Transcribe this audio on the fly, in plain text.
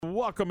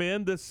welcome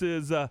in. This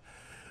is the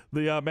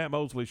Matt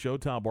Mosley Show.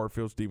 Tom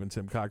Barfield, Stephen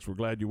Simcox. We're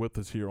glad you're with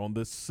us here on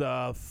this,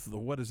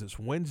 what is this,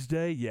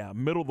 Wednesday? Yeah,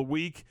 middle of the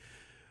week.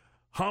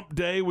 Hump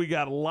day. We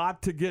got a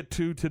lot to get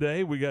to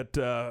today. We got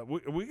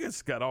we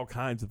just got all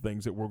kinds of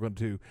things that we're going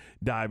to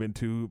dive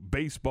into.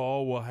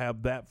 Baseball, we'll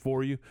have that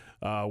for you.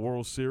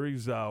 World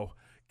Series,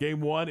 Game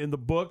 1 in the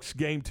books.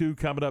 Game 2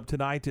 coming up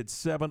tonight at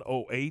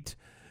 7:08.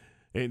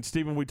 And,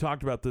 Stephen, we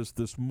talked about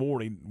this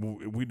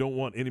morning. We don't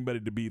want anybody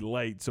to be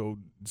late, so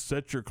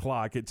set your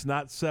clock. It's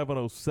not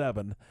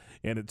 7:07,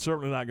 and it's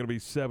certainly not going to be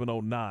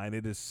 7:09.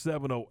 It is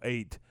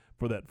 7:08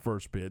 for that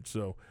first pitch.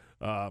 So,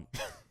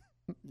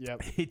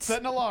 yep. Set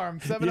an alarm.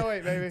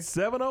 7:08, baby.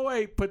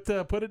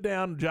 7:08. Put it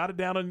down. Jot it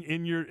down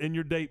in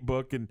your date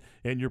book and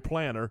your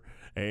planner,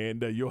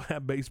 and you'll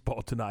have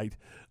baseball tonight.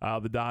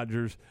 The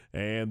Dodgers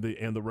and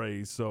the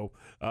Rays. So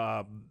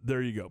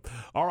there you go.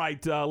 All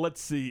right.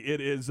 Let's see. It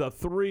is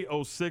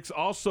 3:06.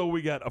 Also,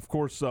 we got, of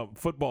course,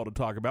 football to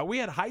talk about. We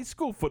had high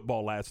school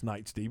football last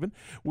night, Stephen.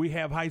 We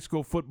have high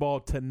school football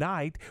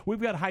tonight.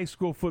 We've got high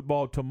school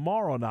football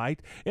tomorrow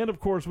night, and of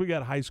course, we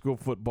got high school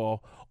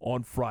football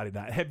on Friday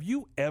night. Have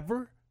you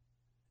ever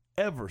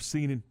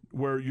seen it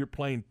where you're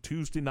playing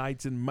Tuesday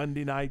nights and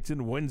Monday nights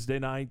and Wednesday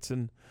nights?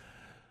 And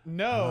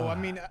no, I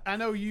mean, I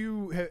know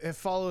you have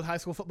followed high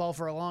school football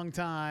for a long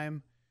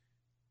time.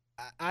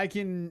 I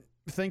can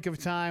think of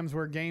times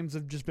where games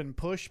have just been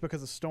pushed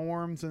because of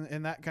storms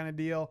and that kind of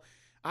deal.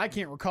 I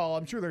can't recall.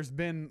 I'm sure there's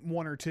been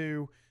one or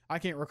two. I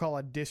can't recall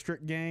a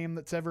district game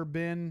that's ever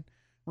been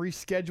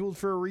rescheduled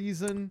for a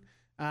reason.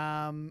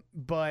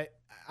 But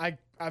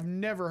I've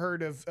never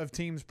heard of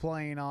teams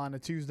playing on a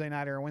Tuesday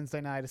night or a Wednesday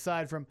night,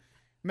 aside from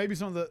maybe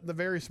some of the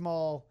very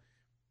small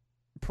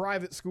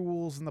private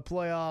schools in the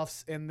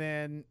playoffs, and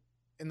then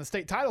in the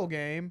state title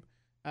game,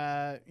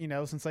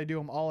 since they do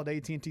them all at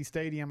AT&T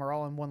Stadium or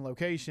all in one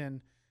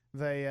location,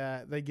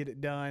 they get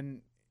it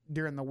done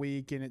during the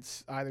week, and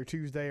it's either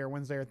Tuesday or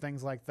Wednesday or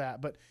things like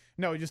that. But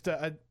no, just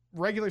a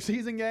regular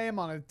season game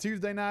on a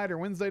Tuesday night or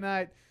Wednesday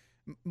night,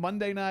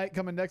 Monday night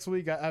coming next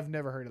week. I've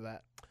never heard of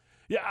that.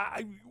 Yeah,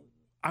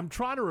 I'm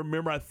trying to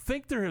remember. I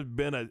think there has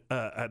been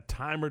a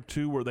time or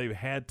two where they've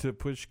had to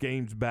push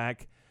games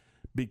back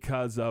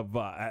because of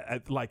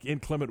like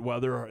inclement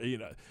weather, or,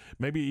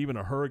 maybe even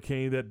a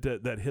hurricane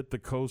that hit the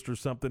coast or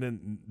something,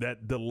 and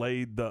that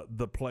delayed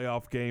the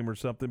playoff game or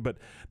something. But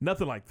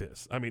nothing like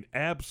this. I mean,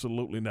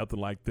 absolutely nothing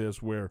like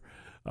this where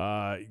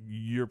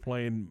you're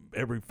playing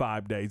every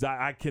 5 days.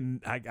 I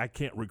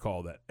can't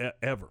recall that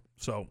ever.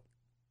 So,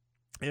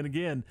 and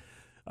again,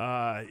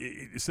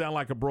 it sounds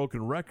like a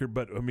broken record,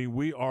 but I mean,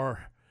 we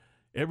are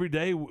every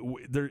day.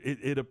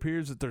 It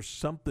appears that there's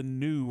something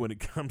new when it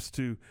comes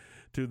to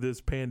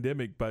this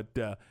pandemic, but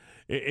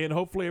and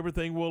hopefully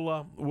everything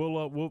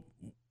will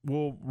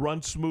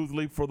run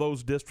smoothly for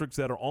those districts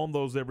that are on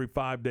those every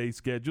 5 day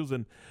schedules,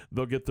 and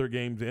they'll get their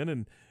games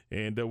in,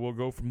 and we'll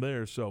go from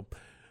there. So.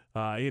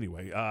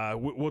 Anyway,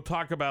 we'll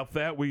talk about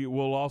that. We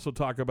will also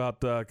talk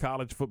about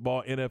college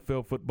football,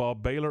 NFL football,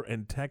 Baylor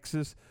and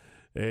Texas.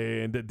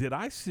 And did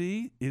I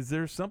see, is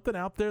there something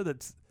out there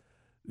that's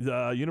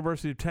the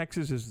University of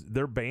Texas,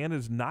 their band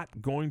is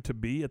not going to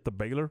be at the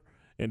Baylor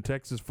and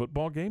Texas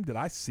football game? Did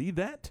I see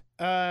that?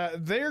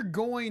 They're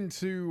going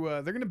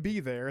to be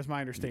there, is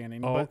my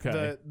understanding. Oh, but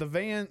okay.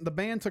 The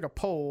band took a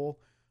poll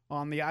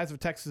on the Eyes of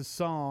Texas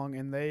song,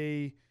 and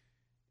they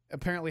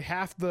apparently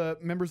half the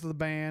members of the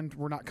band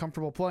were not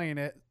comfortable playing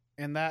it,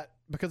 and that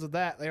because of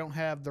that they don't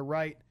have the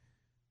right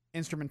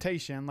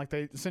instrumentation. Like,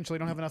 they essentially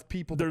don't have enough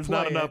people to play. There's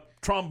not enough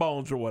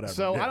trombones or whatever.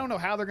 So yeah. I don't know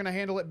how they're going to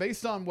handle it.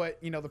 Based on what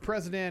the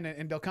president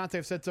and Del Conte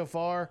have said so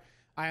far,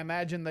 I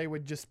imagine they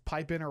would just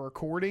pipe in a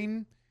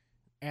recording,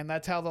 and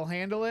that's how they'll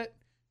handle it.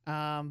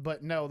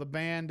 But no, the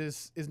band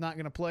is not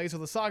going to play. So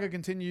the saga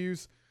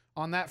continues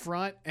on that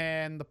front,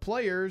 and the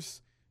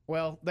players,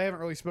 well, they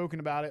haven't really spoken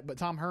about it, but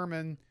Tom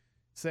Herman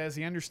says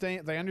they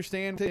understand what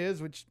it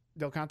is, which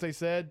Del Conte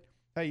said,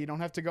 hey, you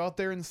don't have to go out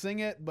there and sing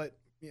it, but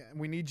yeah,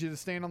 we need you to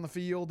stand on the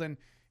field and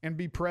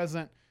be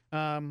present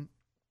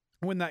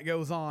when that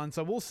goes on.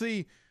 So we'll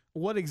see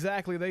what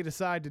exactly they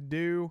decide to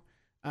do.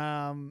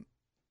 And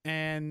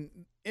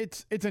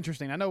it's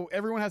interesting. I know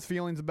everyone has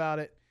feelings about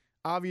it.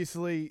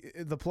 Obviously,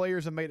 the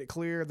players have made it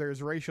clear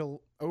there's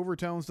racial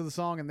overtones to the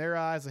song in their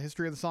eyes, the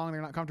history of the song.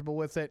 They're not comfortable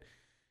with it.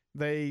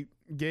 They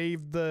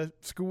gave the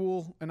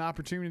school an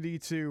opportunity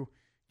to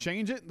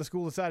change it. The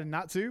school decided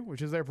not to,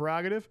 which is their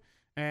prerogative.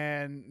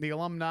 And the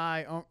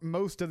alumni,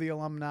 most of the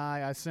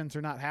alumni, I sense,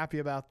 are not happy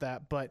about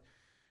that. But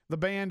the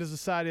band has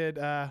decided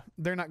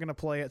they're not going to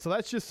play it. So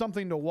that's just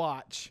something to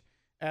watch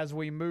as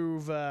we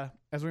move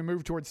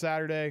towards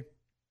Saturday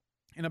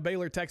in a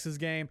Baylor Texas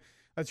game.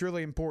 That's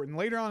really important.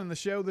 Later on in the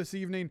show this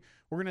evening,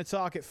 we're going to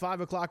talk at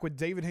 5 o'clock with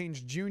David Haynes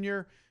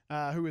Jr.,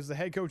 who is the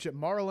head coach at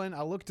Marlin.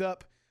 I looked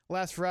up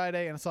last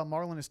Friday and I saw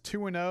Marlin is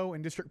 2-0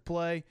 in district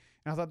play,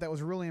 and I thought that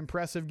was really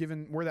impressive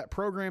given where that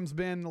program's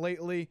been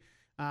lately.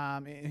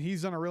 And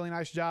he's done a really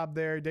nice job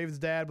there. David's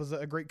dad was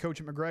a great coach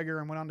at McGregor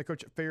and went on to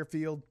coach at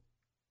Fairfield.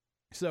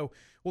 So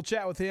we'll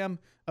chat with him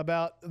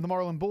about the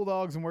Marlin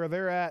Bulldogs and where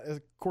they're at.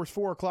 Of course,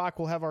 4 o'clock,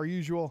 we'll have our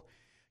usual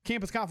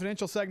Campus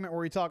Confidential segment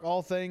where we talk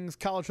all things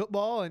college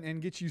football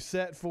and get you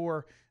set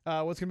for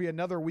what's going to be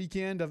another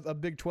weekend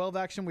of Big 12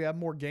 action. We have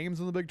more games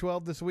in the Big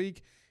 12 this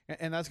week,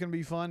 and that's going to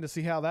be fun to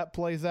see how that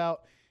plays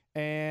out.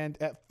 And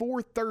at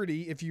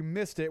 4:30, if you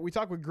missed it, we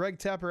talk with Greg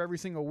Tepper every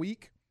single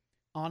week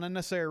on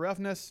Unnecessary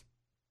Roughness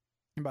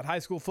about high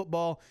school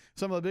football,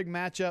 some of the big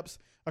matchups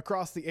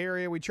across the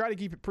area. We try to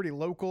keep it pretty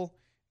local,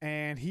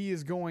 and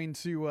he's going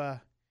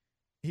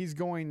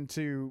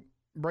to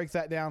break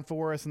that down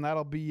for us, and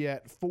that'll be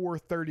at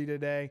 4:30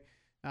 today.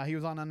 He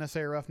was on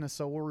Unnecessary Roughness,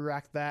 so we'll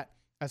react that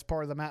as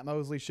part of the Matt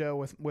Mosley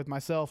Show with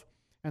myself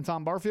and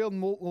Tom Barfield,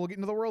 and we'll get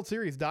into the World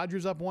Series.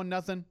 Dodgers up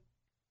 1-0.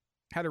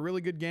 Had a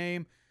really good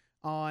game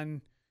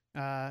on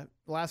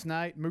last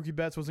night. Mookie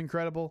Betts was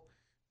incredible.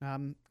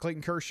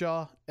 Clayton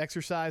Kershaw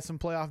exercised some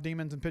playoff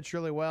demons and pitched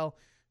really well.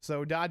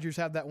 So Dodgers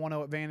have that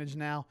 1-0 advantage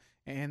now,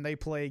 and they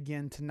play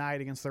again tonight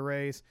against the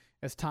Rays,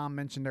 as Tom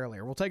mentioned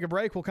earlier. We'll take a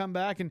break. We'll come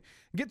back and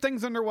get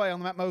things underway on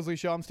the Matt Mosley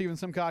Show. I'm Steven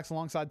Simcox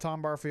alongside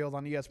Tom Barfield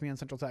on ESPN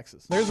Central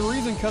Texas. There's a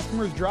reason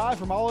customers drive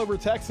from all over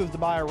Texas to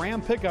buy a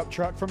Ram pickup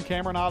truck from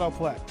Cameron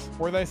Autoplex,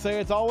 where they say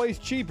it's always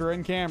cheaper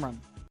in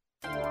Cameron.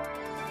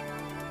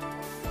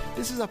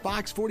 This is a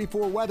Fox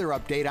 44 weather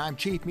update. I'm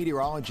Chief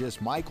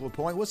Meteorologist Mike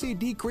LaPointe. We'll see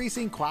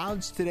decreasing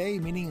clouds today,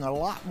 meaning a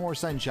lot more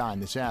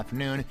sunshine this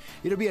afternoon.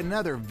 It'll be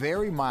another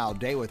very mild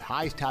day with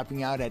highs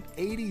topping out at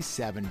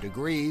 87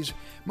 degrees.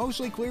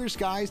 Mostly clear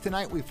skies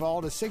tonight. We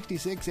fall to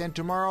 66, and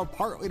tomorrow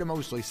partly to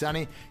mostly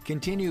sunny.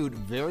 Continued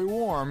very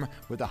warm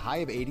with a high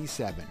of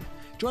 87.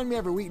 Join me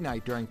every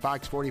weeknight during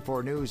Fox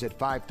 44 News at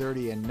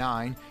 5:30 and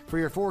 9 for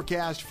your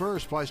forecast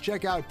first. Plus,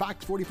 check out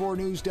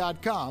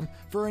fox44news.com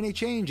for any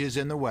changes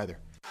in the weather.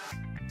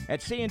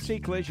 At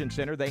CNC Collision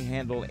Center, they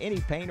handle any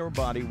paint or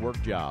body work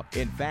job.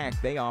 In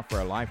fact, they offer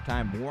a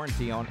lifetime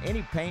warranty on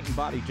any paint and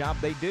body job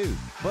they do.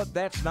 But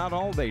that's not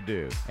all they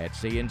do. At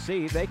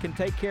CNC, they can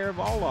take care of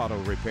all auto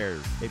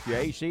repairs. If your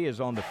AC is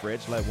on the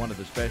fritz, let one of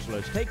the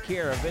specialists take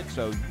care of it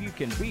so you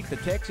can beat the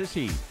Texas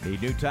heat.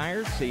 Need new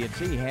tires?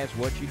 CNC has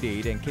what you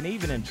need and can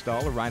even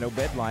install a Rhino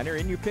bed liner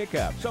in your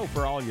pickup. So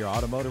for all your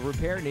automotive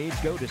repair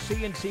needs, go to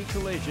CNC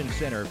Collision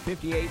Center,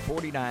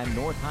 5849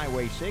 North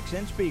Highway 6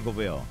 in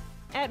Spiegelville.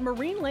 At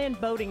Marineland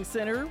Boating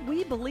Center,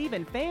 we believe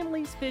in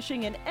families,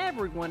 fishing, and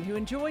everyone who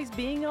enjoys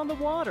being on the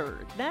water.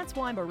 That's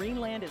why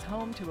Marineland is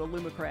home to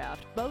Alumacraft,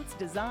 boats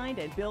designed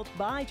and built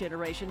by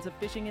generations of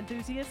fishing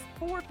enthusiasts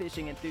for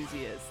fishing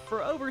enthusiasts.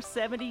 For over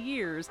 70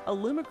 years,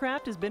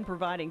 Alumacraft has been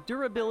providing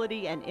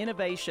durability and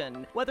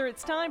innovation. Whether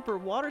it's time for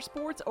water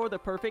sports or the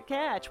perfect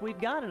catch, we've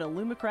got an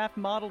Alumacraft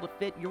model to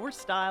fit your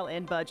style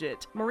and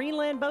budget.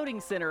 Marineland Boating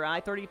Center,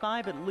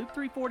 I-35 at Loop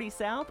 340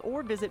 South,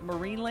 or visit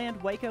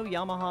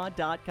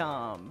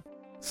marinelandwacoyamaha.com.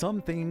 Some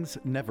things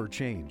never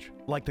change,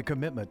 like the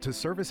commitment to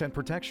service and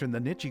protection the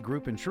Nichi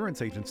Group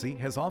Insurance Agency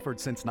has offered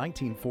since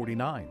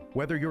 1949.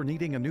 Whether you're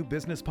needing a new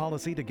business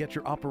policy to get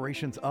your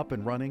operations up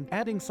and running,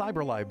 adding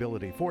cyber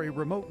liability for a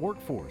remote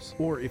workforce,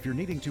 or if you're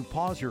needing to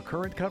pause your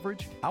current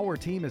coverage, our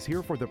team is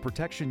here for the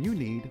protection you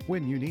need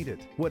when you need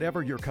it.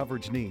 Whatever your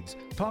coverage needs,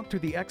 talk to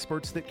the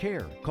experts that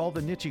care. Call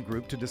the Nichi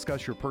Group to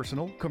discuss your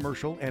personal,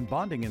 commercial, and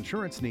bonding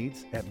insurance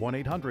needs at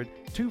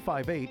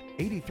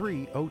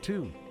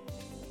 1-800-258-8302.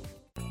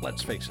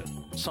 Let's face it,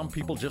 some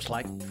people just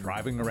like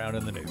driving around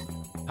in the nude.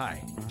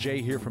 Hi,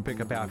 Jay here from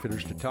Pickup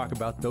Outfitters to talk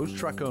about those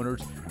truck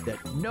owners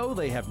that know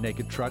they have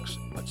naked trucks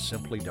but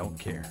simply don't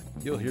care.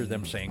 You'll hear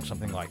them saying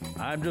something like,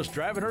 "I'm just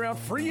driving around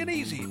free and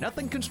easy,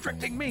 nothing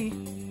constricting me."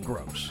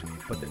 Gross.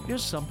 But there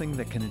is something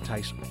that can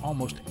entice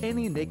almost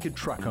any naked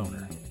truck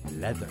owner.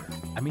 Leather.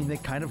 I mean, they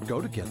kind of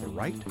go together,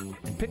 right?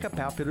 And Pickup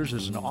Outfitters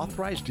is an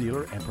authorized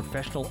dealer and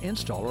professional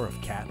installer of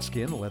cat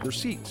skin leather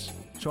seats.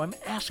 So I'm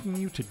asking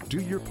you to do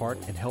your part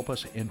and help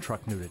us end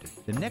truck nudity.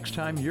 The next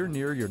time you're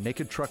near your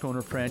naked truck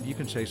owner friend, you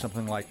can say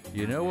something like,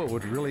 "You know what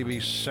would really be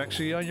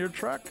sexy on your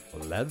truck?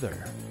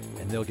 Leather."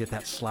 And they'll get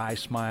that sly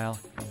smile,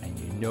 and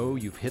you know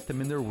you've hit them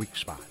in their weak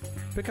spot.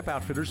 Pickup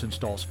Outfitters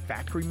installs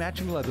factory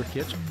matching leather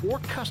kits or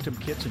custom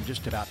kits in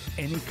just about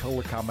any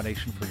color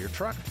combination for your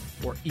truck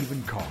or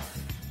even car.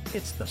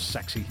 It's the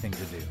sexy thing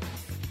to do.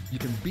 You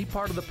can be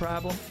part of the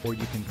problem, or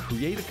you can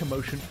create a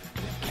commotion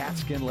with cat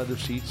skin leather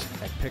seats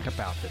at Pickup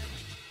Outfitters.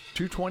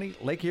 220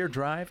 Lake Air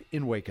Drive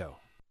in Waco.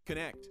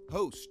 Connect,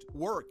 host,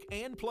 work,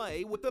 and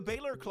play with the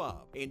Baylor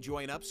Club.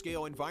 Enjoy an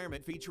upscale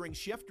environment featuring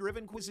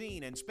chef-driven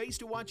cuisine and space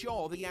to watch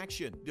all the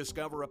action.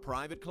 Discover a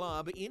private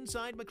club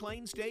inside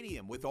McLean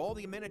Stadium with all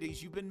the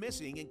amenities you've been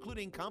missing,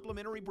 including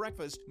complimentary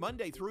breakfast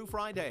Monday through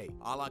Friday,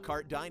 a la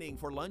carte dining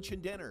for lunch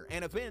and dinner,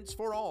 and events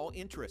for all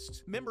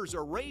interests. Members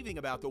are raving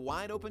about the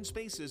wide-open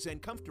spaces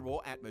and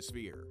comfortable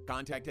atmosphere.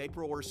 Contact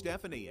April or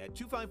Stephanie at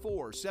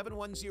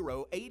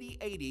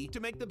 254-710-8080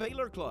 to make the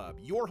Baylor Club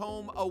your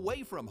home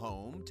away from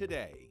home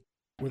today.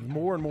 With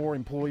more and more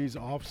employees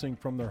officing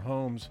from their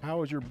homes,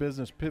 how is your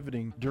business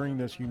pivoting during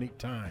this unique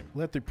time?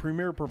 Let the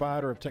premier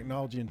provider of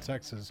technology in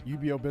Texas,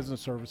 UBO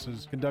Business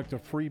Services, conduct a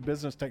free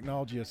business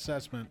technology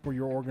assessment for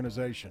your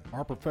organization.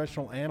 Our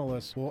professional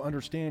analysts will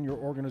understand your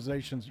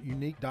organization's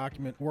unique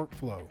document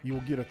workflow. You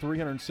will get a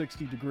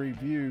 360-degree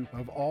view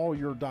of all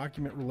your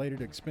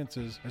document-related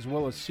expenses, as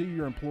well as see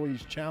your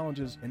employees'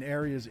 challenges and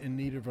areas in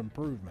need of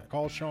improvement.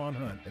 Call Sean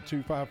Hunt at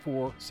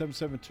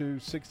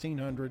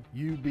 254-772-1600,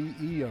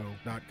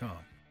 ubeo.com.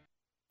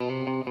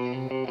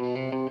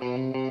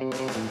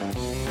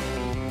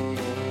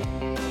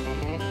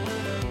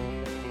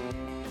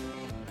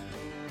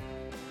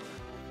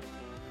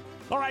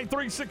 All right,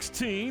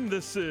 3:16.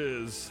 This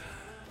is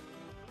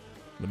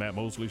the Matt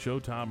Mosley Show.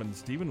 Tom and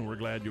Steven, we're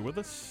glad you're with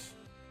us.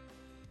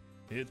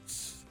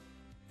 It's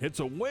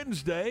a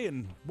Wednesday,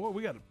 and boy,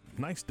 we got a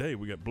nice day.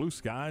 We got blue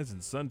skies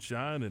and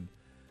sunshine, and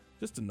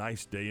just a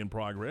nice day in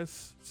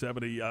progress.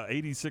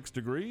 86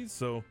 degrees,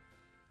 so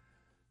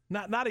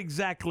not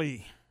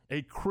exactly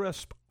a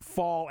crisp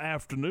fall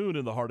afternoon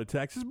in the heart of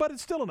Texas, but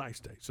it's still a nice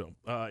day. So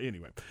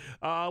anyway,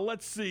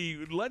 let's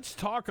see. Let's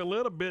talk a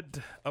little bit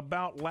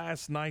about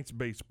last night's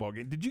baseball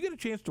game. Did you get a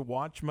chance to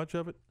watch much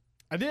of it?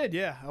 I did,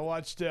 yeah. I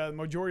watched the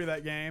majority of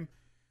that game.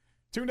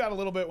 Tuned out a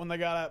little bit when they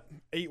got up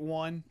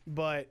 8-1,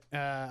 but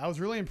I was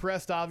really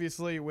impressed,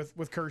 obviously,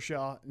 with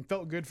Kershaw, and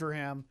felt good for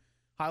him.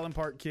 Highland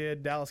Park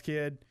kid, Dallas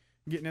kid,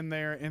 getting in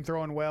there and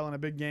throwing well in a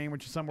big game,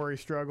 which is somewhere he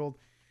struggled.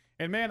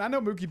 And, man, I know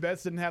Mookie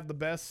Betts didn't have the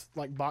best,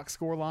 box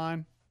score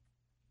line.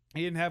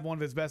 He didn't have one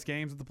of his best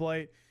games at the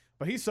plate.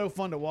 But he's so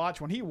fun to watch.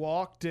 When he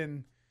walked,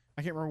 and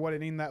I can't remember what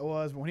inning that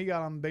was, but when he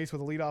got on base with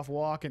a leadoff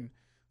walk and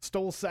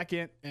stole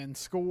second and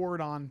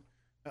scored on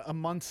a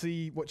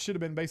Muncy, what should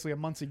have been basically a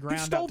Muncy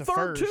ground out to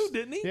first. He stole third, too,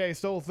 didn't he? Yeah, he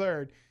stole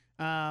third.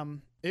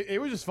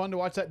 It was just fun to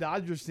watch that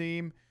Dodgers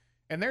team.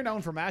 And they're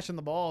known for mashing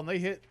the ball, and they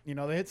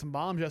hit some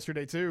bombs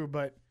yesterday, too.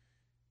 But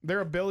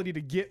their ability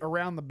to get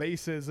around the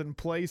bases and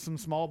play some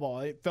small ball.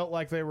 It felt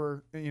like they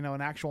were,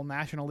 an actual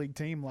National League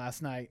team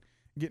last night,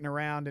 getting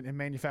around and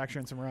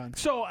manufacturing some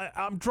runs. So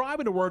I'm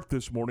driving to work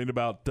this morning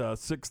about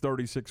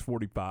 6:30,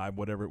 6:45,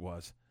 whatever it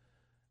was.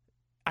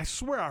 I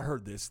swear I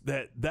heard this,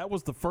 that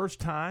was the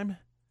first time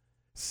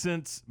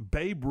since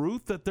Babe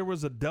Ruth that there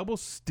was a double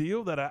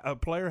steal, that a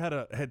player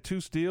had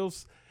two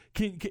steals.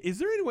 Is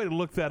there any way to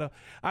look that up?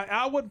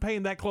 I wasn't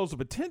paying that close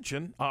of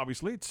attention.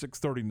 Obviously, it's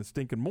 6:30 in the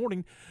stinking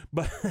morning.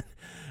 But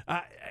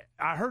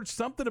I heard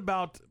something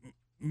about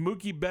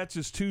Mookie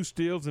Betts' two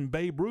steals and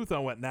Babe Ruth. I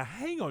went, now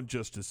hang on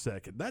just a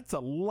second. That's a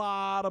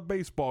lot of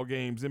baseball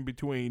games in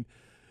between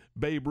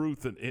Babe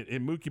Ruth and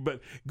Mookie. But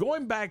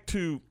going back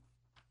to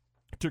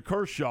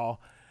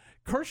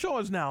Kershaw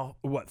is now,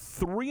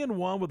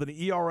 3-1 with an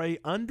ERA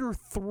under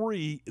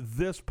 3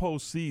 this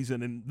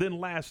postseason, and then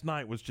last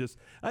night was just.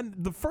 And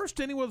the first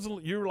inning was,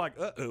 you were like,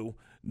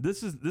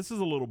 this is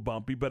a little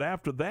bumpy. But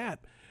after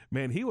that,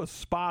 man, he was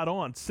spot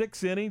on.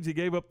 6 innings, he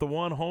gave up the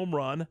 1 home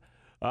run,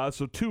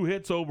 so 2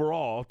 hits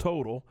overall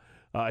total.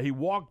 He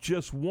walked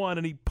just 1,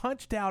 and he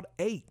punched out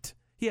 8.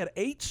 He had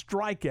 8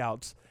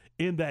 strikeouts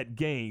in that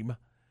game.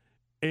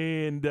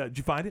 And did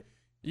you find it?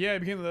 Yeah, he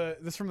became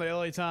this from the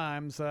LA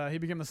Times. He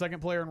became the second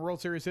player in World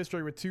Series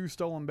history with 2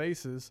 stolen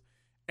bases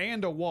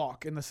and a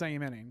walk in the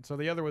same inning. So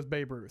the other was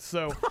Babe Ruth.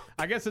 So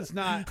I guess it's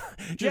not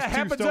just it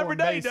happens every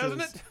day, bases. Doesn't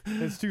it?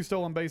 It's 2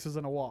 stolen bases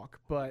and a walk.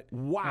 But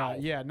wow,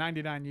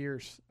 99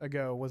 years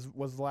ago was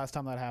the last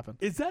time that happened.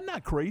 Is that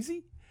not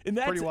crazy? And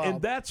that's pretty wild.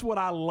 And that's what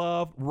I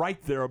love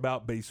right there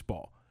about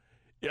baseball.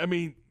 I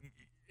mean,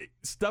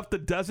 stuff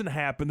that doesn't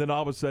happen, then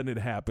all of a sudden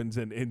it happens,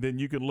 and then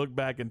you can look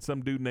back and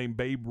some dude named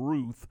Babe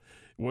Ruth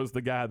was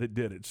the guy that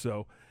did it.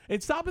 So,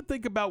 and stop and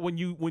think about when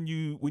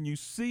you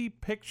see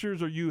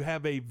pictures or you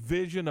have a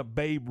vision of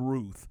Babe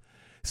Ruth,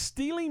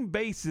 stealing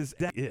bases,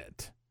 that's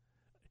it.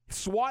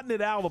 Swatting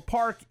it out of the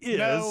park is.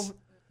 No.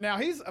 Now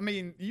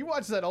you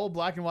watch that old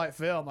black and white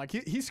film,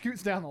 he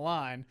scoots down the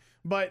line,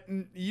 but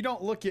you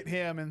don't look at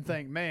him and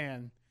think,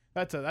 man,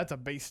 that's a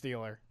base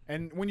stealer.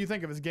 And when you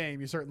think of his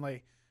game, you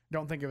certainly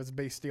don't think of his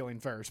base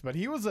stealing first. But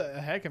he was a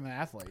heck of an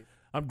athlete.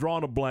 I'm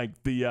drawing a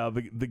blank.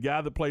 The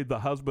guy that played the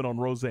husband on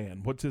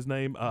Roseanne, what's his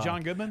name?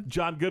 John Goodman.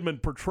 John Goodman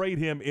portrayed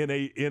him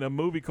in a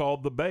movie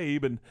called The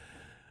Babe, and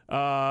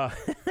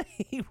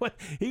he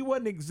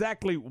wasn't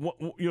exactly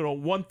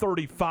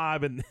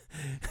 135, and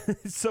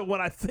so when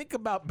I think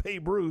about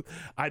Babe Ruth,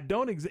 I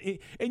don't and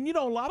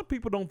a lot of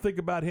people don't think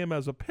about him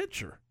as a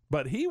pitcher,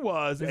 but he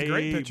was a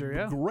great pitcher,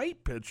 yeah.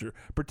 Great pitcher,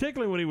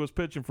 particularly when he was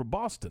pitching for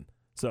Boston.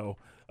 So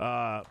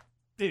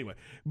anyway,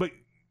 but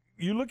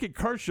you look at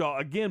Kershaw,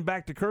 again,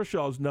 back to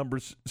Kershaw's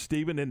numbers,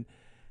 Stephen, and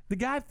the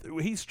guy,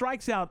 he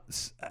strikes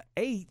out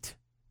 8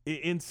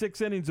 in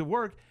 6 innings of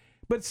work,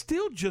 but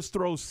still just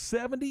throws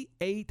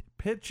 78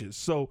 pitches.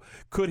 So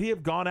could he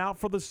have gone out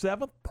for the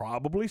 7th?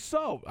 Probably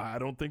so. I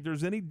don't think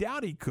there's any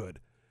doubt he could.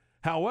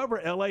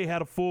 However, L.A.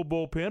 had a full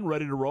bullpen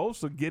ready to roll,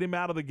 so get him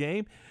out of the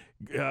game,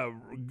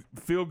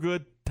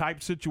 feel-good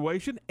type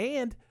situation,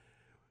 and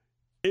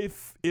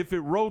if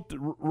it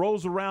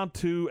rolls around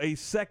to a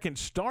second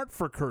start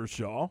for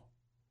Kershaw,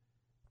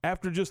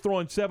 after just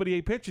throwing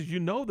 78 pitches, you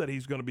know that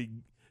he's going to be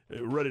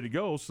ready to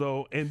go.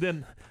 So, and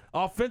then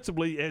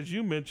offensively, as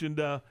you mentioned,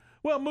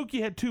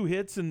 Mookie had 2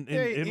 hits and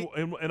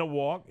a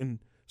walk and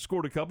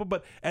scored a couple,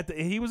 but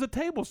he was a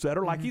table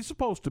setter like he's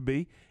supposed to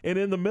be. And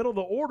in the middle of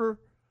the order,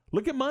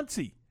 look at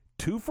Muncy.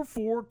 2 for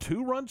 4,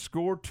 2 runs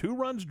scored, 2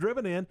 runs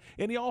driven in,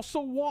 and he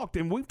also walked.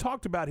 And we've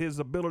talked about his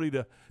ability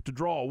to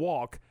draw a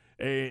walk.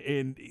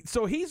 And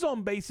so he's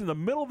on base in the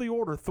middle of the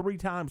order 3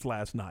 times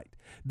last night.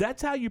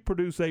 That's how you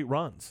produce 8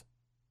 runs.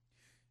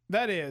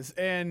 That is.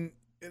 And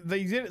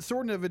they did it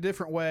sort of a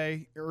different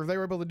way, or they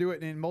were able to do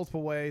it in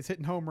multiple ways,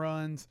 hitting home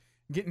runs,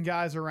 getting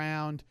guys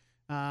around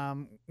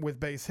with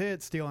base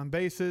hits, stealing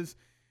bases.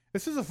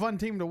 This is a fun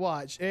team to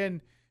watch.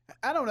 And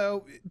I don't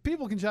know,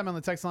 people can chime in on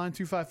the text line,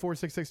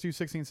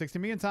 254-662-1660.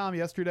 Me and Tom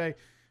yesterday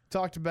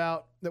talked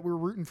about that we were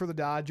rooting for the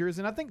Dodgers.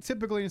 And I think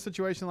typically in a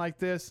situation like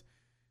this,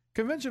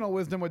 conventional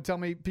wisdom would tell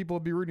me people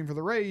would be rooting for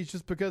the Rays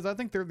just because I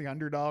think they're the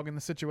underdog in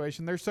the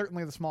situation. They're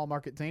certainly the small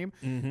market team.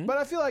 But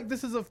I feel like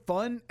this is a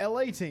fun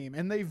LA team,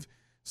 and they've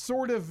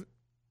sort of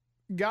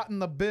gotten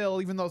the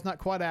bill, even though it's not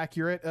quite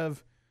accurate,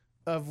 of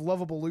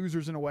lovable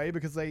losers in a way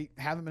because they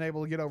haven't been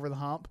able to get over the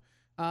hump.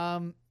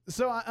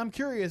 So I'm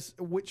curious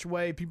which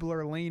way people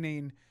are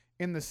leaning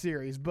in the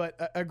series.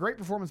 But a great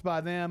performance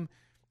by them.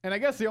 And I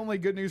guess the only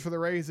good news for the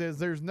Rays is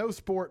there's no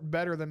sport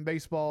better than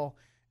baseball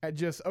at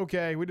just,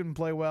 okay, we didn't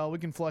play well, we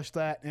can flush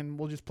that, and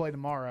we'll just play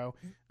tomorrow.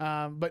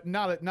 But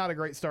not a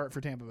great start for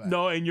Tampa Bay.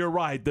 No, and you're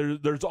right.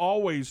 There's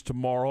always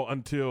tomorrow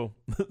until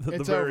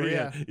the very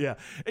end. Yeah.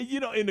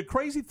 And, and the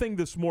crazy thing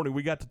this morning,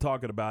 we got to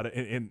talking about it,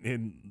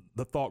 and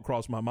the thought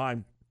crossed my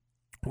mind.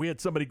 We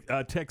had somebody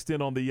text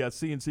in on the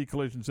CNC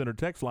Collision Center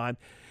text line.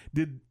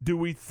 Do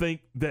we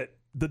think that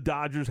the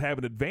Dodgers have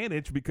an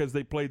advantage because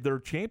they played their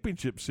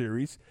championship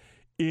series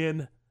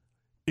at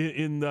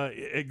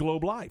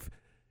Globe Life?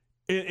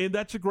 And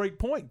that's a great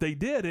point. They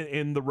did,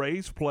 and the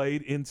Rays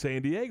played in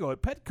San Diego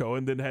at Petco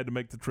and then had to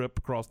make the trip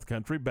across the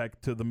country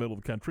back to the middle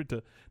of the country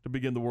to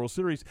begin the World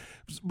Series.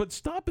 But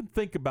stop and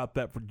think about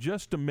that for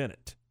just a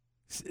minute.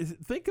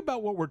 Think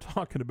about what we're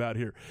talking about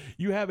here.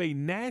 You have a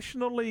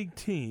National League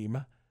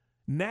team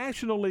in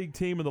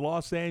the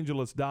Los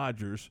Angeles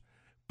Dodgers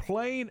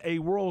playing a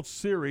World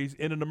Series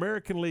in an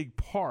American League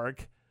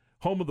park,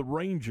 home of the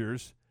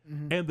Rangers,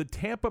 and the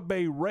Tampa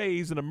Bay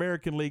Rays, an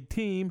American League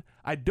team,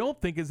 I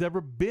don't think has ever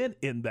been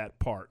in that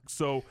park.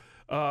 So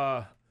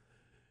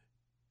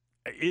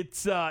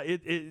it's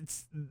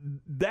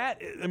that.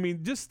 I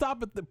mean, just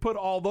stop at put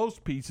all those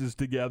pieces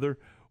together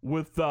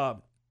with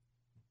the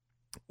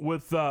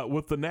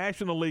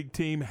National League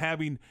team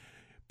having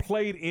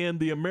played in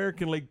the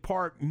American League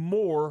park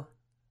more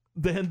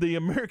than the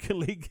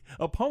American League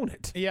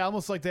opponent. Yeah,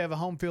 almost like they have a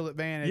home field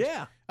advantage.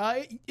 Yeah.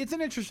 It's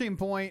an interesting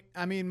point.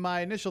 I mean,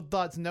 my initial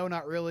thoughts, no,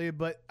 not really,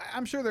 but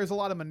I'm sure there's a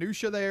lot of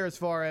minutia there as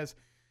far as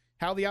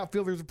how the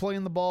outfielders are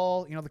playing the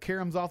ball, the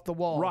caroms off the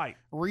wall. Right.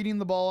 Reading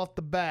the ball off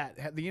the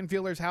bat. The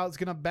infielders, how it's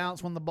going to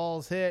bounce when the ball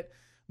is hit.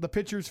 The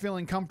pitchers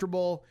feeling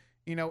comfortable,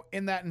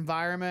 in that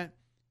environment.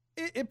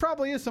 It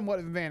probably is somewhat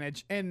of an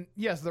advantage. And,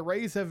 yes, the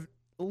Rays have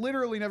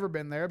literally never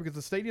been there because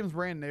the stadium's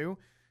brand new.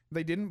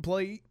 They didn't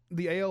play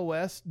the AL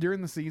West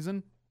during the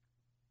season.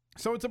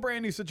 So it's a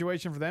brand new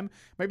situation for them.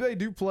 Maybe they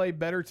do play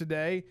better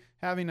today,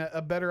 having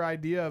a better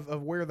idea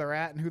of where they're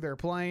at and who they're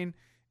playing.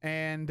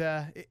 And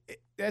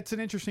that's an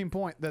interesting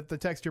point that the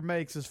texter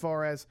makes as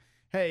far as,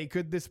 hey,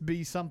 could this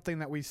be something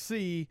that we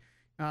see,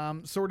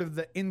 sort of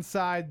the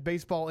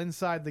baseball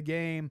inside the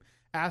game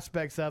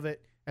aspects of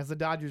it, as the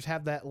Dodgers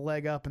have that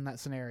leg up in that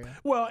scenario.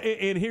 Well,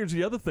 and here's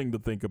the other thing to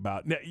think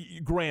about. Now,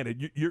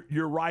 granted,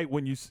 you're right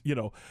when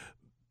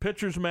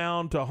pitcher's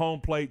mound to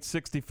home plate,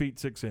 60 feet,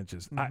 6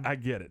 inches. I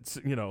get it.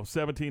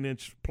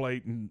 17-inch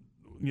plate, and,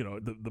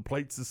 the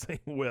plate's the same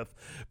width.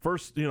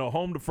 First,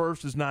 home to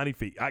first is 90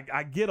 feet.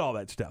 I get all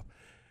that stuff.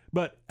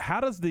 But how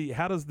does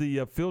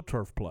the field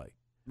turf play?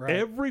 Right.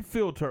 Every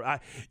field turf.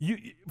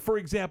 For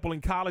example,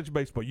 in college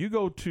baseball, you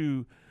go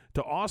to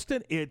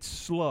Austin, it's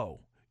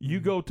slow. You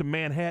go to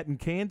Manhattan,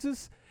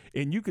 Kansas,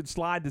 and you could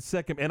slide to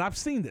second. And I've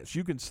seen this.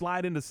 You can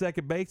slide into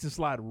second base and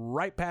slide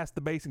right past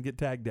the base and get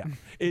tagged down.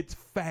 It's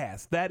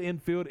fast. That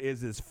infield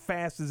is as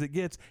fast as it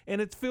gets,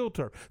 and it's field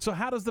turf. So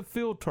how does the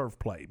field turf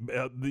play?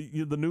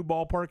 The new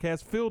ballpark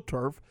has field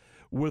turf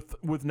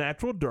with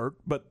natural dirt,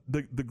 but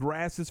the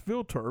grass is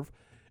field turf.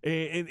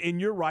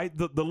 And you're right.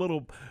 The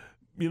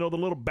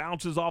little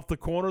bounces off the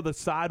corner, the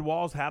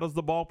sidewalls. How does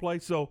the ball play?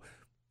 So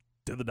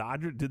did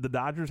the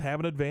Dodgers have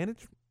an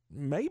advantage?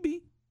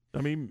 Maybe.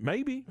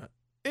 Maybe.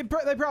 They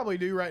probably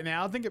do right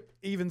now. I think it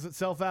evens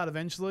itself out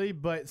eventually,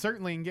 but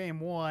certainly in game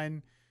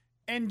one,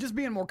 and just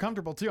being more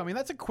comfortable too.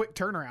 That's a quick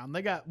turnaround.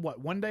 They got,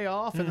 1 day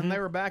off, and then they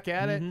were back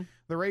at it.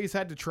 The Rays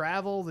had to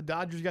travel. The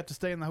Dodgers got to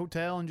stay in the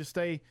hotel and just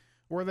stay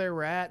where they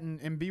were at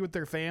and be with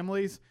their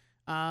families.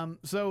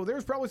 So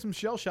there's probably some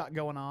shell shock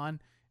going on.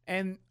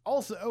 And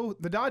also,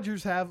 the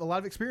Dodgers have a lot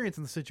of experience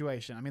in the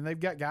situation. They've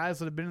got guys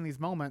that have been in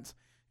these moments.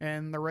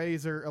 And the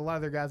Rays a lot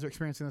of their guys are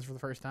experiencing this for the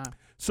first time.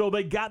 So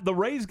the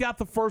Rays got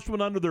the first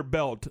one under their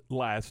belt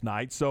last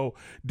night. So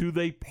do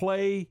they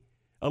play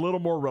a little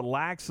more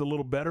relaxed, a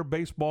little better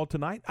baseball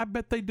tonight? I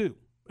bet they do.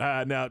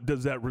 Now,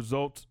 does that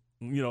result,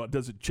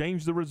 does it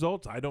change the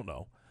results? I don't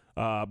know.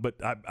 But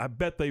I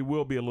bet they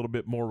will be a little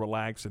bit more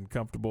relaxed and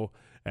comfortable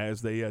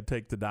as they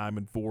take the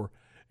diamond for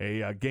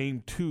a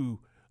Game 2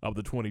 of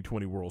the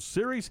 2020 World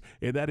Series,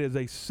 and that is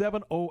a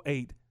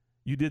 7:08.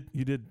 You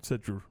did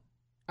set your...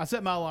 I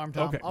set my alarm,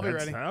 Tom. Okay, I'll be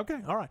ready. Okay,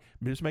 all right.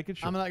 Just making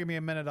sure. I'm not going to be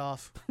a minute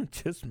off.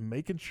 Just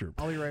making sure.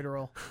 I'll be ready to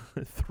roll.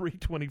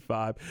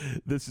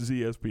 3:25. This is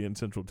ESPN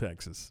Central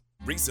Texas.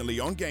 Recently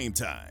on Game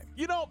Time.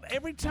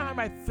 Every time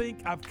I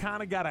think I've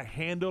kind of got a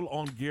handle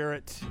on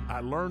Garrett,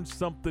 I learn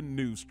something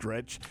new,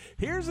 Stretch.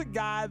 Here's a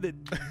guy that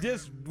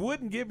just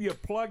wouldn't give you a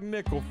plug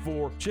nickel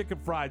for chicken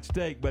fried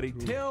steak, but he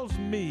tells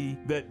me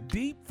that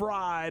deep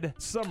fried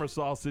summer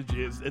sausage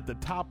is at the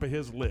top of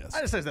his list. I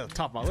didn't say it's at the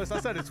top of my list. I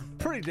said it's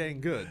pretty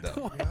dang good,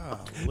 though.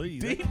 Golly,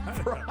 deep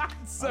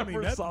fried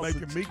summer that's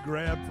sausage. Making me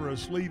grab for a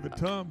sleeve of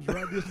Tums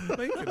right just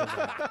thinking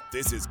about it.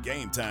 This is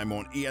Game Time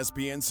on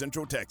ESPN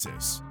Central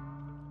Texas.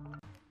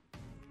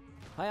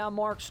 Hi, I'm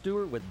Mark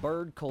Stewart with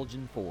Bird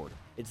Colgin Ford.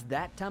 It's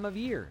that time of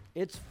year.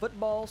 It's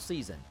football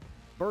season.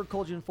 Bird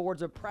Colgin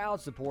Ford's a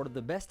proud supporter of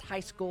the best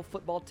high school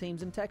football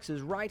teams in Texas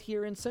right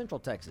here in Central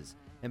Texas.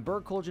 And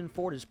Bird Colgin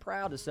Ford is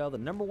proud to sell the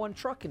 #1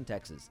 truck in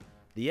Texas,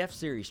 the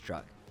F-Series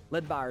truck,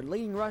 led by our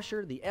leading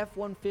rusher, the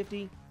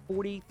F-150,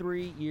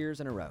 43 years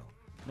in a row.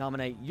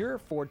 Nominate your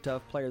Ford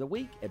Tough Player of the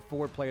Week at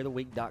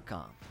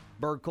FordPlayerOfTheWeek.com.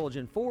 Bird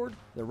Colgin Ford,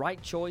 the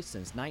right choice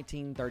since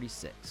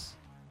 1936.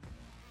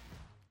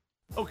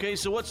 Okay,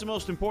 so what's the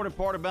most important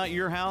part about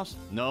your house?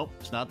 Nope,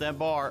 it's not that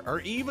bar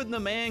or even the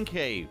man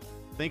cave.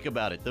 Think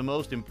about it. The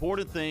most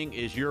important thing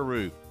is your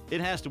roof.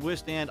 It has to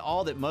withstand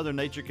all that Mother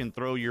Nature can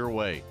throw your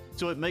way.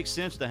 So it makes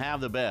sense to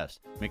have the best.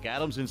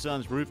 McAdams &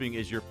 Sons Roofing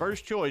is your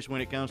first choice when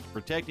it comes to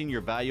protecting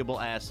your valuable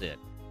asset.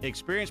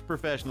 Experienced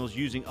professionals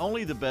using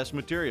only the best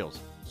materials.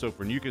 So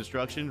for new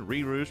construction,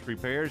 re-roofs,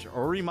 repairs,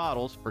 or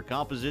remodels for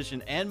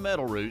composition and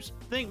metal roofs,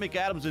 think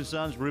McAdams &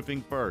 Sons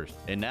Roofing first.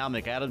 And now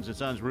McAdams &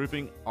 Sons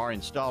Roofing are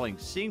installing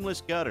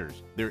seamless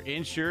gutters. They're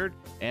insured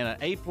and an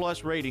A+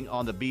 rating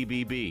on the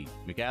BBB.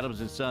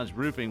 McAdams & Sons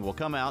Roofing will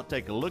come out,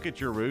 take a look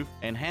at your roof,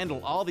 and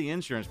handle all the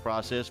insurance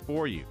process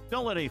for you.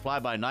 Don't let any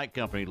fly-by-night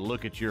company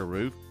look at your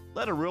roof.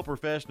 Let a real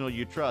professional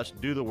you trust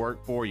do the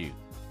work for you.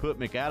 Put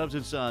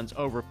McAdams & Sons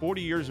over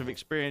 40 years of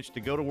experience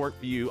to go to work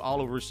for you all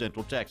over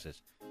Central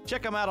Texas.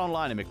 Check them out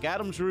online at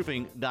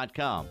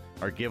McAdamsRoofing.com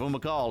or give them a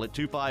call at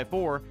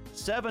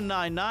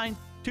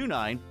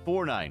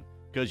 254-799-2949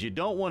 because you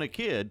don't want a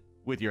kid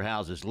with your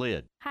house's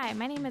lid. Hi,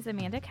 my name is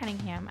Amanda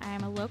Cunningham. I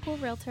am a local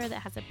realtor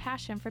that has a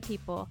passion for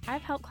people.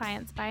 I've helped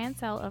clients buy and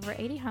sell over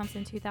 80 homes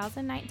in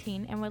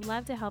 2019 and would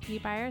love to help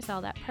you buy or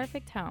sell that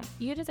perfect home.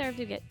 You deserve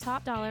to get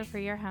top dollar for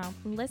your home.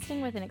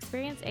 Listing with an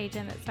experienced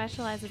agent that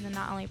specializes in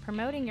not only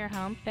promoting your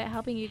home, but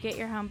helping you get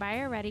your home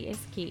buyer ready is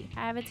key.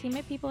 I have a team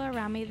of people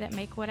around me that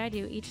make what I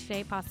do each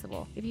day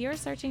possible. If you're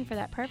searching for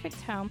that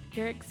perfect home,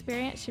 your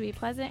experience should be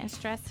pleasant and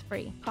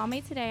stress-free. Call me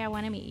today. I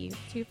want to meet you.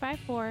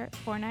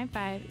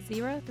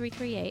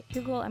 254-495-0338.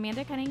 Google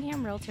Amanda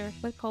Cunningham Realtor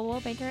with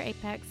Coldwell Banker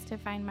Apex to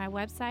find my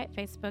website,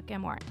 Facebook,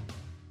 and more.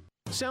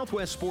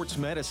 Southwest Sports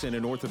Medicine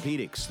and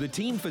Orthopedics, the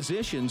team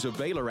physicians of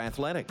Baylor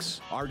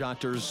Athletics. Our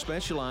doctors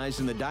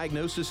specialize in the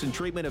diagnosis and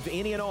treatment of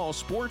any and all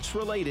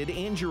sports-related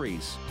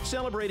injuries.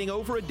 Celebrating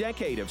over a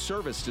decade of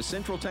service to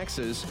Central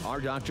Texas, our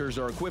doctors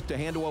are equipped to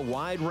handle a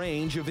wide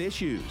range of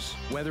issues.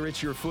 Whether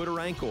it's your foot or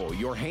ankle,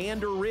 your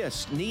hand or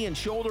wrist, knee and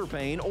shoulder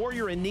pain, or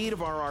you're in need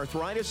of our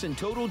arthritis and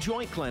total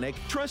joint clinic,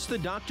 trust the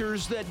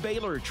doctors that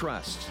Baylor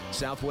trusts.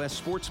 Southwest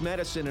Sports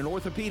Medicine and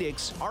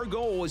Orthopedics, our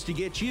goal is to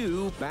get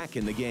you back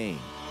in the game.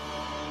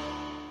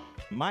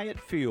 Myatt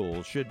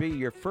Fuels should be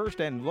your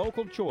first and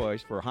local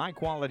choice for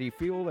high-quality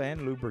fuel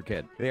and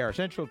lubricant. They are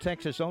Central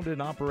Texas-owned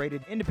and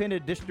operated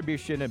independent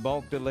distribution and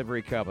bulk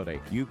delivery company.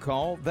 You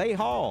call, they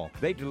haul.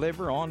 They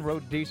deliver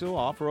on-road diesel,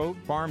 off-road,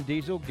 farm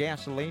diesel,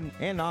 gasoline,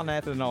 and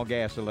non-ethanol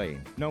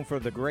gasoline. Known for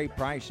the great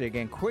pricing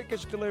and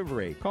quickest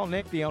delivery. Call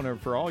Nick, the owner,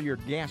 for all your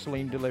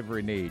gasoline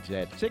delivery needs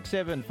at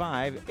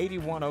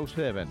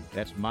 675-8107.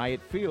 That's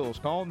Myatt Fuels.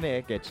 Call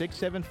Nick at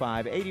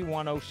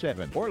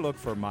 675-8107 or look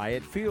for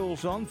Myatt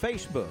Fuels on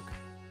Facebook.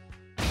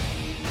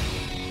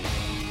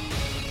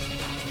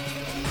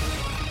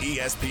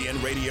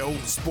 ESPN Radio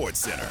Sports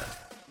Center.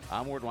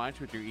 I'm Ward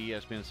Weitz with your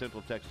ESPN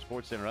Central Texas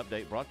Sports Center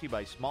update brought to you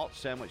by Smalt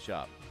Sandwich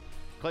Shop.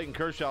 Clayton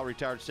Kershaw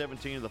retired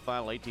 17 of the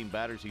final 18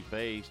 batters he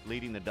faced,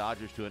 leading the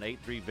Dodgers to an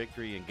 8-3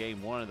 victory in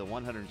Game 1 of the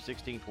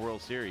 116th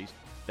World Series.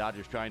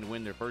 Dodgers trying to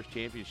win their first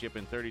championship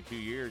in 32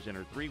 years and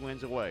are 3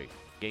 wins away.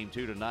 Game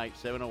 2 tonight,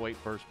 7:08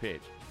 first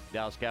pitch.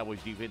 Dallas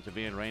Cowboys defensive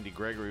end Randy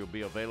Gregory will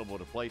be available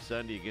to play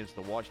Sunday against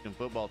the Washington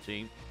football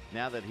team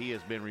now that he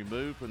has been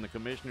removed from the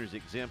commissioner's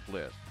exempt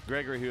list.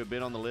 Gregory, who had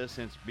been on the list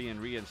since being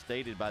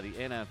reinstated by the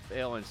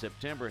NFL in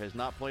September, has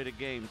not played a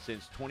game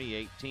since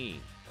 2018.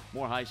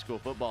 More high school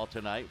football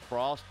tonight.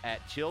 Frost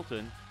at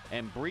Chilton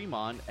and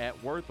Bremond at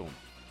Wortham.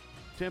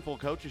 Temple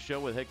Coaches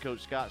Show with head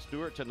coach Scott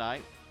Stewart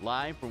tonight,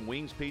 live from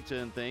Wings Pizza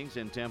and Things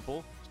in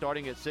Temple,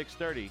 starting at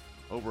 6:30.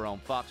 over on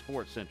Fox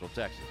Sports Central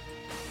Texas.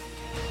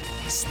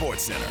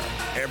 Sports Center,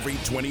 every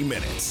 20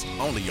 minutes,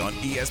 only on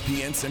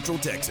ESPN Central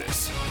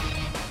Texas.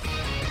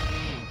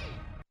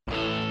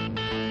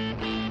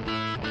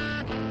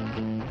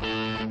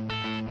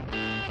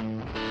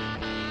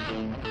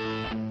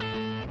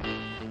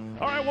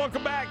 All right,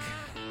 welcome back.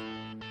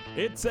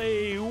 It's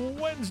a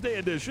Wednesday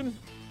edition.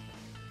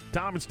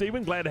 Tom and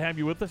Steven, glad to have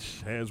you with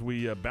us as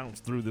we bounce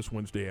through this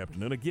Wednesday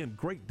afternoon. Again,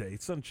 great day,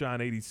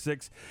 sunshine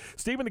 86.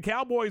 Steven, the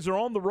Cowboys are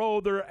on the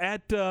road. They're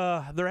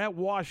at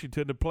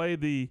Washington to play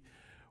the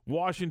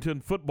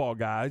Washington football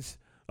guys.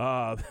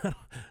 I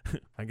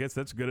guess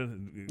that's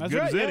good. That's good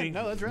right. as Yeah, any.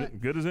 no, that's right.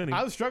 Good as any.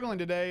 I was struggling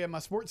today at my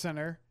sports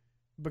center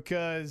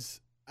because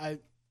I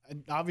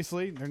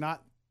obviously they're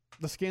not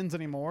the Skins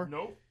anymore.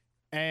 Nope.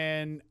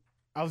 And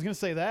I was going to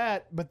say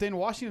that, but then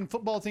Washington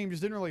football team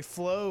just didn't really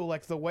flow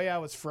like the way I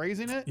was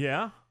phrasing it.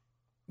 Yeah.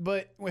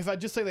 But if I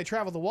just say they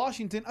travel to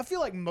Washington, I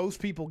feel like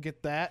most people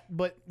get that.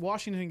 But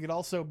Washington could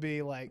also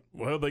be like,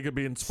 well, they could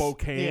be in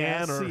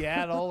Spokane or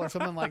Seattle or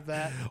something like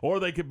that. Or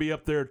they could be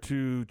up there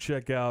to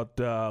check out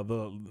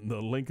the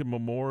Lincoln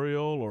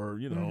Memorial, or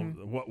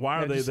why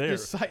are they there?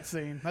 Just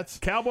sightseeing. That's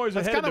Cowboys.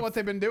 That's kind of what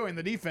they've been doing.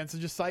 The defense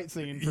is just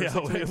sightseeing. For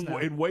 6 weeks now.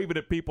 And waving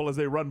at people as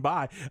they run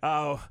by.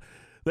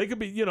 They could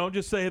be,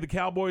 just say the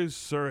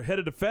Cowboys are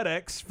headed to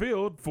FedEx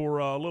Field for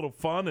a little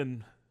fun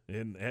and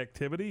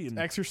activity and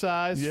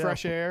exercise,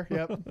 fresh air.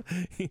 Yep.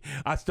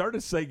 I started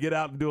to say get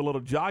out and do a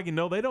little jogging.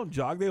 No, they don't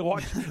jog. They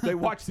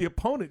watch the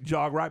opponent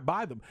jog right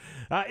by them.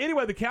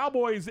 Anyway, the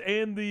Cowboys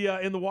and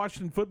the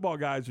Washington football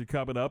guys are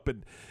coming up,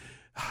 and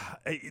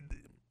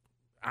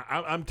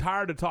I'm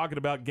tired of talking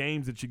about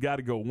games that you got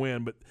to go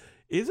win. But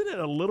isn't it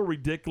a little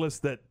ridiculous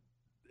that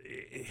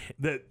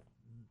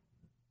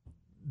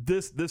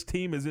this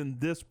team is in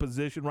this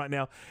position right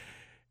now?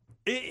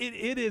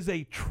 It is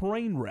a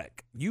train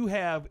wreck. You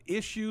have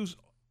issues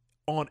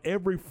on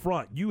every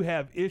front. You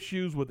have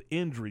issues with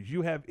injuries.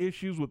 You have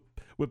issues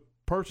with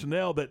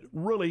personnel that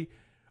really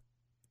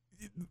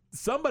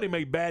somebody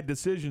made bad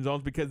decisions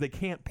on because they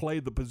can't play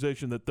the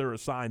position that they're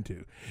assigned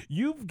to.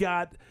 You've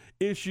got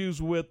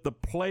issues with the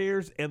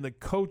players and the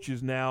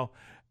coaches now,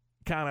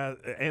 kind of.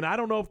 And I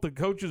don't know if the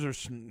coaches are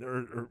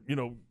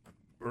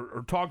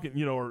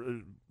talking,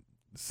 or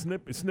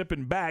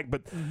snipping back,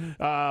 but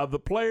the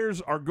players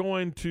are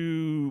going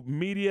to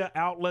media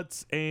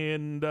outlets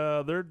and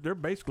they're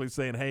basically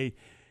saying, hey,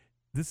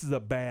 this is a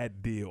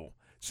bad deal.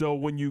 So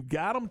when you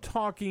got them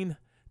talking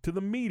to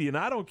the media, and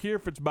I don't care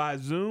if it's by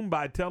Zoom,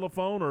 by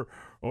telephone,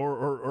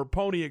 or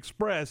Pony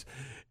Express,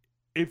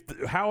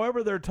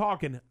 however they're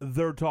talking.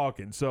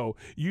 So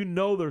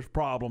there's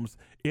problems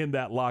in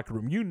that locker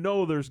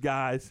room. There's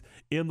guys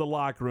in the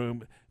locker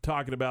room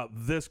talking about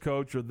this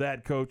coach or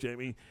that coach. I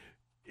mean,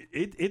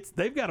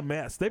 they've got a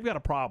mess. They've got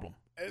a problem.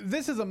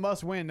 This is a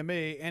must-win to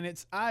me, and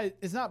it's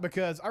not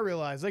because I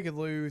realize they could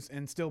lose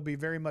and still be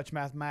very much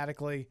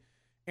mathematically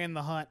in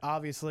the hunt,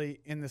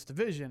 obviously, in this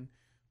division.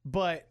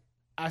 But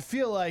I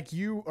feel like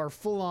you are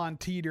full-on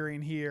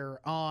teetering here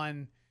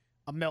on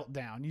a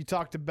meltdown. You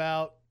talked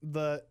about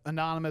the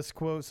anonymous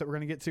quotes that we're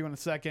going to get to in a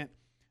second.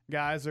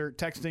 Guys are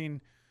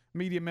texting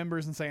media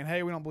members and saying,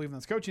 hey, we don't believe in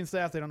this coaching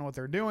staff. They don't know what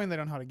they're doing. They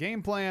don't know how to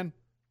game plan.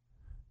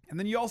 And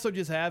then you also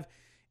just have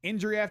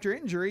injury after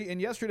injury,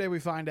 and yesterday we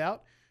find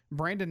out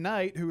Brandon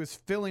Knight, who is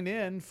filling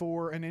in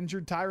for an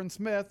injured Tyron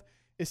Smith,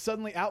 is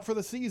suddenly out for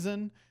the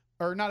season,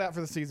 or not out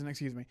for the season,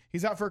 excuse me.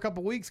 He's out for a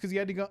couple weeks because he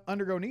had to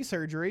undergo knee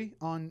surgery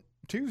on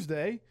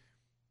Tuesday.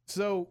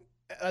 So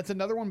that's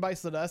another one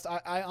bites the dust.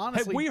 I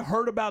honestly... Have we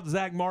heard about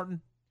Zach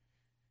Martin?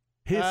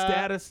 His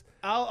status?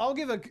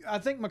 I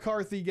think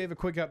McCarthy gave a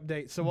quick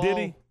update. So Did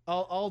he?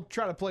 I'll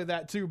try to play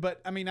that too.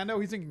 But, I mean, I know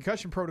he's in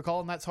concussion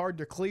protocol, and that's hard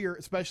to clear,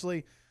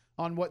 especially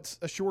on what's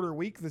a shorter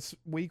week this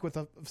week with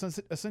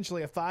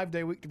essentially a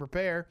 5-day week to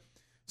prepare.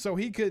 So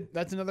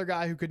that's another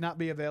guy who could not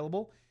be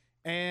available.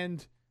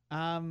 And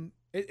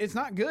it's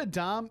not good,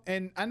 Tom.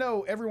 And I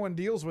know everyone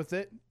deals with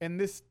it, and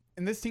this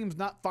team's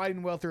not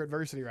fighting well through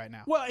adversity right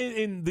now. Well,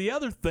 and the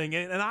other thing,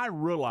 and I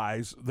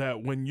realize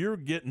that when you're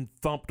getting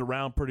thumped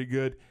around pretty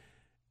good,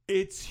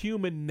 it's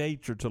human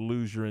nature to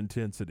lose your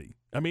intensity.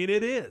 I mean,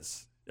 it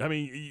is. I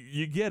mean,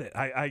 you get it.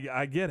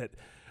 I get it.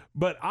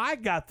 But I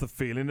got the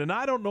feeling, and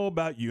I don't know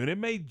about you, and it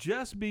may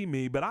just be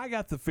me, but I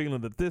got the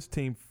feeling that this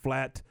team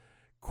flat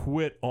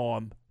quit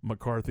on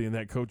McCarthy and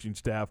that coaching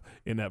staff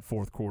in that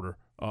fourth quarter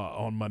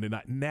on Monday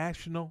night.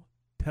 National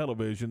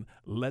television,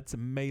 let's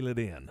mail it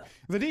in.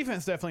 The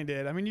defense definitely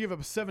did. I mean, you have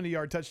a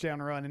 70-yard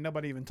touchdown run, and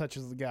nobody even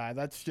touches the guy.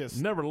 That's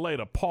just... Never laid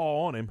a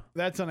paw on him.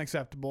 That's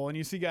unacceptable, and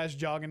you see guys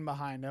jogging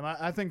behind him.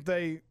 I think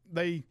they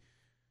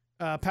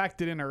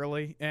packed it in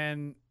early,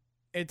 and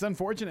it's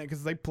unfortunate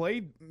because they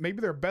played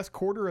maybe their best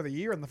quarter of the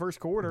year in the first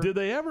quarter. Did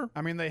they ever?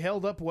 I mean, they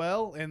held up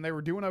well, and they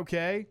were doing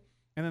okay.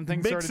 And then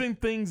things mixing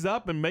things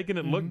up and making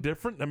it look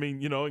different. I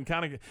mean, and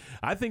kind of,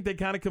 I think they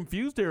kind of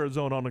confused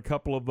Arizona on a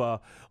couple of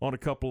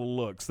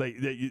looks.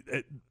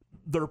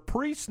 Their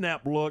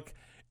pre-snap look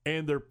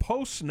and their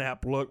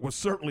post-snap look was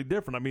certainly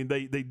different. I mean,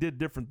 they did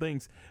different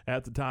things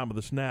at the time of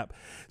the snap.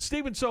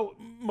 Stephen, so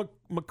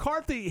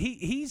McCarthy,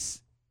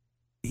 he's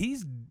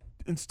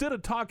instead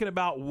of talking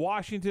about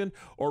Washington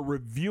or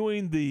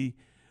reviewing the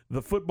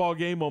football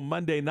game on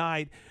Monday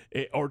night,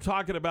 or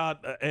talking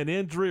about an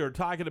injury, or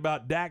talking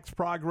about Dak's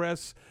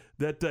progress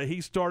that he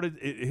started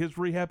his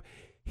rehab,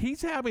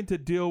 he's having to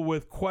deal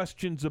with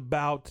questions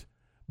about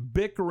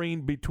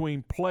bickering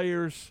between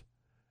players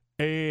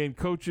and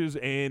coaches,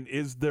 and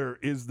is there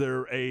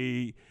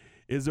a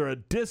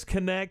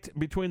disconnect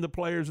between the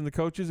players and the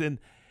coaches? And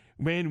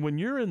man, when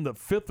you're in the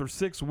 5th or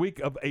 6th week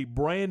of a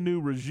brand new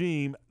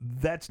regime,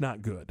 that's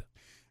not good.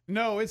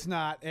 No, it's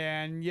not.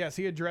 And yes,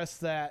 he addressed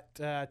that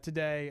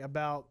today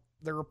about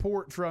the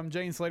report from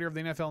Jane Slater of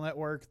the NFL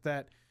Network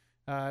that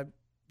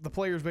the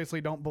players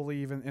basically don't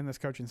believe in this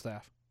coaching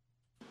staff.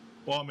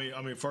 Well,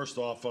 I mean, first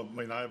off, I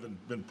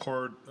haven't been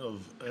part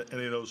of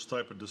any of those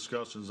type of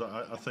discussions.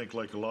 I think,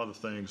 like a lot of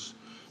things,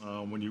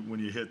 when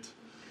you hit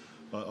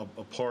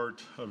a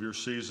part of your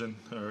season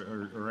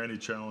or any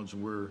challenge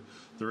where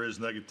there is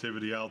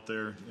negativity out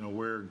there,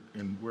 where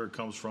it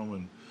comes from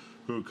and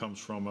who it comes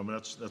from. I mean,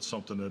 that's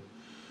something that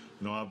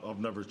I've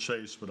never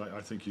chased, but I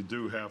think you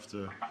do have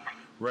to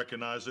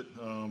recognize it.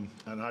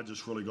 And I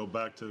just really go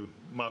back to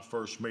my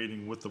first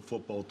meeting with the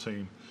football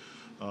team.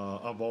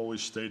 I've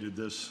always stated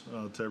this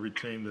to every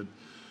team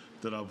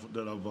that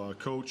I've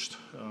coached.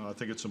 I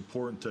think it's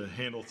important to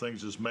handle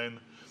things as men.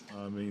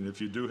 I mean, if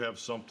you do have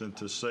something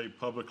to say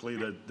publicly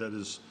that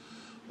is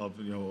of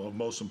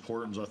most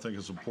importance, I think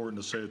it's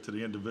important to say it to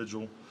the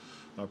individual,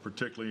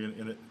 particularly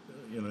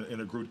in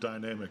a group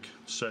dynamic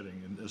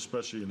setting, and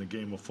especially in a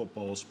game of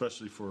football,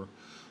 especially for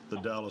the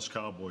Dallas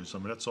Cowboys. I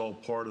mean, that's all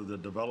part of the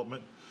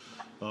development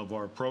of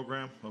our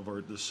program, of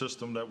the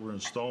system that we're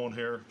installing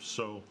here.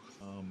 So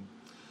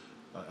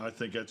I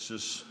think that's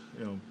just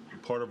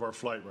part of our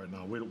flight right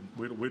now.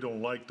 We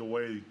don't like the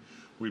way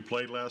we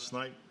played last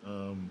night.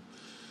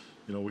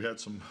 We had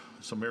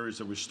some areas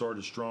that we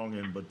started strong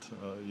in, but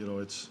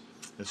it's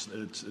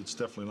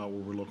definitely not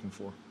what we're looking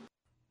for.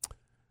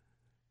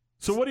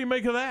 So what do you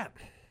make of that?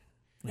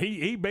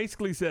 He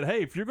basically said,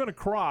 hey, if you're going to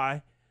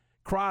cry.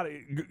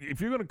 If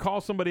you're going to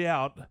call somebody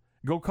out,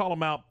 go call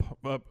them out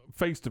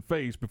face to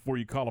face before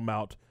you call them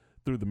out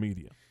through the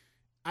media.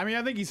 I mean,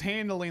 I think he's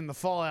handling the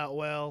fallout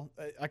well.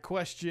 I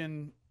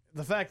question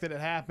the fact that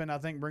it happened. I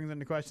think brings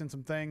into question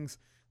some things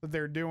that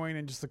they're doing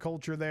and just the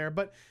culture there.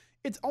 But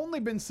it's only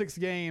been 6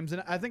 games,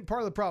 and I think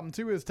part of the problem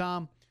too is,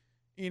 Tom,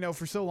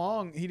 for so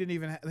long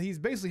he's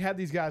basically had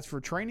these guys for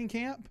training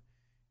camp,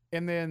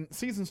 and then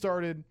season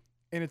started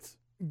and it's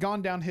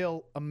gone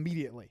downhill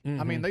immediately.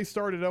 Mm-hmm. I mean, they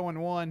started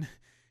 0-1.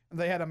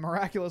 They had a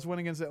miraculous win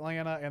against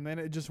Atlanta, and then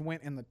it just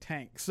went in the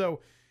tank.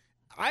 So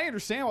I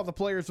understand what the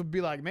players would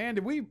be like, man,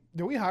 did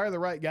we hire the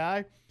right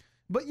guy?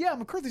 But yeah,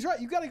 McCarthy's right.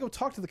 You got to go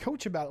talk to the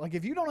coach about it. Like,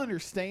 if you don't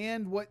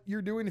understand what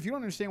you're doing, if you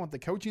don't understand what the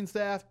coaching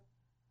staff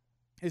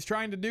is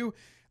trying to do,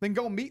 then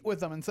go meet with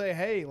them and say,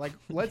 hey, like,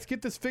 let's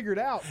get this figured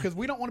out, because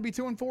we don't want to be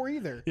 2-4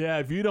 either. Yeah,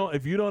 if you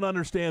don't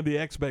understand the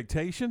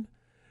expectation,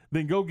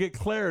 then go get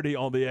clarity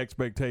on the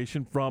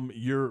expectation from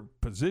your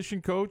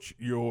position coach,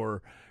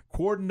 your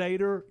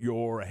coordinator,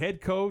 your head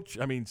coach.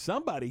 I mean,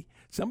 somebody's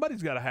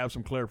got to have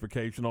some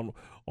clarification on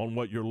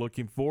what you're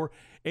looking for.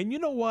 And you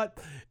know what?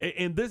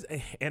 And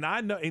I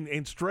know, and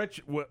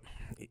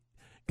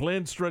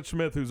Glenn Stretch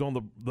Smith, who's on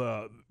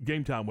the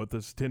Game Time with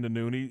us 10 to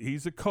noon,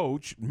 he's a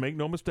coach. Make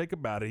no mistake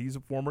about it. He's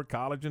a former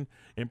college and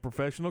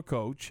professional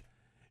coach.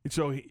 And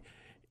so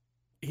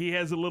he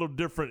has a little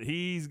different.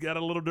 He's got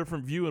a little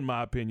different view, in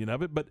my opinion,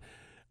 of it. But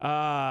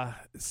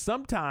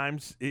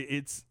sometimes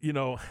it's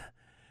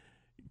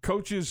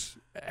coaches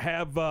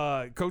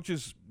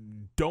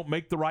don't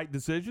make the right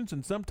decisions,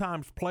 and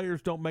sometimes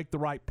players don't make the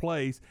right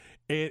plays.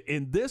 And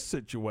in this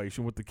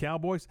situation with the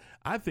Cowboys,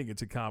 I think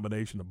it's a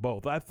combination of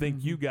both. I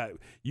think you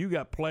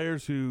got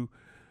players who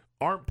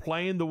aren't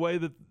playing the way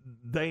that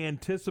they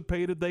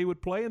anticipated they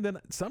would play, and then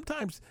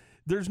sometimes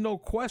there's no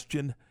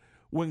question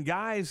when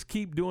guys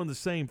keep doing the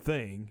same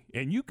thing,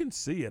 and you can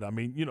see it. I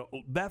mean,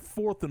 that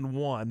 4th and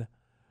 1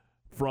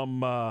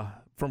 from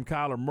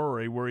Kyler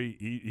Murray, where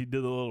he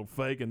did a little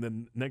fake, and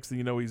then next thing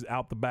you know, he's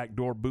out the back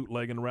door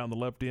bootlegging around the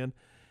left end.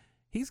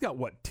 He's got,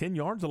 10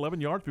 yards, 11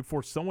 yards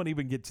before someone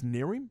even gets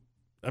near him?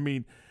 I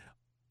mean,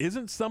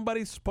 isn't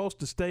somebody supposed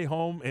to stay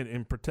home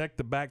and protect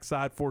the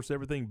backside, force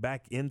everything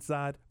back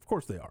inside? Of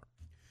course they are.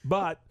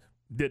 But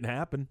didn't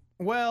happen.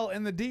 Well,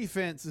 in the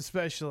defense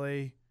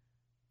especially,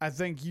 I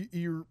think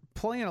you're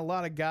playing a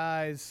lot of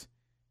guys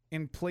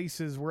in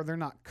places where they're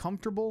not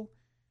comfortable,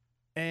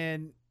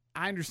 and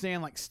I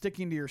understand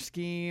sticking to your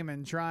scheme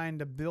and trying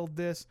to build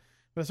this,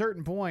 but at a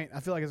certain point, I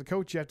feel like as a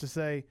coach, you have to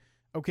say,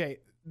 okay,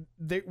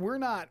 we're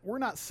not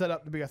set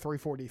up to be a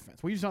 3-4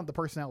 defense. We just don't have the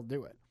personnel to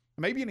do it.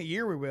 Maybe in a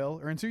year we will,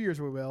 or in 2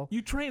 years we will.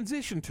 You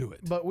transition to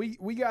it, but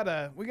we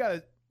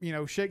gotta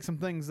shake some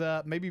things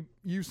up, maybe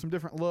use some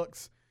different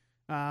looks,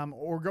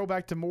 or go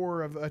back to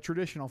more of a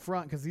traditional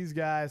front, because these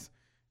guys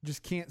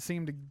just can't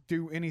seem to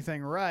do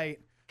anything right.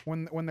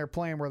 when they're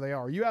playing where they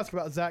are. You asked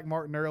about Zach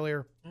Martin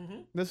earlier.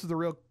 Mm-hmm. This is a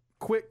real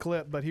quick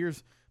clip, but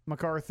here's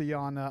McCarthy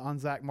on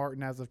Zach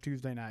Martin as of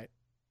Tuesday night.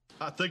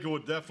 I think it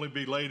would definitely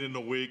be late in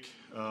the week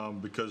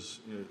because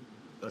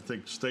I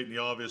think stating the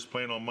obvious,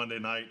 playing on Monday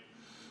night.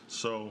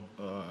 So,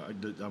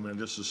 I mean,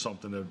 this is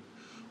something that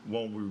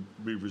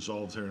won't be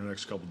resolved here in the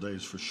next couple of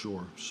days for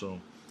sure. So,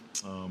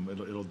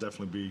 it'll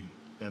definitely be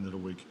end of the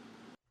week.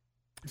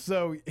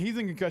 So he's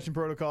in concussion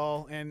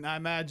protocol, and I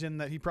imagine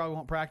that he probably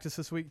won't practice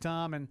this week,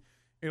 Tom, and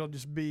it'll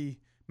just be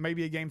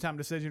maybe a game-time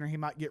decision, or he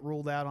might get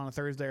ruled out on a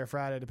Thursday or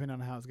Friday, depending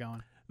on how it's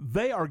going.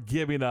 They are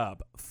giving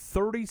up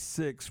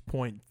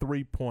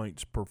 36.3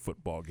 points per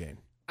football game.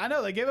 I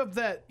know. They gave up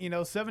that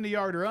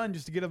 70-yard run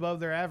just to get above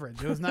their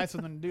average. It was nice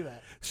of them to do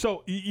that.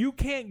 So you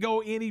can't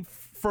go any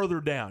further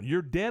down.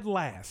 You're dead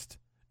last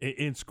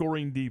in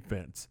scoring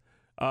defense.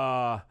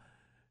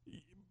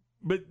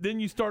 But then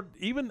you start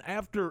even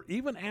after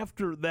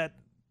that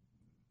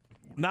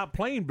not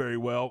playing very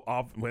well.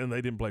 When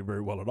they didn't play very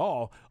well at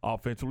all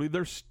offensively,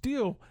 they're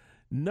still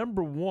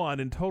number one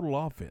in total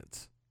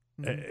offense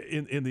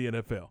in the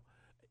NFL.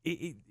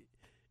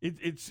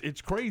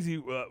 It's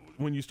crazy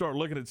when you start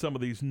looking at some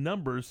of these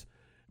numbers.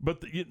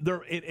 But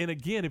and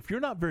again, if you're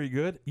not very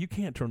good, you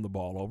can't turn the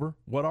ball over.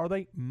 What are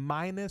they?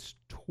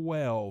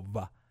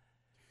 -12.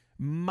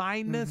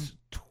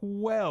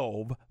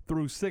 -12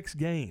 through 6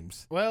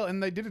 games. Well,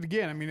 and they did it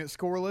again. I mean, it's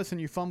scoreless,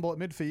 and you fumble at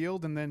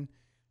midfield, and then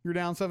you're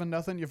down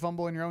 7-0. You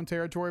fumble in your own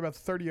territory about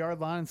the 30-yard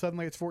line, and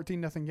suddenly it's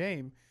 14-0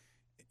 game.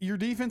 Your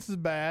defense is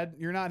bad.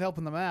 You're not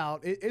helping them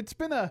out. It's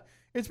been a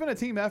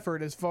team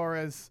effort as far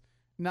as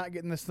not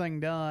getting this thing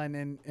done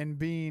and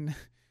being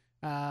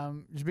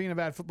just being a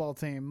bad football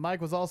team. Mike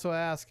was also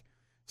asked,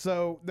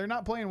 so they're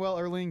not playing well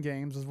early in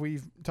games, as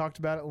we've talked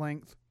about at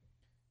length.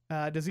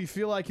 Does he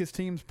feel like his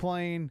team's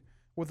playing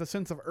with a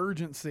sense of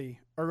urgency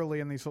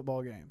early in these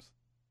football games?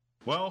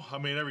 Well, I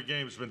mean, every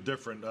game's been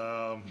different,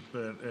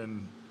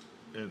 and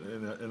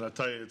I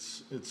tell you,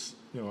 it's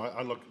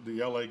I look.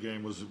 The LA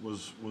game was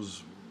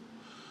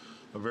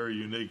a very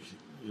unique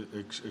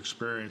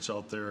experience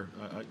out there.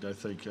 I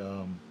think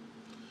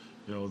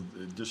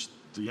just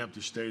the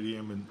empty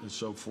stadium and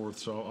so forth.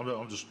 So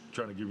I'm just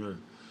trying to give you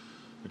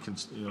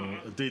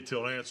a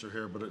detailed answer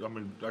here. But I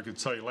mean, I could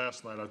tell you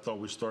last night I thought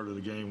we started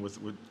the game with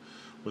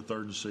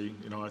urgency.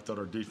 I thought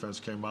our defense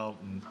came out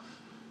and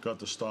got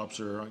the stops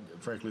there.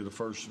 Frankly, I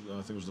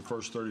think it was the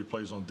first 30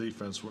 plays on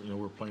defense.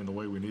 We're playing the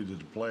way we needed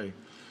to play,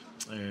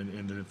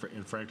 and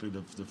frankly,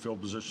 the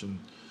field position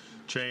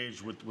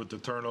changed with the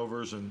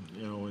turnovers, and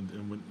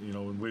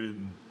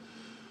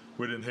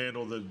we didn't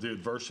handle the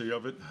adversity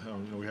of it.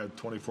 We had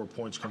 24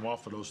 points come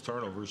off of those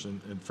turnovers,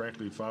 and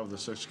frankly, 5 of the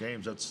 6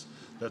 games,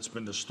 that's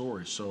been the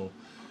story. So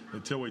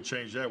until we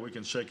change that, we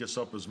can shake us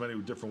up as many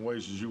different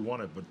ways as you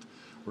want it, but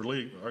we're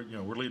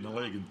leading the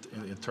league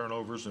in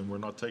turnovers, and we're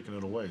not taking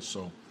it away.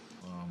 So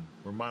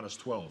we're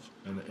 -12,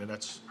 and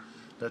that's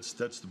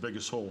the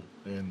biggest hole.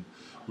 And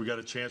we got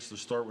a chance to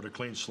start with a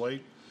clean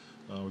slate.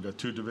 We got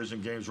 2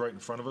 division games right in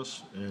front of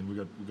us, and we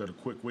got a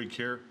quick week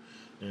here,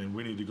 and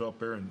we need to go up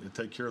there and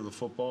take care of the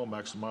football,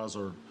 maximize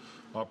our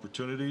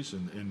opportunities,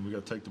 and we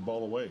got to take the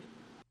ball away.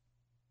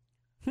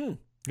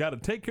 Got to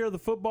take care of the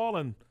football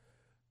and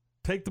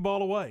take the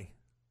ball away.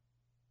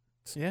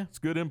 Yeah. It's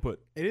good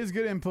input. It is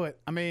good input.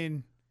 I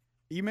mean,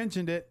 you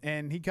mentioned it,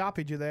 and he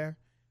copied you there.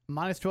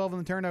 -12 in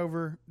the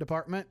turnover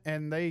department,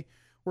 and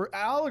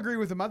I'll agree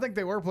with him. I think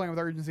they were playing with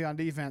urgency on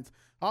defense.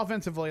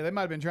 Offensively, they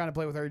might have been trying to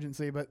play with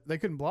urgency, but they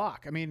couldn't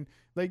block. I mean,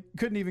 they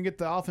couldn't even get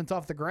the offense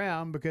off the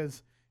ground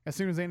because as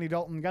soon as Andy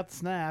Dalton got the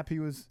snap, he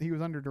was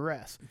under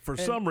duress. For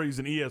some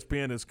reason,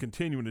 ESPN is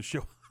continuing to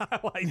show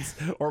highlights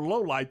or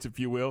lowlights, if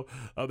you will,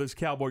 of this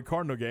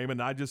Cowboy-Cardinal game,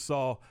 and I just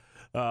saw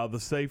the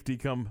safety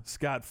come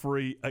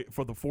scot-free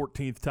for the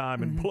 14th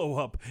time and blow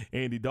up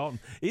Andy Dalton.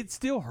 It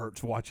still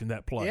hurts watching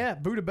that play. Yeah,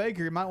 Budda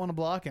Baker, you might want to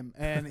block him.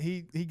 And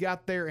he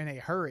got there in a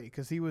hurry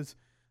because he was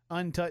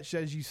untouched,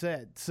 as you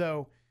said.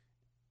 So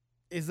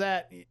is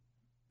that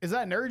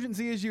an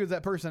urgency issue? Is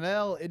that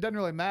personnel? It doesn't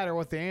really matter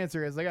what the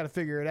answer is. They got to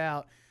figure it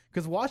out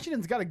because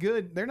Washington's got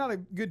they're not a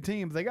good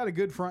team, but they got a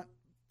good front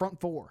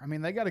four. I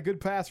mean, they got a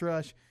good pass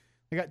rush.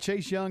 They got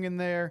Chase Young in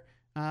there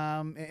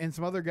and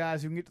some other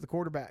guys who can get to the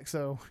quarterback.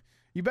 So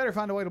you better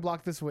find a way to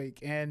block this week,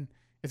 and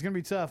it's going to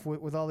be tough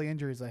with all the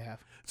injuries they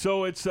have.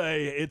 So it's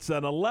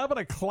an 11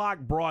 o'clock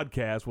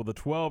broadcast with a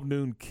 12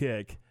 noon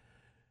kick.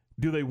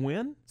 Do they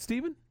win,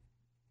 Steven?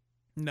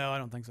 No, I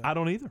don't think so. I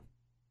don't either.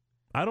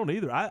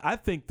 I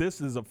think this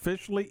is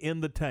officially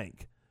in the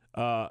tank.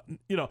 I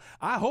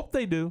hope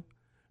they do.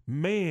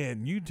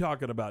 Man, you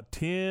talking about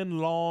 10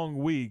 long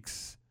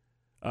weeks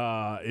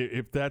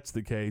if that's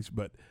the case.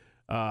 But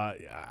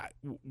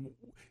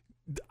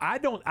I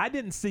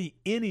didn't see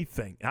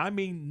anything. I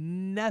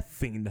mean,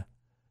 nothing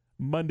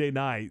Monday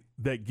night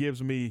that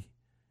gives me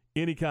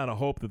any kind of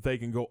hope that they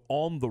can go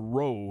on the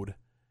road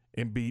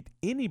and beat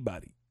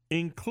anybody,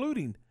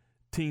 including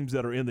teams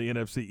that are in the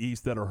NFC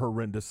East that are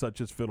horrendous,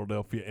 such as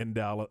Philadelphia and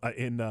Dallas.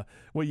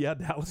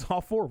 Dallas,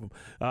 all 4 of them,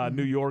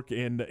 New York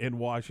and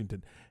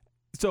Washington.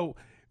 So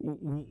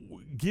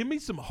Give me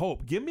some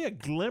hope. Give me a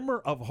glimmer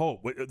of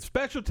hope.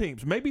 Special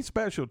teams, maybe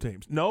special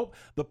teams. Nope.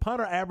 The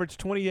punter averaged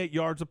 28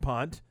 yards a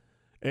punt,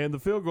 and the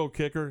field goal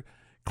kicker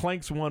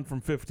clanks one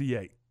from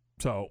 58.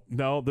 So,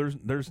 no,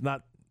 there's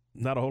not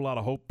a whole lot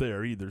of hope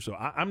there either. So,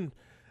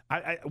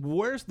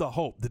 where's the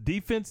hope? The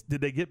defense,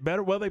 did they get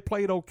better? Well, they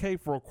played okay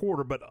for a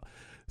quarter, but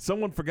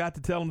someone forgot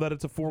to tell them that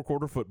it's a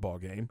 4-quarter football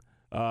game,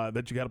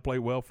 that you got to play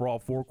well for all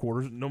 4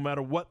 quarters, no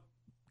matter what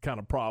kind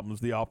of problems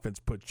the offense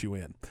puts you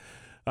in.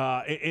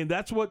 And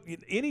that's what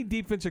any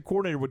defensive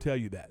coordinator would tell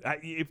you that.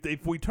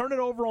 If we turn it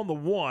over on the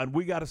 1,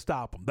 we got to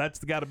stop them. That's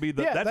got to be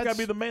the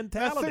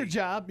mentality. That's their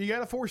job. You got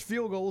to force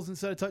field goals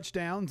instead of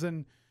touchdowns,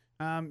 and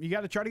you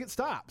got to try to get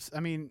stops. I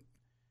mean,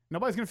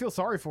 nobody's going to feel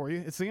sorry for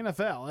you. It's the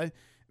NFL.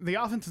 The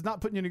offense is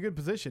not putting you in a good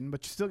position,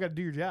 but you still got to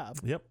do your job.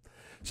 Yep.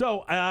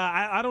 So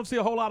I don't see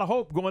a whole lot of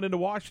hope going into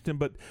Washington,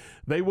 but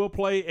they will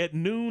play at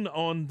noon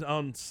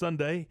on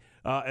Sunday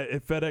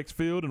at FedEx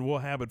Field, and we'll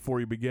have it for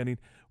you beginning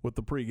with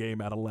the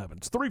pregame at 11.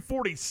 It's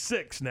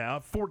 3:46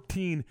 now,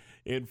 14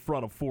 in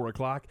front of 4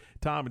 o'clock.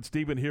 Tom and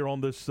Steven here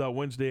on this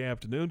Wednesday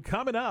afternoon.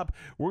 Coming up,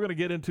 we're going to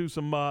get into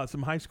some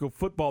high school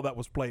football that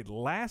was played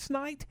last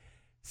night.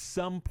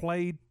 Some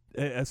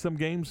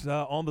games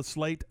on the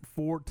slate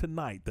for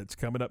tonight. That's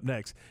coming up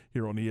next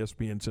here on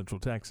ESPN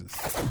Central Texas.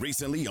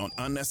 Recently on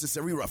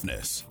Unnecessary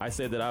Roughness. I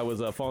said that I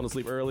was falling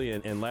asleep early,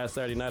 and last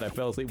Saturday night I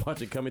fell asleep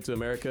watching Coming to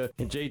America.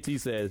 And JT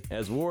says,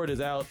 as Ward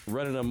is out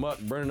running amok,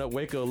 burning up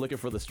Waco, looking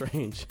for the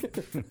strange.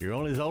 You're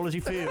only as old as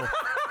you feel.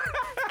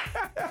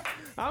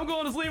 I'm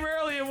going to sleep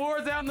early, and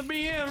Ward's out in the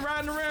BM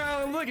riding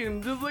around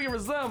just looking for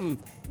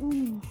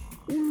something.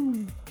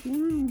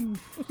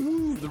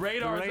 The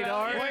radar. Wait,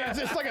 is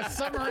this like a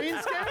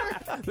submarine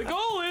scanner? The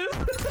goal is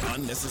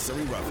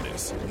Unnecessary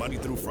Roughness, Monday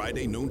through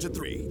Friday, noon to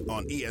 3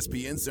 on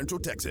ESPN Central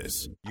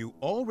Texas. You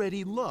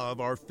already love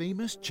our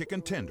famous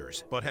chicken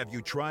tenders, but have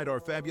you tried our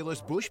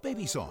fabulous Bush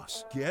Baby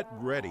sauce? Get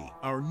ready.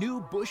 Our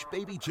new Bush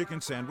Baby chicken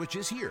sandwich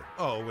is here.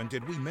 Oh, and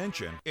did we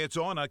mention it's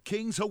on a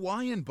King's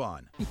Hawaiian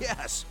bun?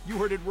 Yes, you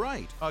heard it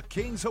right. A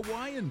King's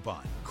Hawaiian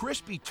bun.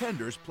 Crispy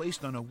tenders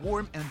placed on a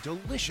warm and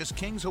delicious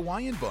King's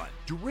Hawaiian bun,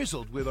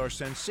 drizzled with our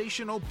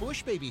sensational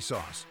Bush Baby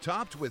sauce,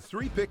 topped with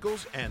 3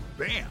 pickles, and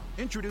bam!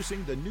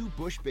 Introducing the new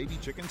Bush Baby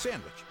chicken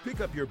sandwich.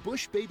 Pick up your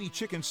Bush Baby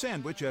chicken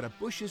sandwich at a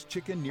Bush's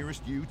Chicken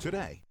nearest you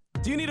today.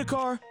 Do you need a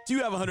car? Do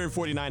you have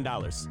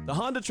 $149? The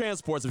Honda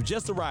Transports have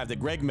just arrived at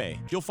Greg May.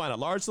 You'll find a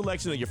large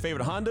selection of your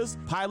favorite Hondas,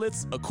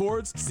 Pilots,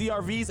 Accords,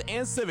 CRVs,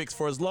 and Civics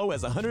for as low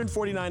as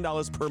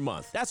 $149 per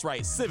month. That's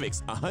right,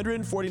 Civics,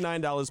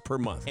 $149 per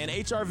month. And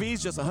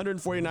HRVs, just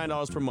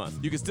 $149 per month.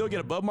 You can still get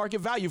above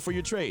market value for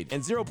your trade,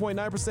 and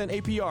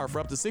 0.9% APR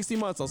for up to 60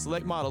 months on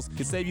select models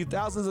can save you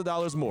thousands of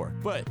dollars more.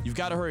 But you've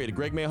got to hurry to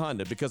Greg May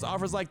Honda because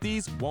offers like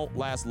these won't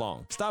last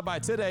long. Stop by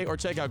today or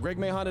check out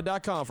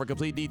GregMayHonda.com for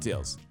complete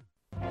details.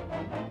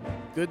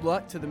 Good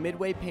luck to the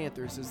Midway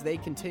Panthers as they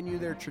continue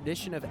their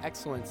tradition of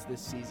excellence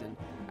this season.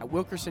 At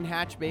Wilkerson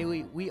Hatch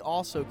Bailey, we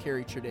also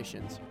carry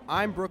traditions.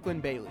 I'm Brooklyn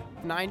Bailey.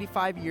 For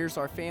 95 years,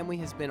 our family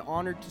has been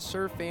honored to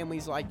serve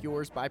families like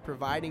yours by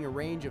providing a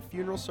range of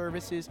funeral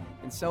services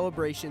and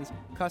celebrations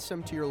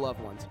custom to your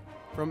loved ones.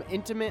 From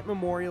intimate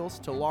memorials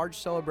to large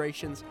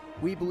celebrations,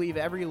 we believe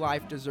every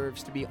life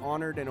deserves to be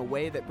honored in a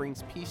way that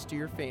brings peace to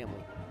your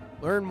family.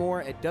 Learn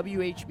more at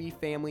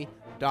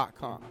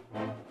WHBfamily.com.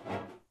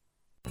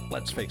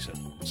 Let's face it,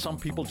 some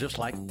people just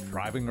like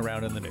driving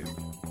around in the new.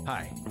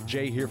 Hi,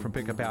 Jay here from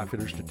Pickup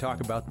Outfitters to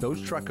talk about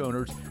those truck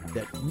owners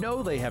that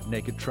know they have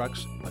naked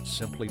trucks but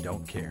simply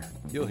don't care.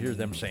 You'll hear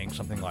them saying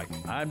something like,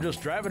 I'm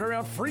just driving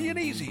around free and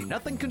easy,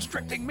 nothing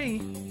constricting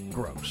me.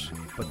 Gross.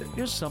 But there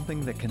is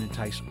something that can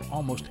entice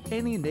almost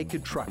any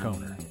naked truck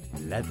owner.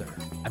 Leather.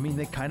 I mean,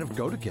 they kind of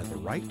go together,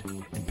 right?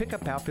 And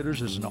Pickup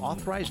Outfitters is an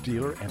authorized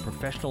dealer and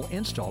professional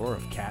installer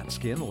of cat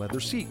skin leather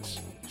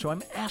seats. So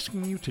I'm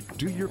asking you to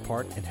do your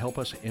part and help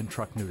us end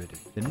truck nudity.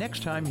 The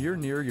next time you're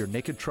near your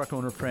naked truck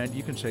owner friend,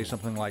 you can say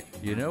something like,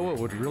 you know what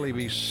would really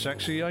be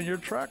sexy on your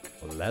truck?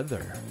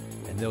 Leather.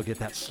 And they'll get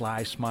that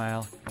sly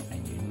smile,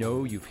 and you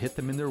know you've hit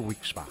them in their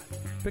weak spot.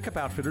 Pickup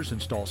Outfitters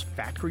installs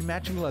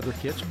factory-matching leather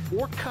kits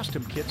or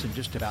custom kits in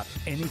just about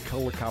any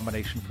color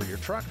combination for your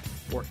truck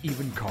or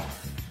even car.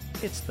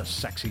 It's the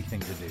sexy thing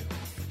to do.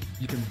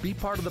 You can be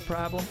part of the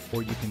problem,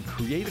 or you can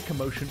create a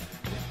commotion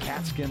with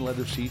cat skin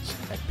leather seats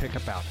at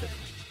Pickup Outfitters.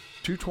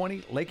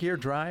 220 Lake Air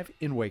Drive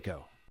in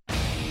Waco.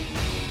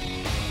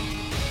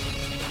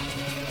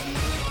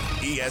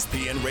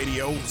 ESPN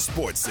Radio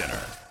Sports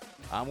Center.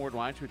 I'm Ward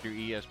Weitz with your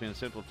ESPN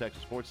Central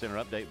Texas Sports Center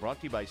update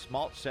brought to you by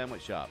Smalt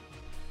Sandwich Shop.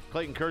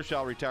 Clayton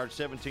Kershaw retired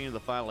 17 of the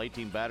final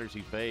 18 batters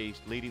he faced,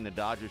 leading the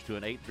Dodgers to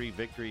an 8-3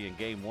 victory in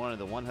Game 1 of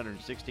the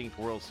 116th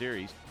World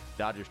Series.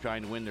 Dodgers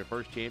trying to win their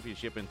first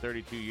championship in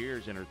 32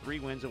 years and are 3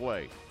 wins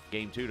away.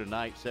 Game 2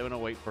 tonight,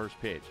 7:08 first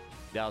pitch.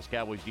 Dallas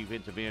Cowboys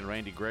defensive end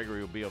Randy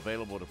Gregory will be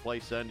available to play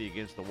Sunday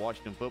against the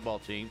Washington football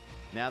team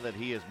now that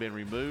he has been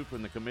removed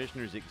from the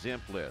commissioner's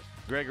exempt list.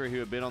 Gregory, who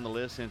had been on the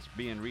list since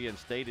being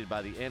reinstated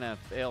by the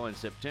NFL in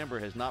September,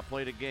 has not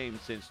played a game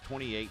since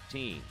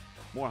 2018.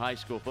 More high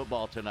school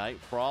football tonight.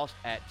 Frost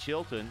at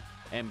Chilton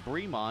and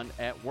Bremond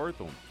at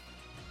Wortham.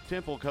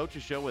 Temple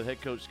Coaches Show with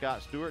head coach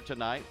Scott Stewart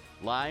tonight,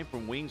 live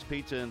from Wings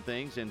Pizza and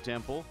Things in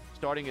Temple,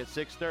 starting at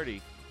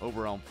 6:30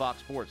 over on Fox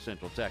Sports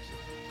Central Texas.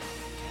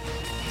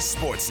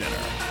 Sports Center,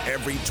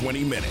 every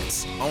 20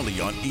 minutes, only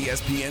on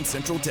ESPN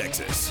Central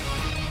Texas.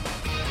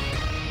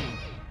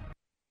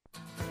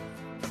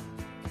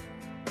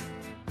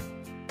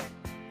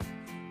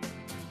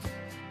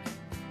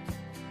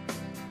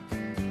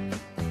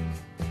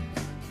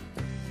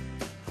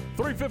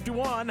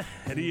 .351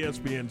 at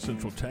ESPN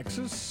Central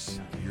Texas,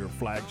 your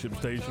flagship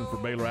station for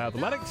Baylor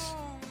Athletics.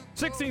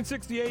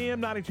 1660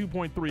 AM,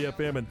 92.3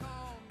 FM, and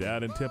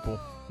down in Temple,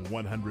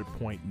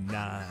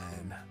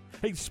 100.9.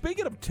 Hey,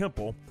 speaking of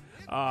Temple,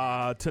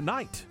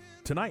 tonight,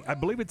 I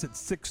believe it's at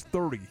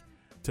 6:30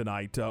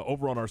 tonight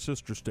over on our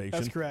sister station.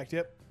 That's correct,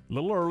 yep. A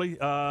little early,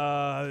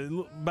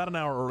 about an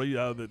hour early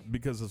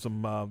because of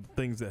some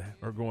things that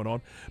are going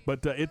on.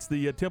 But it's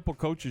the Temple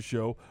Coaches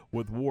Show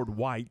with Ward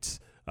Whites.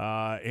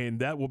 And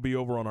that will be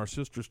over on our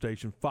sister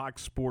station,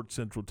 Fox Sports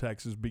Central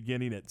Texas,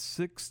 beginning at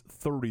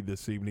 6:30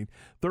 this evening,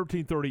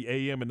 13:30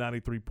 a.m. and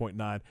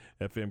 93.9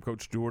 FM.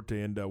 Coach Stewart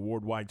and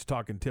Ward White's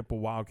talking Temple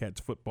Wildcats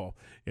football,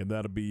 and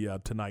that'll be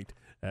tonight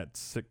at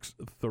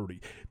 6:30.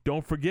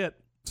 Don't forget,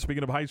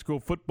 speaking of high school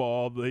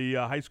football, the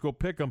high school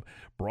pick'em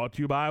brought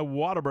to you by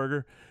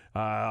Whataburger.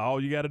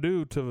 All you got to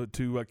do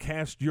to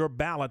cast your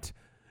ballot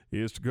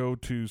is to go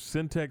to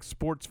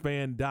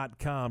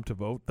syntechsportsfan.com to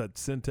vote.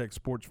 That's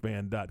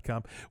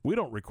syntechsportsfan.com. We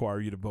don't require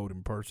you to vote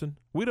in person.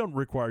 We don't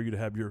require you to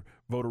have your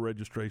voter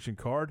registration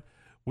card.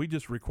 We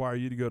just require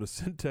you to go to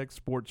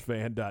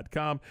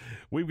syntechsportsfan.com.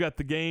 We've got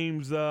the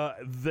games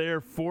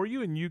there for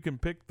you, and you can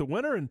pick the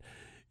winner, and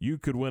you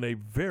could win a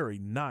very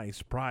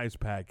nice prize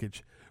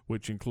package,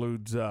 which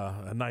includes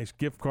a nice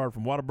gift card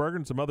from Whataburger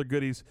and some other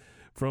goodies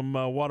from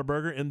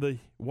Whataburger in the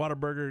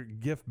Whataburger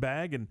gift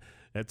bag, and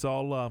it's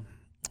all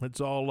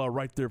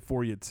right there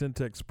for you at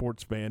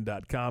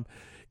syntechsportsfan.com.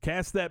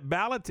 Cast that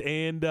ballot,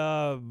 and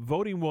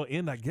voting will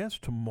end, I guess,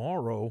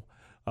 tomorrow,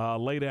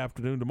 late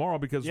afternoon tomorrow,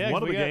 because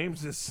one of the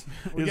games is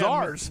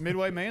ours.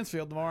 Midway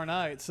Mansfield tomorrow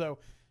night. So,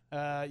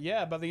 by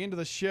the end of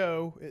the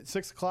show at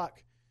 6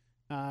 o'clock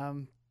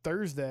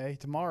Thursday,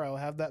 tomorrow,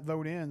 have that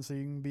vote in so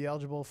you can be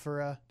eligible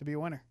for to be a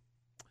winner.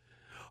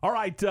 All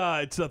right,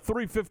 it's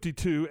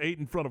 3:52, 8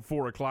 in front of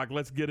 4 o'clock.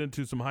 Let's get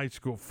into some high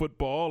school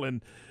football.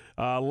 And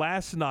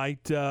last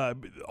night,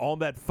 on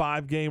that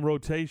 5-game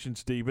rotation,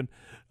 Stephen,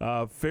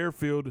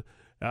 Fairfield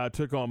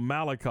took on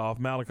Malakoff.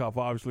 Malakoff,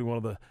 obviously one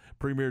of the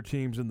premier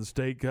teams in the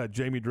state.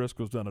 Jamie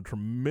Driscoll's done a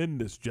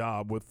tremendous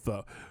job with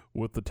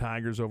the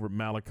Tigers over at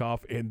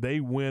Malakoff, and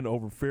they win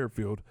over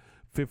Fairfield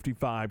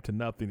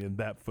 55-0 in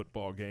that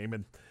football game.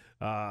 And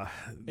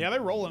they're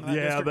rolling in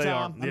that district,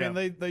 Tom. They are. I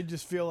mean, they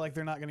just feel like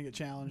they're not going to get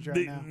challenged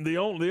right now. The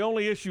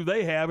only issue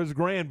they have is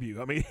Grandview.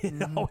 I mean,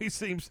 it always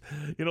seems,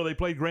 they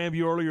played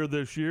Grandview earlier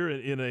this year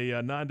in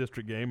a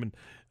non-district game, and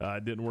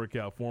it didn't work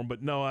out for them.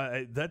 But no,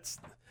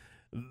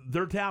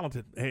 they're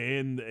talented,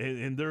 and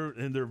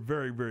they're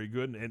very, very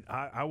good. And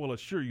I will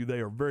assure you, they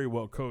are very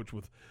well coached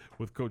with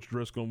Coach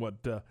Driscoll and what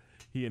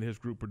he and his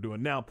group are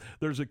doing. Now,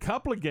 there's a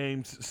couple of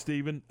games,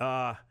 Stephen,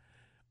 on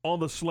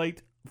the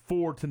slate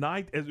for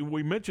tonight. As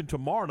we mentioned,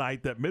 tomorrow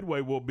night that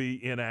Midway will be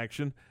in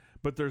action,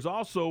 but there's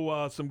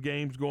also some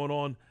games going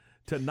on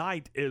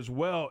tonight as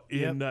well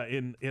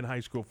in high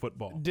school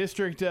football.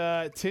 District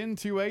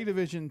 10-2A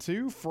Division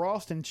 2,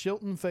 Frost and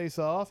Chilton face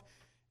off,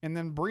 and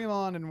then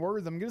Bremond and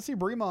Wortham. I'm going to see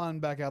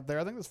Bremond back out there.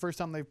 I think it's the first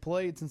time they've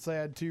played since they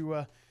had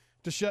to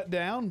shut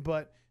down,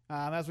 but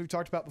as we've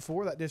talked about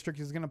before, that district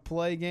is going to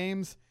play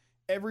games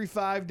every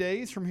 5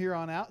 days from here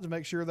on out to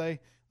make sure they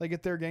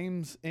get their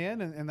games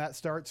in, and that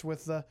starts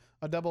with a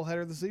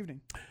doubleheader this evening.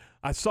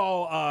 I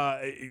saw,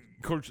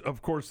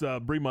 of course,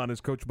 Bremond is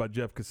coached by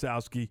Jeff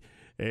Kosowski,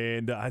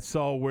 and I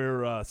saw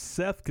where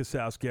Seth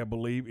Kosowski, I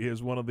believe,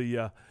 is one of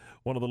the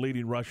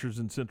leading rushers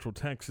in Central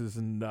Texas,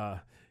 and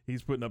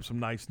he's putting up some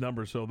nice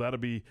numbers. So that'll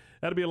be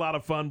a lot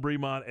of fun,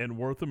 Bremond and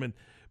Wortham. And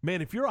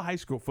man, if you're a high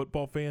school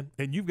football fan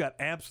and you've got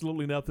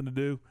absolutely nothing to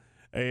do,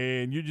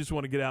 and you just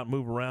want to get out and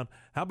move around,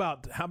 how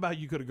about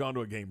you could have gone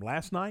to a game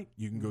last night?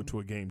 You can go to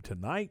a game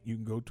tonight. You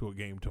can go to a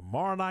game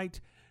tomorrow night,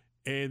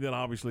 and then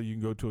obviously you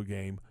can go to a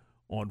game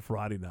on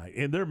Friday night.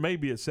 And there may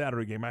be a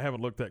Saturday game. I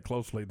haven't looked that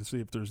closely to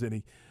see if there's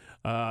any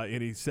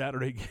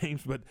Saturday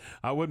games, but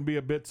I wouldn't be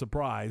a bit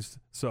surprised.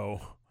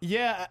 So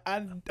yeah,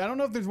 I don't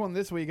know if there's one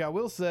this week. I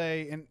will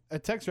say, and a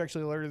texter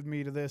actually alerted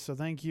me to this, so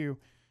thank you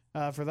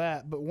for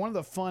that. But one of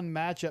the fun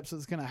matchups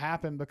that's going to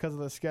happen because of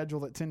the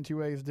schedule that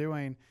 10-2A is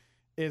doing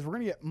is we're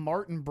going to get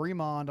Martin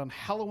Bremond on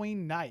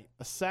Halloween night,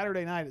 a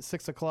Saturday night at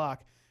 6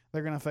 o'clock.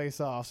 They're going to face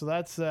off. So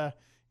that's, a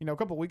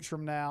couple weeks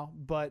from now,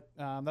 but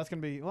that's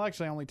going to be,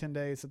 actually only 10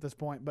 days at this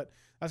point, but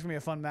that's going to be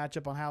a fun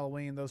matchup on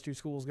Halloween, those two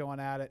schools going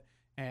at it,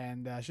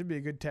 and should be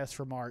a good test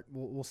for Mart.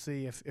 We'll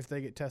see if they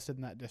get tested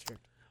in that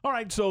district. All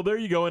right, so there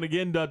you go. And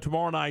again,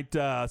 tomorrow night,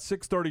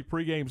 6:30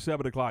 pregame,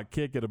 7 o'clock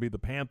kick. It'll be the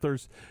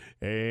Panthers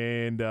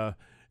and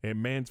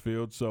and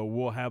Mansfield. So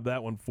we'll have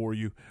that one for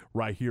you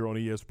right here on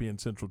ESPN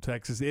Central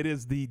Texas. It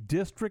is the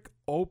district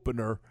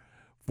opener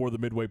for the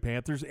Midway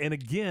Panthers. And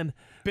again,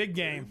 big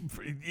game.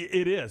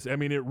 It is. I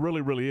mean, it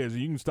really, really is.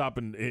 You can stop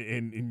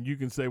and you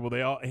can say, well,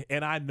 they all,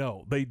 and I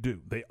know they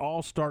do. They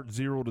all start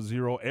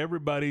 0-0.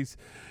 Everybody's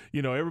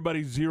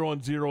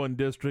 0-0 in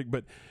district,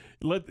 but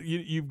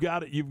you've got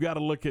to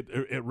look at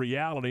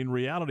reality, and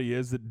reality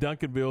is that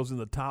Duncanville's in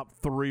the top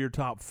 3 or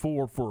top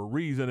 4 for a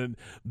reason, and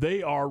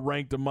they are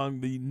ranked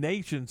among the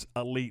nation's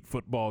elite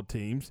football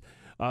teams.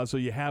 So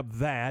you have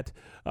that,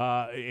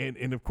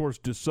 and of course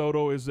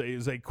DeSoto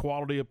is a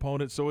quality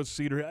opponent. So is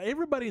Cedar Hill.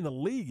 Everybody in the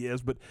league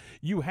is, but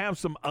you have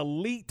some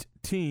elite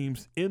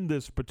teams in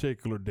this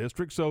particular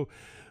district. So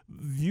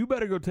you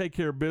better go take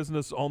care of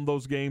business on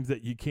those games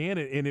that you can,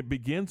 and it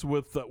begins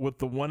with the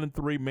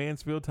 1-3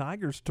 Mansfield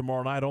Tigers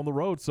tomorrow night on the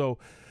road. So,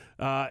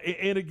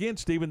 and again,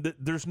 Stephen,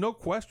 there's no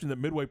question that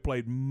Midway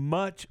played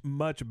much,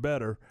 much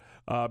better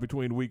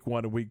between week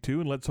 1 and week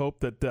 2, and let's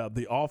hope that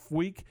the off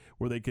week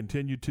where they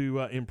continue to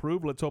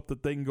improve, let's hope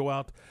that they can go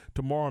out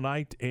tomorrow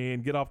night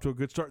and get off to a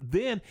good start.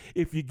 Then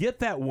if you get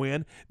that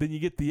win, then you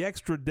get the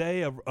extra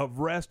day of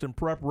rest and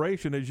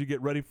preparation as you get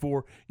ready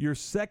for your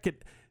second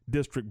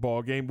district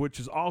ball game, which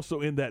is also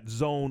in that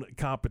zone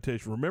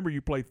competition. Remember,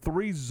 you play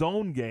 3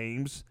 zone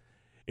games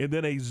and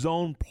then a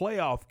zone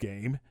playoff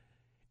game,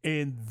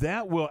 and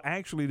that will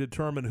actually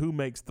determine who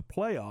makes the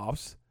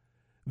playoffs.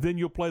 Then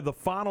you'll play the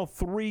final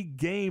 3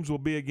 games will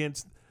be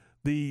against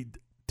the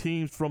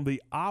teams from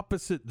the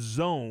opposite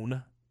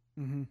zone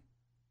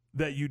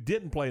that you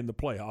didn't play in the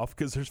playoff,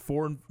 because there's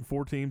 4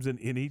 teams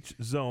in each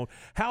zone.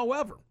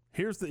 However,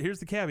 here's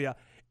the caveat: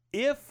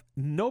 if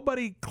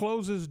nobody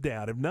closes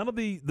down, if none of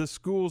the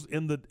schools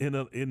in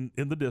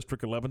the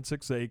district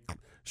 11-6A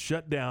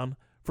shut down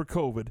for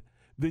COVID,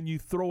 then you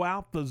throw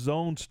out the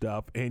zone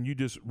stuff and you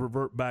just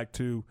revert back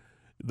to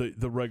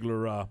the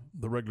regular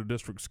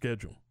district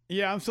schedule.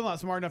 Yeah, I'm still not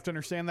smart enough to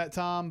understand that,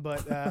 Tom,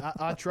 but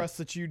I trust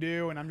that you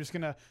do, and I'm just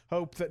going to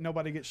hope that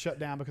nobody gets shut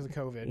down because of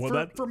COVID.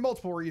 Well, for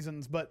multiple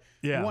reasons, but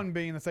one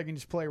being that they can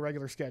just play a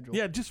regular schedule.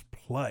 Yeah, just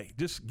play.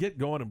 Just get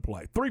going and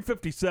play.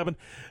 3:57,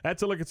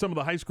 that's a look at some of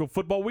the high school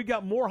football. We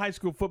got more high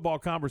school football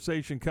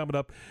conversation coming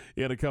up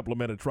in a couple of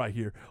minutes right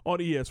here on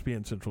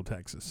ESPN Central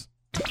Texas.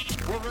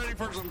 We're ready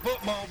for some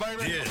football,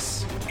 baby.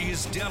 This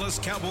is Dallas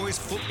Cowboys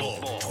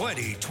football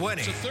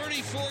 2020. It's a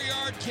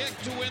 34-yard kick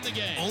to win the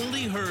game.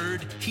 Only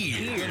heard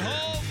here. Good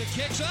hold. The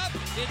kick's up.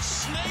 It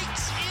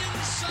snakes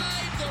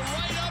inside the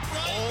right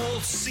upright.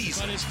 All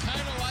season. But it's kind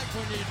of like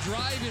when you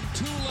drive in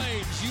 2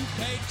 lanes. You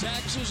pay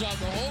taxes on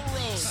the whole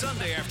road.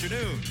 Sunday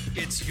afternoon,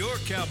 it's your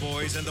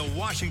Cowboys and the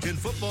Washington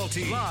football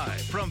team.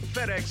 Live from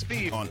FedEx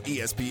Field on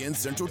ESPN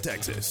Central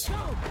Texas.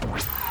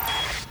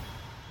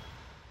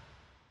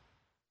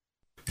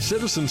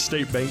 Citizens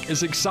State Bank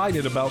is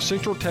excited about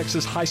Central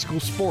Texas high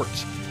school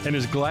sports and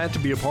is glad to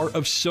be a part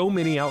of so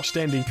many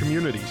outstanding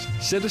communities.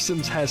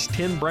 Citizens has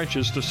 10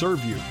 branches to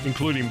serve you,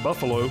 including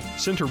Buffalo,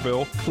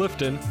 Centerville,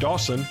 Clifton,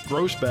 Dawson,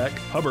 Groesbeck,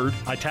 Hubbard,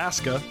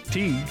 Itasca,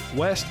 Teague,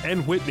 West,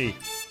 and Whitney.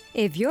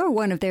 If you're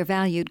one of their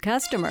valued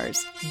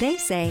customers, they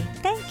say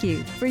thank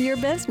you for your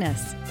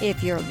business.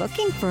 If you're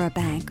looking for a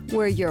bank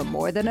where you're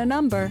more than a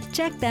number,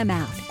 check them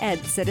out at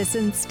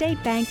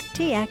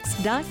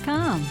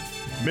citizensstatebanktx.com.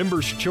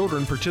 Members'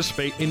 children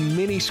participate in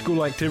many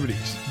school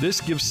activities. This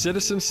gives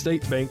Citizens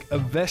State Bank a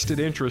vested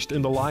interest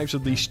in the lives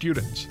of these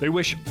students. They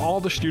wish all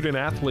the student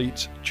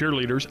athletes,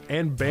 cheerleaders,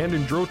 and band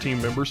and drill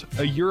team members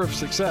a year of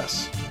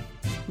success.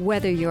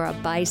 Whether you're a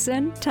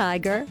bison,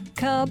 tiger,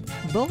 cub,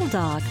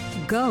 bulldog,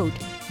 goat,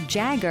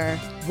 jagger,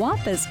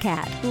 wampus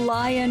cat,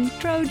 lion,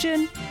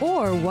 Trojan,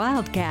 or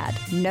wildcat,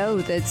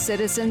 know that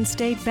Citizens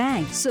State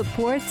Bank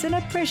supports and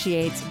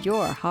appreciates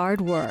your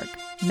hard work.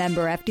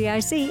 Member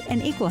FDIC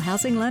and equal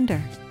housing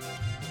lender.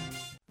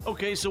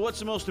 Okay, so what's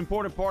the most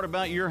important part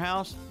about your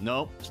house?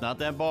 Nope, it's not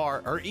that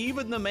bar or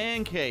even the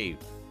man cave.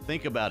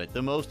 Think about it.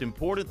 The most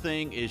important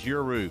thing is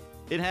your roof.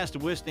 It has to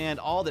withstand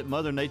all that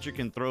Mother Nature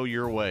can throw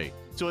your way.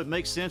 So it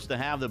makes sense to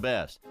have the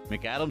best.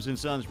 McAdams &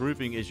 Sons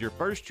Roofing is your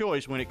first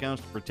choice when it comes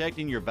to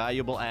protecting your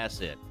valuable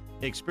asset.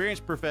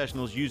 Experienced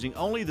professionals using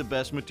only the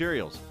best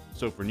materials.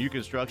 So for new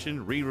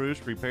construction,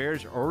 re-roofs,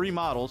 repairs, or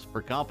remodels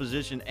for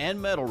composition and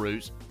metal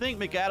roofs, think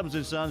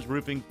McAdams & Sons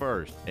Roofing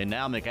first. And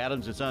now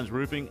McAdams & Sons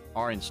Roofing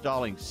are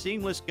installing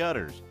seamless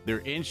gutters. They're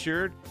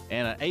insured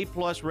and an A+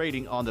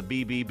 rating on the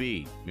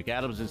BBB.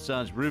 McAdams &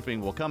 Sons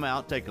Roofing will come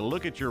out, take a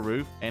look at your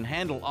roof, and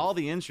handle all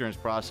the insurance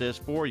process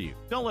for you.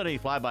 Don't let any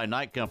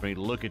fly-by-night company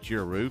look at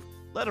your roof.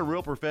 Let a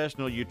real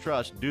professional you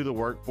trust do the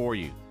work for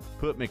you.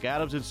 Put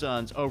McAdams &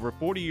 Sons over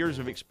 40 years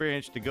of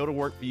experience to go to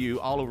work for you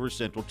all over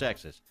Central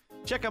Texas.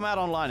 Check them out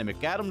online at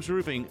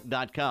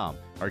McAdamsRoofing.com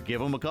or give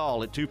them a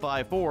call at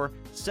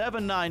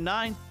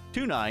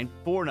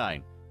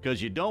 254-799-2949,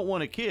 because you don't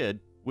want a kid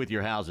with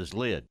your house's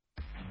lid.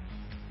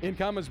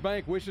 Incommons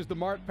Bank wishes the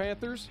Mart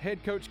Panthers,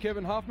 head coach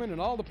Kevin Hoffman,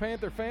 and all the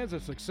Panther fans a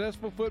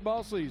successful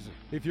football season.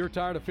 If you're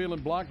tired of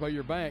feeling blocked by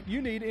your bank,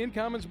 you need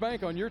Incommons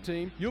Bank on your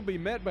team. You'll be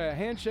met by a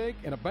handshake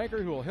and a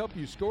banker who will help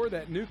you score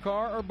that new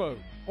car or boat,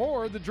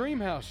 or the dream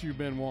house you've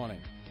been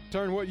wanting.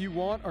 Turn what you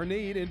want or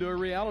need into a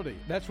reality.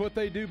 That's what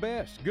they do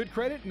best. Good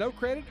credit, no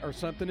credit, or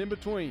something in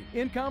between.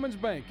 Incommons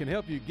Bank can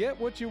help you get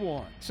what you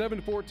want.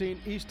 714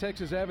 East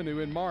Texas Avenue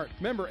in Mart.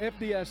 Member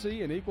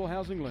FDIC and Equal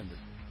Housing Lender.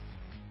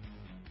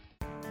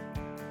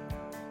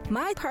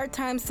 My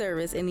part-time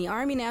service in the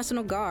Army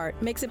National Guard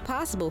makes it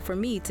possible for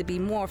me to be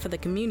more for the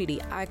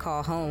community I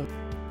call home.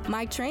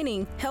 My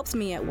training helps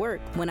me at work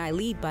when I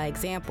lead by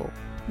example.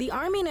 The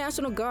Army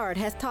National Guard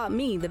has taught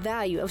me the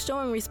value of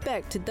showing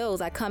respect to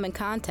those I come in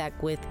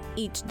contact with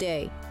each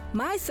day.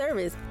 My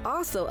service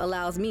also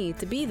allows me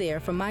to be there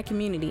for my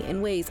community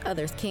in ways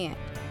others can't.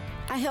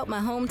 I help my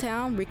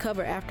hometown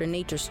recover after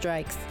nature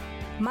strikes.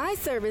 My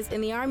service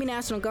in the Army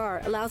National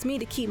Guard allows me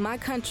to keep my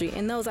country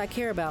and those I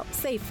care about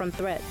safe from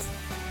threats.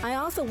 I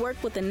also work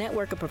with a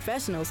network of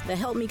professionals that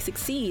help me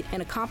succeed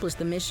and accomplish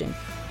the mission.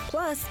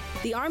 Plus,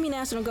 the Army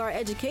National Guard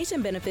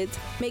education benefits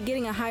make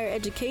getting a higher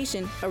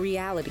education a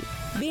reality.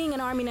 Being an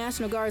Army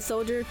National Guard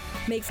soldier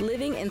makes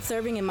living and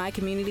serving in my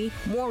community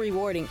more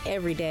rewarding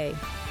every day.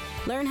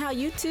 Learn how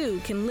you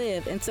too can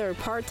live and serve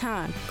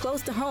part-time,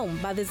 close to home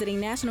by visiting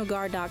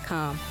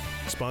NationalGuard.com.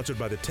 Sponsored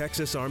by the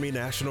Texas Army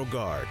National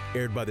Guard.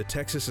 Aired by the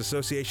Texas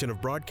Association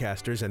of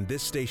Broadcasters and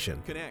this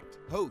station. Connect,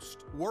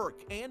 host,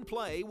 work, and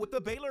play with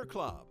the Baylor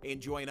Club.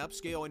 Enjoy an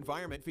upscale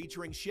environment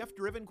featuring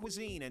chef-driven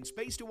cuisine and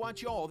space to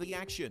watch all the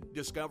action.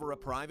 Discover a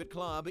private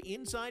club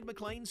inside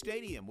McLean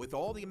Stadium with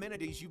all the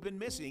amenities you've been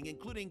missing,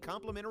 including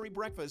complimentary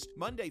breakfast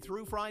Monday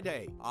through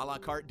Friday, a la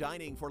carte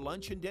dining for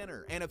lunch and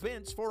dinner, and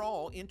events for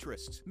all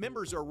interests.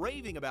 Members are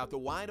raving about the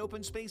wide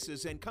open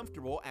spaces and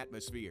comfortable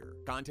atmosphere.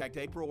 Contact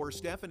April or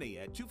Stephanie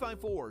at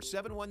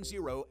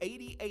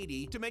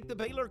 254-710-8080 to make the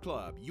Baylor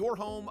Club your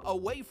home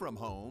away from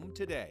home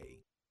today.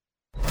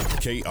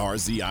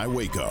 KRZI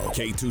Waco,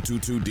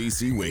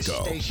 K222DC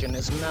Waco. This station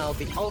is now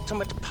the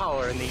ultimate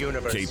power in the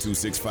universe.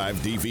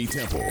 K265DV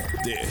Temple.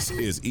 This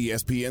is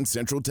ESPN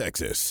Central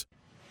Texas.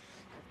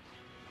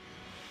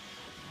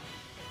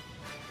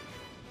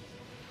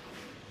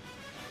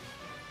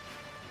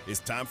 It's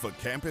time for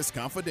Campus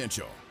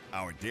Confidential,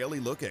 our daily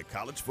look at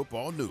college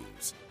football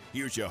news.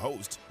 Here's your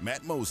host,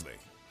 Matt Mosley.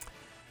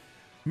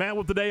 Matt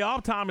with the day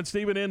off, Tom and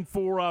Stephen in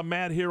for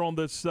Matt here on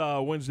this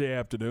Wednesday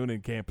afternoon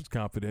in Campus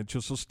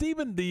Confidential. So,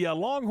 Stephen, the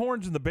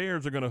Longhorns and the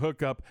Bears are going to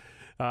hook up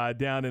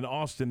down in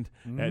Austin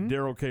at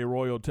Darrell K.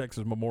 Royal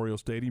Texas Memorial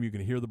Stadium. You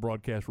can hear the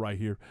broadcast right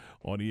here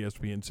on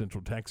ESPN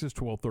Central Texas,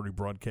 12:30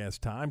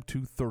 broadcast time,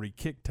 2:30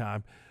 kick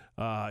time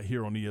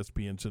here on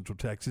ESPN Central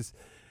Texas.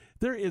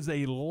 There is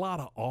a lot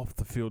of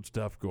off-the-field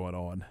stuff going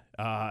on.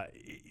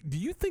 Do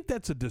you think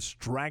that's a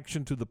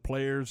distraction to the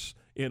players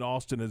in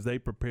Austin as they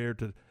prepare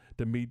to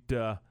meet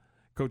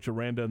Coach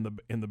Aranda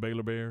and the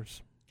Baylor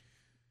Bears?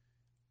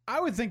 I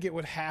would think it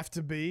would have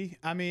to be.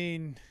 I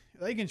mean,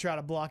 they can try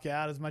to block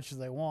out as much as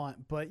they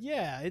want, but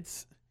yeah,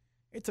 it's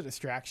a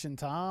distraction,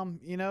 Tom.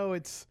 You know,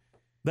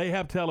 they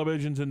have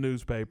televisions and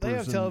newspapers. They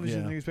have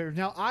television and newspapers.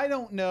 Now, I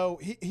don't know.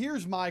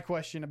 Here's my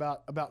question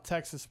about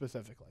Texas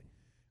specifically.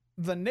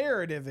 The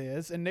narrative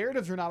is, and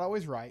narratives are not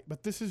always right,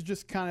 but this is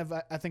just kind of,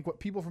 I think, what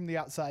people from the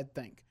outside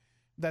think,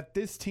 that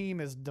this team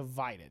is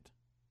divided.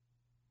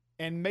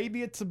 And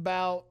maybe it's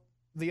about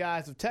the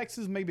eyes of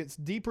Texas. Maybe it's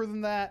deeper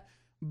than that.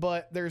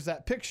 But there's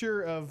that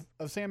picture of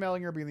Sam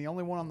Ehlinger being the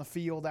only one on the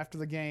field after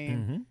the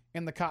game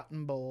in the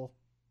Cotton Bowl.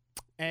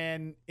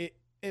 And it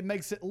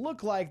makes it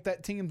look like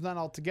that team's not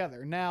all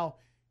together. Now,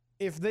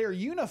 if they're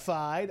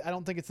unified, I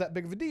don't think it's that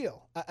big of a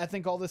deal. I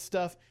think all this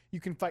stuff, you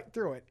can fight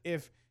through it.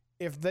 If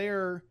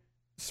they're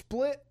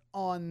split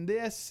on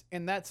this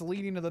and that's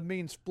leading to them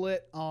being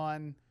split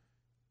on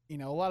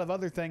a lot of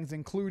other things,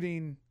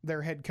 including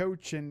their head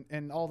coach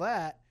and all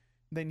that,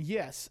 then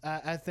yes,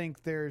 I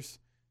think there's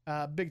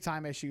big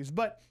time issues.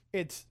 But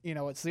it's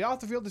the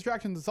off the field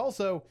distractions. It's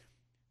also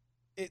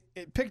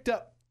it picked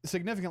up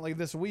significantly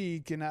this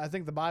week, and I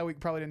think the bye week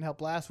probably didn't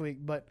help last week.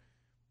 But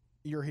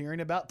you're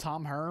hearing about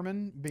Tom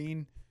Herman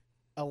being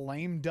a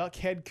lame duck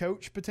head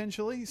coach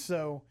potentially.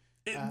 So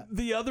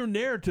the other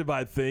narrative,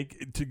 I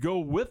think, to go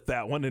with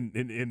that one,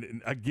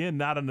 and again,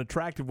 not an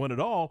attractive one at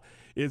all,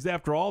 is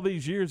after all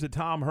these years that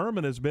Tom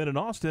Herman has been in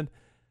Austin,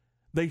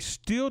 they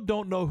still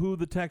don't know who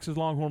the Texas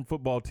Longhorn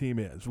football team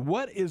is.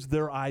 What is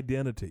their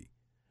identity?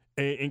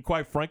 And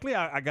quite frankly,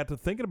 I got to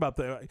thinking about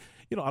that.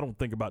 I don't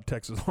think about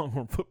Texas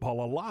Longhorn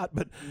football a lot,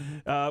 but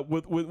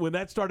when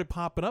that started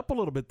popping up a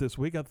little bit this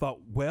week, I thought,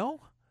 well,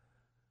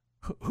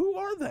 who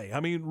are they? I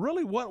mean,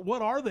 really,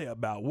 what are they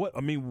about?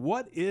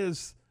 What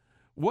is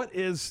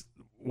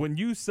when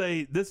you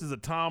say this is a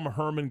Tom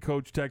Herman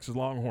coach Texas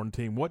Longhorn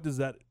team, what does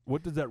that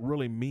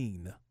really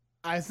mean?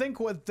 I think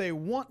what they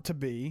want to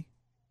be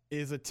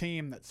is a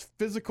team that's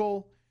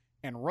physical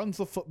and runs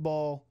the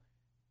football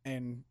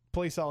and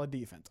plays solid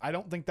defense. I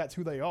don't think that's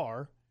who they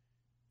are.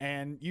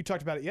 And you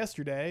talked about it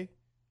yesterday.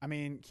 I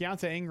mean,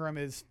 Keontae Ingram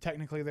is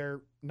technically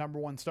their number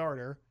one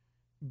starter,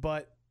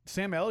 but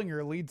Sam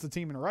Ehlinger leads the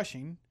team in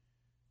rushing.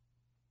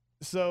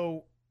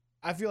 So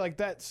I feel like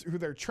that's who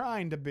they're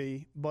trying to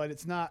be, but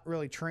it's not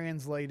really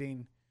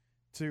translating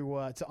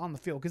to on the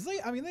field. Because they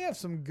have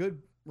some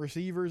good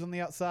receivers on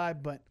the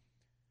outside, but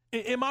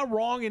am I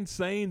wrong in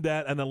saying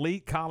that an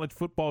elite college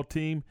football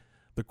team,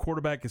 the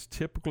quarterback is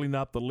typically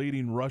not the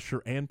leading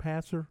rusher and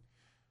passer?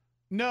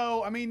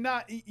 No, I mean,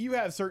 not. You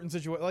have certain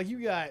situations, like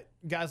you got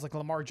guys like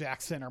Lamar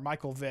Jackson or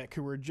Michael Vick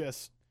who are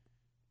just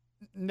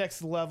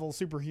next level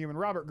superhuman.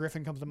 Robert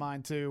Griffin comes to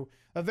mind too.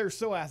 They're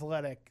so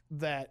athletic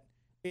that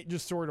it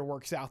just sort of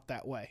works out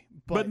that way,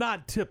 but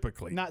not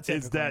typically. Not typically.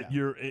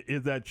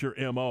 Is that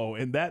your MO,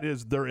 and that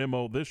is their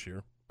MO this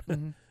year?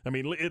 Mm-hmm. I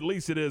mean, at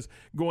least it is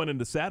going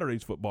into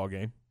Saturday's football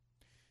game.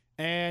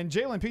 And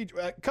Jalen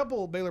Petrie, a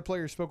couple of Baylor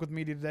players spoke with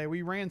me today.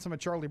 We ran some of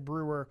Charlie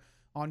Brewer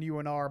on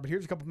UNR, but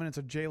here's a couple minutes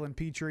of Jalen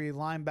Petrie,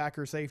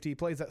 linebacker, safety. He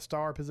plays that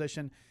star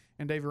position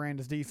in Dave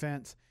Aranda's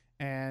defense,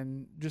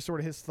 and just sort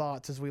of his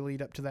thoughts as we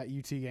lead up to that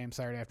UT game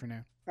Saturday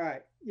afternoon. All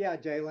right. Yeah,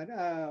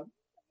 Jalen.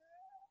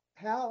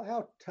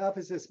 How tough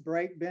has this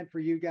break been for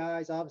you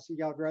guys? Obviously,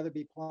 y'all would rather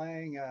be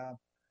playing.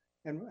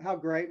 And how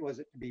great was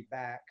it to be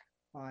back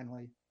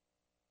finally?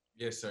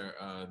 Yes, sir.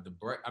 The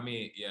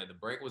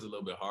break was a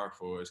little bit hard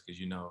for us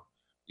because,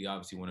 we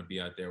obviously want to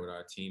be out there with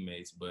our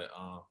teammates, but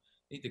I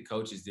think the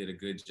coaches did a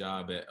good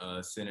job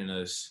at sending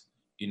us,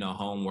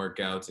 home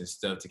workouts and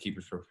stuff to keep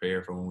us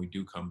prepared for when we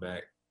do come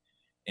back.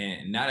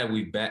 And now that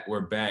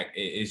we're back,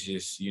 it's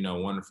just,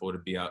 wonderful to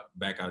be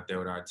back out there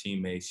with our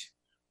teammates,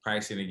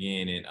 practicing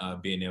again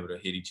and being able to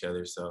hit each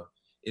other. So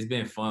it's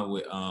been fun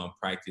with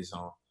practice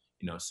on,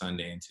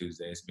 Sunday and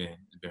Tuesday. It's been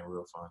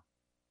real fun.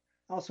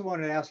 I also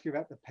wanted to ask you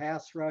about the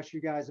pass rush you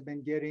guys have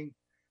been getting.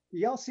 Do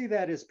y'all see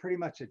that as pretty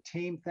much a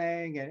team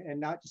thing and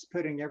not just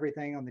putting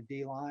everything on the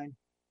D-line?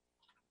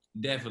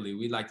 Definitely.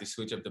 We like to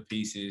switch up the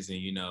pieces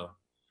and,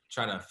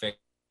 try to affect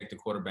the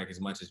quarterback as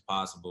much as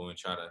possible and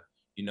try to,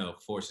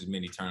 force as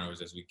many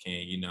turnovers as we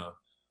can.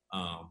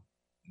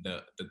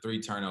 The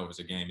 3 turnovers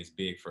a game is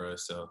big for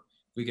us. So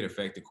if we could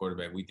affect the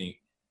quarterback, we think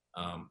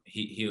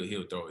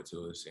he'll throw it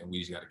to us, and we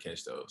just got to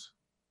catch those.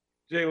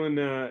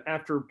 Jalen,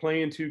 after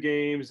playing 2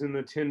 games in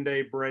the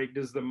 10-day break,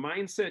 does the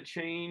mindset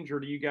change, or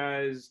do you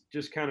guys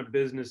just kind of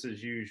business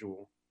as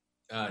usual?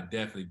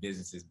 Definitely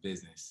business is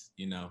business.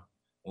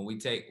 When we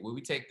take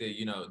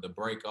the the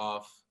break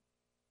off,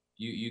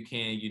 you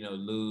can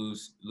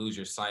lose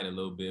your sight a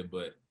little bit,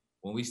 but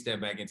when we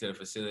step back into the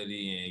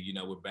facility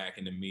and we're back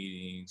in the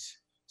meetings,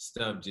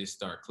 stuff just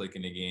start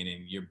clicking again,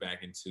 and you're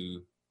back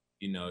into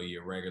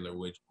your regular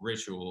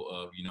ritual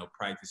of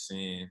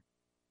practicing,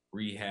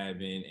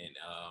 rehabbing, and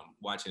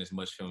watching as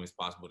much film as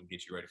possible to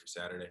get you ready for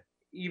Saturday.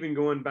 Even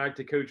going back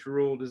to Coach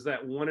Rule, does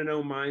that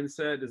 1-0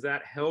 mindset, does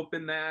that help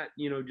in that?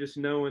 Just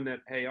knowing that,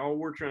 hey, all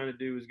we're trying to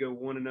do is go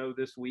 1-0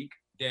 this week?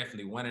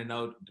 Definitely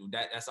 1-0.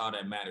 That's all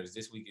that matters.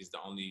 This week is the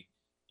only,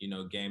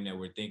 game that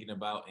we're thinking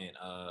about. And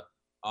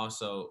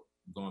also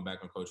going back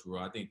on Coach Rule,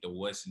 I think the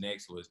what's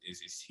next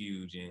is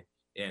huge, and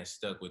it has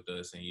stuck with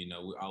us. And,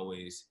 we're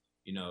always,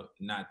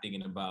 not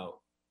thinking about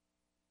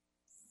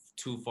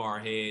too far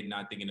ahead,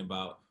 not thinking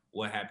about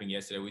what happened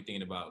yesterday. We're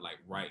thinking about like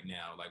right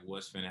now, like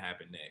what's going to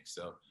happen next.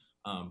 So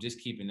just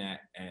keeping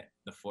that at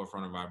the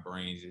forefront of our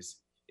brains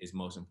is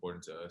most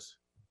important to us.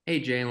 Hey,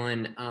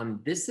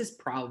 Jalen, this is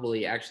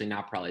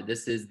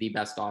this is the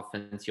best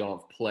offense y'all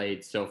have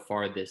played so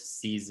far this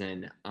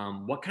season.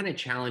 What kind of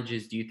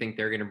challenges do you think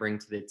they're going to bring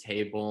to the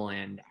table,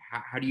 and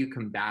how do you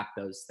combat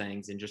those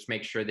things and just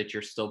make sure that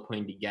you're still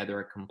putting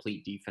together a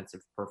complete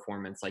defensive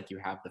performance like you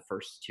have the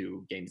first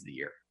 2 games of the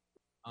year?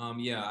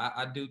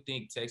 I do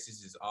think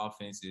Texas's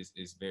offense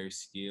is very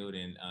skilled,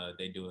 and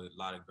they do a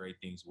lot of great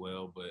things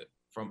well. But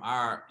from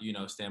our,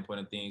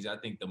 standpoint of things, I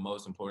think the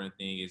most important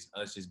thing is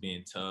us just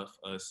being tough,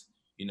 us,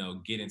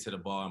 getting to the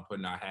ball and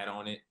putting our hat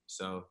on it.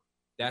 So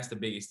that's the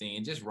biggest thing.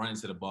 And just running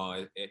to the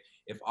ball.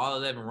 If all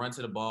 11 run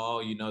to the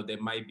ball,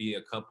 there might be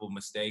a couple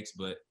mistakes,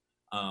 but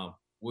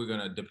we're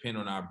going to depend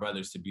on our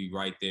brothers to be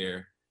right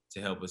there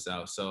to help us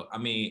out. So,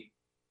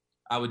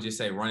 I would just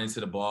say running to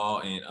the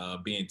ball and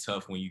being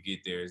tough when you get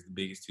there is the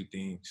biggest 2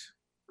 things.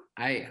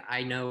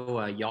 I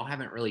know y'all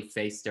haven't really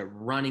faced a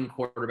running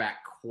quarterback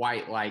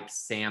quite like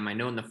Sam. I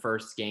know in the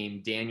first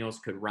game, Daniels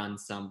could run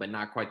some, but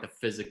not quite the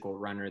physical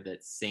runner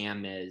that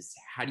Sam is.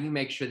 How do you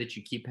make sure that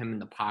you keep him in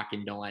the pocket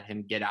and don't let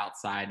him get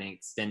outside and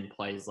extend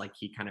plays like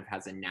he kind of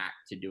has a knack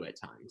to do at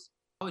times?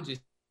 I would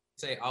just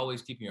say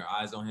always keeping your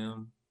eyes on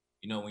him.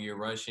 When you're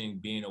rushing,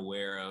 being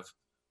aware of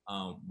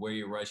where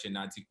you're rushing,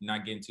 not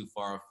getting too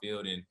far off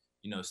field, and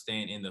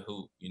staying in the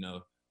hoop,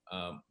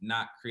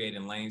 not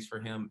creating lanes for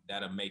him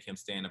that'll make him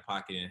stay in the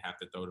pocket and have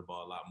to throw the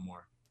ball a lot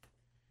more.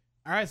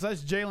 All right, so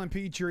that's Jalen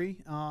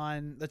Petrie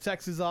on the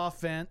Texas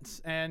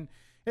offense, and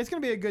it's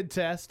going to be a good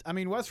test.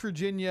 West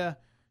Virginia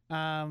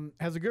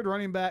has a good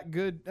running back,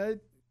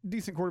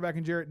 decent quarterback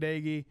in Jarrett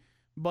Dagey,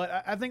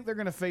 but I think they're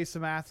going to face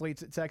some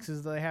athletes at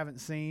Texas that they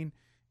haven't seen,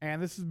 and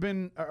this has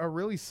been a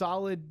really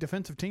solid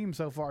defensive team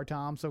so far,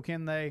 Tom. So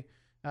can they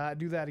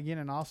do that again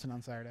in Austin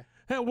on Saturday.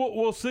 Hey,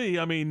 we'll see.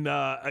 I mean,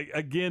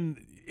 again,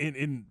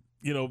 in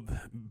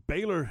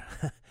Baylor.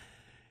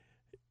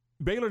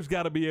 Baylor's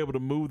got to be able to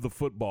move the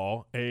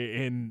football,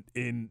 and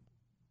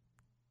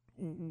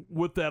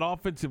with that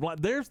offensive line,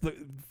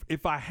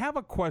 if I have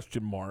a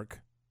question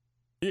mark.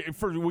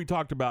 First, we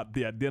talked about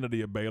the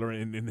identity of Baylor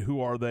and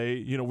who are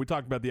they. We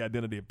talked about the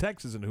identity of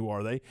Texas and who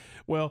are they.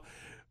 Well,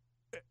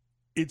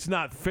 it's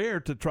not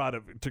fair to try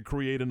to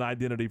create an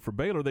identity for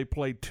Baylor. They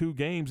played 2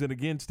 games, and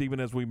again,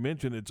 Stephen, as we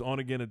mentioned, it's on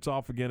again, it's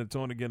off again, it's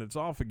on again, it's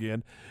off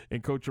again.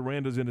 And Coach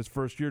Aranda's in his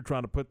first year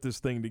trying to put this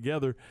thing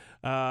together.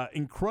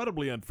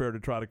 Incredibly unfair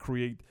to try to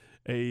create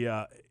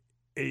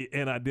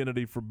an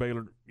identity for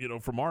Baylor,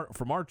 from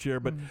our chair.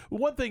 But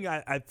one thing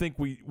I think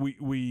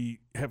we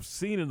have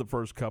seen in the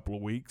first couple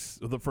of weeks,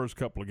 the first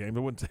couple of games, I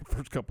wouldn't say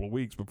first couple of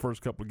weeks, but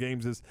first couple of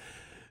games, is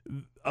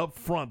up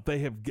front they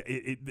have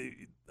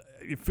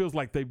it feels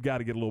like they've got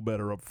to get a little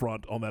better up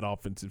front on that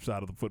offensive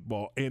side of the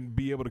football and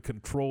be able to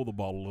control the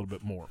ball a little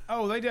bit more.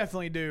 Oh, they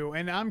definitely do.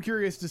 And I'm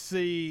curious to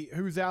see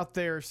who's out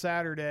there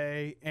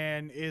Saturday,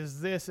 and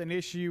is this an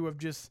issue of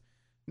just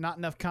not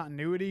enough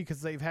continuity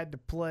because they've had to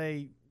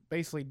play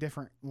basically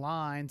different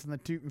lines in the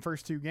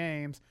first 2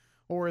 games,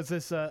 or is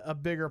this a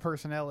bigger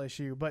personnel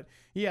issue? But,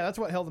 yeah, that's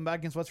what held them back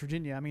against West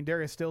Virginia. I mean,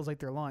 Darius Stills ate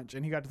their lunch,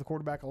 and he got to the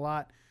quarterback a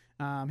lot.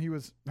 He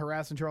was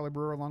harassing Charlie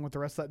Brewer along with the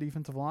rest of that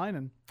defensive line.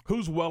 And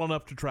who's well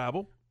enough to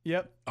travel.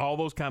 Yep. All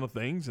those kind of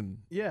things.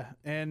 Yeah,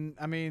 and,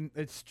 I mean,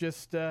 it's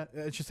just how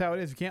it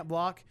is. You can't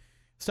block.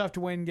 It's tough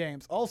to win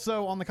games.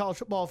 Also, on the college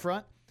football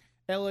front,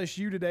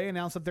 LSU today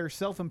announced that they're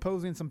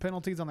self-imposing some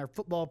penalties on their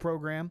football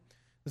program.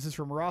 This is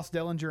from Ross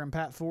Dellinger and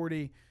Pat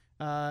Forty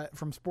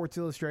from Sports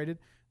Illustrated.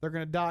 They're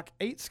going to dock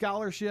 8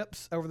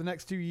 scholarships over the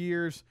next 2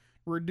 years,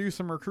 reduce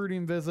some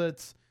recruiting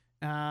visits,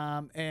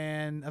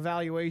 and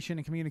evaluation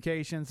and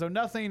communication. So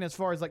nothing as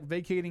far as like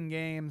vacating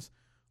games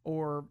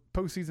or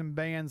postseason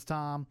bans,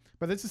 Tom.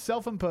 But this is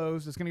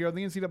self-imposed. It's going to go to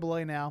the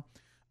NCAA now.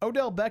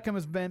 Odell Beckham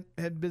he's going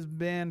to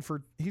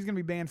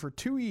be banned for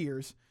 2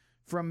 years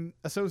from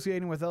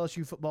associating with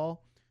LSU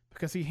football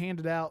because he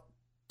handed out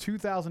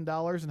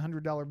 $2,000 in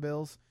 $100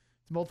 bills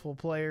to multiple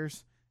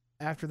players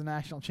after the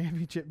national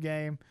championship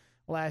game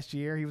last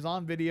year. He was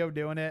on video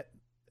doing it.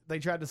 They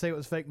tried to say it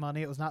was fake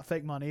money. It was not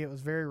fake money. It was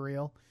very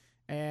real.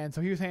 And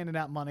so he was handing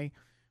out money.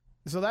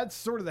 So that's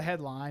sort of the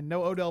headline.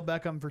 No Odell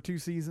Beckham for 2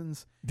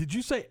 seasons. Did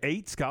you say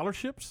 8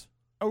 scholarships?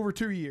 Over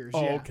 2 years.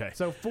 Oh, yeah. Okay.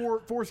 So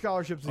four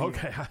scholarships a year.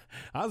 Okay.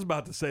 I was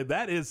about to say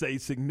that is a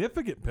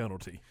significant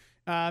penalty.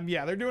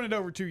 Yeah, they're doing it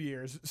over 2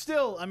 years.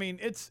 Still, I mean,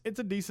 it's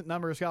a decent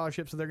number of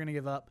scholarships that they're going to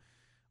give up.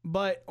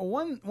 But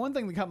one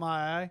thing that caught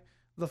my eye,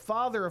 the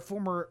father of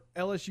former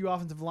LSU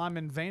offensive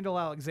lineman Vandal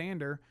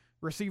Alexander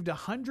received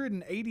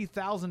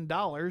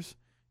 $180,000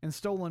 in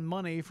stolen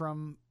money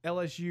from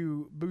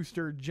LSU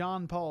booster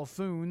John Paul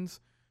Foons,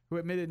 who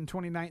admitted in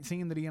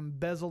 2019 that he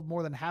embezzled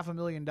more than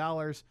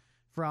 $500,000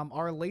 from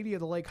Our Lady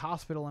of the Lake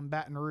Hospital in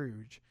Baton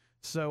Rouge.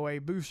 So a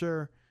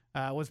booster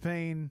was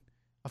paying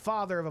a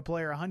father of a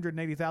player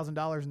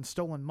 $180,000 in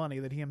stolen money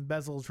that he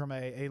embezzled from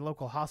a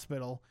local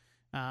hospital,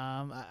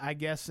 I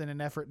guess in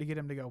an effort to get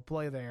him to go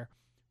play there.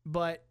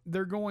 But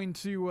they're going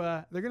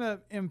to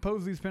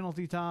impose these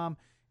penalties, Tom,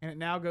 and it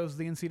now goes to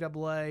the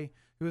NCAA,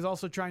 who is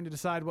also trying to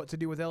decide what to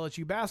do with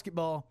LSU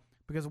basketball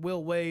because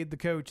Will Wade, the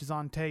coach, is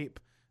on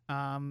tape,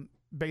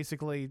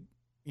 basically,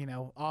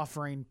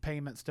 offering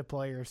payments to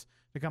players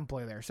to come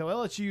play there. So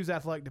LSU's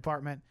athletic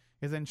department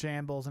is in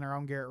shambles, and our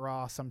own Garrett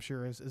Ross, I'm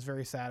sure, is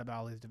very sad about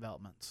all these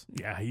developments.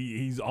 Yeah,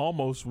 he's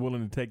almost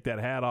willing to take that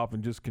hat off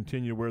and just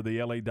continue to wear the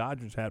L.A.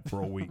 Dodgers hat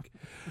for a week.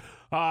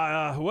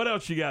 What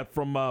else you got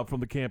from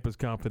the Campus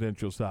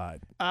Confidential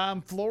side?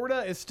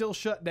 Florida is still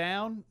shut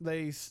down.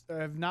 They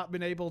have not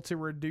been able to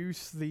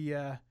reduce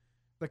the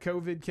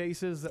COVID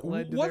cases that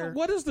led to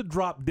What is the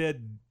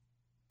drop-dead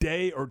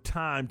day or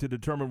time to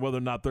determine whether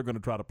or not they're going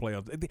to try to play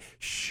on?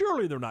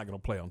 Surely they're not going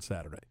to play on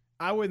Saturday.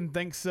 I wouldn't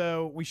think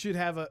so. We should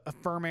have a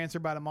firm answer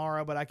by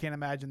tomorrow, but I can't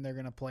imagine they're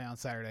going to play on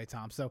Saturday,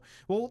 Tom. So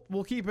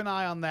we'll keep an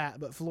eye on that.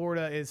 But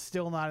Florida is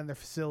still not in their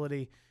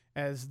facility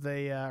as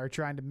they are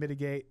trying to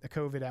mitigate a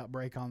COVID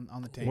outbreak on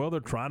the team. Well, they're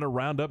trying to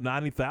round up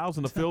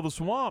 90,000 to fill the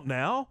swamp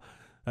now.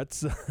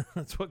 That's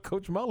what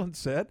Coach Mullins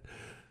said.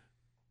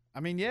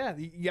 I mean, yeah,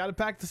 you got to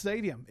pack the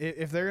stadium.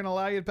 If they're going to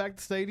allow you to pack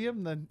the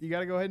stadium, then you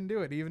got to go ahead and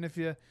do it, even if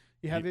you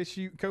have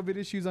COVID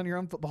issues on your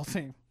own football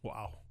team.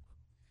 Wow.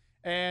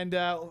 And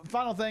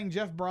final thing,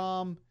 Jeff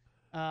Brom,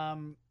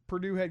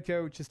 Purdue head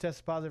coach, has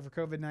tested positive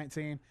for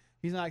COVID-19.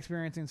 He's not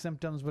experiencing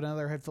symptoms, but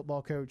another head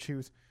football coach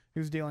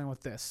who's dealing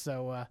with this.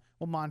 So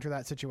we'll monitor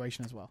that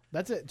situation as well.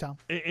 That's it, Tom.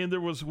 And there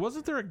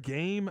wasn't there a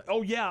game?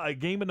 Oh, yeah, a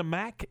game in the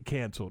MAC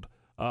canceled.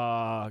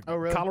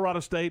 Really? Colorado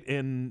State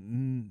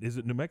and is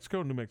it New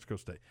Mexico? New Mexico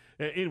State.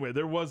 Anyway,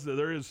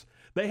 there is.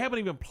 They haven't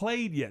even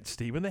played yet,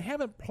 Stephen. They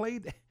haven't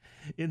played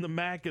in the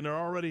MAC, and they're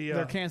already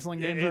they're canceling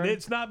games. And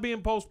it's not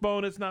being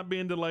postponed. It's not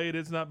being delayed.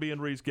 It's not being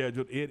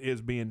rescheduled. It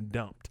is being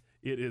dumped.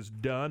 It is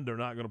done. They're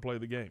not going to play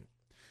the game.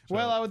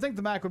 Well, I would think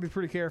the MAC would be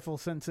pretty careful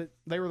since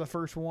they were the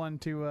first one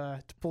to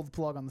pull the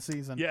plug on the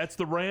season. Yeah, it's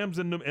the Rams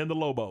and the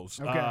Lobos.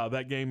 Okay.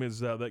 That game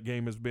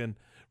has been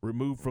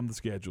removed from the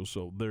schedule.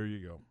 So there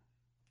you go.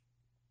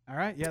 All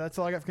right. Yeah, that's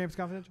all I got for Campus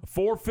Confidential.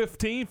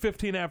 4:15,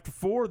 15 after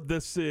 4.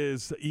 This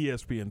is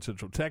ESPN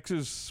Central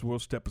Texas. We'll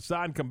step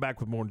aside and come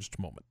back with more in just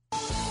a moment.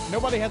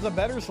 Nobody has a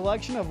better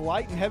selection of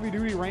light and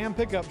heavy-duty Ram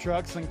pickup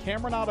trucks than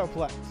Cameron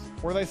Autoplex,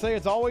 where they say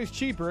it's always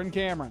cheaper in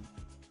Cameron.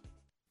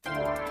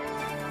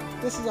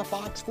 This is a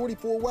Fox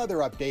 44 weather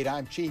update.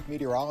 I'm Chief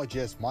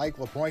Meteorologist Mike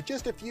LaPointe.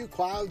 Just a few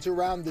clouds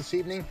around this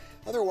evening.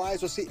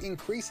 Otherwise, we'll see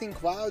increasing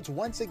clouds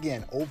once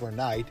again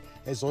overnight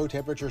as low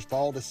temperatures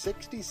fall to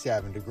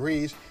 67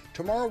 degrees.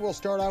 Tomorrow, we'll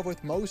start off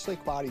with mostly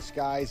cloudy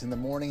skies in the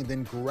morning,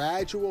 then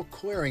gradual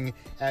clearing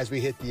as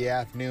we hit the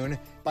afternoon.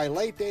 By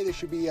late day, there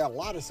should be a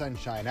lot of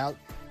sunshine out.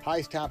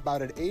 Highs top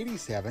out at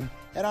 87.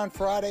 And on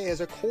Friday,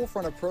 as a cold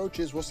front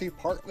approaches, we'll see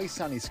partly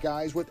sunny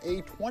skies with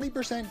a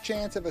 20%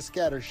 chance of a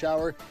scatter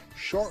shower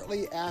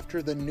shortly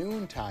after the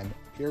noontime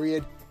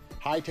period.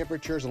 High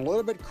temperatures a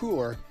little bit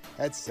cooler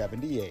at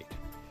 78.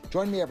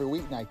 Join me every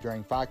weeknight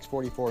during Fox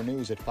 44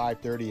 News at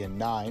 5:30 and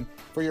 9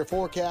 for your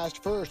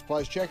forecast first.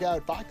 Plus, check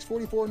out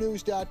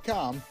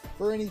fox44news.com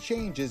for any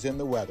changes in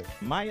the weather.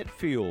 Myatt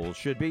Fuels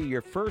should be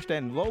your first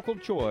and local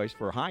choice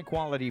for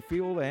high-quality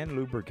fuel and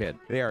lubricant.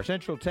 They are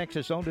Central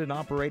Texas-owned and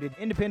operated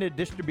independent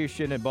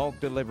distribution and bulk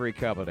delivery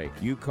company.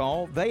 You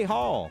call, they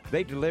haul.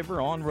 They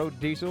deliver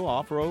on-road diesel,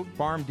 off-road,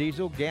 farm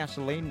diesel,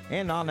 gasoline,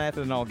 and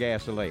non-ethanol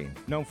gasoline.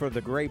 Known for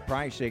the great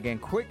pricing and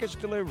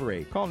quickest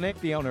delivery. Call Nick,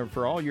 the owner,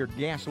 for all your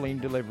gasoline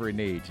delivery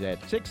needs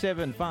at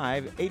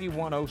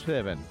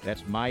 675-8107.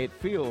 That's Myatt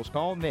Fuels.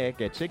 Call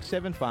Nick at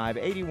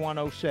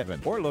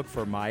 675-8107 or look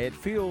for Myatt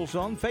Fuels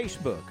on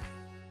Facebook.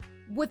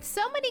 With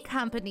so many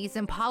companies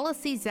and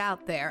policies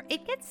out there,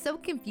 it gets so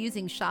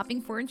confusing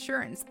shopping for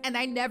insurance, and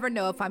I never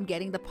know if I'm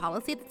getting the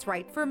policy that's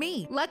right for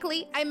me.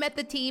 Luckily, I met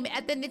the team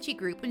at the Niche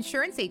Group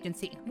Insurance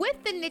Agency.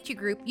 With the Niche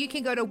Group, you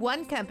can go to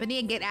one company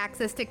and get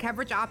access to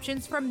coverage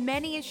options from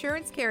many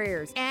insurance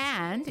carriers,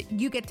 and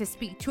you get to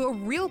speak to a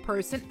real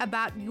person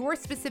about your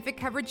specific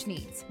coverage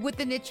needs. With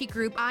the Niche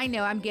Group, I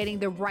know I'm getting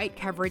the right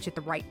coverage at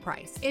the right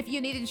price. If you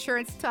need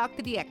insurance, talk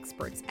to the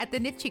experts at the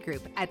Niche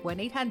Group at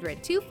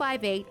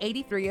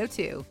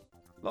 1-800-258-8302.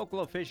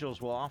 Local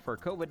officials will offer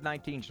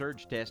COVID-19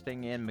 surge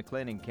testing in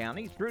McLennan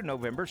County through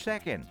November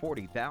 2nd.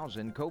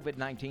 40,000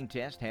 COVID-19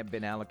 tests have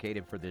been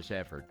allocated for this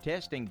effort.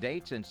 Testing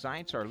dates and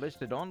sites are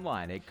listed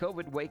online at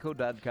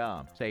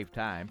covidwaco.com. Save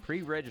time,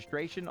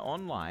 pre-registration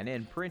online,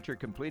 and print your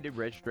completed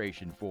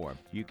registration form.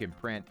 You can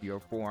print your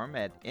form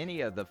at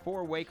any of the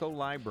 4 Waco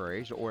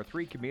libraries or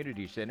 3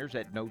 community centers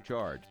at no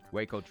charge.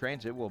 Waco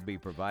Transit will be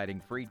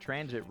providing free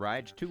transit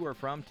rides to or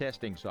from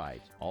testing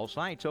sites. All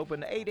sites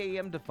open 8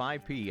 a.m. to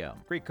 5 p.m.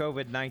 Free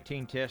COVID-19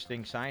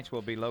 testing sites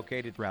will be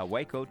located throughout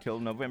Waco till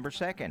November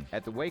 2nd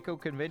at the Waco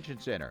Convention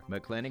Center,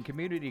 McLennan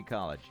Community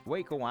College,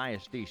 Waco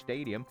ISD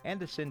Stadium, and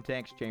the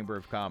Syntax Chamber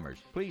of Commerce.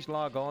 Please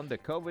log on to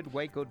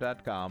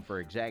covidwaco.com for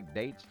exact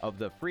dates of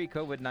the free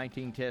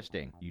COVID-19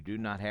 testing. You do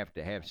not have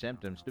to have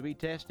symptoms to be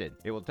tested.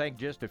 It will take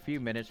just a few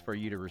minutes for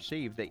you to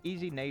receive the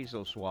Easy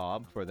Nasal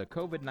Swab for the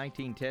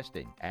COVID-19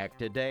 testing. Act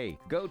today.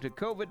 Go to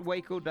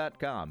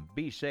covidwaco.com.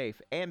 Be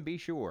safe and be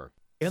sure.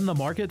 In the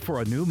market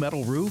for a new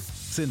metal roof?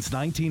 Since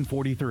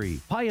 1943,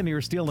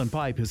 Pioneer Steel &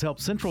 Pipe has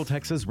helped Central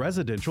Texas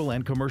residential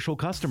and commercial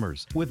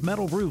customers with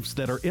metal roofs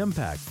that are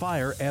impact,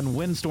 fire, and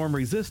windstorm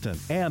resistant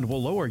and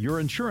will lower your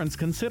insurance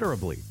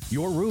considerably.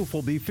 Your roof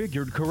will be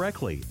figured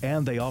correctly,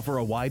 and they offer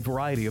a wide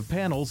variety of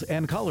panels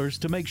and colors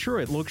to make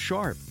sure it looks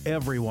sharp.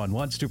 Everyone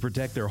wants to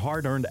protect their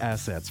hard-earned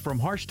assets from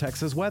harsh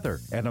Texas weather,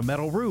 and a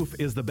metal roof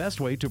is the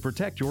best way to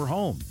protect your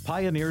home.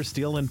 Pioneer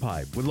Steel &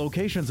 Pipe, with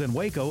locations in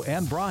Waco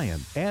and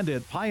Bryan, and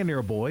at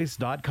pioneerboys.com.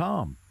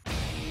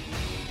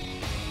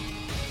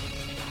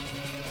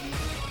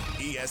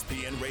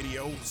 ESPN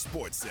Radio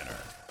Sports Center.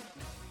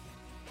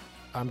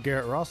 I'm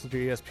Garrett Ross with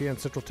your ESPN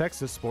Central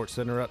Texas Sports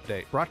Center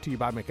update, brought to you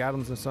by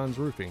McAdams & Sons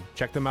Roofing.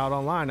 Check them out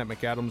online at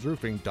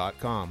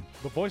mcadamsroofing.com.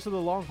 The voice of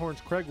the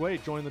Longhorns, Craig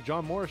Wade, joined the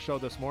John Morris Show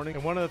this morning,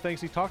 and one of the things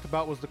he talked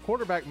about was the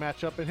quarterback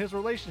matchup and his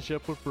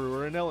relationship with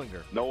Brewer and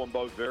Ellinger. Know them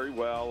both very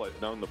well.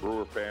 I've known the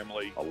Brewer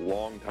family a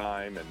long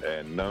time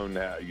and known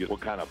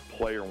what kind of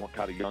player and what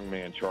kind of young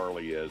man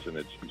Charlie is, and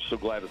I'm so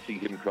glad to see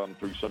him come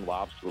through some of the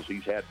obstacles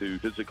he's had to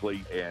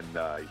physically, and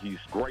he's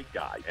a great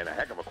guy and a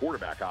heck of a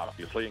quarterback,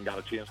 obviously, and got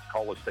a chance to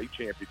call a state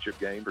championship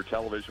game for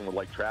television with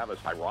Lake Travis.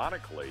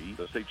 Ironically,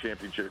 the state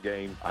championship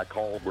game I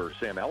called where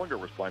Sam Ellinger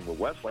was playing with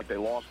Westlake, they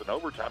lost in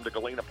overtime to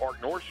Galena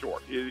Park North Shore.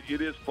 It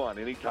is fun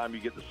anytime you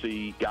get to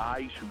see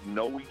guys who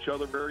know each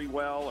other very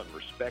well and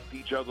respect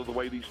each other the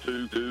way these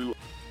two do.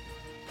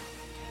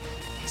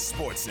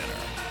 Sports Center,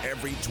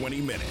 every 20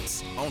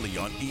 minutes, only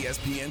on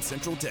ESPN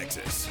Central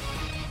Texas.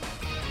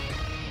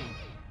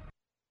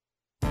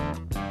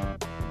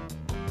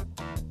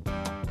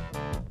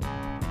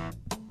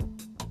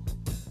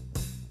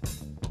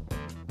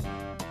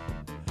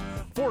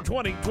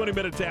 .20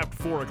 minutes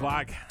after 4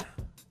 o'clock.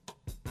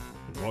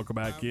 Welcome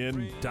back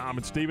in. Tom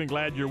and Steven,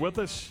 glad you're with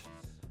us.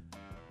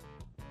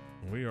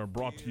 We are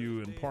brought to you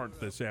in part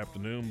this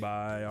afternoon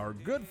by our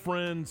good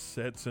friends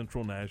at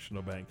Central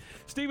National Bank.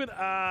 Stephen,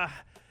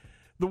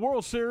 the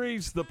World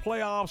Series, the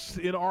playoffs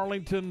in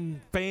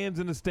Arlington, fans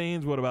in the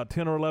stands, what, about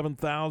 10 or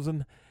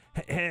 11,000?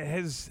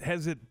 Has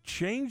it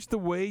changed the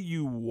way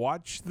you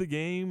watch the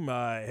game?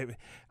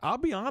 I'll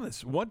be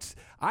honest.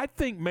 I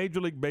think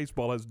Major League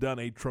Baseball has done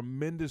a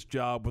tremendous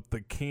job with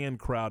the canned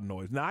crowd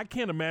noise. Now, I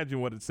can't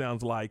imagine what it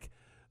sounds like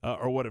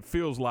or what it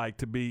feels like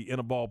to be in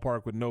a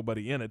ballpark with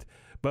nobody in it.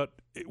 But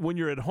when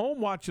you're at home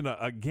watching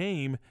a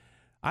game,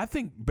 I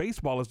think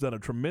baseball has done a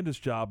tremendous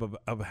job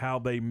of how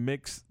they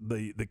mix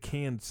the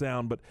canned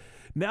sound. But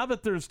now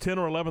that there's 10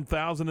 or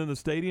 11,000 in the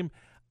stadium,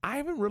 I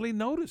haven't really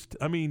noticed.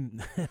 I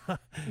mean,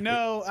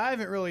 no, I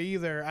haven't really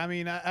either. I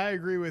mean, I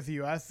agree with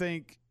you. I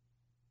think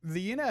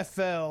the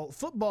NFL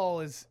football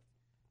is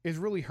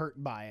really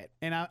hurt by it,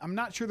 and I'm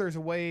not sure there's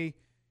a way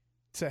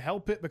to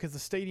help it because the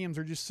stadiums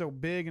are just so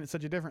big and it's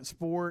such a different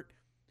sport.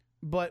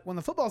 But when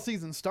the football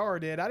season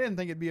started, I didn't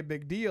think it'd be a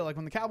big deal. Like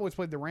when the Cowboys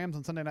played the Rams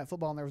on Sunday Night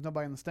Football and there was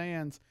nobody in the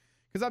stands,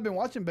 because I've been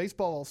watching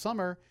baseball all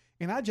summer,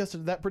 and I adjusted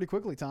to that pretty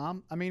quickly,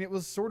 Tom. I mean, it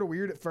was sort of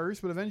weird at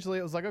first, but eventually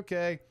it was like,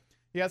 okay,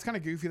 yeah, it's kind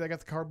of goofy. They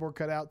got the cardboard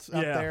cutouts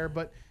out there,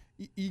 but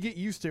you get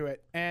used to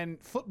it. And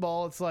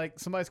football, it's like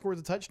somebody scores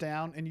a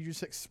touchdown, and you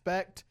just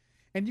expect,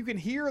 and you can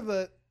hear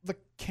the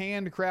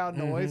canned crowd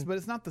noise, but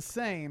it's not the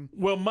same.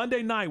 Well,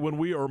 Monday night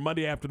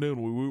Monday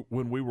afternoon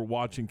when we were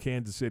watching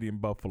Kansas City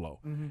and Buffalo,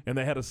 and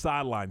they had a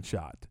sideline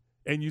shot,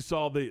 and you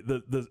saw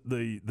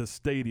the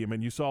stadium,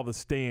 and you saw the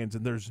stands,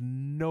 and there's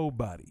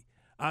nobody.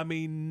 I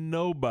mean,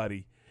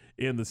 nobody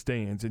in the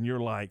stands, and you're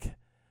like,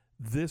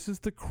 this is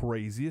the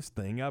craziest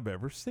thing I've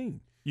ever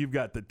seen. You've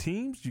got the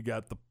teams, you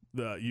got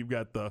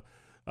the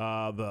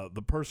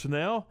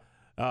personnel,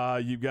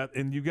 you got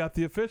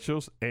the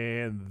officials,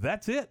 and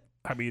that's it.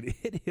 I mean,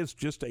 it is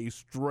just a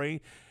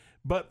strange.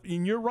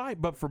 And you're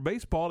right. But for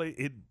baseball,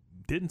 it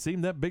didn't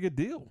seem that big a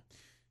deal.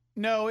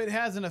 No, it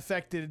hasn't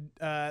affected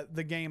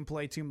the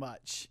gameplay too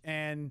much,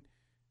 and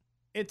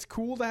it's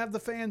cool to have the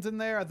fans in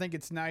there. I think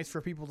it's nice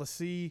for people to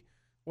see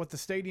what the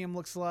stadium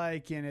looks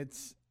like, and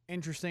it's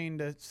interesting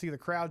to see the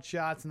crowd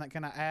shots, and that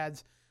kind of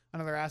adds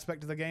another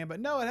aspect to the game.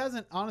 But no, it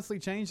hasn't honestly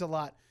changed a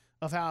lot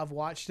of how I've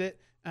watched it.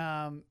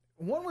 One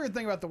weird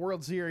thing about the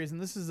World Series, and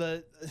this is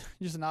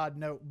just an odd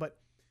note, but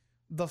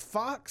the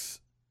Fox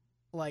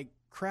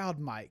crowd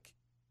mic,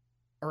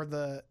 or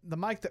the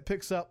mic that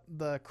picks up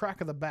the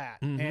crack of the bat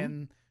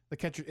and the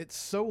catcher, it's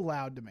so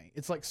loud to me.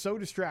 It's like so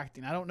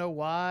distracting. I don't know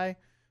why,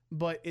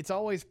 but it's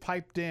always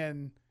piped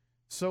in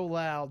so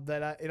loud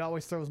that it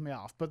always throws me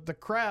off. But the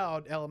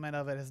crowd element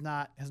of it has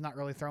not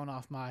really thrown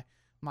off my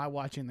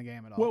watching the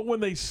game at all. Well, when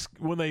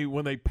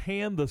they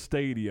pan the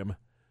stadium,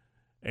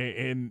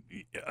 and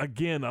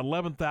again,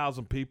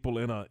 11,000 people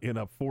in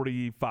a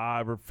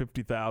 45 or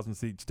 50,000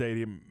 seat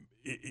stadium,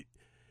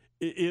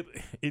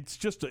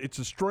 it's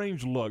a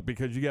strange look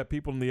because you got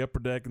people in the upper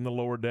deck and the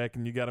lower deck,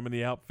 and you got them in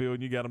the outfield,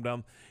 and you got them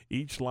down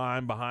each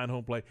line behind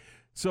home plate.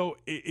 So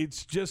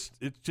it's just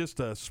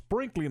a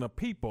sprinkling of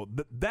people.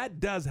 That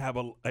does have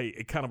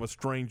a kind of a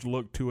strange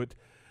look to it.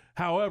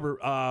 However,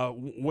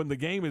 when the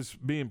game is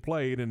being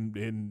played,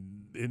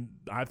 and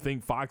I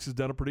think Fox has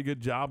done a pretty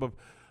good job of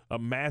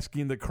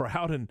masking the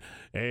crowd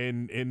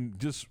and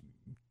just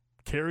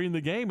carrying the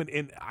game.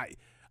 And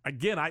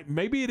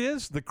maybe it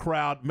is the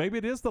crowd, maybe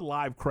it is the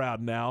live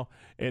crowd now,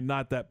 and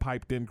not that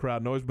piped in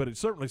crowd noise. But it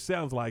certainly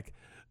sounds like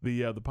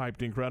the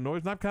piped in crowd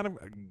noise, and I've kind of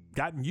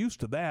gotten used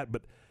to that.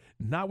 But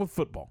not with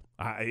football.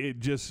 It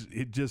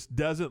just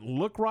doesn't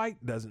look right,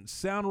 doesn't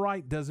sound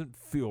right, doesn't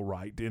feel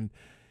right. And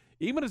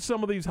even at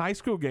some of these high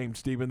school games,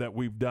 Stephen, that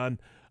we've done,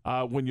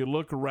 when you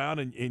look around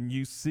and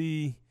you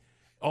see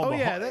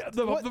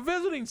the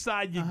visiting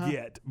side you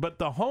get, but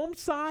the home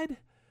side,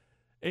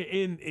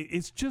 and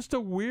it's just a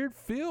weird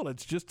feel.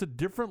 It's just a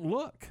different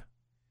look.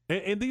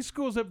 And these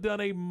schools have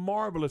done a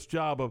marvelous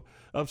job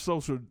of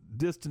social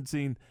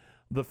distancing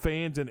the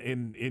fans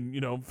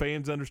and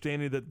fans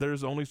understanding that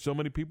there's only so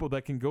many people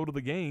that can go to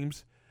the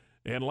games,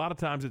 and a lot of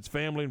times it's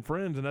family and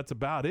friends, and that's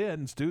about it,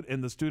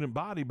 and the student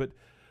body. But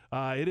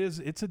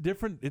it's a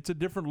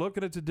different look,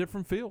 and it's a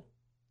different feel.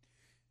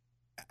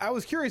 I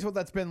was curious what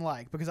that's been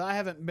like because I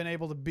haven't been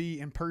able to be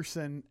in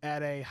person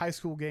at a high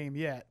school game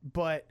yet.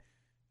 But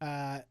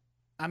I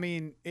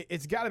mean,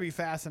 it's got to be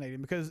fascinating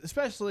because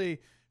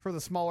especially for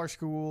the smaller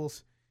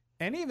schools.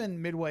 And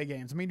even midway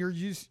games. I mean, you're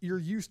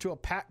used to a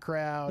packed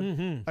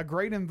crowd, a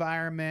great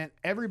environment.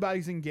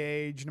 Everybody's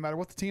engaged, no matter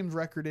what the team's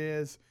record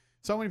is.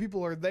 So many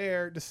people are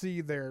there to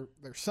see their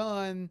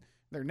son,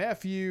 their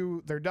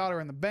nephew, their daughter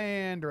in the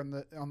band or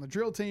on the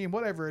drill team,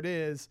 whatever it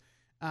is.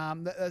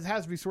 That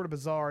has to be sort of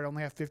bizarre to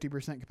only have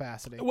 50%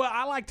 capacity. Well,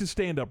 I like to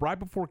stand up right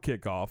before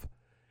kickoff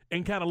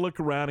and kind of look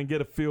around and get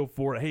a feel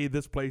for it. Hey,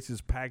 this place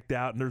is packed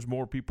out and there's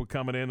more people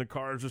coming in. The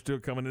cars are still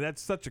coming in.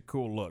 That's such a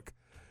cool look.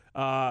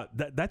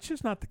 That's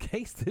just not the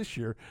case this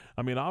year.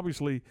 I mean,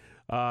 obviously,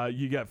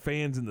 you got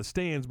fans in the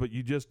stands, but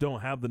you just don't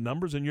have the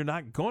numbers, and you're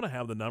not going to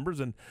have the numbers,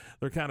 and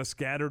they're kind of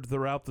scattered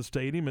throughout the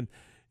stadium. And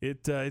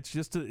it's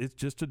just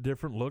a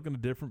different look and a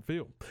different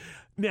feel.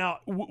 Now,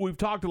 we've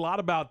talked a lot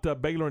about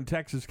Baylor and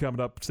Texas coming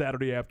up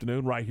Saturday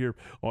afternoon right here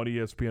on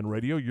ESPN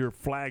Radio, your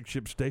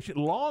flagship station,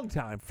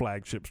 longtime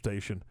flagship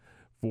station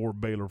for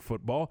Baylor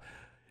football.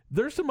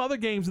 There's some other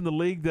games in the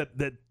league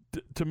that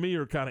to me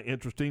are kind of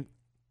interesting.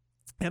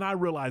 And I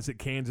realize that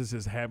Kansas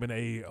is having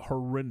a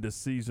horrendous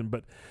season,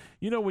 but,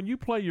 when you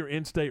play your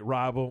in-state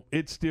rival,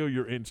 it's still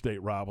your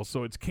in-state rival.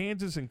 So it's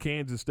Kansas and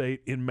Kansas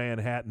State in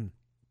Manhattan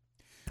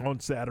on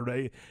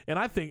Saturday. And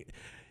I think,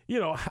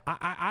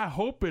 I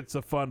hope it's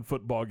a fun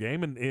football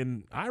game,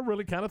 and I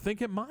really kind of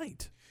think it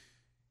might.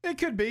 It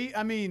could be.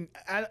 I mean,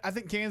 I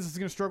think Kansas is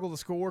going to struggle to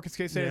score because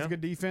K-State has a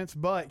good defense,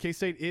 but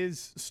K-State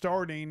is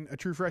starting a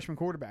true freshman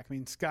quarterback. I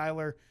mean,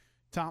 Skylar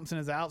Thompson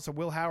is out, so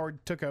Will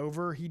Howard took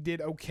over. He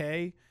did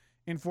okay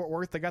in Fort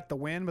Worth. They got the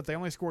win, but they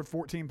only scored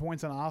 14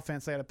 points on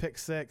offense. They had a pick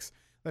 6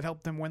 that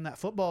helped them win that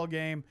football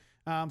game.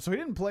 So he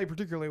didn't play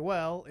particularly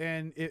well,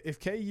 and if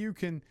KU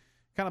can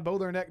kind of bow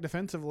their neck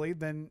defensively,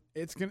 then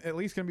it's at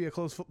least going to be a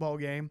close football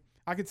game.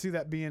 I could see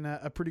that being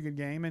a pretty good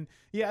game. And,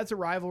 yeah, it's a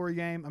rivalry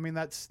game. I mean,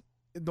 that's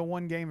the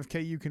one game if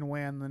KU can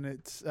win, then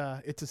it's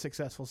a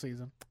successful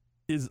season.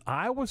 Is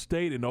Iowa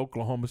State and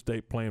Oklahoma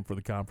State playing for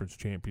the conference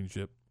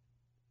championship?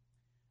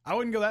 I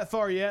wouldn't go that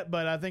far yet,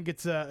 but I think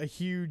it's a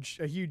huge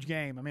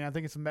game. I mean, I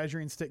think it's a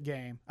measuring stick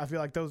game. I feel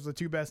like those are the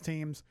two best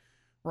teams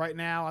right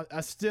now. I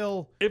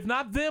still, if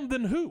not them,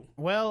 then who?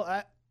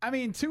 Well, I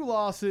mean, 2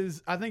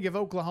 losses. I think if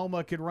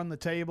Oklahoma could run the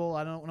table,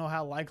 I don't know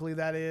how likely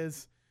that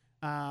is.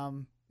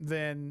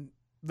 Then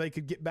they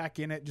could get back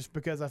in it, just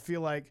because I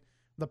feel like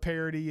the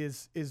parity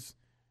is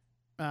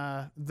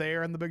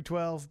there in the Big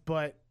 12.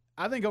 But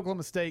I think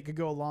Oklahoma State could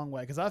go a long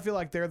way because I feel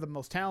like they're the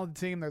most talented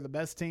team. They're the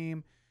best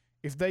team.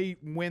 If they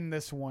win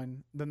this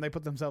one, then they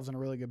put themselves in a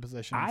really good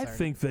position. I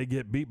think they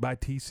get beat by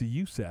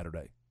TCU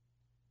Saturday.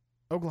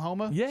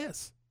 Oklahoma?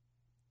 Yes.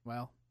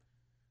 Well,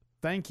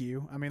 thank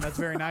you. I mean, that's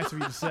very nice of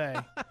you to say.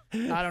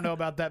 I don't know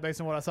about that based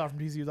on what I saw from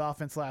TCU's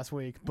offense last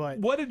week. But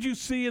what did you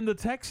see in the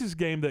Texas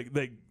game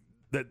that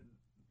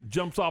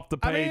jumps off the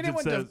page and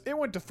says it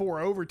went to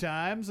 4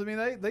 overtimes? I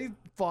mean, they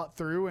fought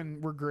through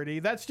and were gritty.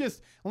 That's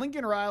just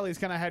Lincoln Riley's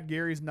kind of had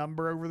Gary's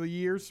number over the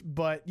years.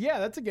 But yeah,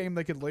 that's a game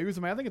they could lose.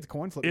 I mean, I think it's a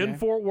coin flip in game.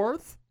 Fort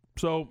Worth.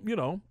 So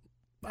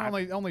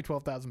only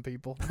 12,000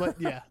 people.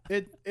 But yeah,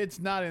 it's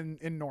not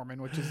in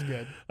Norman, which is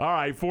good. All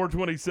right,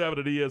 427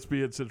 at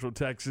ESPN Central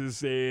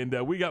Texas,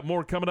 and we got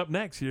more coming up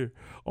next here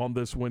on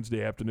this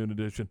Wednesday afternoon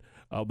edition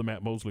of the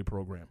Matt Mosley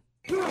program.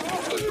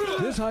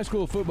 This high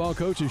school football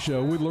coaches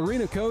show with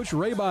Lorena coach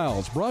Ray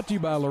Biles, brought to you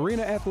by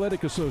Lorena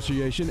Athletic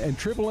Association and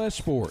Triple S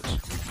Sports.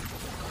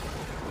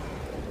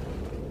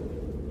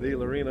 The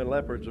Lorena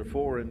Leopards are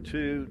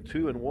 4-2,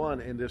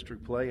 2-1 in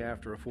district play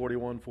after a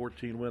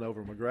 41-14 win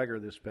over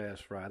McGregor this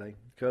past Friday.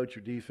 Coach,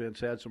 your defense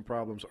had some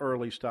problems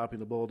early, stopping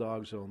the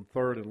Bulldogs on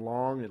 3rd and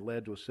long. It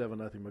led to a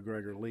 7-0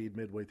 McGregor lead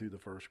midway through the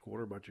first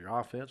quarter. But your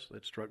offense,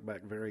 that struck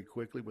back very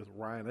quickly with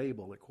Ryan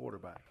Abel at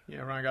quarterback. Yeah,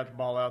 Ryan got the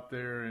ball out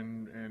there,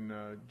 and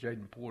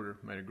Jaden Porter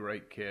made a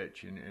great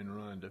catch and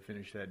run to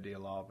finish that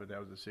deal off. But that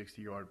was a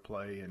 60-yard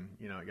play, and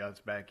it got us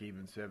back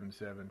even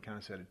 7-7. Kind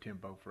of set a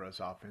tempo for us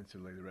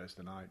offensively the rest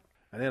of the night.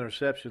 An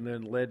interception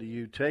then led to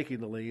you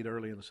taking the lead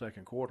early in the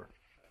second quarter.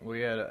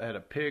 We had a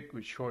pick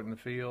which shortened the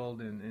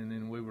field, and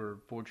then we were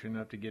fortunate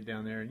enough to get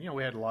down there. And,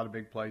 we had a lot of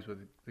big plays with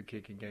the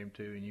kicking game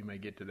too, and you may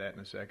get to that in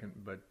a second.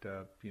 But,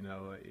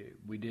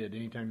 we did.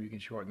 Anytime you can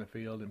shorten the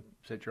field and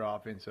set your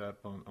offense up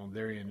on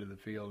their end of the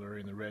field or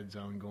in the red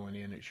zone going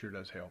in, it sure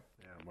does help.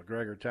 Yeah,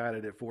 McGregor tied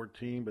it at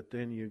 14, but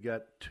then you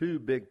got 2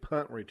 big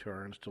punt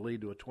returns to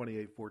lead to a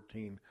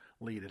 28-14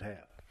 lead at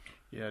half.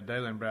 Yeah,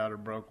 Dalen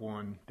Browder broke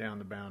one down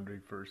the boundary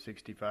for a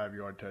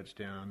 65-yard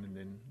touchdown, and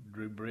then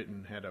Drew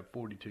Britton had a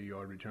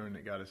 42-yard return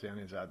that got us down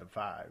inside the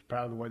 5.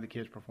 Proud of the way the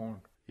kids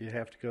performed. You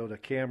have to go to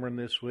Cameron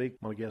this week.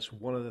 I guess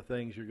one of the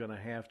things you're going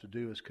to have to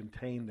do is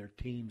contain their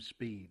team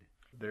speed.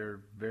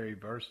 They're very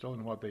versatile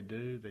in what they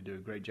do. They do a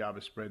great job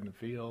of spreading the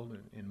field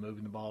and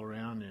moving the ball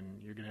around,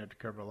 and you're going to have to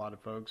cover a lot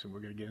of folks, and we're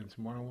going to get in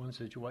some one-on-one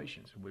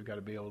situations. And we've got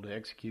to be able to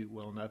execute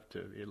well enough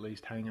to at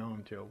least hang on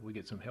until we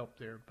get some help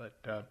there. But,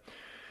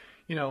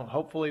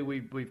 hopefully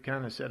we've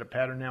kind of set a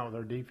pattern now with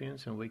our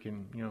defense, and we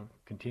can,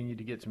 continue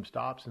to get some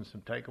stops and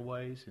some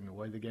takeaways. And the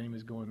way the game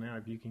is going now,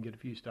 if you can get a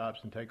few stops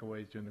and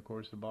takeaways during the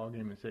course of the ball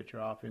game and set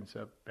your offense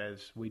up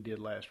as we did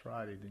last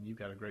Friday, then you've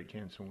got a great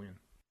chance to win.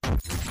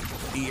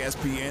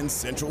 ESPN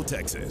Central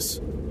Texas.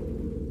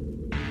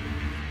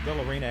 The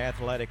Lorena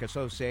Athletic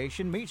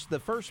Association meets the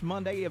first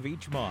Monday of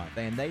each month,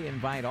 and they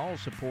invite all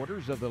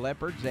supporters of the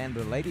Leopards and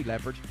the Lady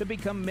Leopards to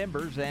become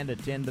members and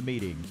attend the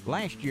meetings.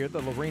 Last year,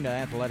 the Lorena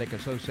Athletic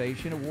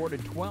Association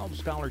awarded 12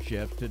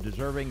 scholarships to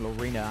deserving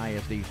Lorena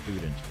ISD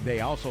students. They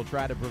also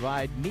try to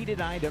provide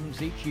needed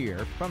items each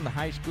year from the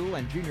high school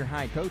and junior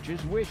high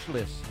coaches' wish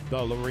lists.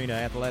 The Lorena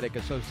Athletic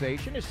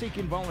Association is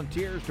seeking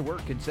volunteers to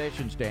work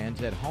concession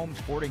stands at home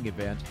sporting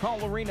events. Call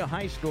Lorena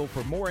High School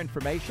for more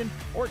information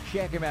or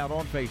check them out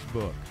on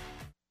Facebook.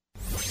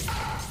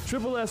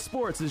 Triple S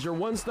Sports is your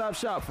one-stop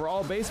shop for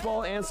all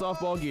baseball and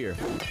softball gear.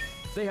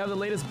 They have the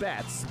latest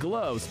bats,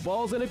 gloves,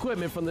 balls, and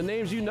equipment from the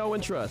names you know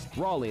and trust.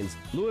 Rawlings,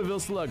 Louisville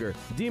Slugger,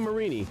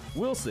 DeMarini,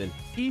 Wilson,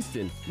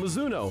 Easton,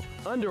 Mizuno,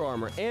 Under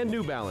Armour, and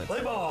New Balance.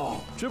 Play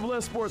ball! Triple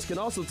S Sports can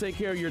also take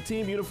care of your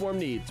team uniform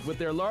needs with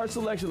their large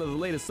selection of the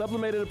latest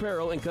sublimated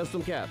apparel and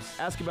custom caps.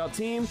 Ask about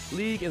team,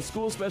 league, and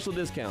school special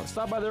discounts.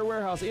 Stop by their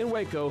warehouse in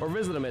Waco or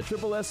visit them at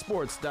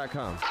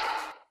triplessports.com.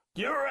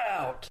 You're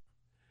out!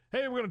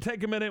 Hey, we're going to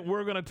take a minute.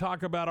 We're going to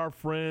talk about our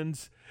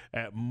friends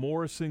at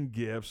Morrison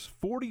Gifts,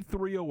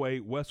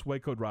 4308 West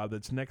Waco Drive.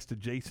 That's next to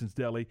Jason's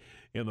Deli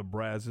in the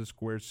Brazos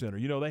Square Center.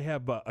 You know, they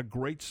have a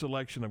great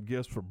selection of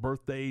gifts for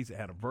birthdays,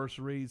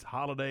 anniversaries,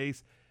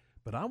 holidays.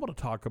 But I want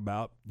to talk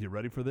about, you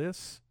ready for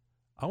this?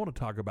 I want to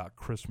talk about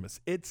Christmas.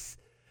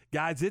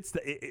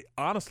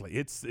 Honestly,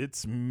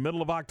 it's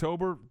middle of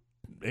October,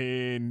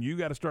 and you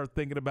got to start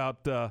thinking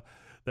about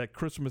that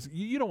Christmas.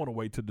 You don't want to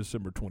wait till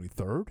December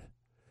 23rd.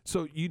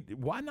 So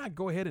why not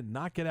go ahead and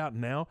knock it out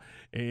now?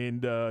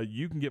 And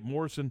you can get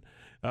Morrison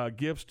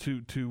Gifts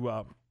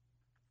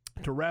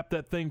to wrap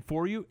that thing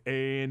for you,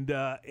 and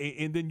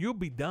then you'll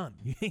be done.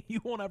 You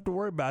won't have to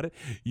worry about it.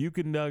 You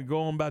can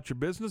go on about your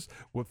business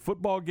with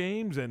football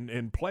games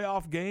and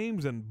playoff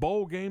games and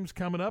bowl games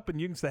coming up, and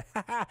you can say,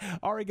 I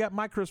already got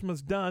my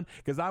Christmas done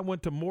because I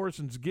went to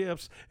Morrison's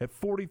Gifts at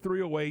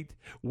 4308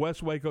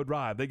 West Waco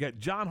Drive. They got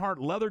John Hart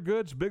leather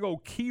goods, big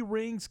old key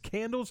rings,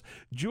 candles,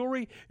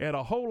 jewelry, and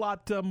a whole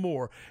lot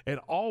more. And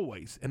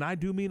always, and I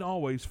do mean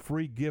always,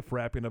 free gift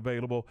wrapping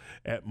available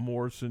at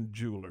Morrison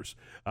Jewelers.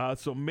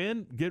 So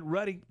men, get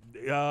ready.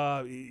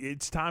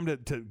 It's time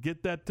to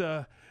get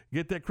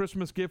that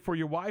Christmas gift for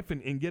your wife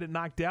and get it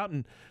knocked out.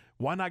 And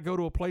why not go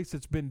to a place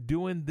that's been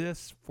doing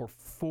this for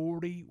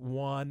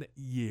 41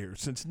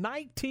 years? Since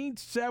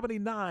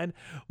 1979,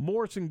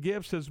 Morrison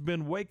Gifts has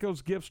been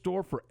Waco's gift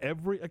store for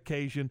every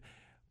occasion,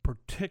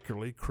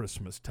 particularly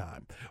Christmas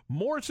time.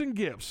 Morrison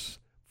Gifts,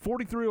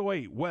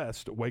 4308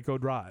 West Waco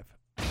Drive.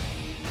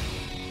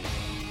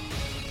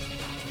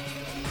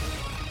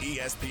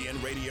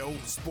 ESPN Radio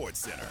Sports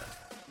Center.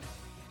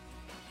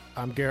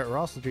 I'm Garrett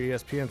Ross with your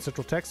ESPN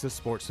Central Texas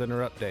Sports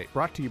Center update,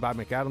 brought to you by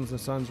McAdams &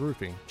 Sons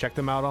Roofing. Check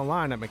them out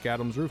online at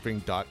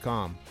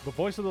mcadamsroofing.com. The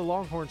voice of the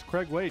Longhorns,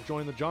 Craig Wade,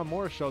 joined the John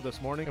Morris Show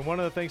this morning, and one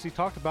of the things he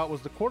talked about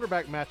was the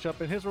quarterback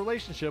matchup and his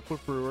relationship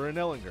with Brewer and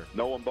Ellinger.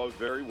 Know them both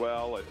very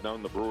well. I've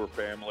known the Brewer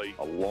family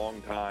a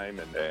long time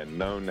and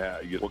known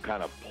what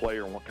kind of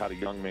player and what kind of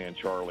young man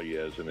Charlie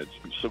is, and it's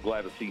so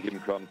glad to see him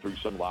come through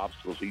some of the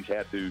obstacles he's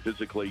had to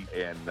physically,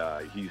 and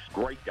he's a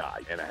great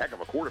guy and a heck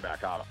of a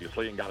quarterback,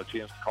 obviously, and got a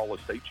chance to call a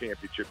state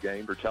championship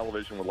game for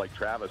television with Lake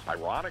Travis.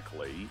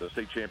 Ironically, the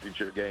state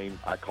championship game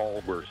I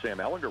called where Sam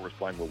Ellinger was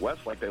playing with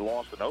Westlake, they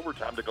lost in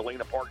overtime to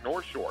Galena Park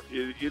North Shore.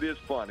 It is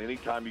fun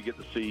anytime you get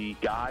to see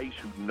guys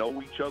who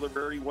know each other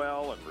very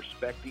well and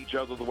respect each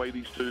other the way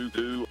these two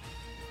do.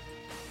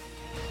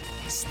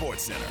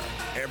 Sports Center,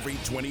 every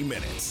 20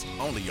 minutes,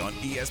 only on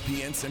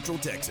ESPN Central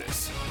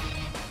Texas.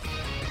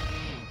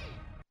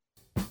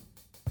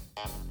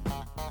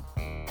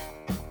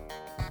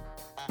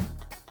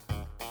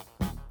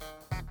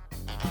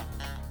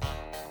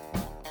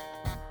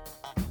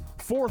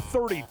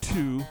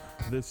 .432.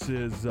 This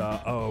is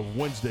a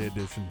Wednesday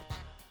edition.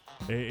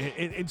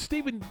 And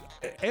Stephen,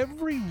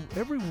 every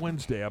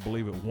Wednesday, I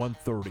believe at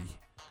 1:30,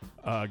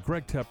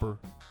 Greg Tepper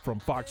from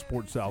Fox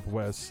Sports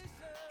Southwest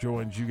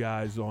joins you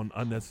guys on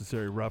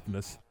Unnecessary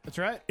Roughness. That's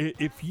right.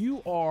 If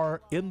you are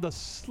in the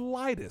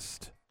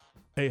slightest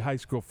a high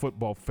school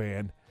football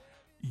fan,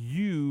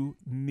 you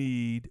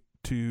need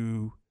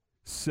to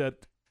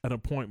set an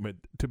appointment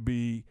to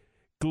be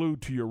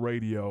glued to your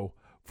radio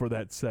for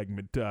that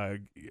segment.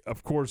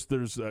 Of course,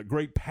 there's a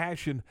great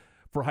passion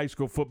for high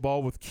school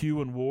football with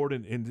Q and Ward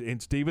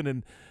and Steven,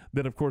 and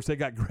then, of course, they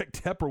got Greg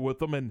Tepper with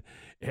them, and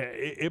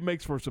it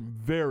makes for some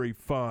very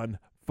fun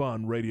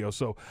radio.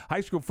 So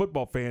high school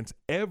football fans,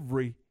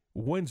 every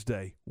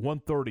Wednesday,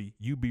 1:30,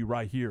 you be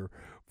right here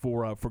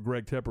for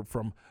Greg Tepper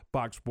from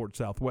Fox Sports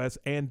Southwest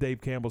and Dave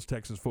Campbell's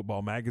Texas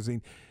Football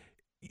Magazine.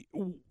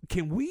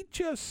 Can we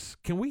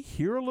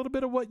hear a little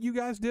bit of what you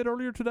guys did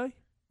earlier today?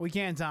 We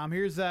can, Tom.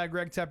 Here's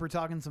Greg Tepper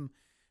talking some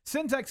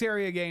Syntex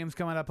area games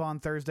coming up on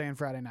Thursday and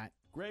Friday night.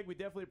 Greg, we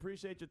definitely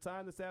appreciate your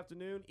time this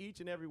afternoon. Each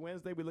and every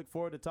Wednesday, we look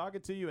forward to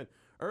talking to you. And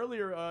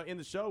earlier in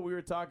the show, we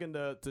were talking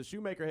to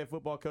Shoemaker head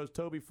football coach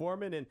Toby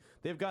Foreman, and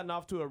they've gotten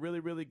off to a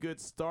really, really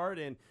good start.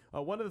 And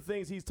one of the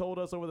things he's told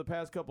us over the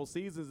past couple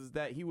seasons is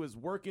that he was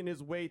working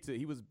his way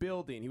he was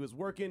building, he was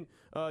working,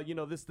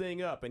 this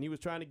thing up, and he was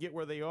trying to get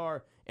where they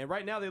are. And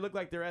right now, they look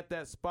like they're at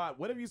that spot.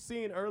 What have you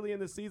seen early in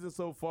the season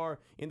so far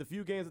in the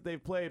few games that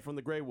they've played from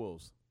the Gray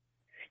Wolves?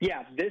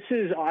 Yeah, this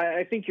is.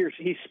 I think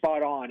he's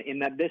spot on in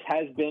that this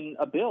has been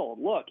a build.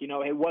 Look,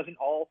 it wasn't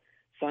all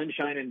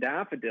sunshine and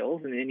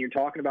daffodils, and you're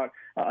talking about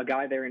a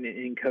guy there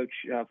in Coach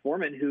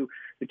Foreman who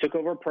took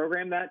over a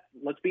program that,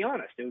 let's be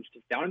honest, it was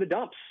just down in the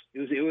dumps.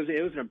 It was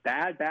in a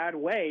bad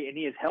way, and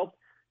he has helped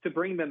to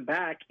bring them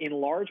back in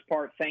large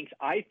part thanks,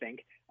 I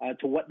think,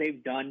 to what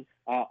they've done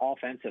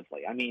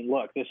offensively. I mean,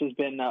 look, this has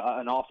been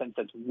an offense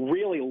that's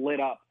really lit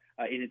up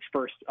in its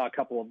first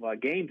couple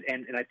of games.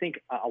 And I think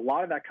a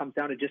lot of that comes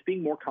down to just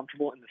being more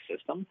comfortable in the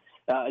system.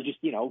 Just,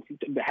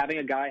 having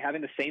a guy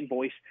having the same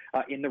voice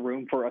in the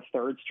room for a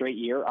third straight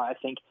year, I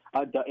think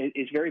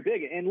is very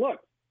big. And look,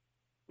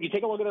 you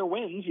take a look at their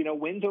wins,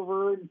 wins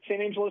over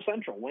San Angelo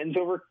Central, wins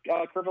over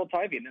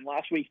Kerrville-Tyvee, and then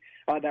last week,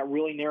 that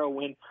really narrow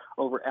win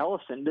over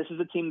Ellison. This is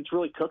a team that's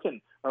really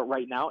cooking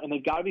right now, and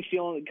they've got to be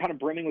feeling kind of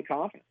brimming with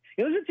confidence.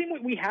 This is a team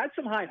we had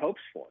some high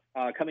hopes for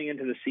coming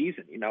into the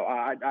season.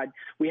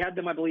 We had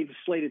them, I believe,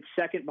 slated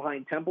second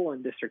behind Temple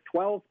in District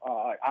 12.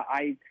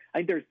 I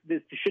think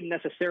this shouldn't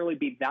necessarily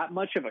be that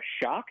much of a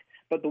shock.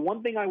 But the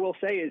one thing I will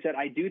say is that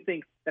I do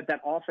think that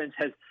offense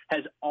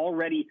has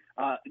already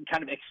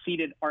kind of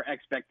exceeded our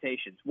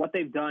expectations. What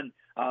they've done,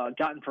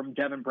 gotten from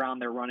Devin Brown,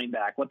 their running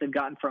back, what they've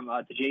gotten from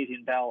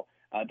Tajazian Bell,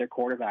 their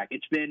quarterback,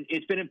 it's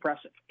been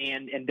impressive,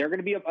 and they're going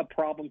to be a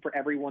problem for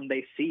everyone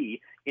they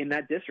see in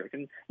that district.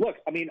 And look,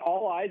 I mean,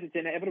 all eyes, it's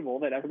inevitable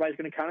that everybody's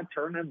going to kind of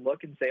turn and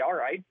look and say, all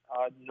right,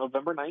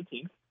 November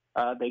 19th.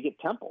 They get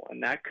Temple,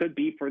 and that could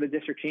be for the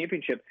district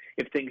championship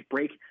if things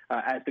break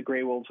as the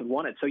Gray Wolves would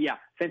want it. So, yeah,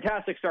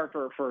 fantastic start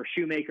for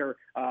Shoemaker,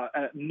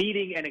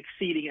 meeting and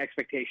exceeding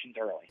expectations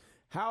early.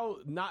 How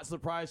not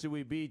surprised should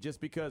we be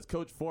just because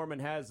Coach Foreman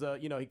has,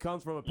 he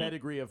comes from a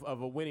pedigree of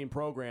a winning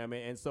program,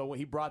 and so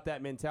he brought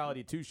that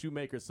mentality to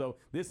Shoemaker. So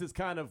this is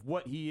kind of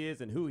what he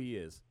is and who he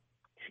is.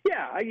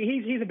 Yeah,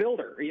 he's a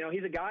builder.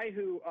 He's a guy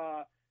who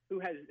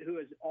has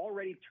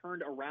already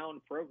turned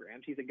around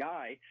programs. He's a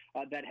guy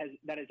that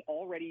has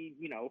already,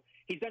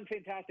 he's done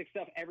fantastic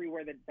stuff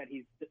everywhere that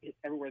he's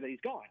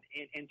gone,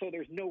 and so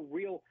there's no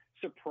real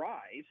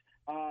surprise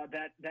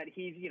that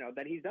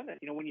he's done this.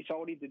 When you saw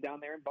what he did down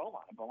there in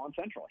Beaumont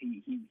Central,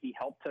 he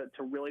helped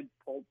to really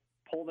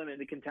pull them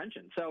into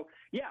contention. So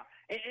yeah,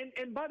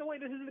 and by the way,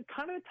 this is the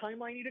kind of the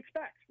timeline you'd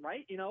expect,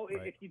 right?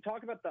 Right. If you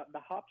talk about the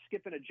hop,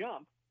 skip, and a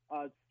jump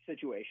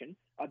situation,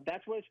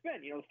 that's what it's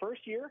been. The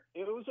first year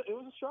it was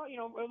a struggle. It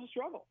was a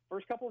struggle.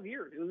 First couple of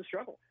years it was a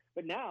struggle.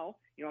 But now,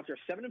 after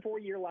a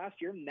 7-4 year last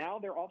year, now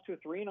they're off to a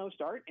 3-0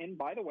 start. And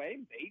by the way,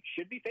 they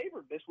should be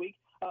favored this week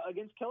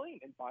against Killeen.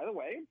 And by the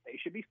way, they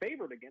should be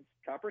favored against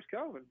Coppers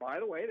Cove. And by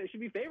the way, they should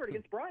be favored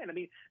against Bryan. I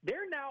mean,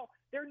 they're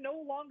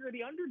no longer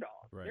the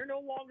underdog. Right. They're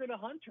no longer the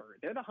hunter.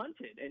 They're the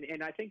hunted.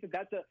 And I think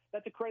that's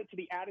a credit to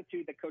the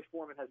attitude that Coach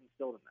Foreman has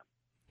instilled in them.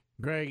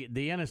 Greg,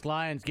 the Ennis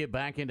Lions get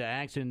back into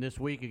action this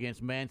week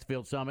against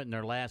Mansfield Summit in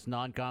their last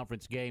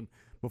non-conference game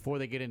before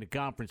they get into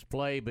conference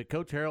play. But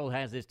Coach Harrell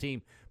has this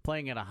team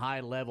playing at a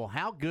high level.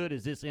 How good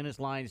is this Ennis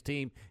Lions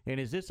team, and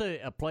is this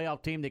a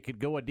playoff team that could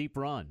go a deep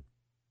run?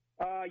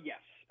 Yes.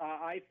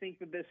 I think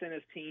that this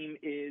Ennis team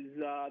is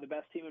the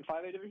best team in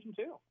 5A Division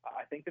II.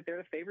 I think that they're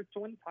the favorites to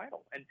win the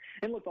title.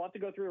 And look, they'll have to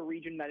go through a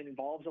region that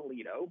involves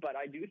Aledo, but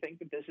I do think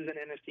that this is an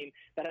Ennis team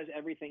that has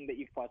everything that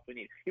you could possibly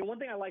need. One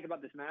thing I like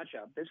about this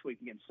matchup this week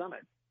against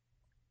Summit,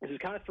 this is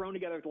kind of thrown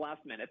together at the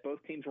last minute. Both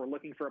teams were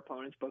looking for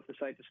opponents. Both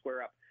decided to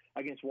square up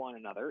against one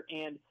another.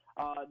 And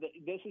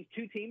this is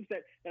two teams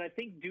that I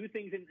think do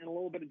things in a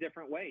little bit of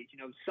different ways.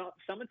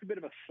 Summit's a bit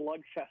of a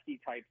slugfesty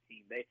type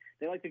team.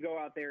 They like to go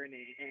out there and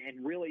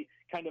really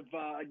kind of,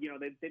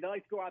 they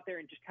like to go out there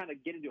and just kind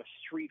of get into a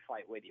street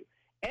fight with you.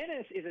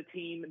 Ennis is a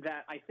team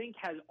that I think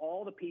has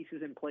all the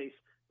pieces in place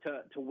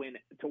to win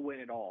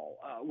it all.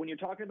 When you're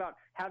talking about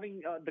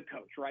having the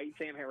coach, right,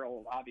 Sam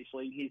Harrell,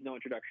 obviously needs no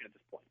introduction at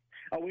this point.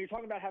 When you're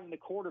talking about having the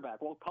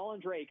quarterback, well,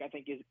 Colin Drake, I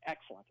think, is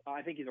excellent.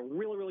 I think he's a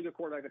really, really good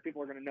quarterback that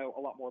people are going to know a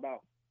lot more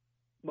about.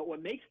 But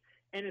what makes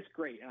Ennis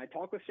great, and I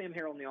talked with Sam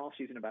Harrell in the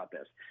offseason about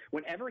this,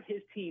 whenever his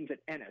teams at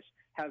Ennis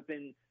have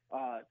been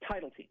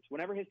title teams,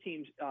 whenever his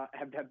teams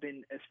have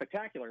been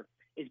spectacular,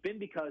 it's been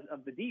because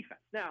of the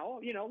defense. Now,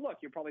 look,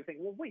 you're probably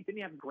thinking, well, wait, didn't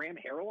he have Graham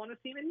Harrell on his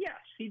team? And yes,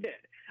 he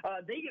did.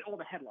 They get all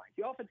the headlines.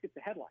 The offense gets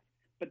the headlines.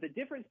 But the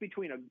difference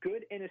between a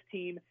good Ennis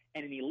team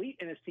and an elite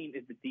Ennis team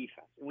is the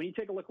defense. And when you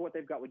take a look at what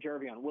they've got with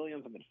Jervion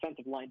Williams on the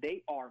defensive line,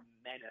 they are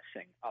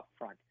menacing up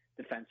front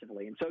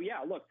defensively. And so, yeah,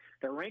 look,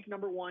 they're ranked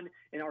number 1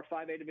 in our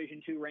 5A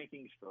Division II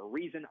rankings for a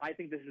reason. I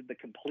think this is the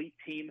complete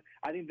team.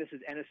 I think this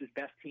is Ennis's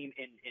best team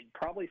in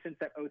probably since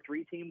that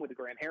 03 team with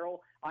Graham Harrell.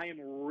 I am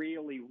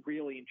really,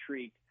 really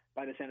intrigued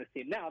by this Ennis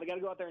team. Now, they got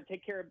to go out there and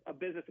take care of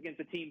business against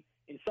a team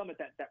in Summit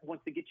that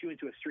wants to get you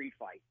into a street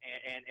fight.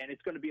 And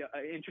it's going to be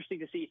interesting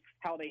to see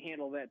how they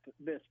handle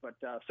this. But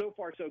so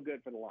far, so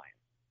good for the Lions.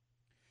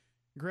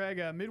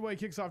 Greg, Midway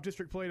kicks off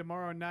district play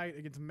tomorrow night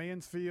against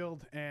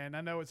Mansfield, and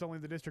I know it's only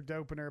the district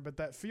opener, but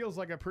that feels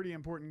like a pretty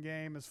important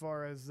game as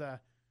far as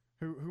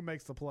who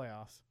makes the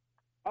playoffs.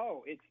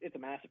 Oh, it's a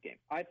massive game.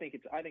 I think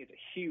it's a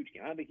huge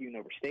game. I don't think you can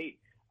overstate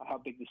how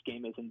big this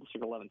game is in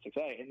District 11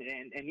 6A.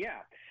 And yeah,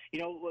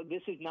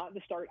 this is not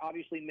the start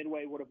obviously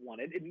Midway would have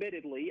wanted.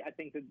 Admittedly, I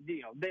think that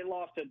they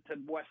lost to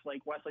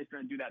Westlake. Westlake's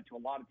going to do that to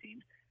a lot of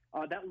teams.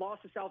 That loss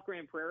to South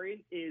Grand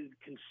Prairie is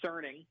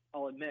concerning.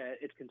 I'll admit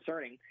it's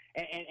concerning.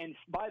 And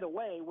by the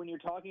way, when you're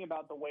talking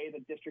about the way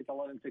that District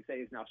 11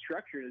 6A is now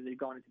structured, as they've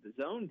gone into the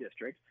zone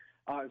district,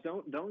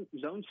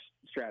 zone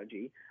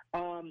strategy,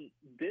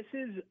 this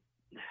is.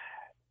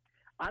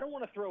 I don't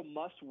want to throw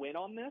must win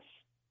on this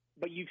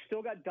but you've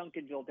still got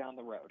Duncanville down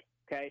the road.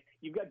 Okay,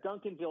 you've got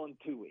Duncanville in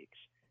 2 weeks.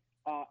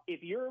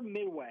 If you're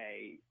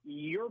Midway,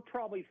 you're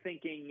probably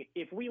thinking,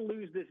 if we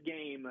lose this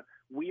game,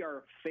 we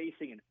are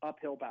facing an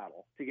uphill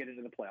battle to get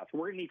into the playoffs.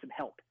 We're going to need some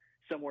help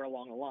somewhere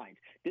along the lines.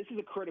 This is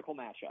a critical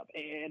matchup,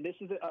 and this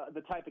is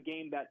the type of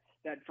game that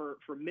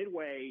for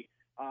Midway,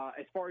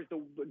 as far as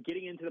the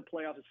getting into the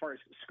playoffs, as far as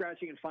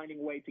scratching and finding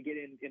a way to get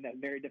in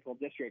that very difficult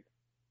district,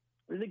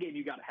 this is a game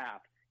you got to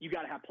have. You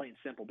got to have plain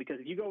simple, because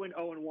if you go in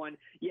 0-1,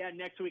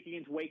 next week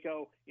against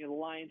Waco, the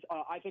Lions,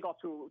 I think off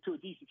to a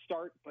decent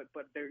start, but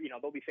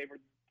they'll be favored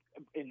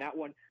in that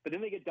one. But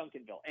then they get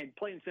Duncanville, and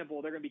plain and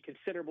simple, they're going to be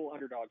considerable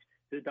underdogs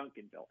to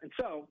Duncanville. And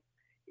so,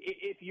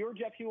 if you're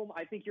Jeff Hulme,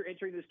 I think you're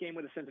entering this game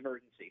with a sense of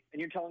urgency, and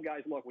you're telling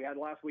guys, look, we had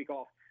last week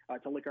off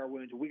to lick our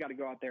wounds. We got to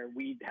go out there.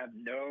 We have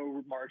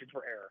no margin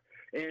for error.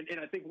 And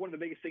I think one of the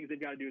biggest things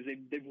they've got to do is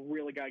they've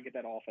really got to get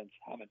that offense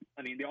humming.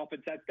 I mean, the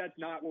offense, that's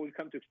not what we've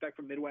come to expect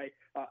from Midway.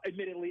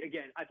 Admittedly,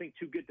 again, I think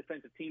two good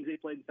defensive teams they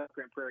played in South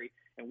Grand Prairie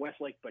and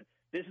Westlake, but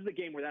this is the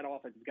game where that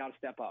offense has got to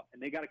step up,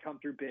 and they got to come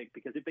through big,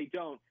 because if they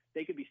don't,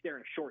 they could be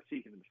staring a short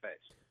season in the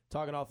face.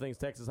 Talking all things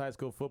Texas high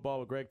school football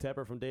with Greg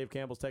Tepper from Dave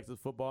Campbell's Texas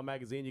Football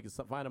Magazine. You can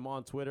find him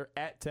on Twitter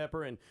at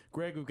Tepper. And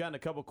Greg, we've gotten a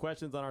couple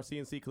questions on our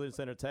CNC Collision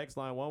Center text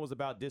line. One was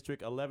about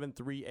District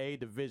 11-3A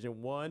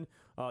Division 1.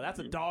 That's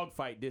a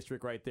dogfight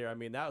district right there. I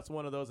mean, that's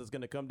one of those that's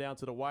going to come down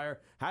to the wire.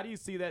 How do you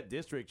see that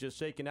district just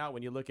shaking out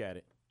when you look at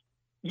it?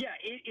 Yeah,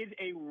 it is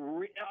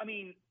I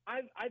mean,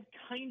 I've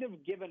kind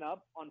of given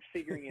up on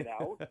figuring it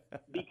out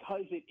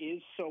because it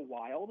is so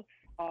wild.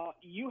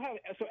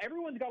 So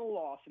everyone's got a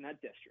loss in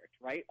that district,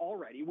 right?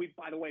 Already.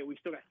 By the way, we've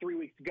still got 3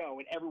 weeks to go,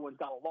 and everyone's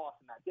got a loss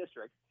in that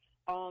district.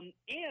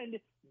 And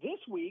this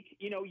week,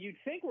 you'd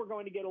think we're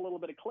going to get a little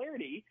bit of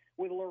clarity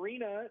with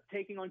Lorena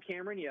taking on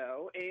Cameron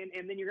Yo,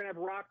 and then you're going to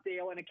have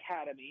Rockdale and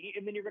Academy,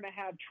 and then you're going to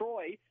have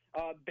Troy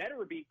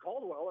better beat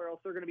Caldwell, or else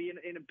they're going to be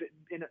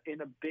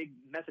in a big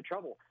mess of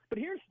trouble. But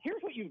here's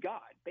what you've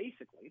got.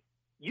 Basically,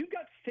 you've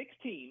got 6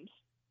 teams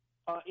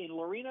in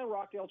Lorena,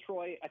 Rockdale,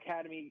 Troy,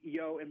 Academy,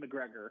 Yo, and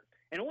McGregor,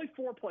 and only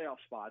 4 playoff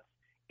spots.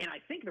 And I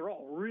think they're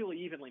all really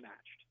evenly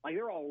matched. Like,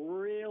 they're all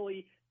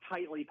really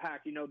tightly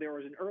packed. There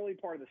was an early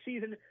part of the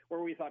season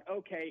where we thought,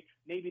 okay,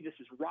 maybe this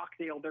is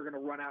Rockdale. They're going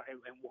to run out.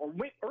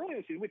 Early in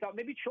the season, we thought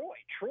maybe Troy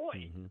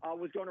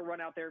was going to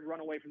run out there and run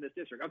away from this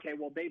district. Okay,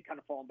 well, they've kind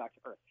of fallen back to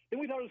earth. Then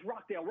we thought it was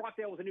Rockdale.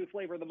 Rockdale was a new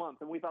flavor of the month.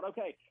 And we thought,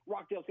 okay,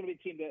 Rockdale's going to be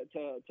a team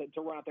to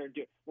run out there and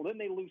do it. Well, then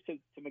they lose to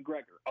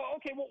McGregor. Oh,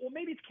 okay, well,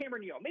 maybe it's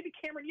Cameron Yo. Maybe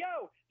Cameron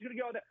Yo is going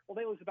to go there. Well,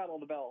 they lose the Battle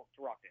of the Bell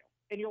to Rockdale.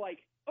 And you're like,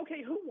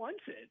 okay, who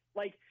wants it?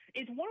 Like,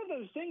 it's one of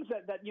those things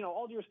that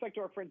all due respect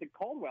to our friends at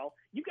Caldwell,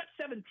 you've got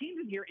 7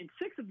 teams in here, and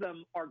 6 of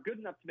them are good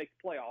enough to make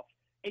the playoffs,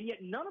 and yet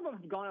none of them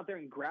have gone out there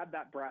and grabbed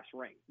that brass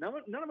ring. None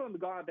of them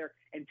have gone out there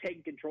and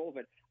taken control of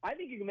it. I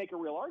think you can make a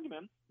real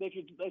argument that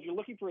if you're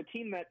looking for a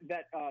team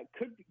that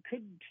could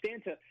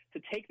stand to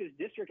take this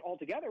district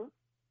altogether,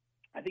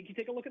 I think you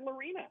take a look at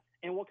Lorena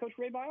and what Coach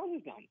Ray Biles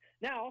has done.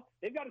 Now,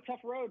 they've got a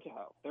tough road to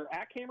hoe. They're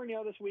at Cameron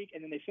Yo this week,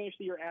 and then they finish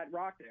the year at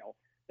Rockdale.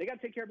 They got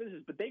to take care of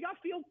business, but they got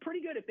to feel pretty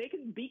good. If they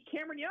can beat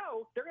Cameron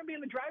Yo, they're going to be in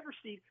the driver's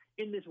seat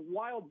in this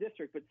wild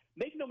district. But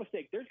make no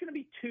mistake, there's going to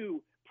be 2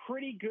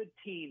 pretty good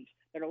teams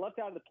that are left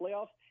out of the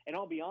playoffs. And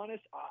I'll be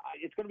honest,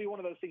 it's going to be one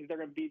of those things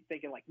they're going to be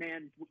thinking like,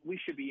 man, we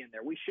should be in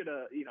there. We should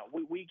have,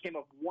 we came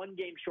up 1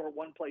 game short,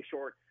 1 play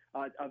short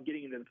of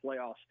getting into the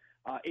playoffs.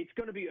 It's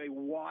going to be a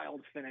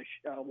wild finish,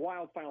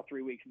 wild final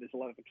 3 weeks in this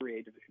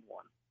 11-3A Division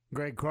 1.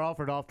 Greg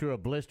Crawford off to a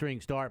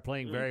blistering start,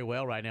 playing very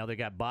well right now. They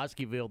got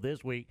Bosqueville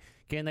this week.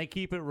 Can they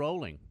keep it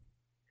rolling?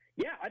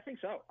 Yeah, I think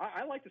so.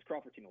 I like this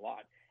Crawford team a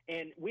lot.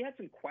 And we had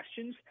some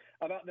questions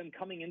about them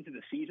coming into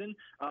the season,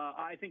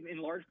 I think in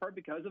large part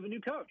because of a new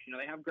coach.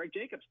 They have Greg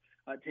Jacobs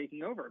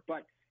taking over.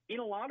 But in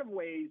a lot of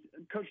ways,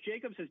 Coach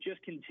Jacobs has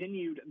just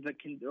continued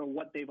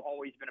what they've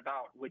always been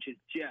about, which is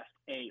just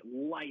a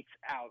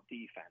lights-out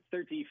defense.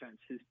 Their defense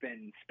has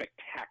been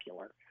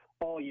spectacular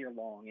all year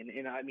long.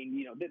 And I mean,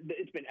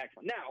 it's been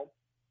excellent. Now,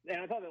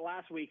 and I thought that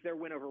last week their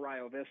win over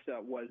Rio Vista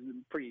was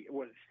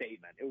a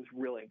statement. It was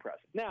really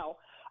impressive. Now,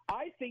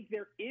 I think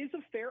there is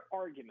a fair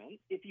argument,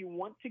 if you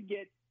want to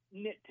get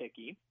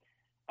nitpicky,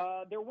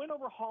 their win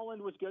over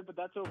Holland was good, but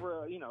that's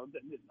over,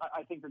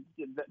 I think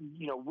that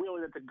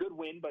really that's a good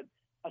win. But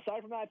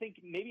aside from that, I think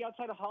maybe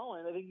outside of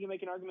Holland, I think you can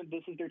make an argument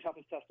this is their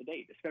toughest test to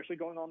date, especially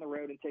going on the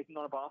road and taking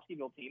on a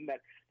Bosqueville team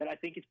that I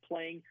think is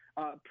playing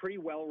pretty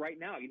well right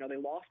now. They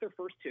lost their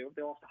first 2.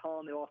 They lost to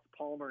Holland, they lost to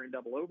Palmer in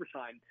double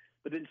overtime.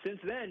 But then since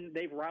then,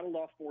 they've rattled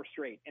off 4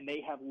 straight, and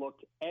they have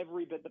looked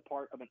every bit the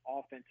part of an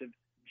offensive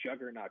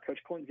juggernaut. Coach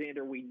Clint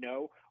Zander, we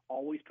know,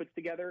 always puts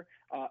together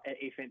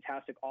a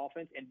fantastic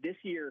offense, and this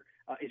year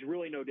is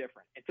really no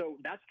different. And so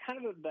that's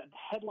kind of the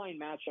headline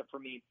matchup for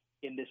me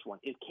in this one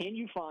is, can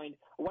you find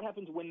what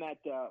happens when that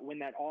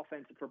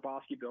offense for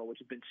Bosqueville, which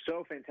has been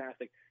so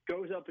fantastic,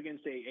 goes up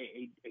against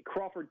a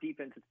Crawford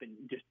defense that's been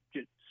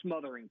just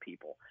smothering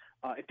people.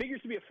 It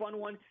figures to be a fun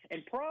one,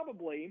 and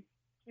probably,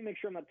 let me make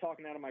sure I'm not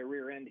talking out of my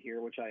rear end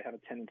here, which I have a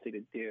tendency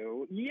to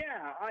do.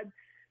 Yeah,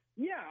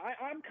 Yeah,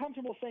 I'm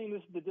comfortable saying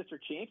this is the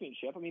district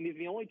championship. I mean, these are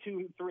the only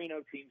 2 3-0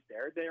 teams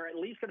there. They're at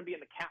least going to be in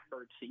the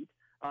catbird seat.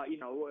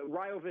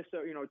 Rio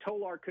Vista,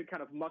 Tolar could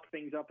kind of muck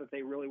things up if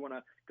they really want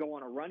to go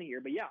on a run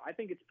here. But yeah, I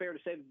think it's fair to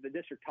say that the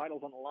district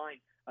title's on the line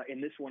in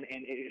this one,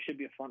 and it should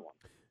be a fun one.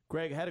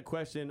 Greg, I had a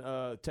question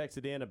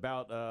texted in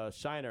about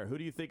Shiner. Who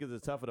do you think is the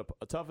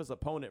toughest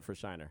opponent for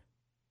Shiner?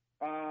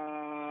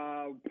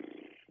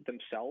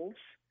 Themselves.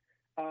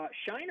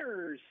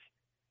 Shiner's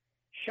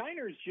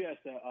just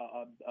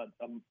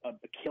a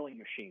killing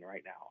machine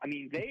right now. I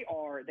mean, they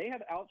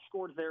have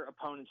outscored their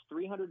opponents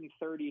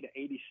 330 to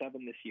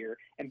 87 this year.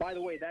 And by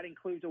the way, that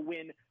includes a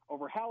win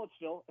over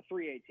Hallettsville, a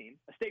 3A team,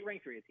 a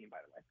state-ranked 3A team, by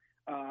the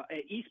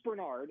way. East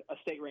Bernard, a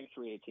state-ranked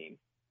 3A team.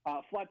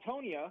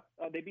 Flatonia,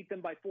 they beat them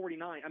by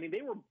 49. I mean,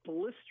 they were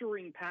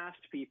blistering past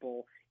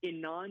people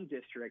in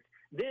non-district.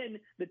 Then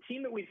the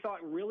team that we thought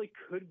really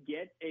could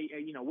get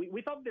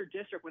we thought their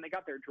district when they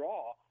got their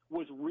draw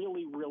was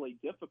really, really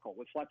difficult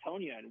with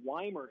Flatonia and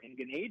Weimer and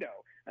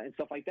Ganado and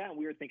stuff like that. And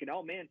we were thinking,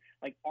 oh man,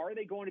 like, are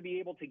they going to be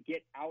able to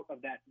get out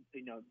of that?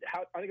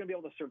 How are they going to be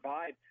able to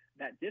survive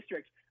that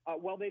district?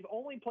 Well, they've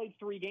only played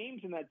 3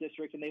 games in that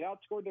district, and they've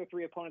outscored their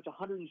 3 opponents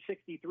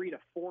 163 to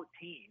 14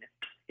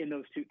 in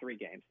those 3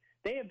 games.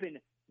 They have been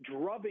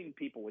drubbing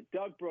people with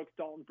Doug Brooks,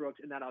 Dalton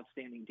Brooks, and that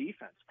outstanding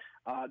defense.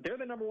 They're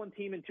the number 1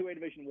 team in 2A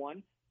Division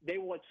I. They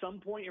will at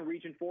some point in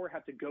Region 4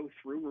 have to go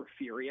through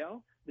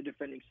Refugio, the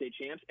defending state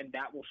champs, and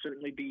that will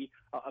certainly be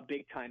a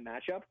big-time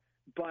matchup.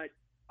 But,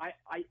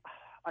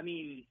 I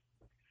mean,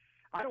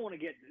 I don't want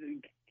to get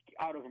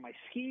out over my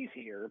skis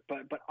here,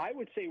 but I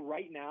would say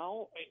right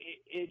now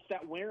it's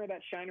that winner of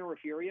that Shiner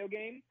Refugio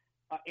game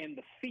and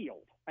the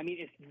field. I mean,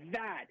 it's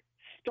that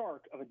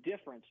stark of a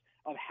difference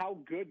of how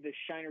good this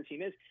Shiner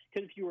team is.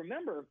 Because if you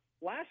remember,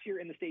 last year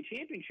in the state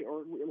championship,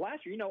 or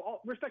last year,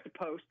 all respect to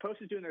Post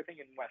is doing their thing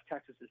in West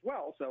Texas as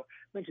well, so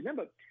mention them.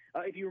 But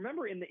if you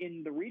remember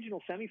in the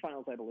regional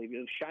semifinals, I believe, it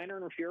was Shiner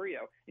and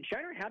Refugio, and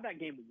Shiner had that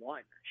game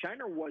won.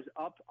 Shiner was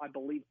up, I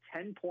believe,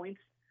 10 points,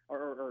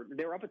 or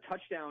they were up a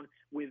touchdown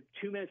with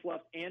 2 minutes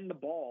left and the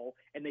ball,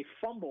 and they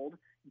fumbled,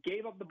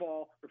 gave up the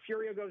ball.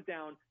 Refugio goes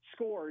down,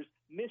 scores,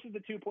 misses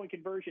the 2-point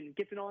conversion,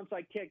 gets an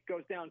onside kick,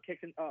 goes down,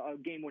 kicks a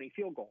game-winning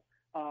field goal,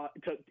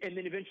 and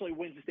then eventually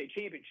wins the state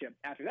championship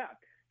after that.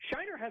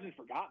 Shiner hasn't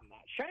forgotten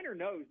that. Shiner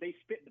knows they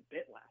spit the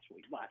bit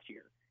last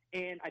year,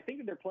 and I think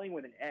that they're playing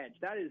with an edge.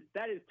 That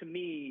is to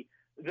me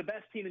the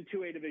best team in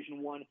 2A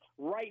Division I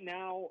right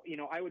now.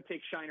 I would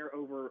take Shiner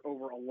over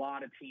a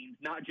lot of teams,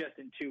 not just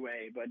in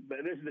 2A, but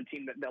this is a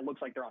team that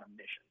looks like they're on a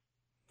mission.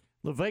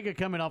 La Vega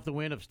coming off the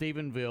win of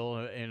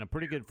Stephenville in a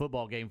pretty good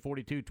football game,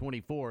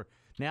 42-24.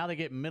 Now they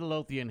get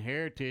Midlothian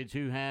Heritage,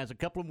 who has a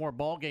couple more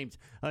ball games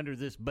under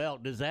this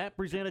belt. Does that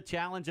present a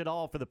challenge at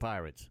all for the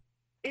Pirates?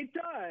 It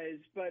does,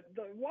 but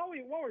while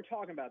we're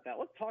talking about that,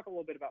 let's talk a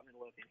little bit about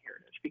Midlothian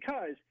Heritage,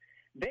 because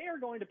they are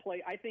going to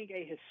play, I think,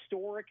 a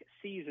historic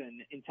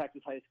season in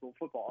Texas high school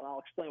football, and I'll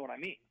explain what I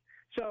mean.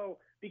 So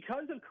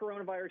because of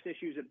coronavirus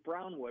issues at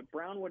Brownwood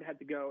had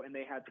to go and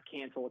they had to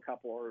cancel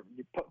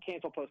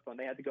postpone.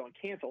 They had to go and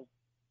cancel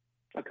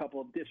a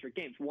couple of district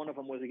games. One of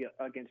them was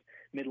against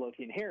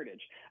Midlothian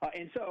Heritage.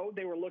 And so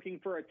they were looking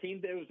for a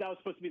team that was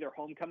supposed to be their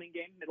homecoming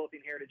game.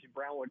 Midlothian Heritage and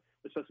Brownwood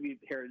was supposed to be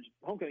Heritage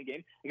homecoming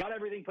game. They got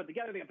everything put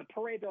together. They got the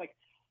parade. They're like,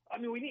 I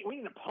mean, we need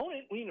an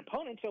opponent. We need an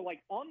opponent. So, like,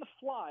 on the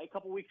fly, a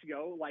couple weeks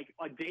ago, like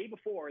a day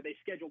before, they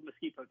scheduled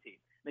Mesquite team.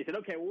 They said,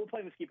 okay, well, we'll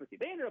play Mesquite team.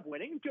 They ended up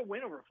winning. Good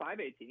win over a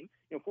 5A team,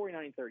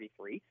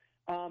 49-33.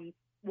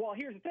 Well,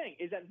 here's the thing,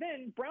 is that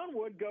then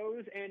Brownwood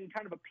goes and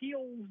kind of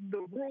appeals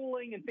the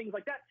ruling and things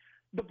like that.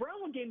 The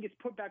Brownwood game gets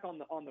put back on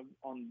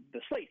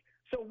the slate.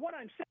 So what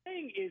I'm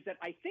saying is that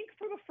I think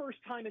for the first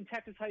time in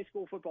Texas high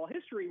school football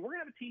history, we're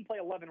going to have a team play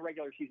 11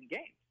 regular season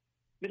games.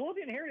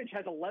 Midlothian Heritage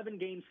has 11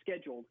 games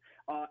scheduled,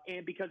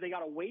 and because they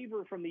got a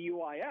waiver from the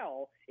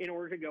UIL in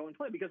order to go and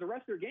play, because the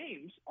rest of their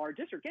games are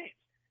district games.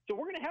 So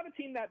we're going to have a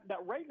team that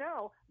right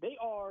now they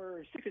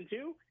are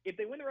 6-2. If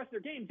they win the rest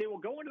of their games, they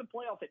will go into the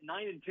playoffs at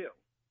 9-2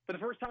 for the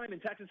first time in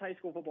Texas high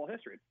school football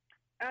history.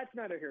 That's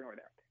neither here nor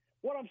there.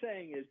 What I'm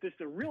saying is this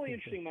is a really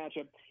interesting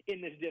matchup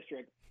in this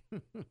district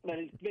that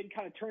has been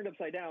kind of turned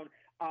upside down.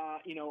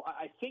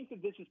 I think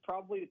that this is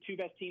probably the 2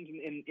 best teams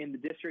in the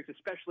district,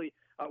 especially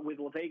with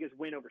La Vega's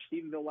win over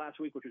Stephenville last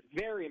week, which was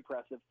very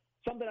impressive.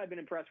 Something I've been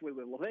impressed with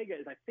La Vega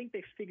is I think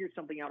they figured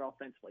something out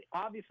offensively.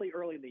 Obviously,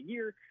 early in the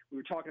year, we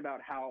were talking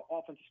about how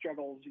offensive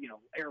struggles,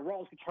 Aaron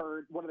Rawls gets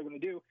hurt. What are they going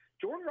to do?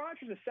 Jordan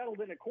Rogers has settled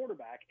in at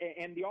quarterback,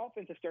 and the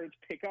offense has started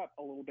to pick up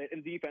a little bit,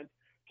 and defense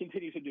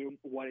continues to do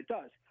what it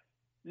does.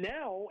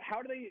 Now,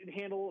 how do they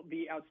handle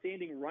the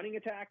outstanding running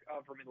attack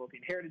for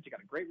Midlothian Heritage? They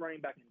got a great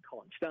running back named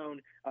Cullen Stone.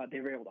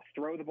 They were able to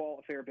throw the ball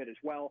a fair bit as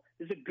well.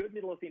 This is a good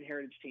Midlothian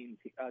Heritage team.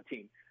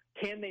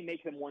 Can they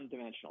make them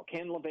one-dimensional?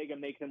 Can La Vega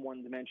make them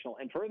one-dimensional?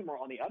 And furthermore,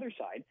 on the other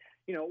side,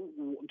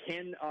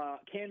 can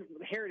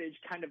Heritage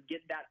kind of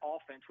get that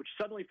offense, which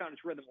suddenly found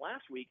its rhythm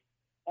last week,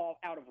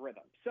 out of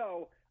rhythm?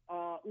 So,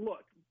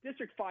 look,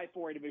 District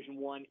 5-4A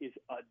Division I is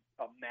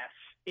a mess.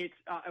 It's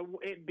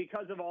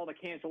because of all the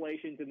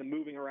cancellations and the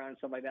moving around and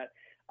stuff like that.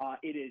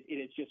 It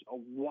is just a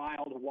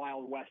wild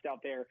west out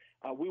there.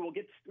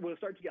 We'll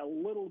start to get a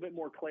little bit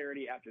more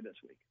clarity after this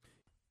week.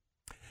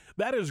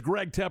 That is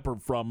Greg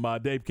Tepper from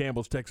Dave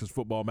Campbell's Texas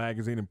Football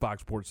Magazine and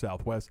Fox Sports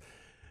Southwest.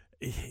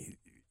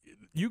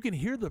 You can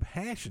hear the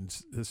passion,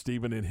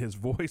 Stephen, in his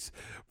voice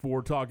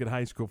for talking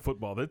high school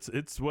football.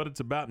 It's what it's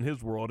about in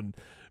his world. And,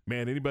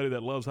 man, anybody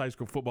that loves high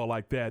school football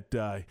like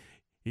that,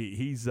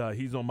 he's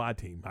on my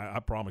team. I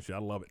promise you. I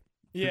love it.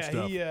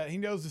 Yeah, he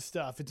knows his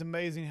stuff. It's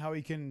amazing how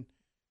he can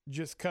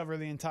just cover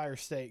the entire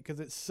state because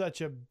it's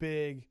such a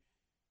big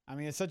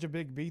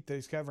beat that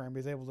he's covering, but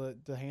he's able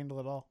to handle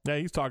it all. Yeah,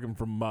 he's talking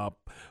from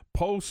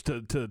post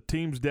to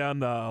teams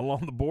down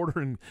along the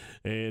border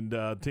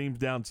and teams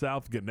down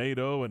south,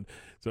 Ganado, and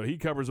so he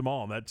covers them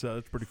all. And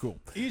that's pretty cool.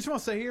 You just want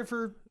to stay here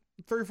for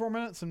 3 or 4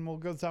 minutes, and we'll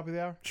go to the top of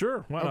the hour?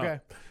 Sure. Why not? Okay.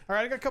 All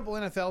right, I got a couple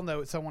NFL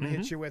notes I want to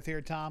hit you with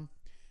here, Tom.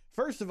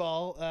 First of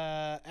all,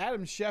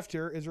 Adam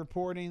Schefter is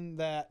reporting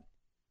that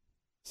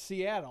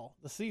Seattle,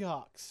 the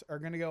Seahawks, are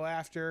going to go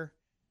after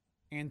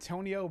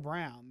Antonio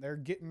Brown. They're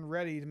getting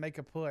ready to make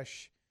a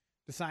push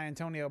to sign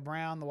Antonio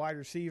Brown, the wide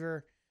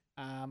receiver.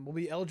 Will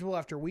be eligible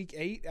after week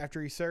 8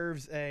 after he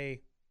serves a,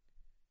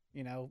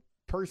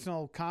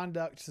 personal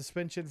conduct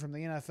suspension from the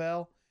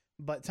NFL.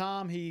 But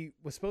Tom, he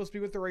was supposed to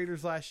be with the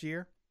Raiders last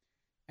year,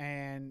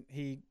 and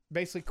he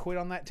basically quit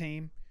on that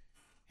team.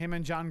 Him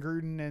and John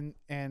Gruden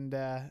and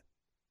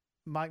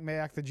Mike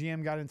Mayock, the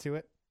GM, got into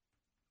it.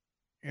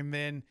 And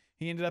then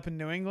he ended up in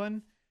New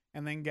England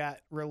and then got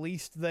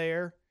released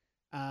there.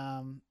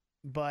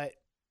 But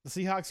the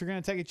Seahawks are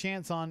going to take a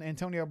chance on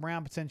Antonio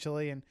Brown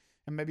potentially and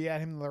maybe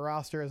add him to the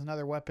roster as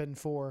another weapon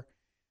for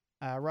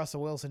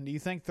Russell Wilson. Do you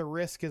think the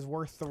risk is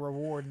worth the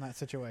reward in that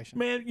situation?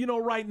 Man,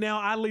 right now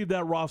I leave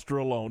that roster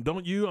alone,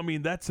 don't you? I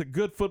mean, that's a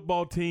good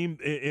football team,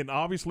 and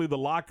obviously the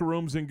locker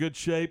room's in good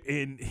shape.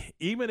 And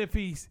even if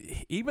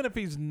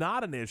he's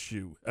not an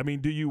issue, I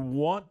mean, do you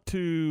want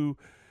to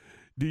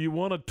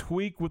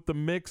tweak with the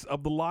mix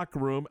of the locker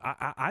room?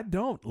 I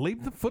don't.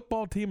 Leave the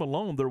football team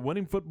alone. They're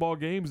winning football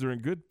games. They're in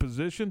good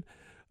position,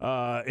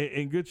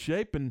 in good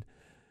shape, and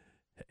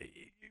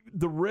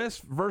the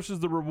risk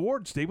versus the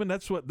reward, Stephen.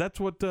 That's what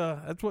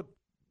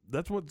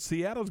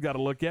Seattle's got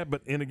to look at.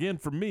 But again,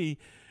 for me,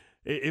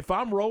 if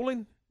I'm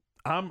rolling,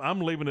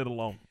 I'm leaving it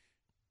alone.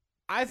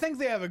 I think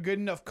they have a good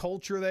enough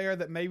culture there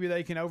that maybe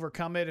they can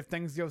overcome it if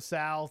things go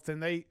south,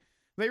 and they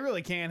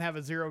really can have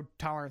a zero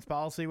tolerance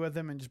policy with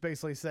him and just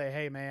basically say,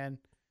 hey, man,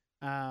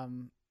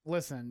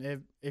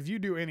 listen, if you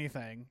do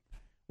anything,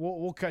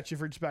 we'll cut you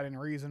for just about any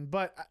reason.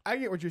 But I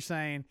get what you're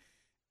saying.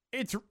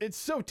 It's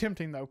so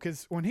tempting, though,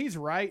 because when he's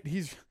right,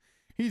 he's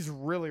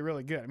really,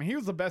 really good. I mean, he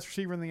was the best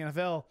receiver in the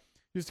NFL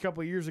just a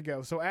couple of years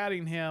ago. So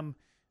adding him,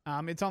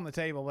 it's on the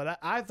table. But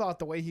I thought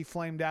the way he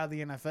flamed out of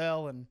the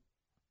NFL and,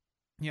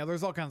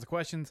 there's all kinds of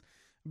questions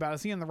about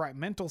is he in the right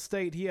mental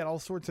state? He had all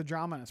sorts of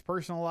drama in his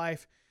personal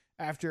life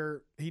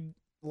after he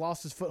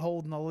lost his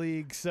foothold in the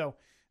league. So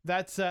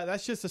that's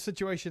just a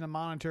situation to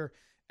monitor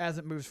as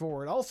it moves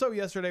forward. Also,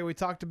 yesterday we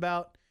talked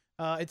about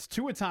it's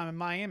Tua time in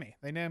Miami.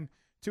 They named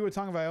Tua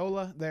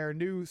Tagovailoa their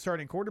new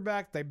starting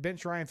quarterback. They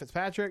benched Ryan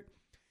Fitzpatrick.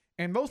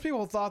 And most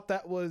people thought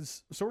that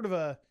was sort of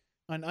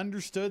an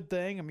understood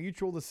thing, a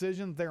mutual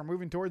decision that they were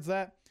moving towards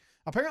that.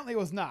 Apparently it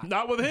was not.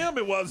 Not with him,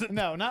 it wasn't.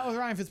 No, not with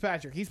Ryan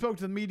Fitzpatrick. He spoke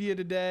to the media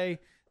today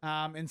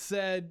and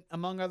said,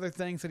 among other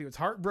things, that he was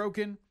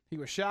heartbroken. He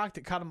was shocked.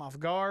 It caught him off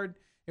guard.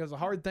 It was a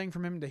hard thing for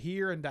him to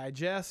hear and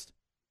digest.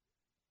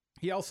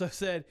 He also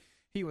said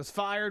he was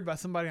fired by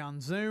somebody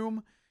on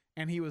Zoom,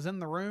 and he was in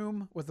the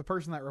room with the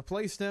person that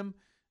replaced him.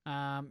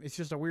 It's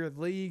just a weird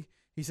league.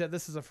 He said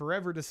this is a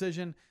forever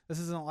decision. This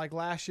isn't like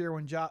last year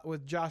when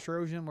with Josh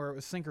Rosen where it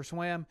was sink or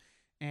swim,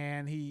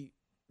 and he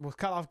was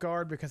caught off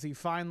guard because he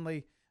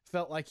finally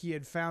felt like he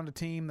had found a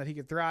team that he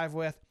could thrive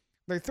with.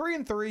 They're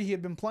 3-3. He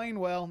had been playing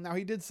well. Now,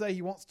 he did say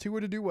he wants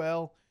Tua to do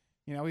well.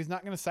 He's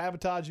not going to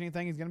sabotage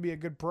anything. He's going to be a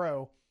good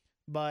pro.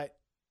 But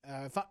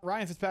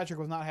Ryan Fitzpatrick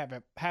was not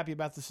happy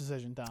about this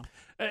decision, Tom.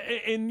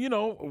 And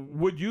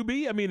would you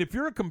be? I mean, if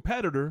you're a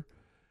competitor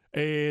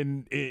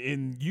and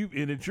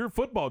it's your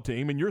football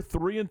team and you're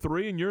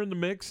 3-3 and you're in the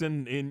mix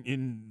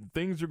and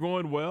things are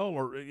going well,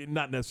 or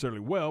not necessarily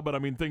well, but I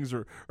mean things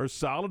are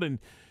solid and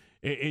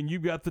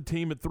you've got the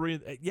team at 3.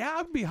 Yeah,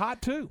 I'd be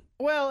hot too.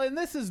 Well, and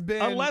this has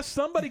been unless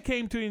somebody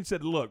came to you and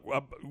said, "Look,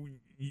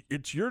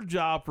 it's your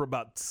job for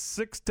about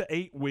 6 to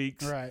 8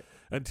 weeks, right,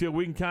 until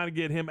we can kind of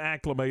get him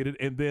acclimated,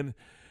 and then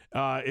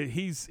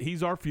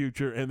he's our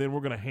future, and then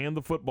we're going to hand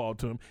the football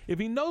to him." If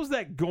he knows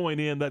that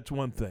going in, that's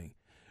one thing.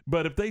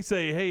 But if they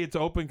say, "Hey, it's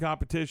open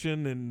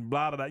competition," and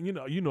blah blah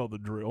blah, you know the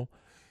drill,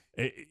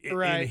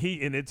 right?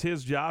 And it's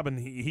his job, and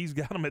he's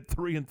got him at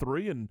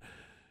 3-3,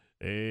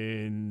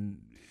 and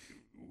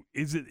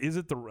is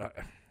it the right?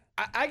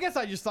 I guess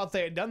I just thought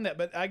they had done that,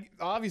 but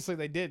obviously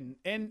they didn't.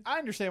 And I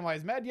understand why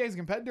he's mad. Yeah, he's a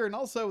competitor, and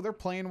also they're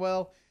playing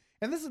well.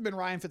 And this has been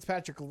Ryan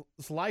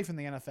Fitzpatrick's life in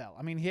the NFL.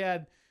 I mean, he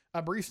had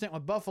a brief stint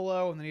with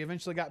Buffalo, and then he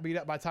eventually got beat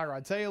up by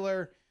Tyrod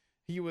Taylor.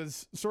 he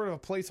was sort of a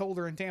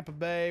placeholder in Tampa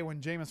Bay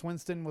when Jameis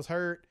Winston was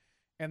hurt,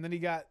 and then he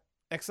got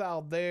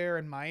exiled there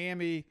in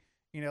Miami.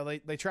 You know,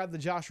 they tried the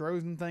Josh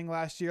Rosen thing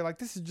last year. Like,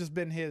 this has just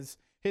been his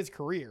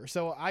career.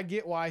 So I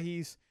get why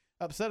he's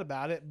upset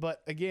about it.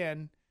 But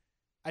again,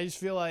 I just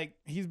feel like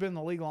he's been in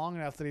the league long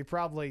enough that he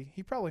probably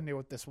knew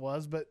what this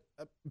was. But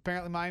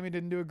apparently Miami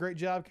didn't do a great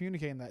job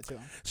communicating that to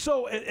him.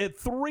 So at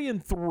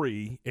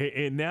 3-3,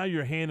 and now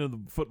you're handing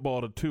the football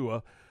to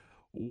Tua,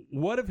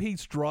 what if he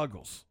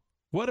struggles?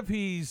 What if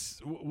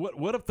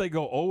what if they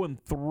go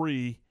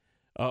 0-3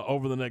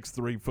 over the next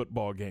 3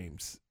 football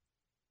games?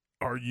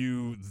 Are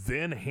you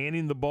then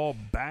handing the ball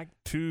back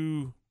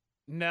to?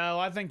 No,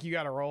 I think you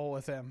got to roll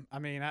with him. I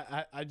mean,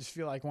 I just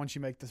feel like once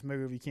you make this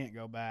move, you can't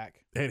go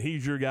back. And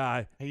he's your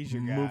guy. He's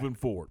your guy moving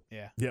forward.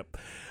 Yeah. Yep.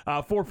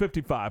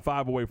 4:55,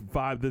 5 away from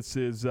 5. This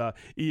is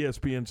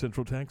ESPN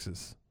Central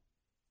Texas.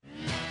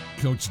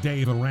 Coach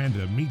Dave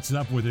Aranda meets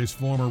up with his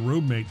former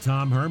roommate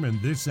Tom Herman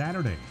this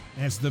Saturday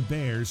as the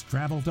Bears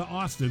travel to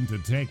Austin to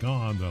take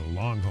on the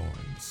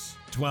Longhorns.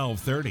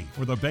 12:30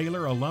 for the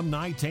Baylor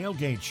Alumni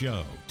Tailgate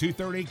Show.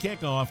 2:30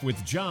 kickoff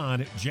with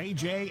John,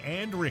 JJ,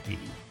 and Ricky.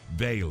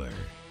 Baylor,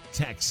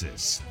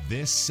 Texas,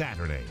 this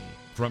Saturday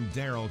from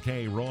Darrell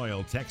K.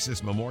 Royal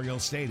Texas Memorial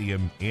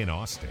Stadium in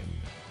Austin.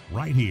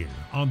 Right here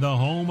on the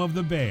home of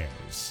the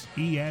Bears,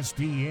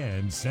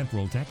 ESPN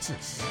Central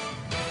Texas.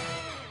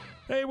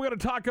 Hey, we're going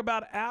to talk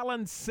about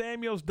Allen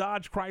Samuels,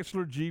 Dodge,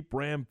 Chrysler, Jeep,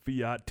 Ram,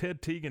 Fiat.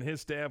 Ted Teague and his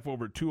staff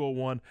over at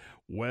 201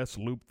 West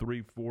Loop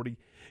 340.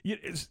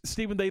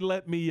 Stephen, they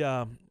let me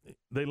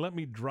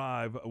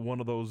drive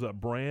one of those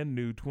brand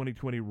new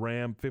 2020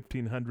 Ram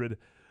 1500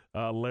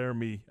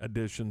 Laramie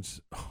editions.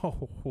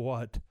 Oh,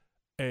 what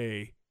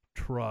a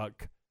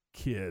truck,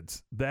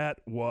 kids! That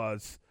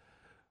was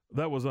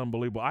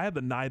unbelievable. I had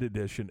the night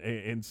edition,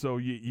 and so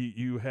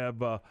you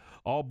have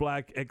all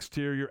black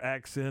exterior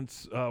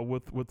accents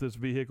with this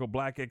vehicle,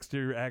 black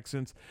exterior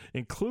accents,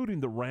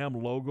 including the Ram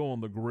logo on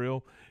the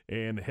grille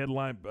and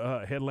headlamp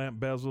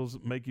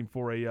bezels, making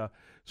for a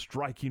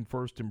striking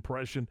first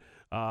impression.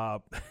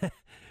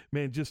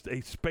 Man, just a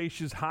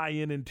spacious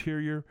high-end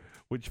interior,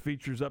 which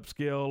features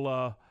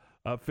upscale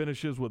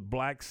finishes with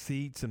black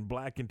seats and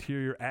black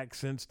interior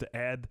accents to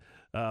add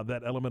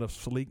that element of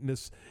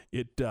sleekness.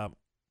 It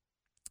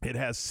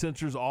has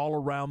sensors all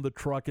around the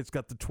truck. It's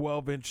got the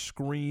 12-inch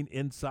screen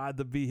inside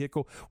the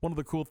vehicle. One of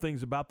the cool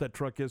things about that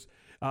truck is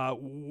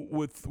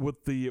when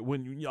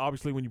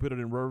you put it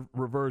in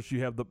reverse,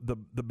 you have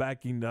the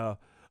backing.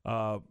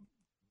 What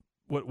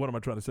am I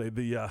trying to say?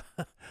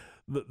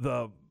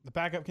 The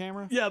backup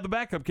camera? Yeah, the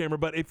backup camera.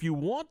 But if you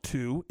want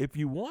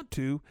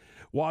to,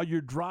 while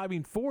you're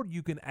driving forward,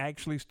 you can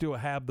actually still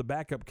have the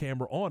backup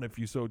camera on if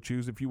you so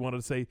choose. If you want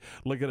to say,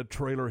 look at a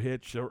trailer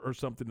hitch or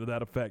something to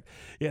that effect.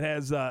 It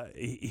has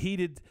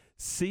heated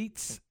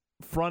seats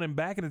front and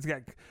back, and it's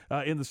got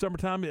in the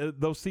summertime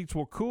those seats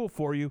will cool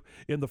for you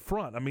in the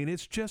front. I mean,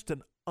 it's just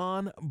an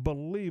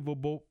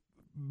unbelievable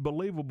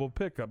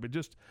pickup.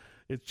 It's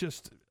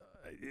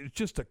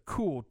just a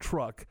cool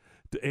truck.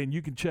 And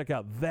you can check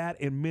out that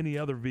and many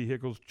other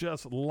vehicles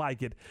just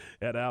like it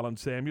at Allen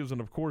Samuels. And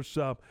of course,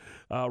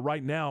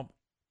 right now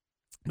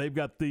they've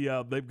got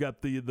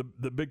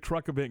the big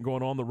truck event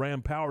going on, the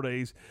Ram Power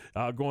Days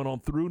going on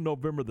through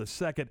November the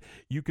 2nd.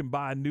 You can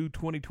buy a new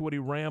 2020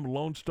 Ram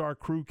Lone Star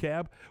Crew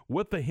Cab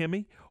with the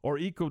Hemi or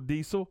Eco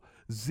Diesel.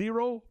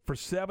 0 for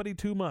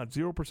 72 months,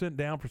 0%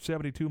 down for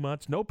 72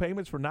 months, no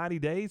payments for 90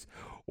 days,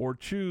 or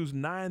choose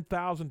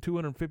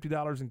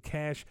 $9,250 in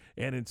cash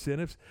and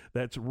incentives.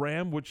 That's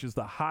Ram, which is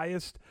the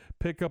highest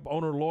pickup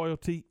owner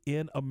loyalty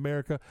in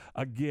America.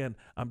 Again,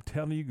 I'm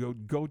telling you,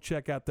 go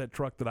check out that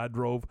truck that I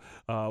drove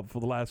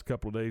for the last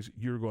couple of days.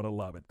 You're going to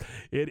love it.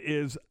 It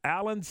is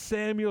Allen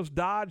Samuels,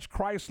 Dodge,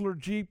 Chrysler,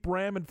 Jeep,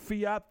 Ram, and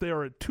Fiat.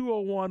 They're at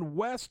 201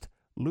 West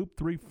Loop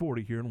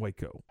 340 here in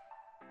Waco.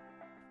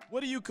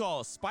 What do you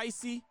call a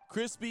spicy,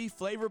 crispy,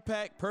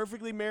 flavor-packed,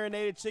 perfectly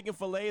marinated chicken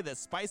filet that's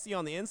spicy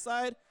on the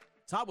inside,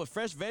 topped with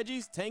fresh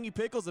veggies, tangy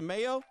pickles, and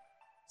mayo?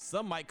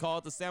 Some might call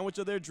it the sandwich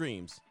of their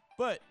dreams.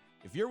 But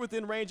if you're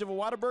within range of a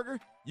Whataburger,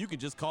 you can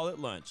just call it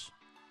lunch.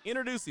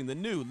 Introducing the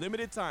new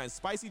limited-time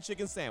spicy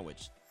chicken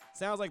sandwich.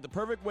 Sounds like the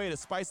perfect way to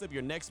spice up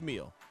your next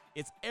meal.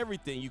 It's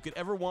everything you could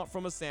ever want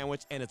from a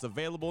sandwich, and it's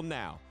available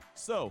now.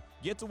 So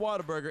get to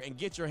Whataburger and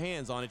get your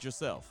hands on it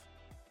yourself.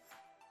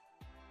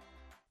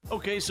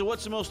 Okay, so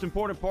what's the most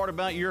important part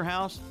about your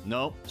house?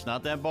 Nope, it's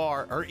not that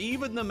bar or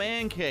even the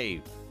man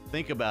cave.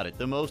 Think about it.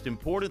 The most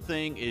important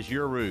thing is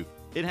your roof.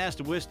 It has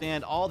to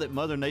withstand all that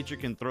Mother Nature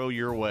can throw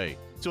your way.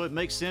 So it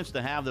makes sense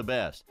to have the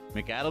best.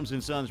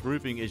 McAdams & Sons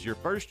Roofing is your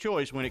first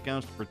choice when it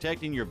comes to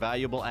protecting your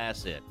valuable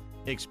asset.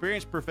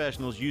 Experienced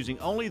professionals using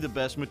only the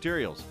best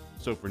materials.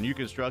 So for new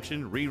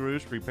construction,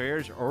 re-roofs,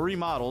 repairs, or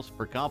remodels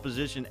for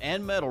composition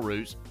and metal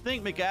roofs,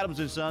 think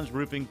McAdams & Sons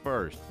Roofing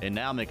first. And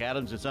now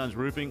McAdams & Sons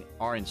Roofing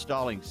are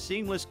installing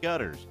seamless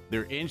gutters.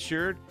 They're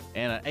insured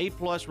and an A+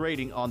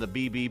 rating on the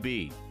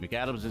BBB.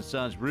 McAdams &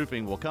 Sons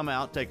Roofing will come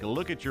out, take a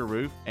look at your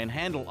roof, and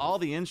handle all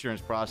the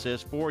insurance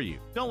process for you.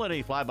 Don't let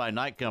any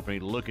fly-by-night company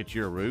look at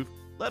your roof.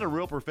 Let a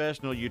real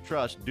professional you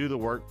trust do the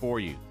work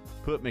for you.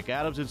 Put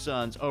McAdams &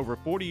 Sons over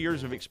 40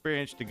 years of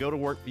experience to go to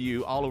work for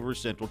you all over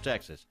Central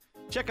Texas.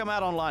 Check them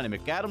out online at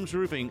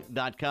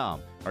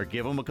McAdamsRoofing.com or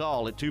give them a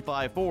call at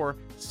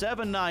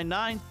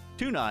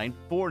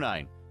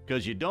 254-799-2949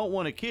 because you don't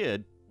want a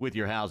kid with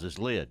your house's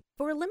lid.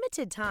 For a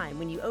limited time,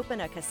 when you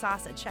open a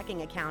Casasa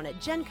checking account at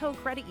Genco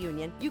Credit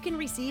Union, you can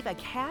receive a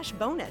cash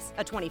bonus,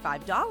 a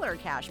 $25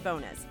 cash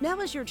bonus. Now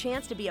is your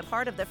chance to be a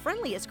part of the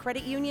friendliest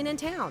credit union in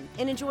town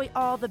and enjoy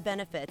all the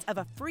benefits of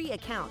a free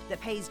account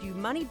that pays you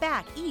money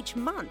back each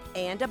month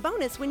and a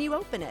bonus when you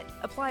open it.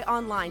 Apply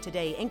online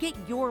today and get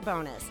your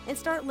bonus and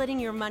start letting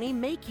your money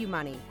make you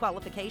money.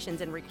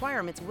 Qualifications and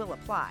requirements will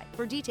apply.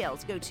 For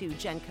details, go to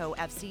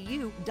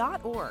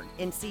GencoFCU.org.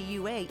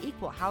 NCUA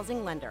Equal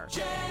Housing Lender.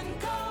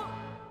 Genco.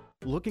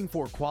 Looking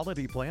for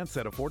quality plants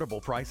at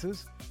affordable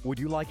prices? Would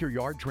you like your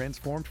yard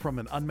transformed from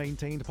an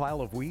unmaintained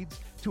pile of weeds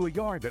to a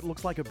yard that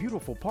looks like a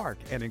beautiful park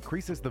and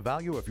increases the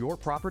value of your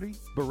property?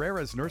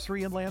 Barrera's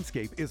Nursery and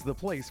Landscape is the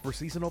place for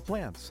seasonal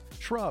plants,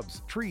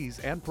 shrubs, trees,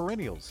 and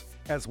perennials,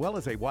 as well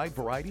as a wide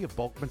variety of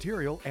bulk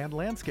material and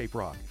landscape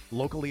rock.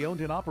 Locally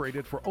owned and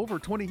operated for over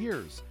 20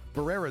 years.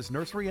 Barrera's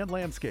Nursery and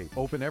Landscape,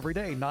 open every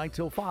day 9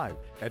 till 5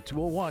 at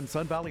 201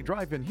 Sun Valley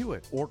Drive in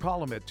Hewitt, or call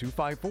them at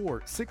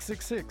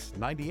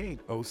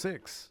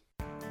 254-666-9806.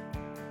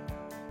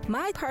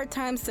 My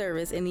part-time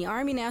service in the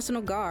Army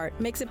National Guard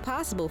makes it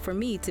possible for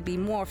me to be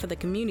more for the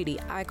community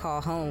I call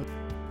home.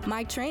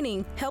 My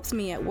training helps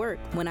me at work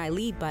when I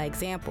lead by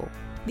example.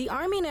 The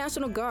Army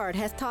National Guard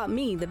has taught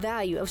me the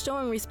value of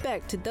showing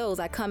respect to those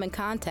I come in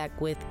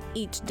contact with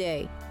each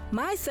day.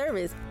 My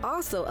service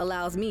also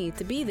allows me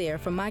to be there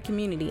for my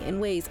community in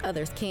ways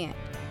others can't.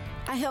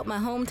 I help my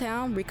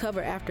hometown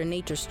recover after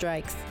nature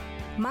strikes.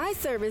 My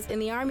service in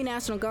the Army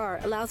National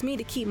Guard allows me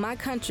to keep my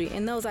country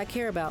and those I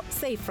care about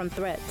safe from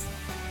threats.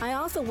 I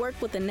also work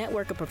with a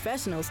network of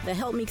professionals that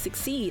help me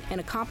succeed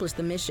and accomplish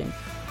the mission.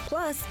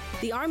 Plus,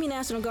 the Army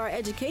National Guard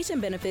education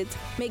benefits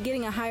make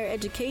getting a higher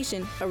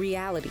education a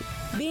reality.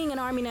 Being an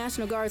Army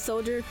National Guard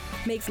soldier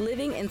makes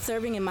living and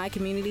serving in my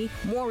community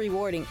more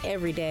rewarding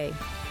every day.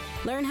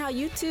 Learn how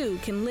you too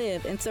can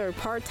live and serve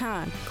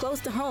part-time, close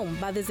to home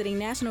by visiting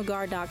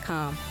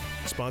NationalGuard.com.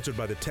 Sponsored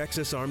by the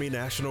Texas Army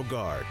National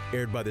Guard.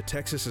 Aired by the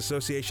Texas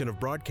Association of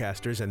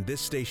Broadcasters and this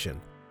station.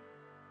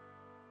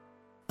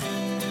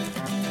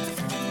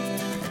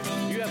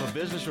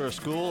 Business or a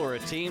school or a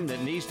team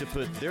that needs to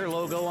put their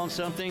logo on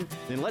something,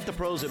 then let the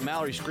pros at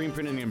Mallory Screen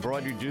Printing and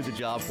Embroidery do the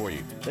job for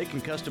you. They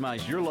can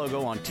customize your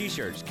logo on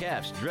t-shirts,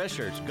 caps, dress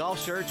shirts,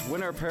 golf shirts,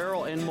 winter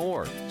apparel, and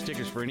more.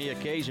 Stickers for any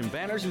occasion,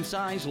 banners and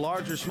signs,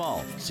 large or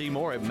small. See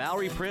more at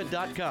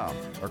MalloryPrint.com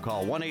or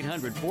call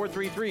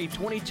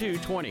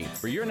 1-800-433-2220.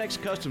 For your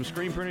next custom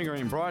screen printing or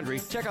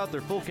embroidery, check out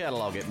their full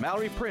catalog at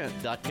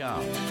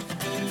MalloryPrint.com.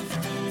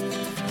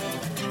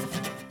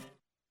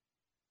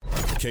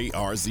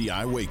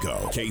 KRZI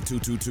Waco,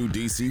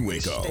 K222DC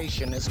Waco. This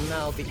station is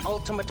now the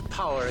ultimate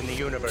power in the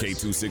universe.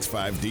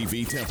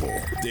 K265DV Temple.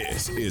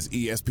 This is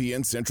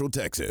ESPN Central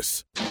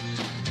Texas.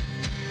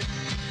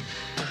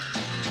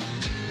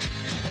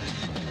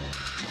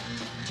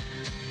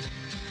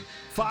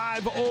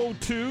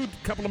 5:02, a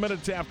couple of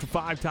minutes after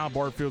 5. Tom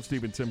Barfield,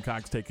 Stephen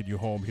Simcox taking you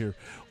home here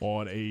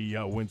on a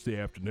Wednesday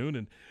afternoon.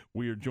 And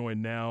we are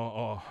joined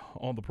now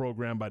on the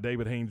program by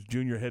David Haynes,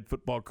 Jr., head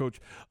football coach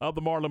of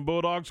the Marlin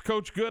Bulldogs.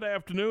 Coach, good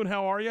afternoon.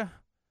 How are you?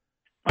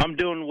 I'm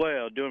doing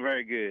well, doing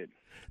very good.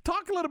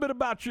 Talk a little bit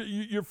about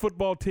your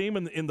football team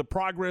and the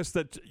progress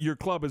that your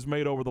club has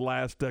made over the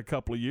last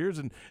couple of years,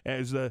 and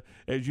as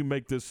you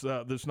make this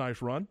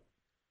nice run.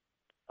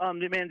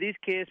 Man, these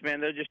kids,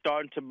 man, they're just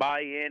starting to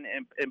buy in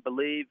and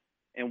believe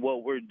in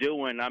what we're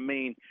doing. I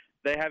mean,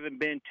 they haven't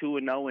been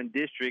 2-0 in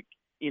district,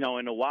 in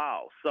a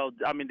while. So,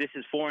 I mean, this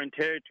is foreign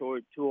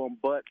territory to them,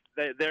 but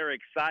they're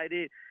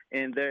excited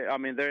and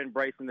they're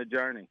embracing the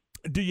journey.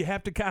 Do you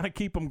have to kind of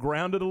keep them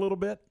grounded a little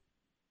bit?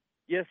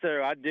 Yes,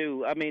 sir, I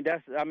do.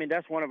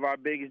 That's one of our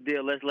biggest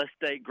deals. Let's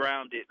stay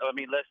grounded.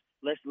 We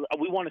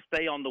want to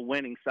stay on the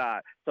winning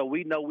side. So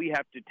we know we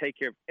have to take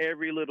care of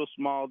every little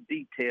small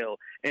detail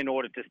in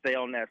order to stay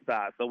on that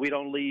side. So we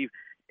don't leave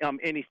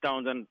any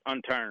stones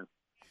unturned.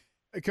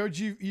 Coach,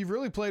 you've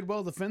really played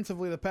well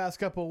defensively the past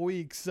couple of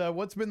weeks.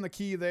 What's been the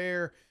key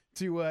there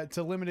to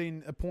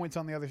limiting points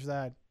on the other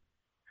side?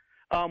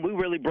 We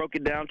really broke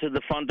it down to the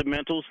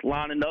fundamentals,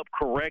 lining up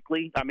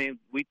correctly. I mean,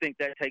 we think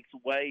that takes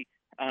away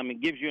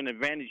it gives you an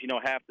advantage,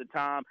 half the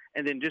time,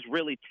 and then just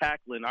really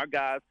tackling. Our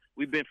guys,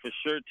 we've been for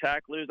sure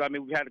tacklers. I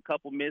mean, we've had a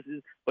couple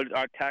misses, but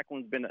our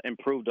tackling's been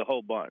improved a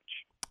whole bunch.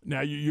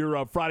 Now,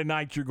 you're Friday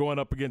night, you're going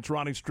up against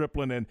Ronnie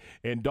Striplin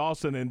and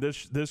Dawson, and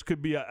this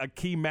could be a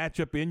key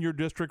matchup in your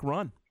district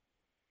run.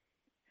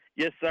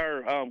 Yes,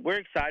 sir. We're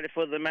excited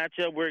for the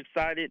matchup. We're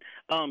excited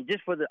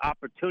just for the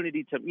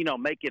opportunity to,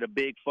 make it a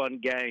big, fun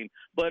game.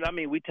 But, I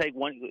mean, we take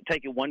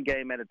it one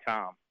game at a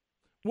time.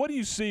 What do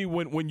you see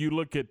when you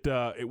look at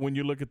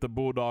the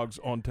Bulldogs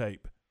on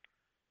tape?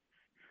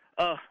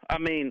 I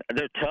mean,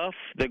 they're tough.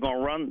 They're going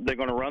to run. They're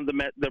going to run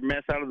the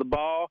mess out of the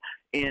ball,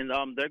 and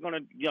they're going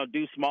to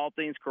do small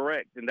things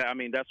correct. And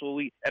that's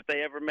what if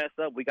they ever mess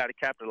up, we got to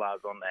capitalize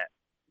on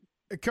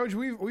that. Coach,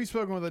 we've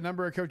spoken with a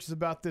number of coaches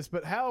about this,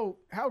 but how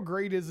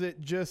great is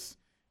it just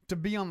to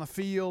be on the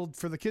field,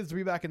 for the kids to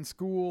be back in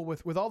school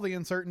with all the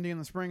uncertainty in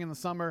the spring and the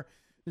summer,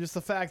 just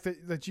the fact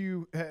that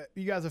you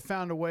guys have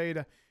found a way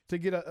to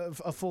get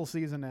a full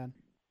season in.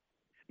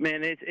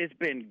 Man, it's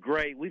been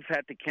great. We've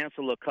had to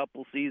cancel a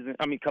couple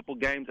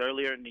games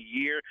earlier in the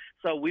year.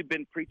 So we've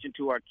been preaching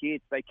to our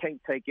kids they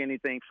can't take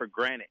anything for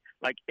granted.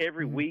 Like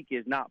every week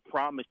is not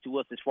promised to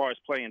us as far as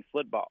playing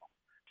football.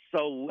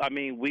 So, I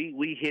mean,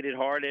 we hit it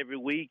hard every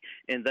week,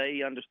 and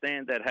they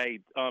understand that, hey,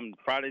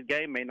 Friday's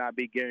game may not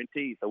be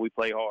guaranteed, so we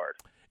play hard.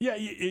 Yeah,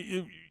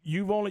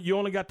 you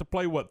only got to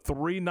play,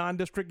 3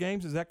 non-district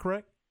games? Is that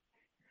correct?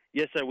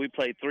 Yes, sir. We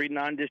played 3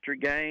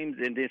 non-district games,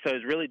 and then, so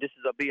this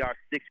will be our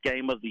 6th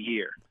game of the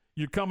year.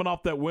 You're coming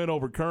off that win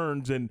over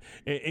Kearns, and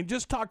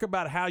just talk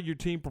about how your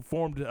team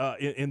performed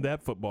in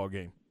that football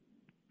game.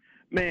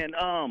 Man,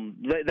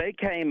 they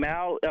came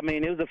out. I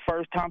mean, it was the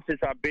first time since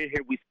I've been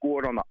here we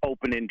scored on the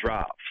opening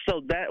drive.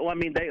 So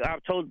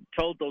I've told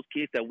those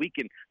kids that we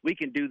can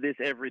do this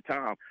every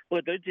time.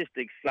 But they're just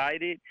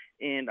excited,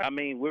 and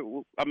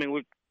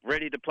we're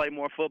ready to play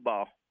more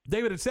football.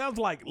 David, it sounds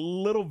like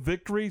little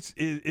victories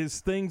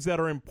is things that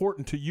are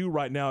important to you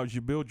right now as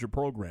you build your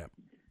program.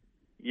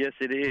 Yes,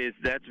 it is.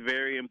 That's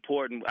very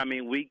important. I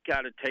mean, we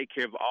got to take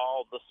care of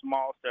all the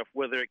small stuff,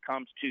 whether it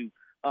comes to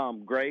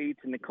grades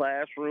in the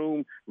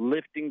classroom,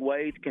 lifting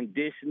weights,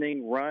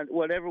 conditioning, run,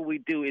 whatever we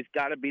do, it's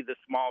got to be the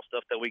small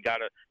stuff that we got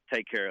to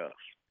take care of.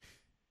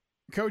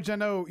 Coach, I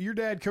know your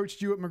dad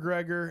coached you at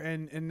McGregor,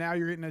 and now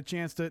you're getting a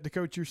chance to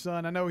coach your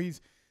son. I know he's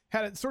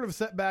had a sort of a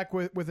setback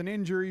with an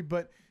injury,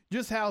 but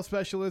just how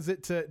special is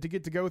it to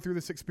get to go through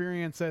this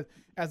experience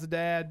as a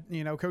dad,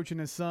 coaching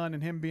his son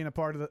and him being a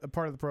part of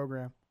the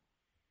program?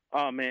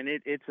 Oh, man,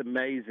 it's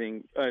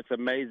amazing. It's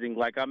amazing.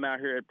 Like, I'm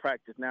out here at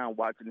practice now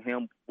watching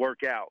him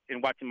work out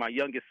and watching my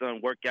youngest son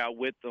work out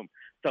with him.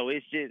 So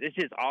it's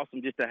just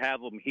awesome just to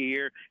have him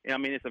here. And, I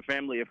mean, it's a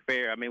family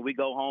affair. I mean, we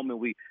go home and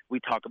we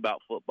talk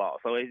about football.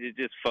 So it's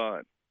just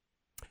fun.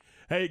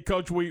 Hey,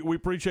 Coach, we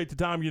appreciate the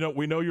time.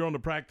 We know you're on the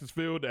practice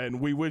field, and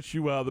we wish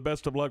you the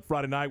best of luck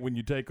Friday night when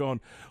you take on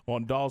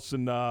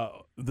Dawson,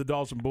 the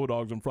Dawson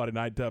Bulldogs on Friday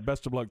night.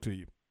 Best of luck to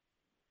you.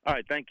 All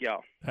right, thank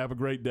y'all. Have a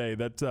great day.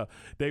 That's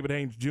David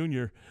Haynes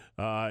Jr.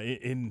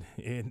 And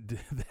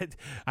that,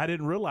 I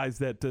didn't realize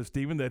that,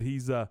 Stephen, that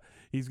he's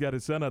got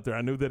his son out there.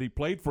 I knew that he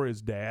played for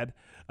his dad,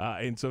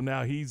 and so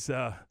now he's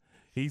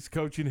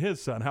coaching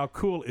his son. How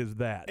cool is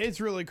that?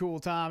 It's really cool,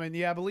 Tom. And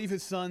yeah, I believe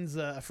his son's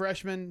a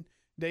freshman.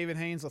 David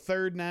Haynes, a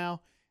third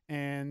now,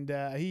 and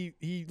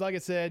he like I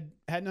said,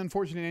 had an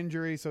unfortunate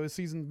injury, so his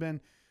season's been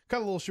cut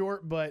a little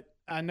short. But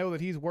I know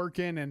that he's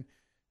working, and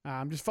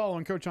I'm just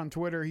following Coach on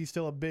Twitter. He's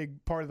still a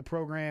big part of the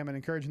program and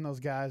encouraging those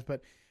guys. But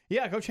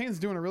yeah, Coach Haynes is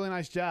doing a really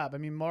nice job. I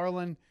mean,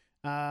 Marlin,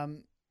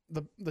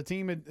 the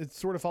team it's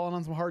sort of fallen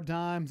on some hard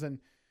times,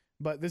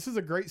 but this is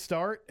a great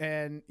start.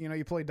 And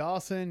you play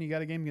Dawson, you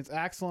got a game against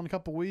Axel in a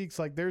couple weeks.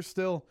 Like, there's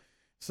still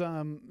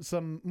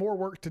some more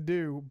work to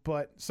do,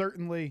 but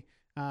certainly.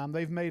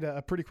 They've made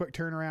a pretty quick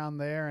turnaround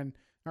there and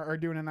are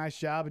doing a nice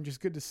job, and just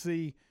good to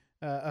see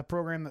a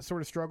program that sort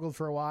of struggled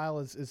for a while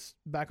is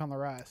back on the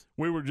rise.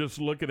 We were just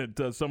looking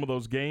at some of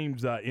those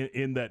games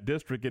in that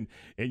district, and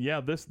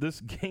yeah,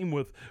 this game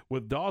with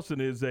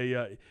Dawson is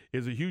a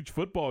huge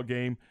football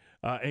game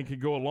and can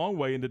go a long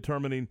way in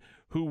determining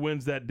who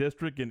wins that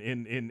district.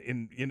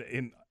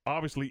 And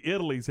obviously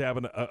Italy's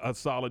having a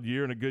solid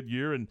year and a good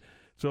year, and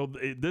so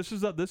this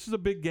is a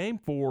big game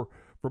for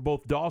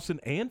both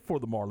Dawson and for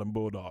the Marlin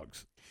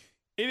Bulldogs.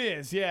 It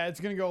is, yeah. It's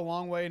going to go a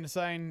long way in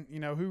deciding,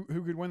 who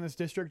could win this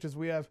district, as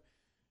we have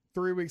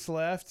 3 weeks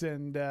left.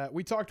 And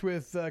we talked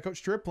with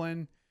Coach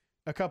Triplin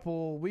a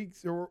couple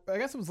weeks, or I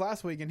guess it was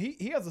last week, and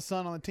he has a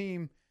son on the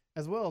team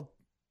as well.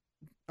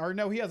 Or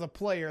no, he has a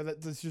player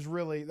that's just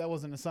really, that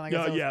wasn't a son. I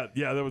guess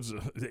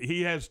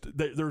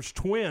there's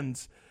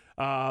twins.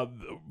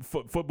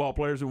 Football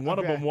players, and one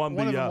of them won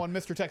won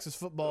Mr. Texas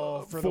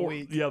football for the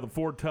week. Yeah, the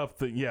Ford Tough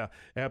thing. Yeah,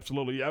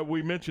 absolutely.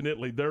 We mentioned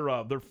Italy. They're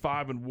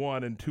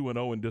 5-1 and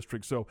 2-0 in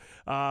district. So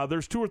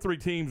there's 2 or 3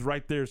 teams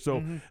right there.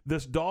 So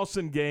this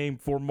Dawson game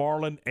for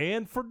Marlin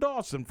and for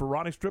Dawson, for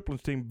Ronnie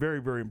Striplin's team, very,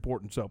 very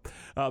important. So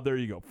there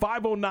you go.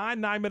 5:09,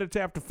 9 minutes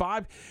after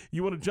 5.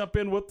 You want to jump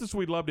in with us?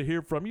 We'd love to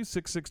hear from you.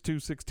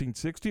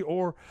 662-1660,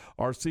 or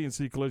our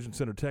CNC Collision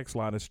Center text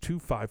line is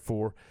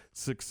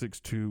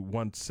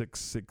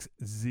 254-662-1660.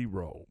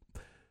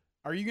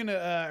 Are you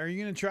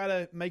gonna try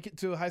to make it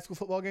to a high school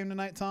football game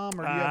tonight, Tom,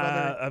 or do you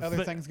have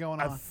other things going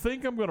on? I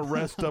think I'm gonna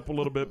rest up a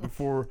little bit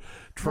before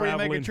traveling.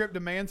 Before you make a trip to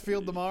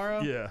Mansfield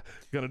tomorrow. Yeah,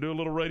 gonna do a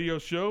little radio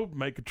show,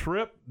 make a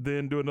trip,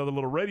 then do another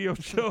little radio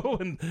show,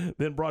 and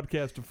then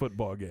broadcast a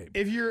football game.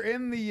 If you're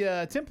in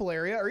the Temple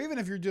area, or even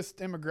if you're just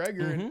in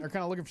McGregor and are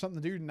kind of looking for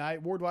something to do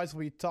tonight, Ward Weiss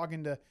will be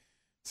talking to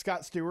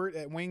Scott Stewart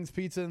at Wings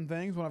Pizza and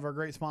Things, one of our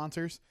great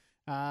sponsors.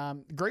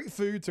 Great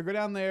food. So go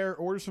down there,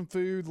 order some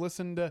food,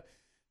 listen to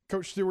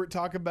Coach Stewart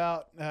talk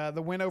about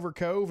the win over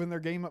Cove and their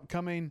game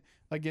upcoming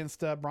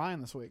against Bryan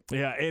this week.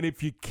 Yeah, and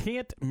if you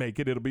can't make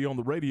it, it'll be on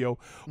the radio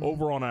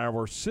over on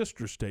our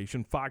sister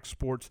station, Fox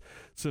Sports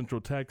Central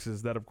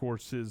Texas. That, of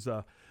course, is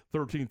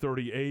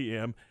 1330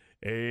 AM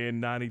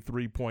and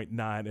 93.9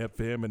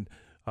 FM. And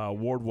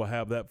Ward will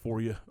have that for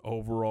you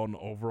over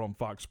on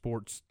Fox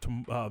Sports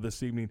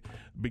this evening.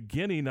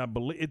 Beginning, I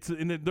believe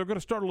they're going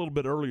to start a little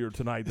bit earlier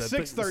tonight.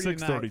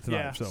 6:30 tonight.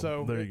 Yeah,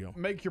 so there you go.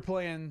 Make your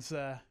plans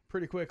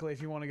pretty quickly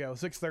if you want to go.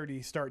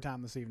 6:30 start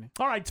time this evening.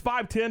 All right, it's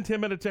 5:10,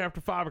 10 minutes after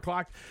 5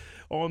 o'clock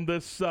on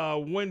this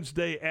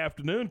Wednesday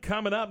afternoon.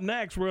 Coming up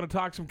next, we're going to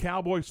talk some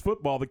Cowboys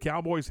football. The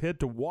Cowboys head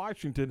to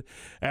Washington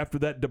after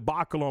that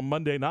debacle on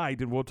Monday night,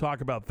 and we'll talk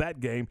about that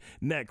game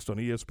next on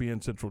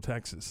ESPN Central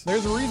Texas.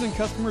 There's a reason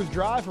customers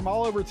drive from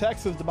all over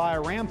Texas to buy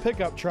a Ram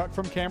pickup truck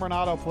from Cameron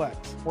Autoplex,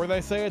 where they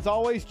say it's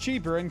always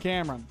cheaper in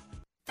Cameron.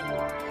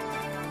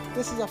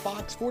 This is a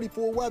Fox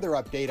 44 weather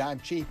update. I'm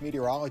Chief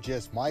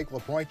Meteorologist Mike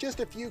LaPointe. Just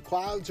a few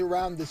clouds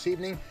around this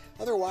evening.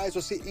 Otherwise,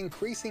 we'll see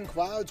increasing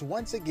clouds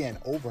once again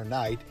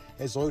overnight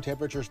as low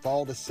temperatures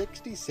fall to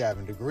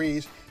 67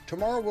 degrees.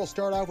 Tomorrow we'll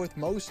start off with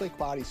mostly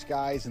cloudy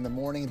skies in the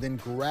morning, then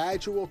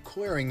gradual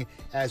clearing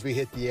as we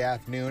hit the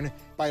afternoon.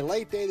 By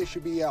late day, there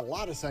should be a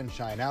lot of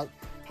sunshine out.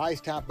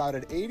 Highs top out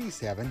at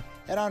 87.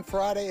 And on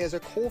Friday, as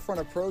a cold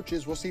front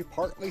approaches, we'll see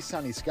partly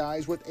sunny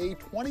skies with a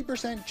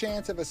 20%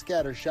 chance of a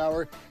scatter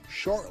shower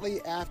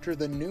shortly after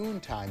the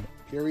noontime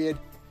period.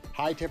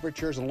 High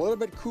temperatures a little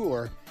bit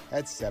cooler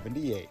at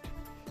 78.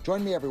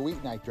 Join me every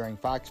weeknight during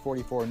Fox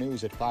 44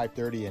 News at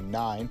 5:30 and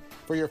 9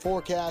 for your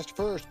forecast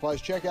first. Plus,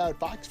 check out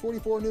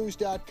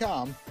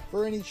fox44news.com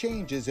for any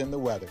changes in the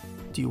weather.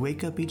 Do you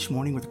wake up each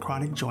morning with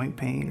chronic joint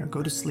pain or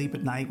go to sleep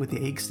at night with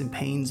the aches and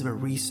pains of a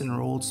recent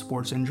or old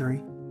sports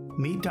injury?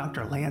 Meet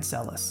Dr. Lance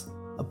Ellis,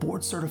 a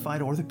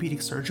board-certified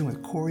orthopedic surgeon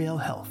with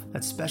Coriel Health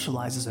that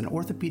specializes in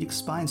orthopedic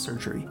spine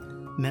surgery,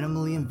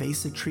 minimally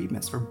invasive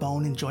treatments for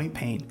bone and joint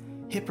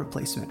pain, hip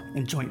replacement,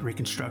 and joint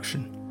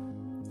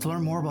reconstruction. To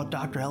learn more about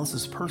Dr.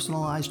 Ellis's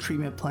personalized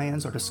treatment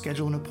plans or to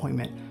schedule an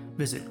appointment,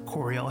 visit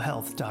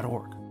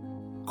CorielHealth.org.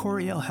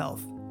 Coriel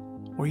Health,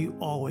 where you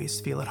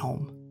always feel at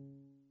home.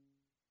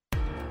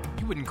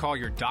 You wouldn't call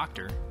your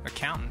doctor,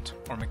 accountant,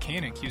 or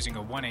mechanic using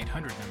a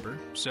 1-800 number,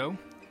 so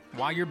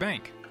why your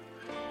bank?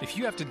 If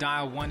you have to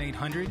dial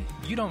 1-800,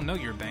 you don't know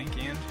your bank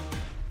and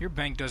your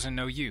bank doesn't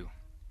know you.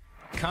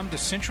 Come to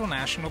Central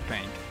National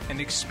Bank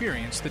and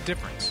experience the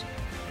difference.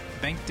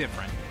 Bank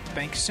different.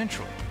 Bank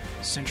Central.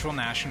 Central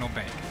National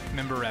Bank.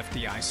 Member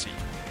FDIC.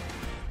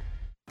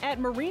 At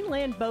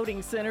Marineland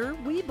Boating Center,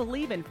 we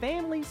believe in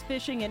families,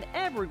 fishing, and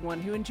everyone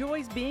who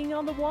enjoys being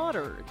on the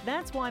water.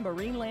 That's why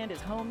Marineland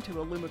is home to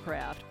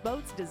Alumacraft,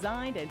 boats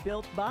designed and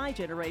built by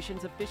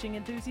generations of fishing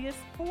enthusiasts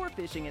for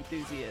fishing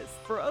enthusiasts.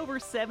 For over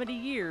 70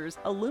 years,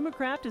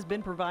 Alumacraft has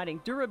been providing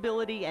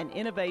durability and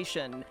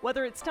innovation.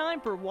 Whether it's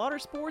time for water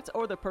sports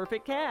or the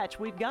perfect catch,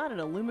 we've got an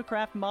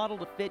Alumacraft model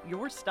to fit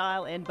your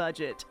style and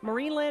budget.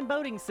 Marineland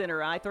Boating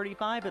Center,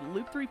 I-35 at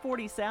Loop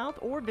 340 South,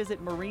 or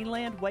visit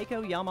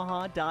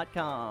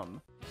marinelandwacoyamaha.com.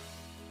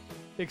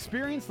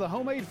 Experience the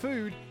homemade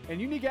food and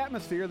unique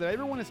atmosphere that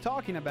everyone is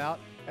talking about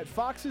at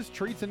Fox's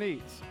Treats and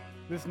Eats.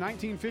 This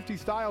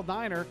 1950-style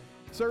diner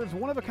serves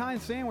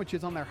one-of-a-kind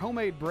sandwiches on their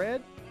homemade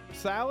bread,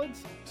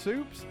 salads,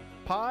 soups,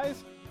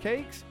 pies,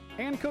 cakes,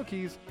 and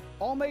cookies,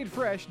 all made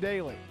fresh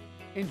daily.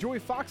 Enjoy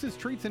Fox's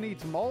Treats and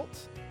Eats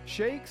malts,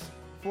 shakes,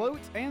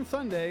 floats, and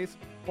sundaes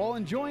while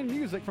enjoying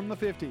music from the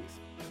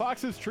 50s.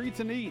 Fox's Treats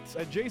and Eats,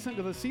 adjacent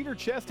to the Cedar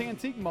Chest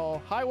Antique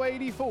Mall, Highway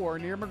 84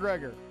 near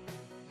McGregor.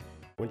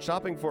 When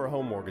shopping for a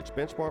home mortgage,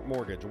 Benchmark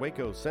Mortgage,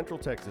 Waco, Central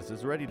Texas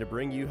is ready to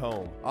bring you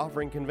home,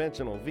 offering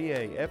conventional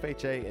VA,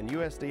 FHA, and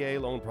USDA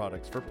loan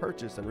products for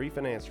purchase and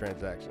refinance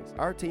transactions.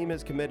 Our team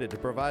is committed to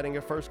providing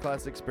a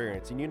first-class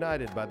experience and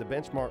united by the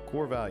Benchmark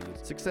core values: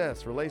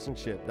 success,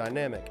 relationship,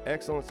 dynamic,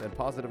 excellence, and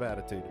positive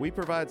attitude. We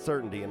provide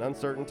certainty in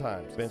uncertain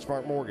times.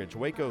 Benchmark Mortgage,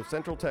 Waco,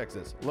 Central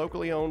Texas,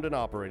 locally owned and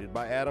operated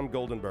by Adam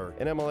Goldenberg,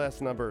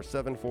 NMLS number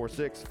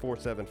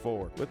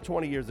 746474, with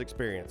 20 years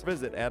experience.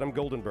 Visit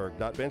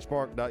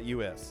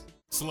adamgoldenberg.benchmark.us.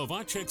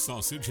 Slovacek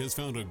Sausage has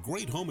found a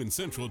great home in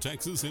Central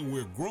Texas, and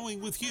we're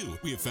growing with you.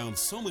 We have found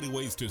so many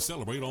ways to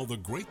celebrate all the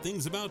great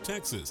things about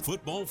Texas: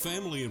 football,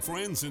 family, and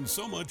friends, and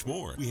so much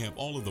more. We have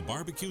all of the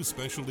barbecue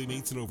specialty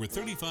meats and over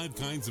 35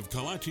 kinds of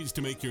kolaches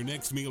to make your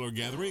next meal or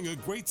gathering a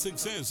great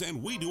success,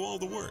 and we do all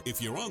the work. If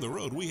you're on the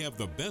road, we have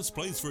the best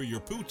place for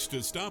your pooch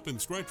to stop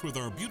and stretch with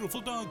our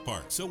beautiful dog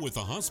park. So with the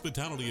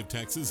hospitality of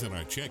Texas and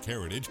our Czech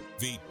heritage,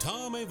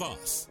 Vítame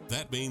vás.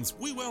 That means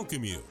we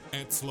welcome you.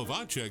 At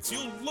Slovacek's,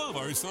 you'll love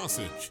our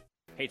sausage.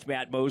 Hey, it's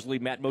Matt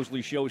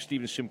Mosley Show,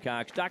 Stephen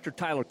Simcox. Dr.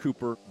 Tyler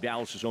Cooper,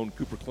 Dallas's own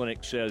Cooper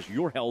Clinic, says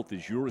your health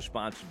is your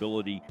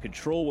responsibility.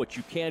 Control what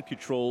you can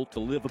control to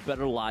live a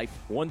better life.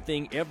 One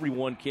thing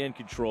everyone can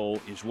control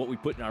is what we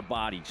put in our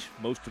bodies.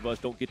 Most of us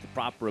don't get the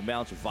proper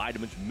amounts of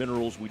vitamins and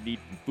minerals we need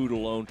from food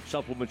alone.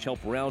 Supplements help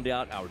round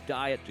out our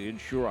diet to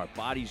ensure our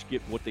bodies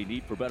get what they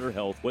need for better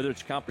health. Whether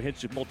it's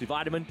comprehensive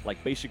multivitamin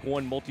like Basic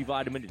One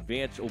Multivitamin,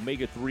 Advanced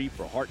Omega-3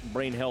 for heart and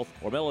brain health,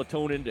 or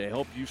melatonin to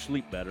help you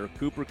sleep better,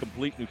 Cooper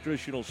Complete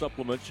Nutritional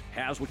Supplements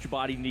has what your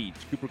body needs.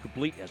 Cooper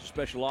Complete has a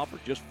special offer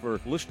just for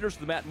listeners of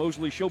the Matt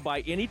Mosley Show.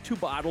 Buy any 2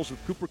 bottles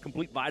of Cooper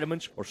Complete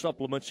vitamins or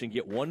supplements and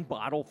get 1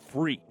 bottle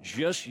free.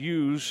 Just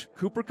use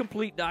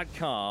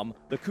CooperComplete.com,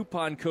 the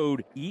coupon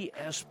code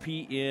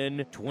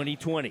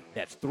ESPN2020.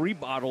 That's 3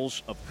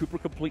 bottles of Cooper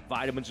Complete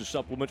vitamins and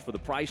supplements for the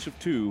price of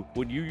 2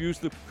 when you use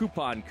the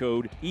coupon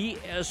code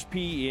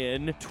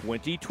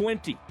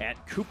ESPN2020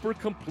 at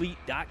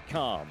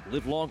CooperComplete.com.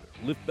 Live longer,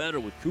 live better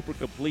with Cooper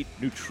Complete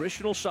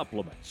Nutritional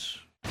Supplements.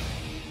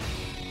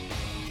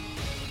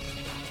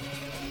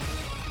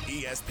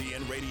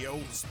 ESPN Radio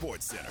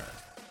Sports Center.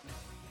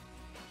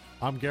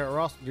 I'm Garrett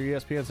Ross with your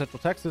ESPN Central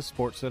Texas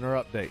Sports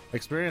Center update.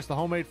 Experience the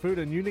homemade food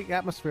and unique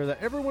atmosphere that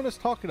everyone is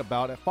talking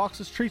about at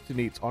Fox's Treats and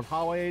Eats on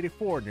Highway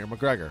 84 near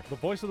McGregor. The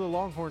voice of the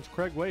Longhorns,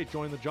 Craig Way,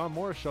 joined the John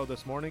Morris Show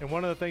this morning, and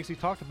one of the things he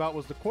talked about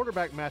was the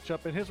quarterback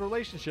matchup and his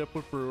relationship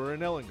with Brewer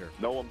and Ellinger.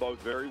 Know them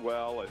both very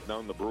well. I've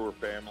known the Brewer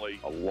family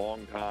a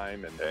long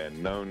time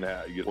and known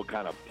what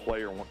kind of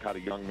player and what kind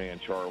of young man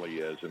Charlie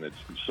is. And I'm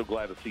so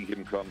glad to see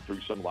him come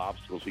through some of the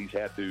obstacles he's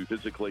had to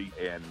physically.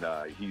 And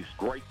he's a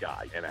great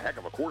guy and a heck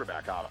of a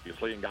quarterback, obviously,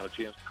 and got a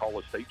chance to call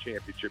a state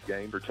championship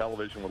game for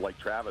television with Lake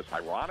Travis.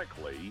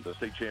 Ironically, the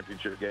state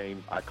championship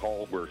game I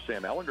called where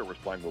Sam Ellinger was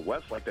playing with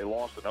Westlake, they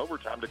lost in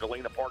overtime to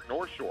Galena Park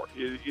North Shore.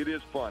 It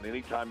is fun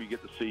anytime you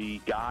get to see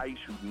guys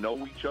who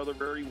know each other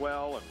very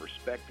well and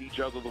respect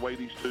each other the way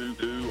these two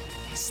do.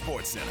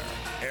 Sports Center,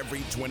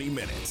 every 20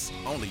 minutes,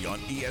 only on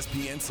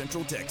ESPN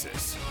Central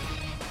Texas.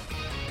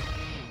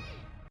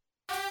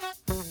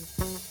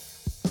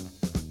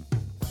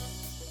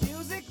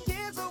 Music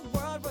is a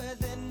world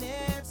within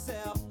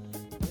itself,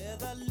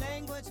 with a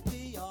language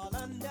we all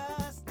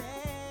understand.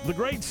 The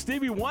great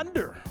Stevie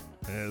Wonder,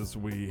 as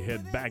we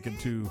head back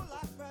into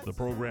the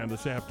program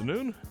this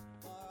afternoon.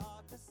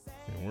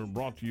 And we're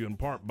brought to you in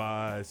part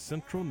by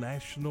Central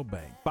National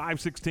Bank.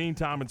 5:16,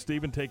 Tom and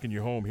Stephen taking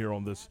you home here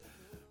on this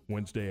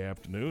Wednesday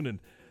afternoon. And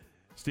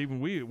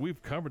Stephen,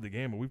 we've covered the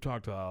game, and we've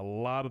talked a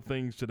lot of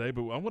things today,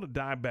 but I want to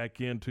dive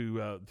back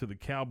into to the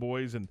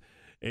Cowboys and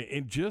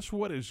just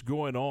what is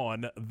going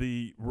on,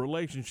 the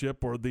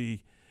relationship or the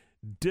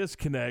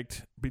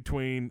disconnect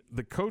between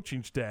the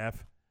coaching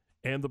staff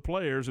and the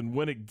players. And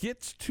when it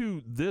gets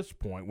to this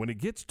point, when it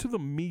gets to the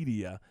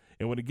media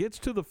and when it gets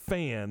to the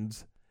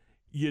fans,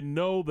 you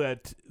know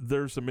that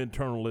there's some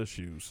internal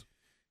issues.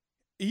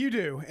 You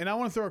do, and I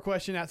want to throw a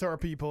question out to our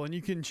people, and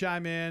you can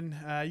chime in.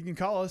 You can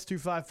call us,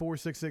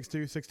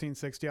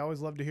 254-662-1660. I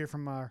always love to hear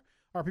from our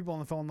people on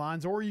the phone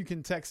lines, or you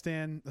can text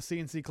in the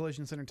CNC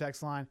Collision Center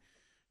text line,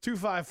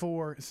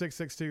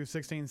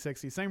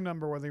 254-662-1660. Same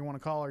number whether you want to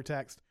call or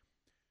text.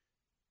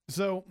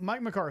 So,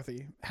 Mike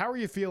McCarthy, how are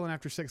you feeling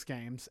after 6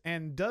 games?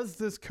 And does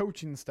this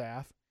coaching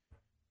staff,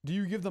 do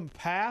you give them a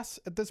pass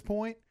at this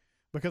point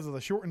because of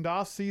the shortened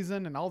off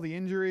season and all the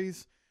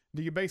injuries?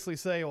 Do you basically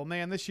say, well,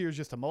 man, this year's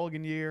just a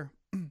mulligan year?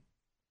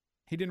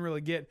 He didn't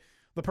really get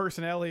the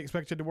personnel he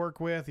expected to work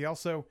with. He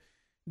also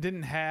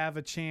didn't have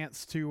a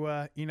chance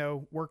to,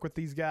 work with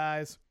these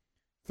guys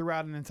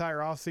throughout an entire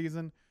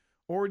offseason.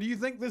 Or do you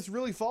think this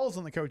really falls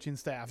on the coaching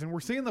staff? And we're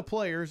seeing the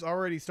players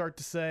already start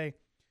to say,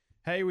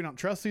 hey, we don't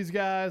trust these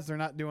guys. They're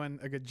not doing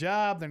a good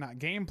job. They're not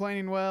game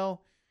planning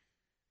well.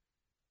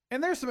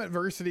 And there's some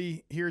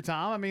adversity here,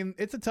 Tom. I mean,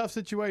 it's a tough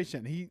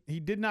situation. He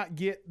did not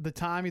get the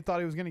time he thought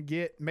he was going to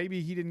get.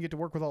 Maybe he didn't get to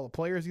work with all the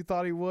players he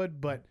thought he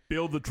would, but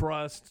build the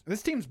trust.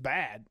 This team's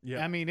bad.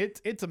 Yeah. I mean,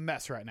 it's a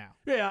mess right now.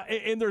 Yeah,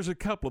 and there's a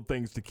couple of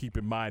things to keep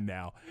in mind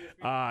now.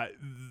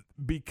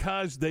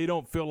 Because they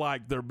don't feel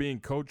like they're being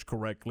coached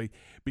correctly,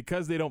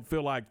 because they don't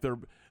feel like they're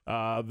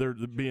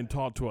being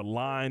taught to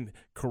align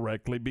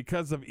correctly,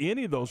 because of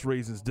any of those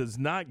reasons, does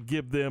not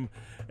give them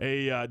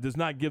a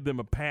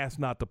pass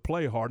not to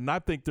play hard. And I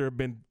think there have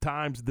been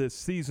times this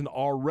season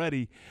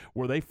already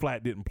where they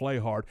flat didn't play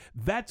hard.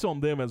 That's on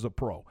them as a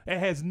pro. It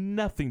has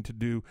nothing to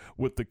do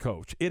with the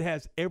coach. It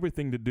has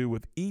everything to do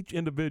with each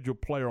individual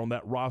player on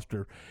that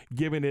roster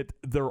giving it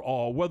their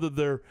all, whether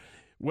they're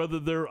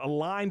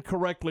aligned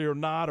correctly or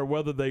not, or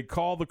whether they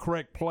call the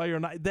correct play or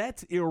not.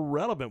 That's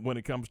irrelevant when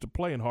it comes to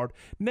playing hard.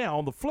 Now,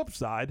 on the flip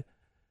side,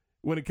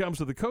 when it comes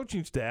to the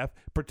coaching staff,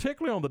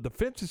 particularly on the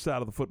defensive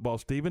side of the football,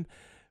 Stephen,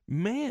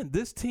 man,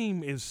 this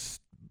team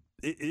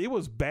it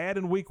was bad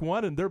in week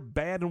 1 and they're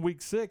bad in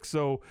week 6.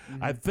 So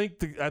I think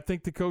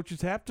the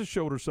coaches have to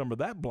shoulder some of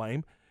that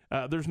blame.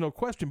 There's no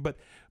question. But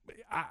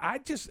I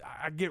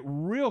get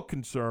real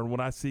concerned when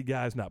I see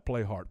guys not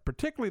play hard,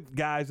 particularly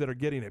guys that are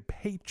getting a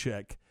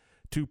paycheck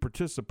to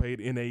participate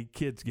in a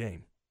kid's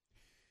game.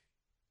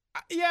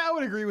 Yeah, I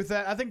would agree with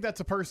that. I think that's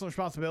a personal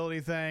responsibility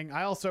thing.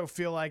 I also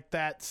feel like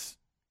that's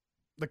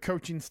the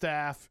coaching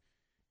staff,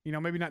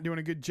 maybe not doing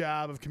a good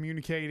job of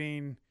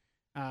communicating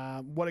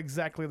what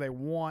exactly they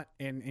want,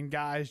 and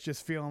guys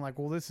just feeling like,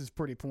 well, this is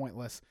pretty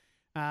pointless.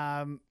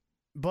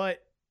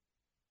 But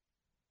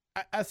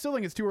I still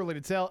think it's too early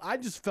to tell. I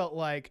just felt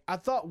like I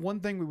thought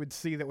one thing we would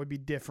see that would be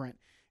different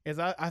is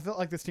I felt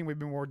like this team would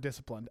be more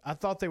disciplined. I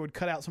thought they would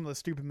cut out some of the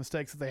stupid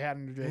mistakes that they had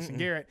under Jason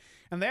Garrett,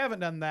 and they haven't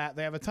done that.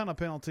 They have a ton of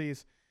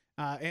penalties.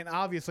 And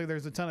obviously,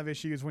 there's a ton of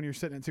issues when you're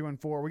sitting at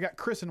 2-4. We got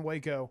Chris in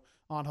Waco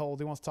on hold.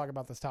 He wants to talk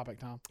about this topic,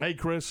 Tom. Hey,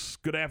 Chris.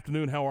 Good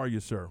afternoon. How are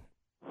you, sir?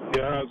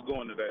 Yeah, how's it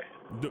going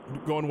today?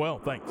 Going well,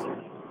 thanks.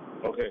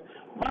 Okay.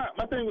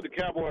 My thing with the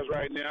Cowboys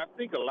right now, I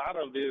think a lot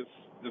of this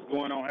that's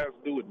going on has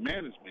to do with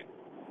management.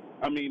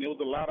 I mean, it was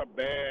a lot of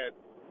bad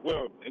 –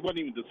 well, it wasn't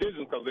even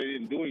decisions because they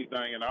didn't do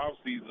anything in the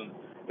offseason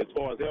as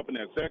far as helping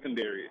that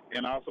secondary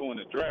and also in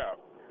the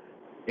draft.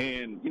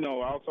 And,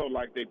 also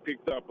like they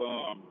picked up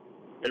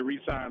they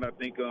re-signed, I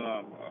think,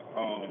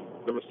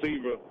 the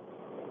receiver.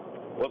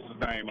 What's his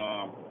name?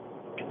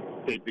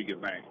 Can't think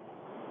his name.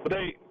 But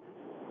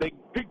they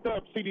picked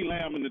up CeeDee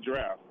Lamb in the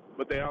draft,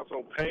 but they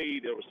also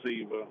paid a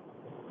receiver.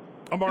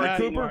 Amari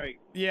Cooper?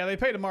 Yeah, they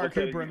paid Amari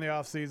Cooper in the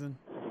offseason.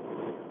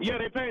 Yeah,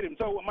 they paid him.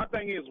 So my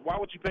thing is, why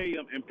would you pay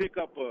him and pick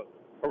up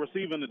a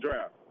receiver in the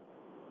draft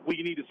when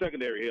you need the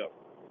secondary help?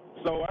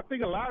 So I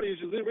think a lot of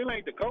issues, it really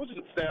ain't the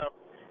coaching staff.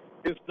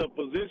 It's the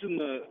position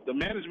the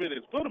management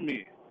has put them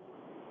in.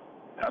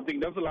 I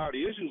think that's a lot of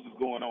the issues that's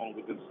going on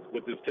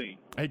with this team.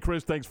 Hey,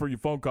 Chris, thanks for your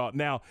phone call.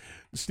 Now,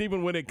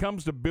 Stephen, when it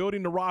comes to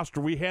building the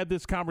roster, we had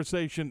this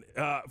conversation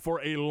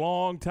for a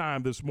long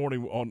time this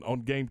morning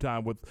on Game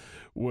Time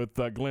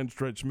with Glenn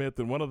Stretch Smith,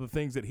 and one of the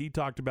things that he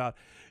talked about,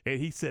 and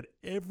he said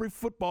every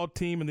football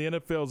team in the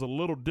NFL is a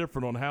little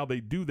different on how they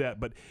do that,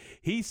 but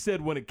he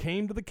said when it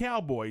came to the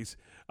Cowboys,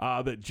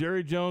 that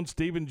Jerry Jones,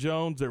 Stephen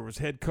Jones, there was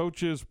head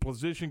coaches,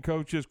 position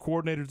coaches,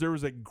 coordinators, there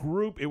was a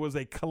group, it was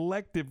a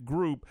collective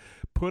group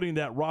putting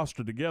that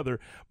roster together.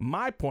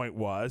 My point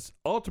was,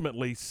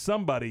 ultimately,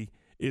 somebody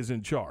is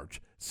in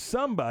charge.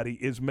 Somebody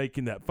is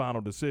making that final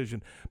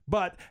decision.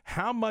 But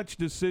how much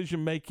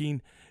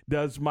decision-making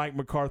does Mike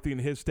McCarthy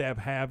and his staff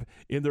have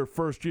in their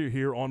first year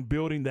here on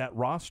building that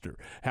roster?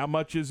 How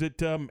much is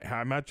it?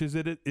 How much is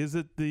it? Is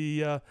it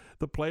the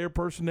player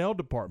personnel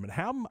department?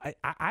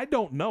 I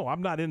don't know.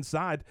 I'm not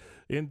inside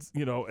at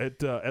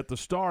the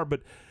Star,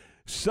 but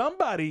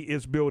somebody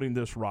is building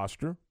this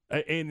roster.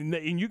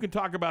 And you can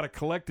talk about a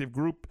collective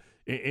group,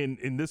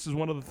 and this is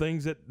one of the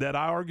things that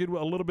I argued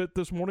a little bit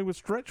this morning with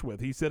Stretch with.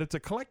 He said it's a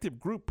collective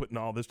group putting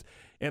all this,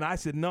 and I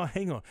said, no,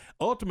 hang on.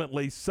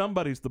 Ultimately,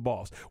 somebody's the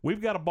boss. We've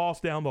got a boss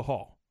down the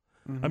hall.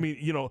 Mm-hmm. I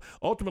mean,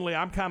 ultimately,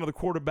 I'm kind of the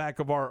quarterback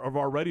of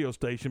our radio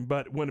station,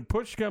 but when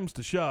push comes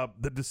to shove,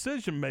 the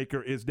decision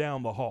maker is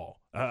down the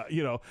hall.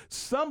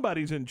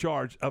 Somebody's in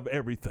charge of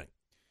everything.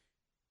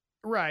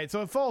 Right,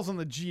 so it falls on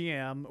the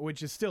GM,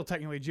 which is still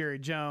technically Jerry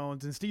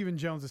Jones, and Stephen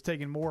Jones is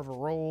taking more of a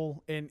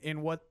role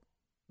in what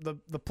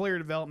the player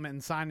development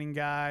and signing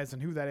guys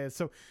and who that is.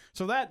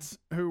 So that's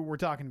who we're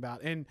talking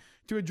about. And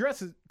to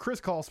address Chris'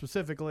 call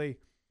specifically,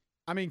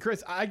 I mean,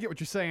 Chris, I get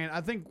what you're saying.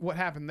 I think what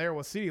happened there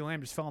was CeeDee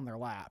Lamb just fell in their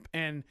lap,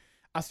 and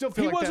I still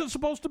feel he wasn't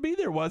supposed to be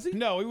there, was he?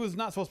 No, he was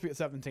not supposed to be at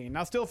 17.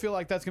 I still feel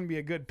like that's going to be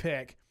a good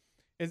pick.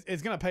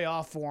 It's going to pay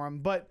off for him,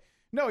 but.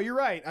 No, you're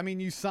right. I mean,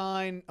 you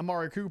sign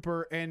Amari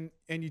Cooper and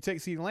you take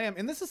CeeDee Lamb,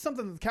 and this is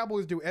something that the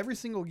Cowboys do every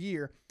single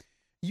year.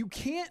 You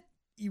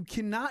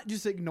cannot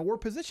just ignore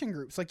position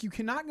groups. Like, you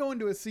cannot go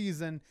into a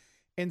season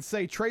and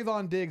say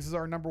Trayvon Diggs is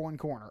our number one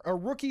corner. A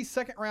rookie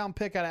second-round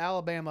pick out of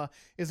Alabama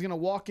is going to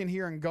walk in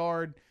here and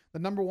guard the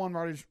number one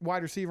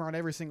wide receiver on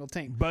every single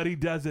team. But he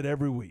does it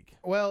every week.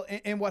 Well,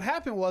 and what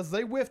happened was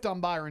they whiffed on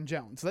Byron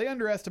Jones. They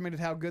underestimated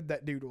how good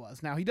that dude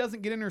was. Now, he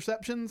doesn't get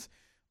interceptions,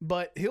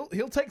 but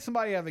he'll take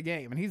somebody out of the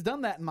game, and he's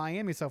done that in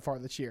Miami so far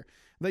this year.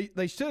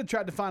 They should have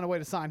tried to find a way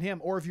to sign him,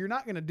 or if you're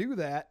not going to do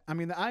that, I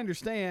mean, I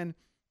understand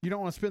you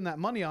don't want to spend that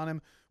money on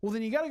him. Well,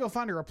 then you got to go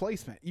find a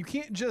replacement. You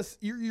can't just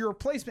your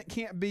replacement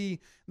can't be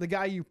the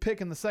guy you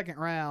pick in the second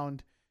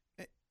round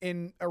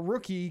in a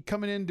rookie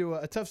coming into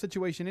a tough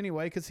situation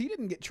anyway, because he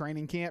didn't get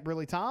training camp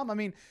really, Tom. I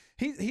mean,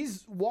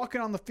 he's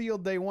walking on the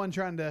field day one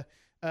trying to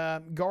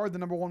guard the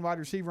number one wide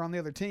receiver on the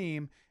other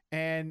team.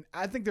 And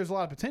I think there's a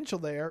lot of potential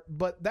there,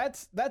 but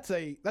that's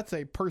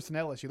a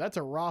personnel issue. That's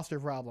a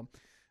roster problem.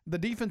 The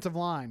defensive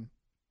line,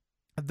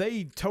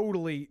 they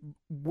totally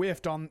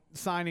whiffed on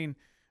signing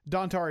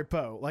Dontari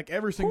Poe. Like,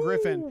 Everson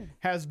Griffin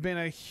has been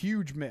a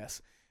huge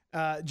miss.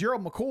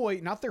 Gerald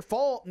McCoy, not their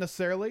fault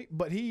necessarily,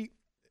 but he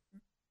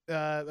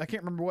I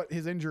can't remember what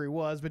his injury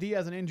was, but he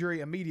has an injury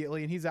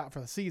immediately, and he's out for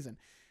the season.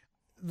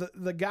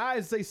 The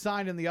guys they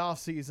signed in the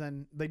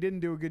offseason, they didn't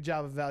do a good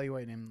job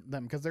evaluating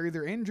them because they're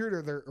either injured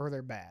or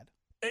they're bad.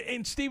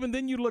 And Stephen,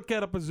 then you look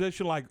at a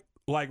position like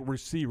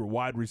receiver,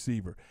 wide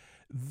receiver.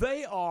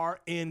 They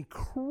are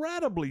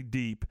incredibly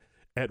deep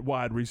at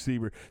wide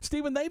receiver.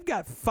 Stephen, they've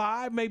got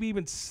 5, maybe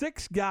even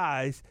 6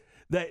 guys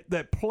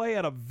that play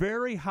at a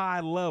very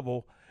high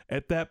level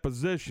at that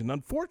position.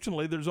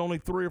 Unfortunately, there's only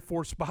 3 or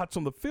 4 spots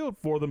on the field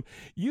for them.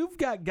 You've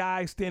got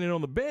guys standing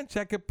on the bench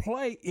that could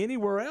play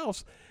anywhere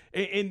else.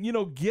 And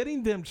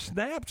getting them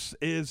snaps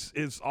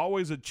is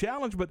always a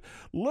challenge. But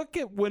look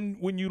at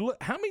when you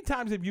look, how many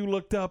times have you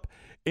looked up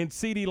and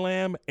CeeDee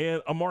Lamb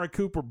and Amari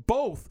Cooper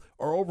both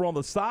are over on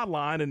the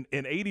sideline and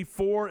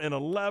 84 and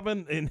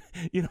 11, and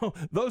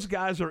those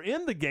guys are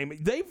in the game.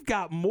 They've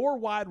got more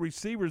wide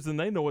receivers than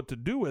they know what to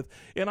do with.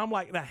 And I'm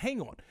like, now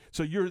hang on.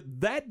 So you're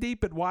that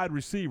deep at wide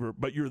receiver,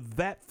 but you're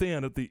that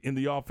thin in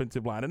the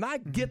offensive line. And I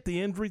get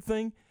the injury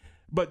thing.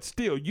 But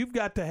still, you've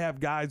got to have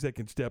guys that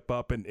can step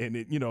up, and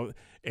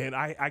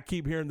I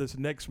keep hearing this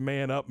next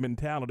man up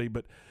mentality,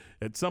 but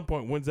at some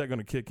point, when's that going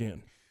to kick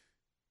in?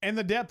 And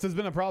the depth has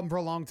been a problem for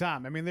a long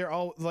time. I mean, they're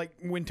all like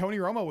when Tony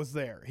Romo was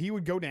there, he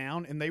would go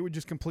down and they would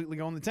just completely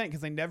go in the tank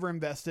because they never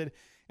invested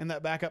in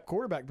that backup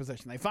quarterback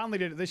position. They finally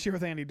did it this year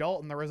with Andy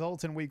Dalton. The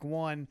results in week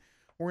 1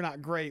 were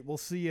not great. We'll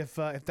see if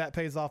that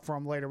pays off for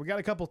them later. We got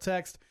a couple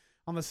texts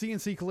on the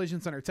CNC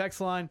Collision Center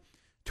text line.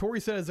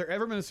 Tori said, has there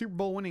ever been a Super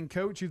Bowl winning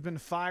coach who's been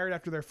fired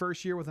after their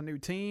first year with a new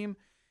team?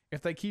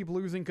 If they keep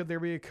losing, could there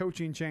be a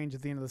coaching change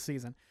at the end of the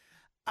season?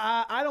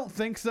 I don't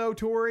think so,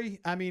 Tori.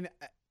 I mean,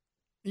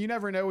 you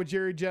never know with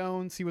Jerry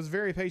Jones. He was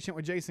very patient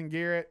with Jason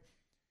Garrett.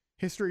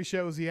 History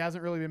shows he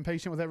hasn't really been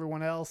patient with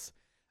everyone else.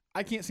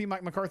 I can't see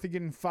Mike McCarthy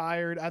getting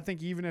fired. I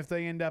think even if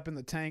they end up in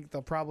the tank,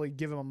 they'll probably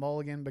give him a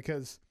mulligan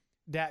because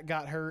Dak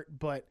got hurt,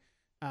 but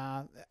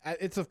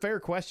it's a fair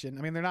question.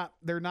 I mean,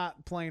 they're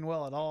not playing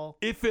well at all.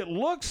 If it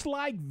looks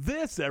like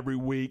this every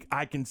week,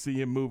 I can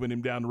see him moving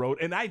him down the road,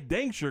 and I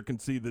dang sure can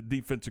see the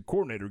defensive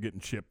coordinator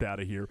getting shipped out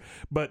of here.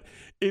 But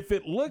if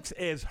it looks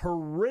as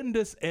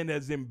horrendous and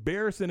as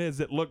embarrassing as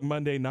it looked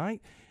Monday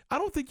night, I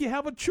don't think you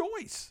have a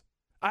choice.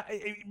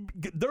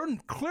 They're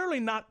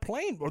clearly not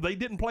playing, or they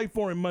didn't play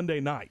for him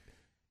Monday night.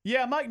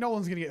 Yeah, Mike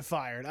Nolan's going to get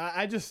fired.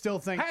 I just still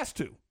think has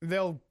to.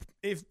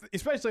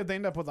 Especially if they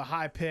end up with a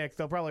high pick,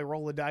 they'll probably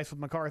roll the dice with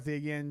McCarthy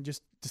again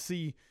just to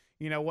see,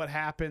 what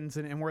happens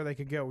and where they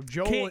could go.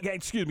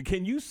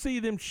 Can you see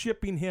them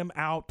shipping him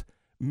out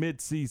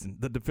mid-season,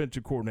 the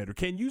defensive coordinator?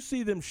 Can you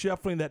see them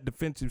shuffling that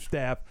defensive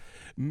staff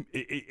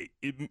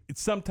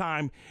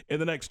sometime in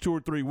the next 2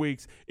 or 3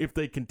 weeks if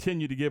they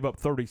continue to give up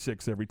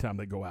 36 every time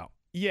they go out?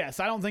 Yes,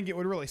 I don't think it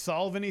would really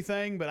solve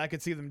anything, but I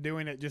could see them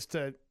doing it just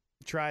to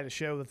try to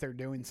show that they're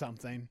doing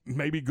something.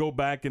 Maybe go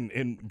back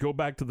and go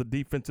back to the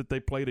defense that they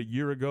played a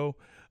year ago,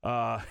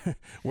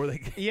 where they.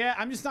 Yeah,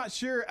 I'm just not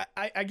sure.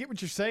 I get what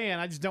you're saying.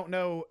 I just don't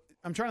know.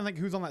 I'm trying to think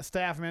who's on that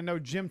staff. I mean, I know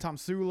Jim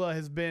Tomsula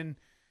has been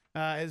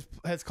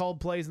has called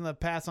plays in the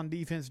past on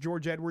defense.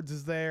 George Edwards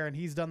is there, and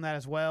he's done that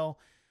as well.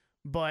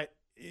 But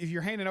if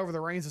you're handing over the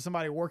reins to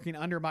somebody working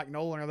under Mike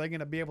Nolan, are they going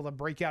to be able to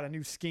break out a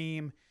new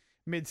scheme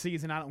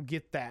mid-season? I don't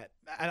get that.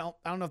 I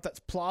don't know if that's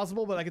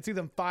plausible, but I could see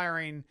them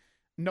firing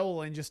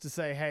Nolan just to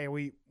say, hey,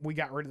 we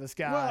got rid of this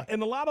guy. Well,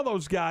 and a lot of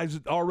those guys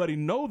already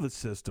know the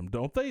system,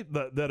 don't they?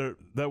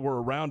 That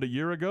were around a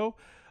year ago,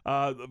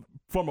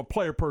 from a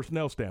player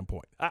personnel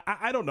standpoint.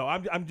 I don't know.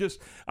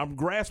 I'm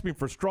grasping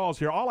for straws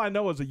here. All I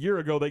know is a year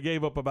ago they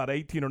gave up about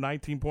 18 or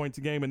 19 points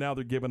a game, and now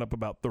they're giving up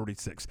about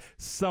 36.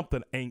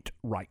 Something ain't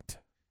right.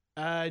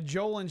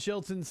 Joel and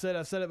Shilton said,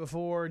 I've said it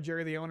before,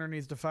 Jerry the owner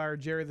needs to fire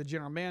Jerry the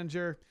general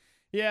manager.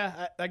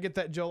 Yeah, I get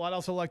that, Joel. I'd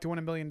also like to win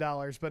 $1 million,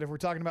 but if we're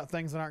talking about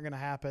things that aren't going to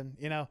happen,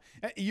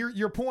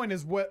 your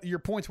point's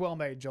well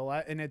made,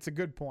 Joel, and it's a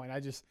good point.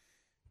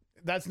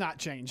 That's not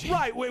changing.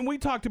 Right. When we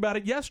talked about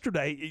it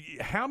yesterday,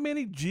 how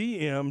many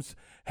GMs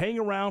hang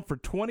around for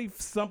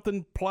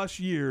 20-something plus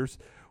years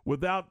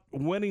without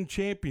winning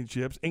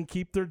championships and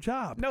keep their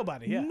job?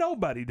 Nobody. Yeah.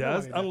 Nobody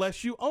does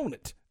unless you own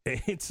it.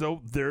 And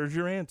so there's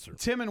your answer.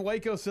 Tim in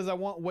Waco says, I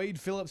want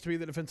Wade Phillips to be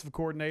the defensive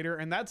coordinator,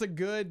 and that's a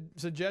good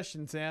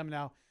suggestion, Sam.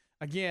 Now,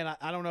 again,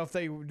 I don't know if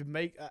they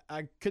would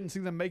I couldn't see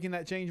them making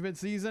that change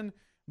mid-season,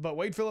 but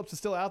Wade Phillips is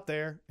still out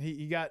there.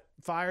 He got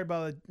fired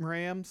by the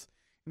Rams,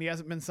 and he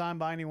hasn't been signed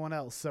by anyone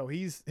else. So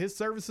his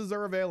services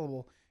are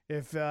available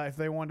if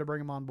they wanted to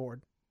bring him on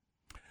board.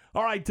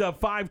 All right,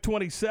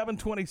 5:27,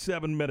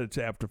 27 minutes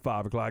after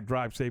 5 o'clock.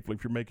 Drive safely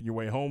if you're making your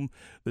way home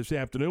this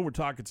afternoon. We're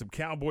talking some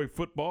Cowboy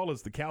football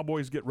as the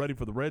Cowboys get ready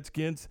for the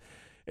Redskins.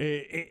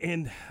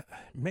 And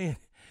man,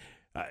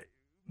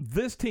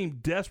 this team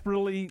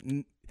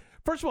desperately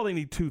 – first of all, they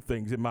need 2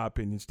 things, in my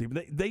opinion, Steve.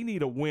 They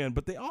need a win,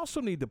 but they also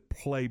need to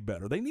play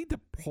better. They need to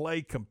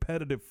play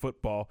competitive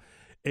football.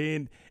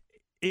 And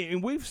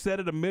we've said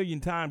it a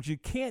million times, you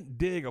can't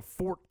dig a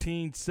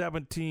 14,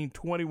 17,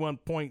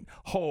 21-point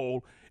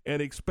hole and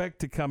expect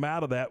to come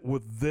out of that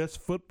with this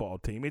football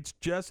team. It's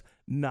just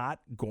not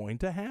going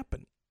to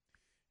happen.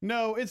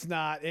 No, it's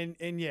not.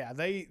 And yeah,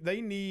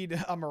 they need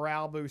a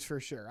morale boost for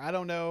sure. I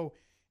don't know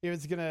if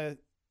it's going to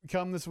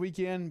come this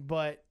weekend,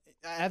 but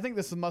I think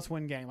this is a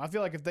must-win game. I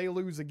feel like if they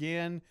lose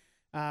again,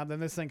 then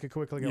this thing could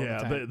quickly go in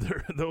the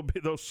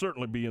tank. They'll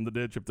certainly be in the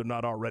ditch if they're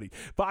not already.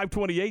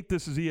 5:28,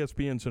 this is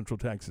ESPN Central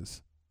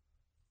Texas.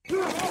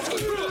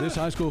 This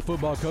high school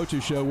football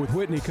coaches show with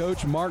Whitney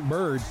coach Mark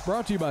Bird,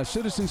 brought to you by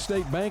Citizen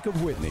State Bank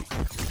of Whitney.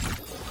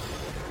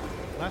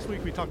 Last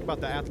week we talked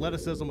about the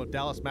athleticism of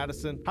Dallas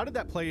Madison. How did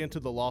that play into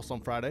the loss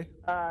on Friday?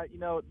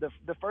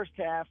 The first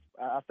half,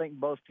 I think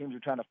both teams were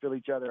trying to fill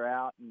each other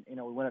out. And,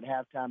 we went at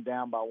halftime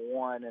down by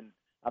 1. And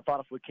I thought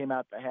if we came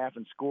out the half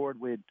and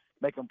scored, we'd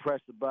make them press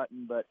the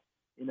button. But,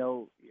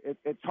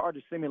 it's hard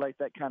to simulate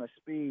that kind of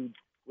speed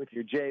with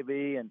your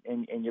JV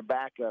and your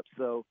backup.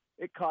 So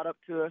it caught up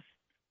to us.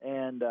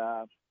 And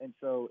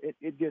so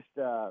it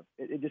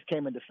just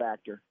came into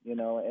factor,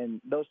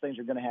 and those things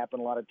are going to happen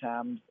a lot of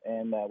times.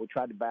 And we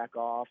tried to back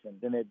off, and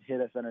then it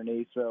hit us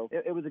underneath. So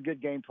it was a good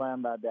game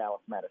plan by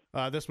Dallas Madison.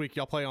 This week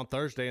y'all play on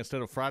Thursday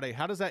instead of Friday.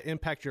 How does that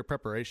impact your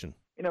preparation?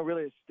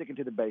 Really it's sticking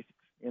to the basics.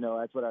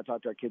 That's what I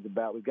talk to our kids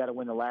about. We've got to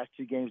win the last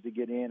 2 games to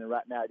get in, and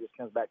right now it just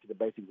comes back to the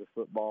basics of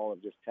football, of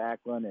just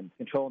tackling and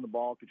controlling the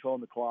ball,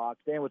 controlling the clock,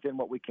 staying within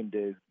what we can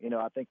do.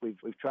 I think we've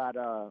tried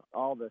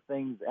all the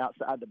things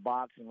outside the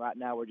box, and right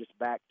now we're just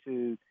back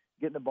to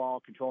getting the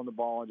ball, controlling the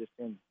ball,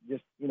 and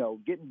just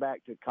getting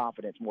back to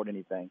confidence more than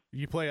anything.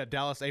 You play a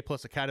Dallas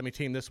A-plus Academy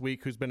team this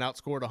week who's been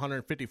outscored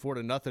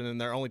 154-0 in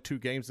their only 2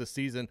 games this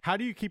season. How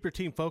do you keep your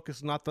team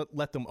focused and not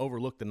let them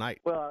overlook the night?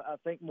 Well, I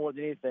think more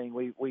than anything,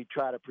 we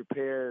try to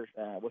prepare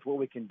with what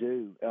we can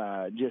do.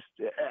 Just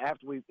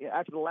after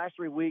the last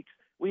 3 weeks,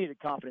 we need a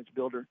confidence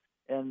builder.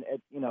 And,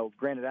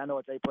 granted, I know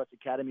it's A-plus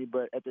Academy,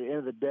 but at the end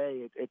of the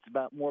day, it's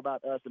more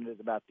about us than it is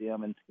about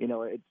them. And,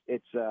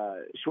 it's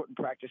shorten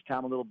practice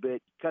time a little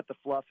bit, cut the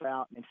fluff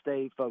out, and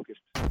stay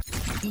focused.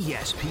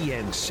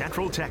 ESPN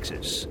Central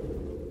Texas.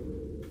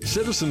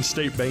 Citizens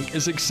State Bank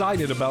is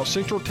excited about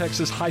Central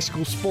Texas high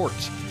school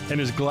sports and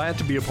is glad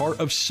to be a part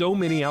of so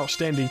many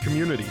outstanding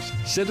communities.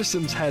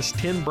 Citizens has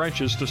 10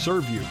 branches to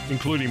serve you,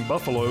 including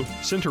Buffalo,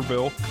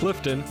 Centerville,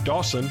 Clifton,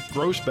 Dawson,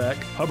 Groesbeck,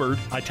 Hubbard,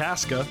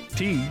 Itasca,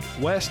 Teague,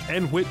 West,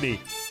 and Whitney.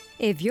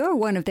 If you're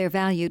one of their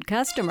valued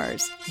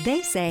customers,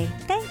 they say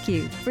thank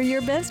you for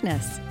your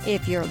business.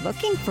 If you're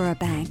looking for a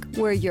bank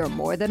where you're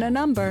more than a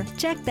number,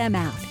 check them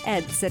out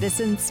at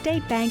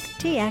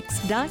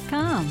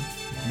citizenstatebanktx.com.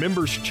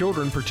 Members'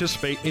 children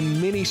participate in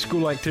many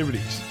school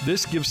activities.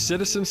 This gives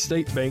Citizens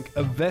State Bank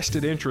a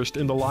vested interest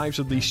in the lives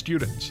of these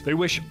students. They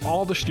wish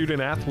all the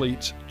student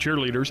athletes,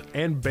 cheerleaders,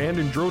 and band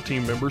and drill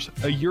team members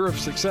a year of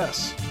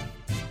success.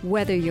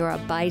 Whether you're a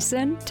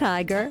bison,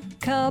 tiger,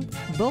 cub,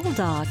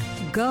 bulldog,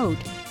 goat,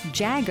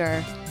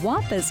 jagger,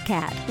 wampus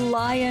cat,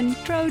 lion,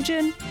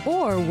 Trojan,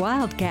 or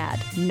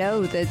wildcat,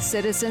 know that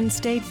Citizens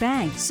State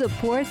Bank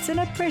supports and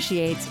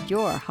appreciates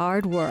your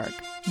hard work.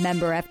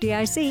 Member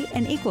FDIC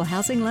and Equal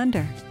Housing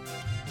Lender.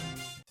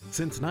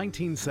 Since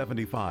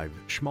 1975,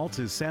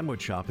 Schmaltz's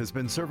Sandwich Shop has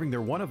been serving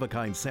their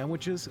one-of-a-kind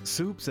sandwiches,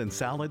 soups, and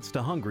salads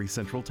to hungry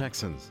Central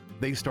Texans.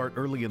 They start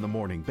early in the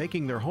morning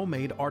baking their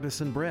homemade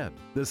artisan bread.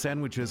 The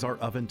sandwiches are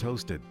oven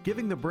toasted,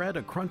 giving the bread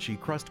a crunchy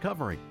crust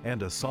covering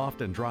and a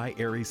soft and dry,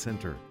 airy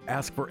center.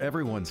 Ask for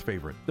everyone's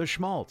favorite, the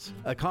Schmaltz,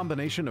 a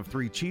combination of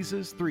 3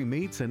 cheeses, 3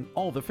 meats, and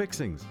all the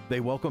fixings. They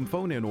welcome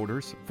phone-in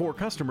orders for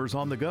customers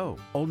on the go.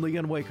 Only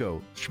in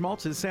Waco,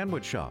 Schmaltz's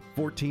Sandwich Shop,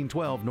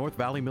 1412 North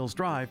Valley Mills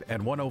Drive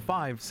and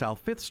 105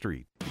 South 5th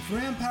Street. It's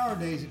Ram Power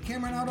Days at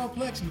Cameron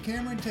Autoplex in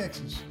Cameron,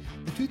 Texas.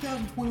 The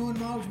 2021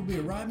 models will be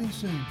arriving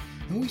soon,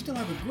 and we still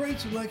have a great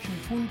selection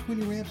of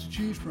 2020 Rams to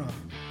choose from.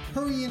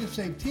 Hurry in and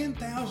save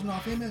 $10,000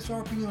 off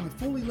MSRP on a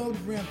fully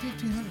loaded Ram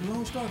 1500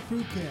 Lone Star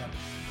Crew Cab.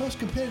 Plus,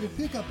 competitive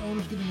pickup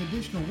owners get an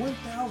additional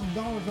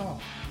 $1,000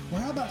 off. Or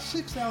how about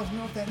 $6,000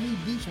 off that new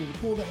diesel to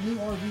pull that new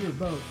RV or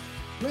boat?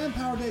 Ram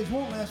Power Days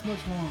won't last much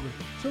longer,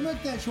 so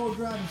make that short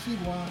drive and see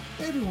why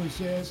everyone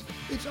says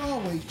it's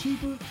always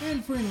cheaper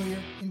and friendlier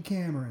in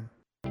Cameron.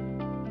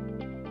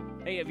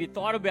 Hey, have you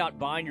thought about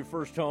buying your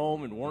first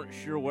home and weren't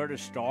sure where to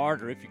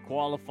start or if you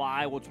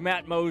qualify? Well, it's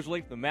Matt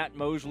Mosley, the Matt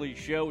Mosley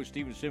Show with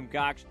Stephen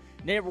Simcox.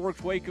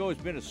 NeighborWorks Waco has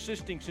been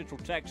assisting Central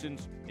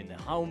Texans in the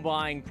home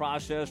buying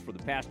process for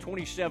the past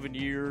 27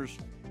 years,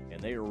 and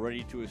they are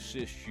ready to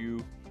assist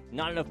you.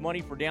 Not enough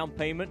money for down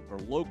payment or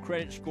low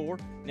credit score?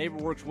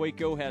 NeighborWorks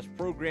Waco has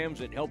programs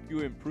that help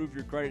you improve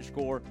your credit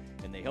score,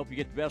 and they help you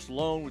get the best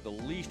loan with the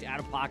least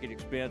out-of-pocket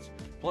expense.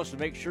 Plus, to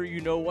make sure you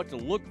know what to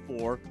look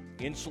for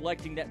in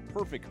selecting that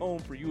perfect home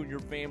for you and your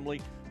family,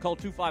 call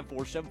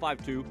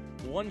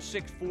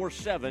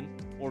 254-752-1647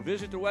 or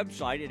visit their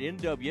website at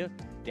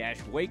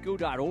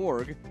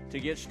nw-waco.org to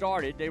get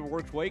started.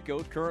 NeighborWorks Waco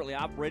is currently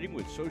operating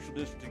with social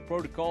distancing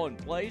protocol in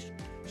place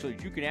so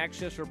that you can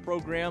access their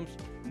programs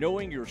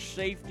knowing your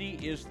safety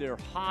is their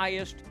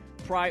highest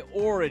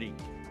priority.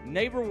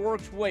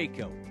 NeighborWorks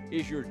Waco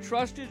is your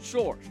trusted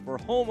source for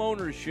home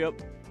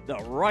ownership the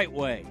right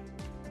way.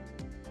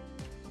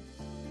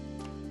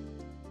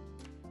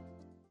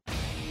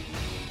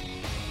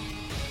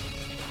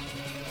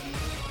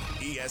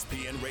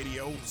 ESPN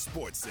Radio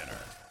Sports Center.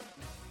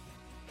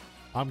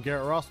 I'm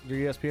Garrett Ross with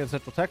your ESPN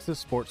Central Texas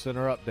Sports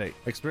Center update.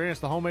 Experience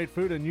the homemade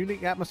food and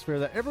unique atmosphere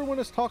that everyone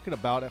is talking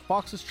about at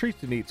Fox's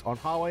Treats and Eats on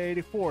Highway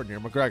 84 near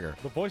McGregor.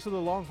 The voice of the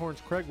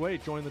Longhorns, Craig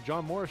Wade, joined the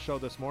John Morris Show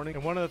this morning,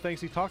 and one of the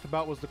things he talked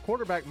about was the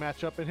quarterback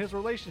matchup and his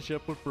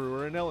relationship with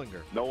Brewer and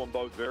Ellinger. Know them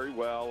both very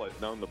well. I've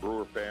known the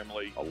Brewer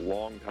family a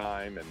long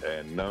time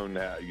and known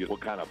what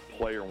kind of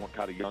player and what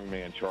kind of young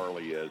man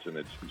Charlie is, and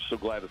I'm so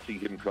glad to see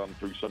him come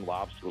through some of the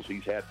obstacles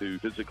he's had to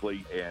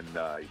physically, and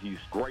he's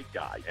a great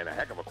guy and a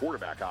heck of a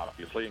quarterback,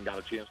 obviously, and got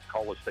a chance to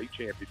call a state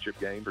championship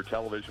game for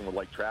television with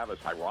Lake Travis.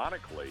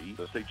 Ironically,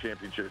 the state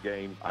championship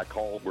game I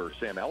called where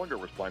Sam Ellinger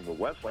was playing with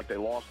Westlake, they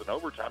lost in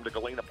overtime to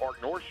Galena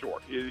Park North Shore.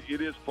 It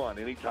is fun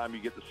anytime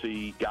you get to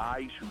see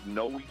guys who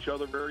know each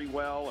other very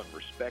well and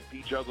respect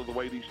each other the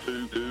way these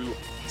two do.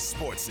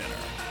 Sports Center,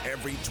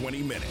 every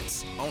 20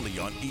 minutes, only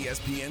on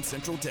ESPN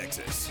Central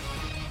Texas.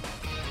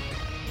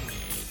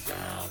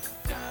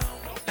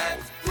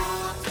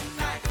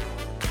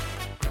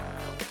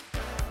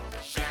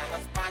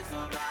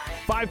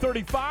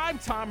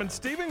 5:35, Tom and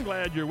Steven,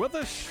 glad you're with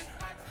us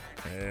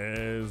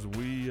as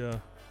we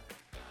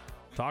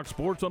talk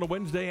sports on a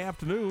Wednesday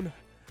afternoon.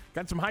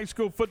 Got some high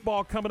school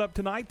football coming up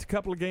tonight. A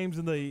couple of games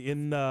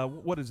in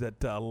what is that,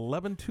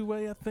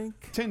 11-2A, I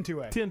think?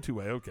 10-2A.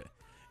 10-2A, okay.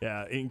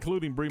 Yeah,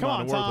 including Bremont Come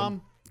on, and Wortham.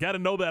 Tom. Got to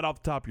know that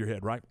off the top of your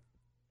head, right?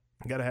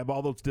 Got to have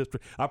all those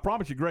districts. I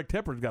promise you, Greg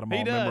Tepper's got them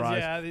all memorized.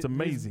 Yeah, it's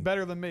amazing. He's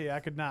better than me. I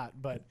could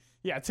not. But,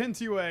 yeah,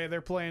 10-2A,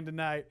 they're playing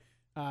tonight.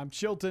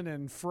 Chilton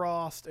and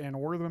Frost and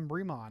Wortham and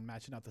Bremont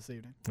matching up this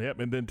evening.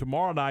 Yep, and then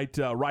tomorrow night,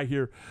 right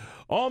here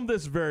on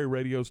this very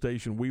radio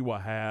station, we will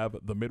have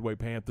the Midway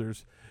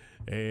Panthers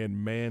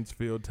and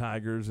Mansfield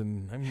Tigers.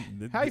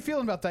 And how you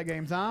feeling about that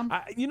game, Tom?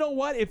 You know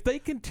what? If they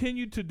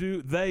continue to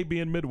do, they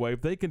being Midway,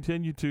 if they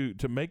continue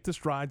to make the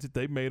strides that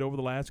they've made over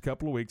the last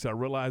couple of weeks, I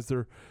realize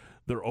they're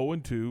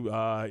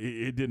 0-2.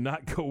 It did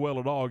not go well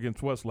at all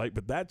against Westlake,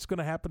 but that's going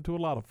to happen to a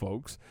lot of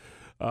folks.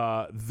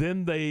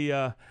 Then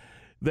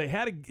they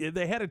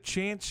had a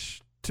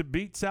chance to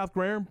beat South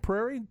Grand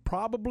Prairie.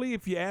 Probably,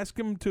 if you ask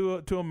them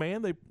to a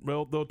man,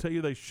 they'll tell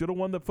you they should have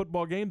won the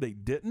football game. They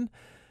didn't.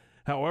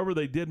 However,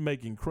 they did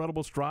make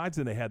incredible strides,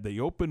 and they had the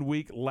open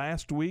week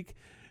last week.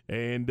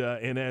 And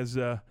as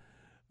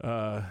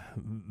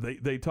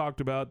they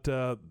talked about,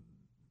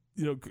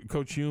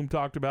 Coach Hume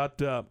talked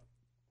about,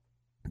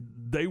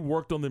 they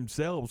worked on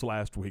themselves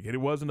last week, and it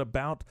wasn't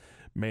about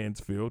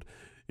Mansfield.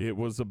 It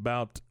was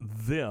about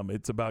them.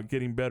 It's about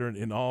getting better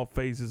in all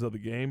phases of the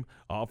game,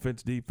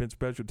 offense, defense,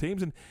 special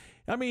teams. And,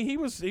 I mean, he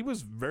was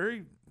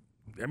very,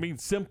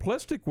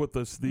 simplistic with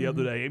us the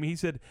other day. I mean, he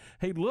said,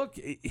 hey, look,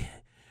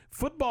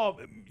 football,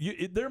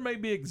 there may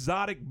be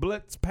exotic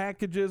blitz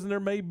packages and there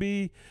may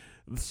be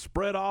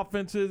spread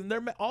offenses and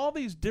there may all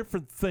these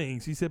different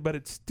things. He said, but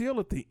it's still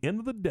at the end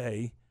of the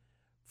day,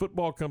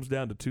 football comes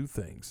down to two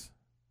things.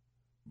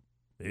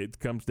 It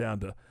comes down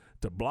to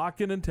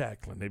blocking and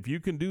tackling. If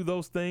you can do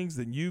those things,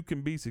 then you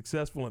can be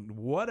successful in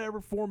whatever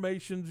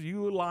formations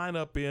you line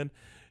up in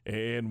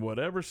and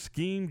whatever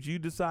schemes you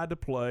decide to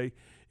play.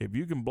 If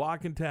you can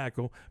block and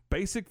tackle,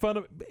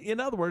 in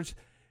other words,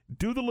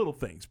 do the little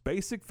things,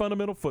 basic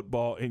fundamental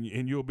football, and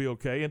you'll be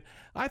okay. And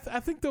I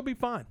think they'll be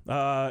fine.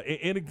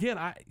 And again,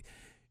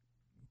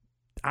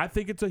 I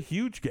think it's a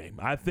huge game.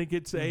 I think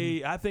it's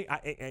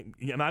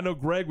and I know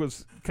Greg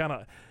was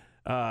kind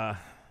of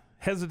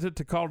hesitant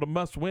to call it a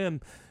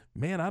must-win.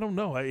 Man, I don't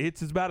know.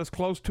 It's about as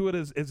close to it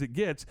as it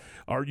gets.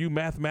 Are you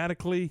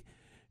mathematically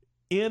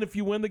in if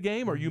you win the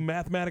game? Are you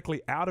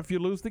mathematically out if you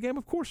lose the game?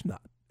 Of course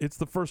not. It's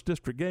the first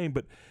district game.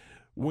 But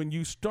when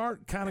you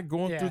start kind of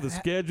going through the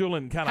schedule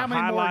and kind of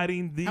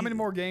highlighting how many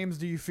more games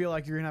do you feel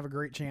like you're going to have a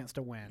great chance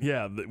to win?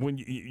 Yeah,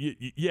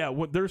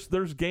 when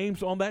there's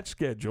games on that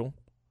schedule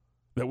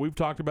that we've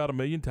talked about a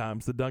million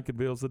times, the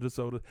Duncanvilles, the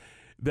DeSoto,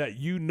 that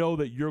you know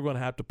that you're going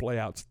to have to play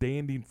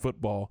outstanding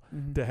football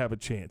to have a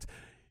chance.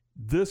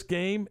 This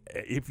game,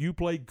 if you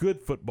play good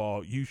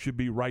football, you should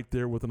be right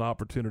there with an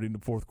opportunity in the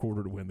fourth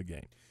quarter to win the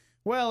game.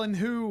 Well, and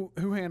who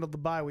handled the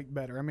bye week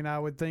better? I mean, I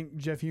would think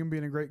Jeff Hume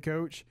being a great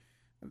coach,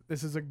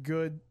 this is a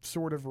good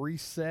sort of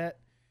reset.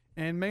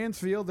 And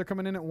Mansfield, they're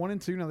coming in at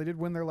 1-2. Now, they did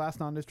win their last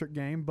non-district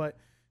game, but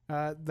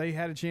they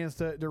had a chance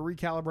to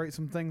recalibrate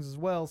some things as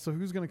well. So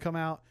who's going to come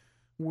out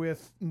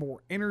with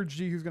more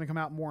energy? Who's going to come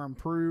out more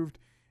improved?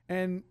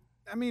 And,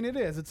 I mean,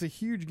 it's a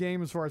huge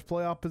game as far as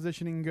playoff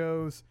positioning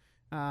goes.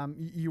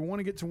 You want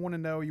to get to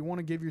 1-0. You want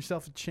to give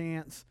yourself a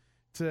chance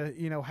to,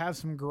 have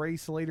some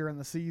grace later in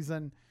the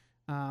season,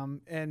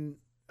 and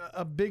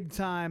a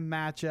big-time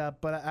matchup.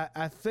 But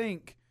I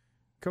think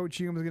Coach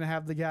Hume is going to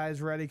have the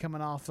guys ready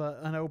coming off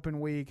an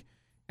open week.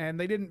 And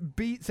they didn't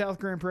beat South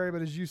Grand Prairie,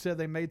 but as you said,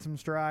 they made some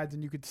strides,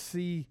 and you could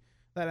see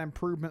that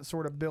improvement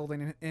sort of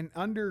building. And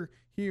under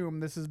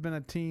Hume, this has been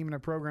a team and a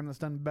program that's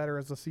done better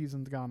as the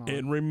season's gone on.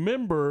 And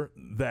remember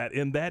that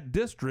in that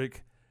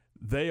district,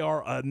 they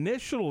are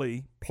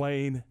initially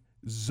playing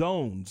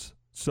zones.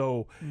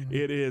 So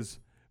it is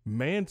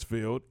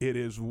Mansfield, it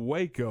is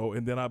Waco,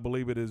 and then I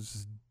believe it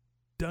is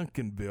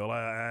Duncanville.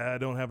 I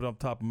don't have it off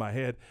the top of my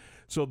head.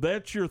 So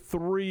that's your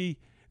three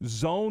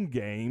zone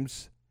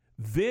games.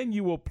 Then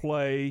you will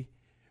play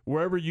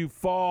wherever you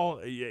fall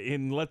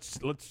in. Let's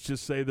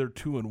just say they're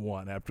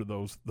 2-1 after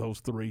those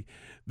three.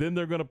 Then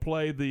they're going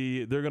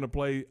to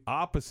play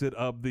opposite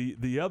of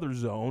the other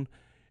zone,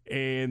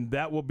 and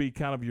that will be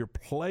kind of your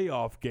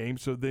playoff game.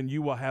 So then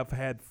you will have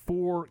had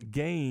 4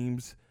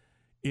 games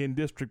in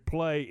district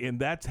play, and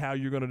that's how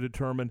you're going to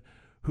determine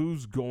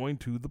who's going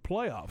to the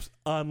playoffs,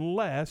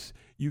 unless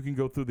you can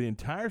go through the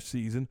entire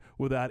season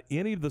without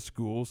any of the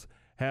schools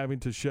having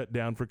to shut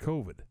down for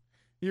COVID.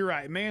 You're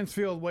right.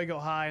 Mansfield, Waco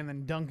High, and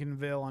then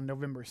Duncanville on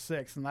November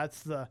 6th, and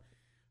that's the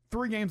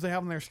 3 games they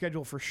have on their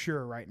schedule for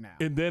sure right now.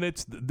 And then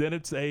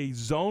it's a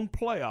zone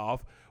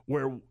playoff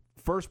where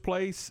first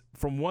place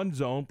from one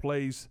zone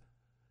plays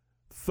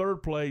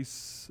third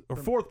place or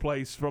fourth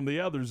place from the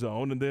other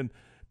zone, and then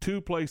 2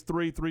 plays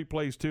 3, 3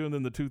 plays 2, and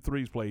then the 2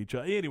 3s play each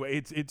other. Anyway,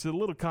 it's a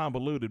little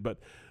convoluted, but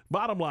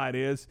bottom line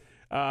is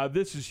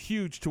this is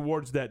huge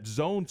towards that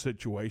zone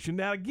situation.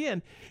 Now,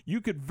 again, you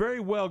could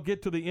very well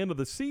get to the end of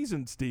the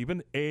season,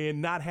 Stephen,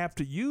 and not have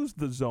to use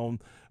the zone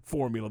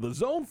formula. The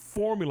zone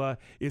formula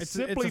is it's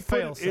simply a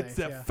fail-safe. It's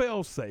a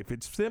fail-safe.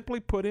 It's simply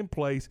put in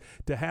place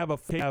to have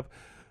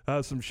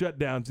some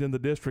shutdowns in the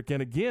district.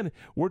 And again,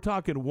 we're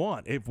talking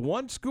one. If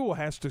one school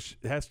has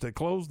to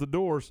close the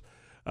doors,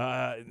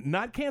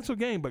 not cancel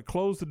game, but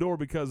close the door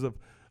because of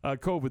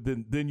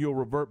COVID, then you'll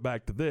revert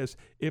back to this.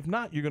 If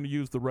not, you're going to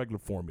use the regular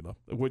formula,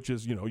 which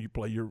is, you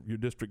play your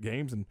district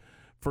games and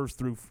first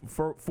through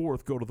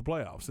fourth go to the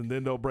playoffs. And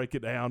then they'll break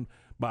it down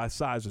by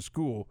size of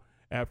school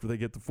after they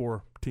get the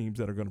 4 teams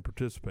that are going to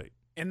participate.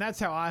 And that's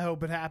how I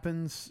hope it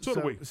happens,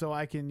 so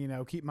I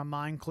can, keep my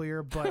mind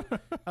clear. But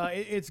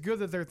it's good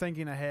that they're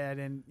thinking ahead.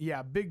 And,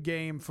 yeah, big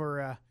game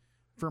for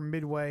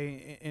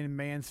Midway in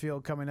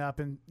Mansfield coming up.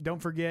 And don't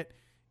forget,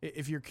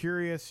 if you're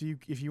curious,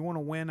 if you want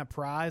to win a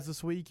prize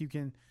this week, you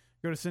can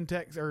go to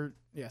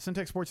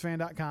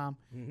syntechsportsfan.com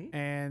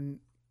and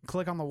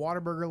click on the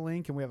Whataburger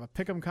link, and we have a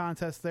pick'em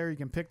contest there. You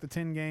can pick the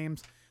 10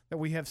 games that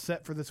we have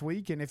set for this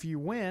week, and if you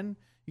win,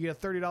 you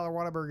get a $30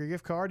 Whataburger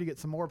gift card. You get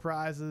some more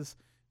prizes.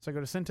 So go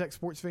to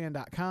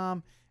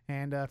syntechsportsfan.com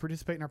and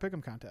participate in our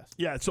pick'em contest.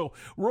 Yeah, so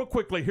real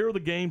quickly, here are the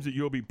games that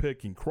you'll be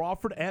picking.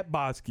 Crawford at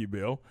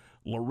Bosqueville,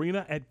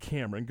 Lorena at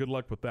Cameron. Good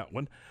luck with that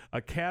one.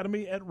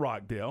 Academy at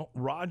Rockdale,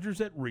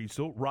 Rogers at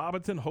Riesel,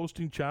 Robinson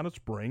hosting China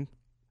Spring.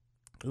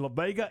 La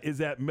Vega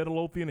is at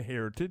Midlothian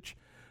Heritage,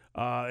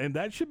 and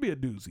that should be a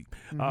doozy.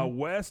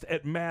 West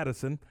at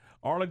Madison,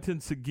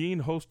 Arlington Seguin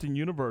hosting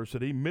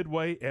University,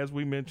 Midway, as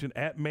we mentioned,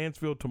 at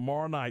Mansfield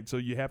tomorrow night, so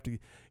you have to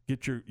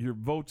get your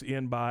votes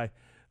in by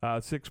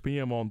 6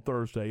 p.m. on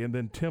Thursday, and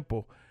then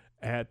Temple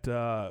at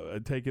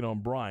taking on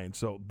Bryan.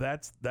 So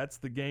that's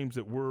the games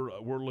that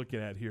we're looking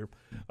at here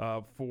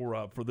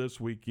for this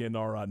week in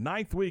our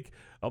 9th week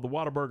of the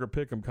Whataburger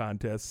Pick'em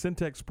contest.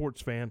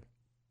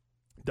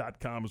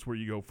 SyntechSportsFan.com is where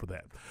you go for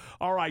that.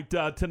 All right,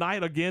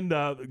 tonight again,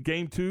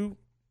 game 2.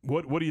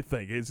 What do you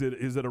think? Is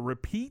it a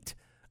repeat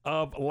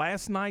of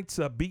last night's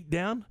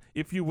beatdown,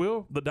 if you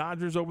will, the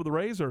Dodgers over the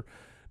Rays, or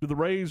do the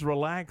Rays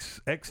relax,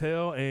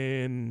 exhale,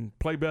 and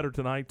play better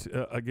tonight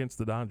against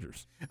the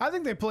Dodgers? I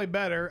think they play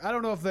better. I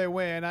don't know if they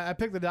win. I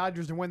picked the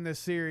Dodgers to win this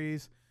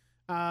series.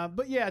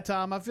 But, yeah,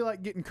 Tom, I feel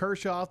like getting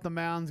Kershaw off the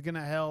mound is going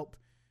to help.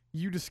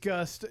 You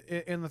discussed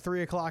in the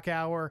 3 o'clock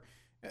hour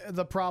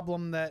the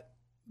problem that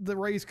the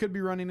Rays could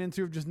be running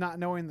into of just not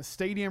knowing the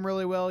stadium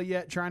really well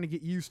yet, trying to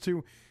get used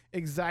to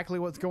exactly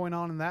what's going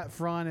on in that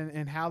front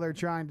and how they're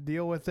trying to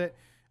deal with it.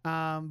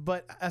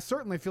 But I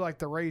certainly feel like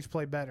the Rays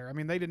play better. I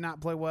mean, they did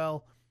not play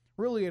well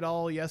really at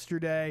all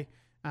yesterday.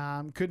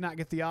 Could not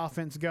get the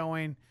offense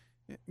going.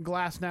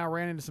 Glass now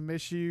ran into some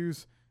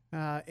issues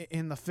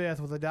in the 5th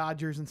with the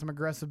Dodgers and some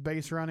aggressive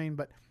base running.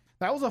 But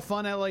that was a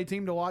fun LA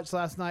team to watch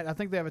last night. I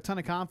think they have a ton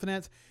of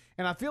confidence.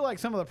 And I feel like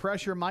some of the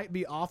pressure might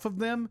be off of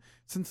them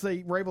since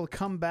they were able to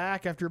come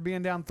back after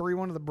being down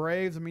 3-1 to the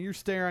Braves. I mean, you're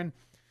staring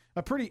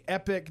a pretty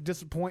epic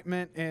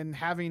disappointment in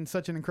having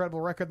such an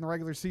incredible record in the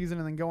regular season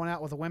and then going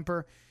out with a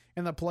whimper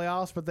in the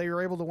playoffs. But they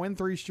were able to win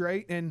 3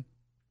 straight, and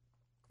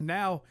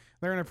now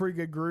they're in a pretty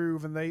good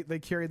groove, and they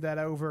carried that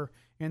over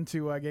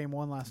into Game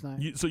 1 last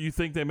night. So you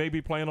think they may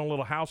be playing on a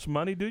little house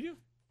money, do you?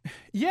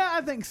 Yeah,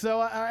 I think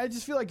so. I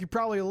just feel like you're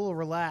probably a little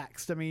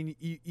relaxed. I mean,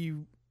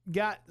 you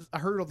got a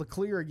hurdle to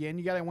clear again.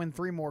 You got to win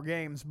 3 more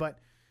games, but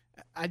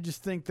I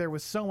just think there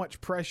was so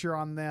much pressure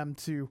on them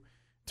to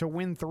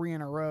win 3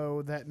 in a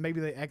row that maybe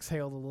they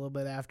exhaled a little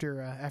bit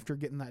after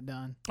getting that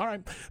done. All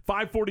right,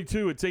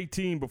 5:42. It's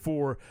 18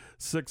 before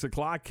 6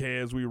 o'clock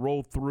as we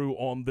roll through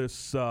on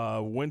this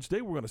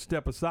Wednesday. We're going to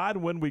step aside.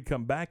 When we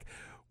come back,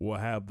 we'll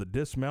have the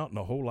dismount and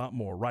a whole lot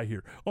more right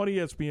here on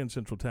ESPN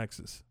Central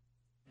Texas.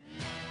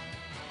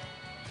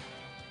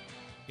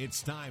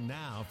 It's time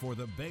now for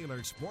the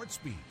Baylor Sports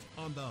Beat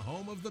on the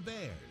home of the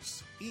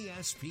Bears,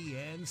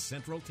 ESPN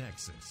Central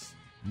Texas.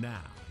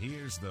 Now,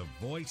 here's the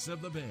voice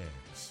of the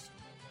Bears.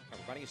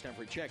 Everybody, it's time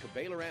for a check of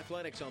Baylor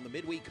Athletics on the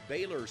midweek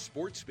Baylor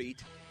Sports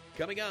Beat.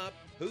 Coming up,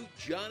 Hoot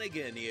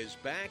Jonigan is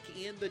back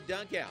in the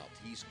dugout.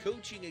 He's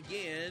coaching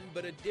again,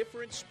 but a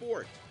different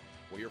sport.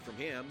 We'll hear from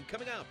him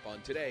coming up on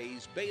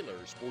today's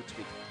Baylor Sports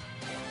Beat.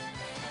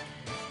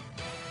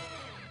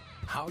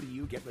 How do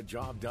you get the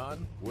job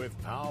done? With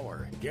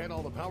power. Get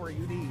all the power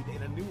you need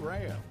in a new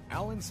Ram.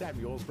 Allen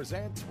Samuels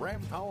presents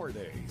Ram Power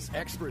Days.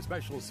 Extra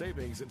special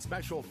savings and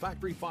special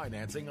factory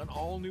financing on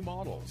all new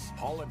models.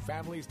 Hauling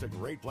families to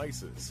great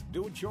places.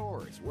 Doing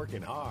chores,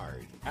 working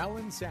hard.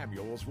 Allen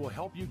Samuels will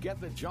help you get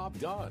the job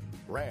done.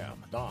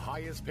 Ram, the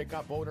highest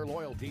pickup owner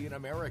loyalty in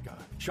America.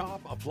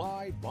 Shop,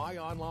 apply, buy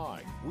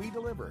online. We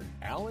deliver.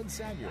 Allen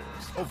Samuels,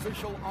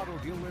 official auto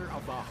dealer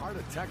of the Heart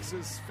of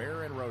Texas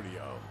Fair and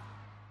Rodeo.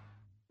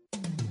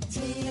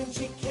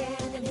 T&G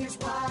can, and here's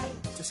why.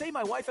 To say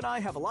my wife and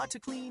I have a lot to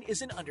clean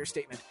is an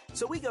understatement.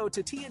 So we go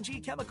to T&G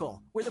Chemical,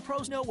 where the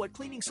pros know what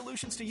cleaning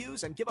solutions to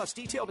use and give us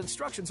detailed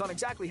instructions on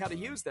exactly how to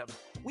use them.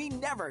 We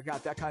never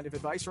got that kind of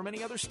advice from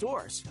any other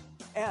stores.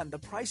 And the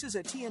prices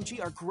at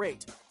T&G are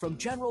great. From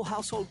general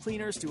household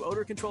cleaners to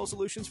odor control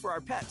solutions for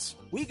our pets.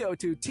 We go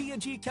to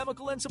T&G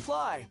Chemical and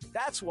Supply.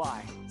 That's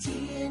why.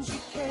 T&G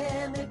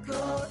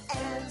Chemical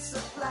and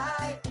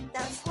Supply.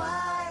 That's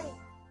why.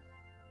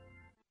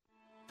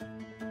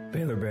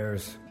 Baylor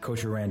Bears,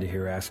 Coach Aranda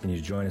here asking you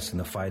to join us in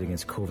the fight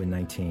against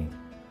COVID-19.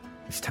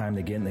 It's time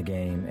to get in the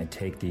game and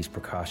take these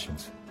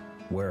precautions.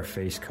 Wear a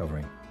face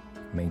covering.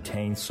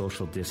 Maintain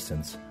social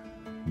distance.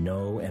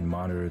 Know and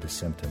monitor the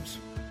symptoms.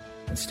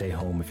 And stay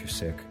home if you're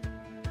sick.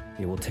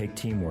 It will take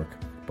teamwork,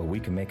 but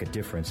we can make a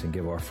difference and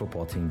give our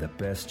football team the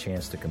best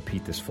chance to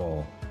compete this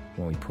fall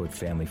when we put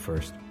family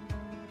first.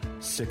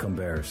 Sick 'em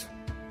Bears.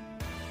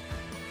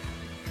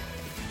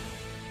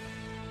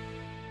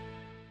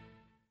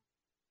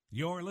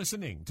 You're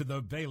listening to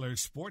the Baylor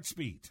Sports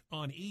Beat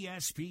on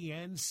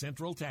ESPN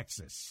Central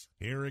Texas.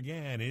 Here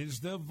again is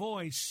the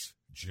voice,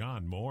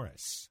 John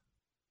Morris.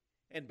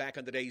 And back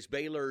on today's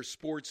Baylor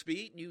Sports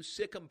Beat, new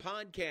Sick'em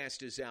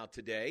podcast is out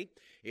today.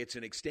 It's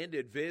an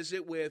extended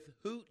visit with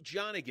Hoot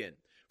Jonigan.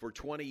 For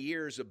 20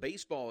 years, a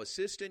baseball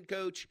assistant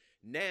coach,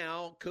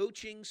 now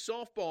coaching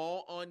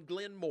softball on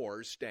Glenn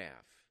Moore's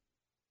staff.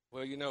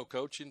 Well, you know,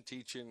 coaching,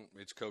 teaching,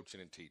 it's coaching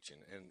and teaching.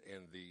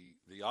 And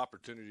the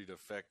opportunity to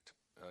affect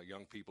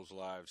young people's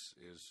lives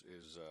is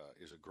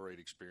a great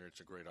experience,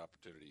 a great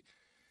opportunity.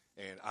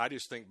 And I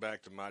just think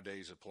back to my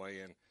days of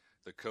playing,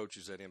 the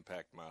coaches that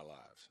impact my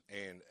lives.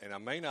 And I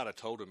may not have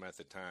told them at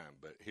the time,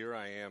 but here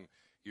I am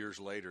years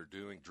later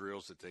doing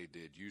drills that they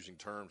did, using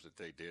terms that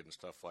they did and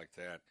stuff like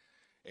that.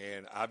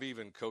 And I've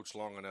even coached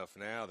long enough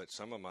now that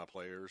some of my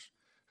players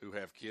who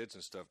have kids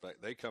and stuff,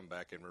 they come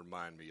back and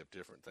remind me of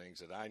different things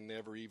that I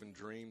never even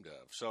dreamed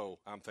of. So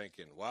I'm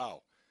thinking,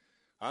 wow,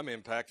 I'm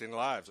impacting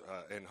lives,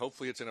 and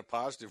hopefully it's in a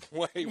positive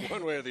way,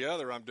 one way or the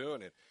other. I'm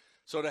doing it.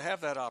 So to have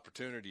that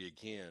opportunity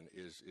again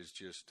is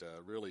just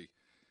really,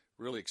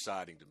 really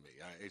exciting to me.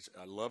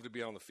 I love to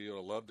be on the field.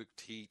 I love to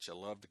teach. I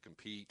love to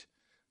compete.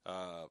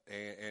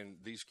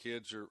 And these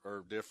kids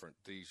are different.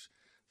 The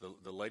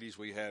ladies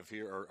we have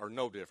here are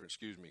no different.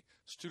 Excuse me.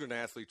 Student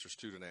athletes are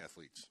student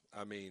athletes.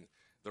 I mean,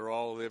 they're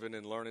all living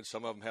and learning.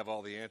 Some of them have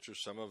all the answers.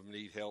 Some of them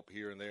need help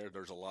here and there.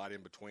 There's a lot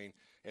in between.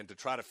 And to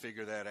try to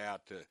figure that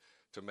out to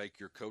make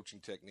your coaching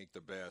technique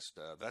the best,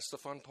 that's the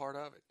fun part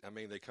of it. I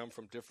mean, they come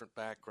from different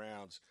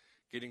backgrounds,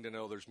 getting to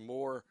know there's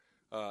more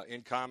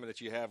in common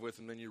that you have with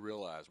them than you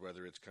realize,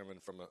 whether it's coming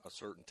from a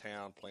certain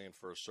town, playing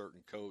for a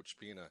certain coach,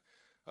 being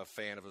a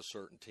fan of a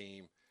certain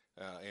team,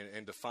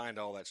 and to find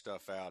all that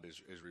stuff out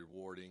is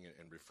rewarding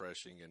and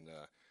refreshing. And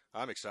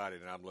I'm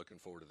excited, and I'm looking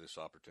forward to this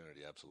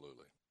opportunity,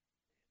 absolutely.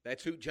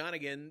 That's Hoot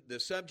Jonigan, the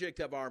subject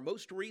of our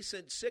most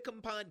recent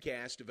Sick'em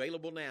podcast,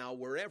 available now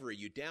wherever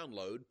you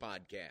download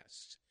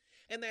podcasts.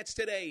 And that's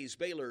today's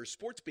Baylor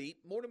Sports Beat.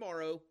 More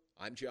tomorrow.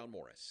 I'm John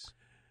Morris.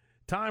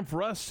 Time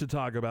for us to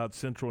talk about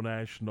Central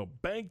National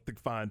Bank, the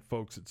fine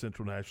folks at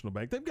Central National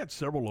Bank. They've got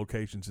several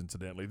locations,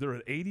 incidentally. They're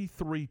at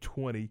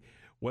 8320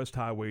 West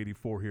Highway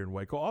 84 here in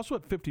Waco. Also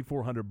at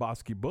 5400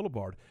 Bosque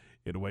Boulevard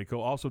in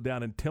Waco. Also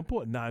down in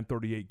Temple at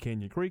 938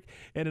 Canyon Creek.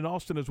 And in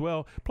Austin as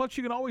well. Plus,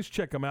 you can always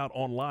check them out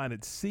online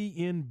at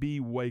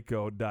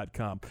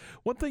cnbwaco.com.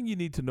 One thing you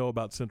need to know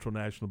about Central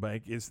National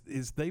Bank is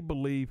they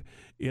believe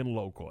in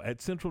local.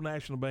 At Central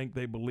National Bank,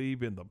 they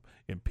believe in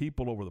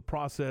people over the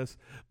process.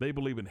 They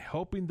believe in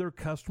helping their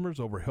customers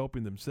over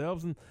helping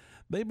themselves. And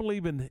they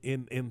believe in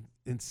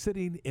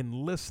sitting and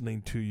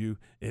listening to you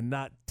and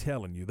not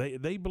telling you.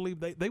 They believe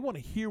they want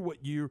to hear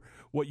what you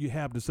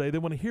have to say. They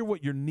want to hear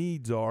what your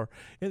needs are,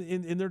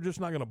 and they're just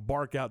not going to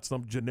bark out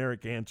some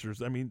generic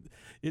answers. I mean,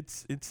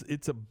 it's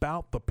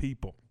about the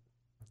people.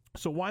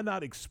 So why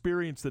not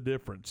experience the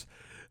difference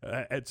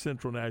at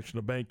Central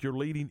National Bank, your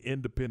leading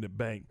independent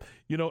bank?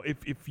 You know,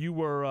 if you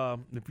were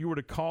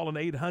to call an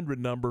 800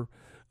 number,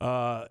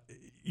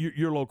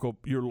 your local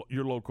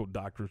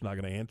doctor's not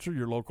going to answer.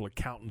 Your local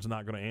accountant's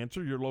not going to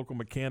answer. Your local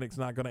mechanic's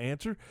not going to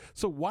answer.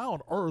 So why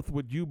on earth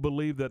would you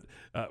believe that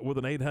with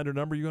an 800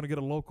 number you're going to get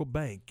a local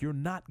bank? You're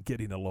not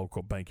getting a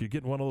local bank. You're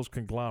getting one of those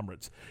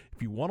conglomerates.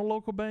 If you want a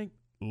local bank,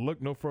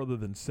 look no further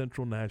than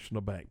Central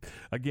National Bank.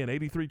 Again,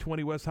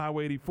 8320 West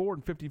Highway 84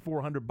 and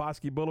 5400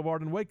 Bosque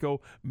Boulevard in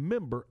Waco,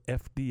 member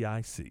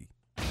FDIC.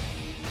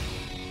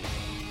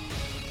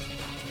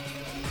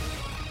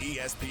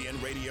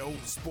 ESPN Radio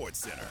Sports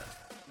Center.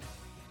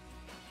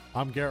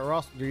 I'm Garrett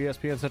Ross with your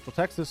ESPN Central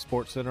Texas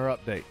Sports Center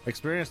update.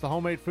 Experience the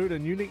homemade food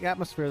and unique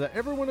atmosphere that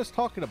everyone is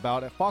talking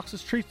about at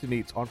Fox's Treats and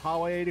Eats on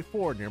Highway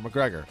 84 near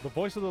McGregor. The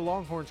voice of the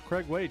Longhorns,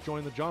 Craig Wade,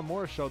 joined the John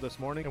Morris Show this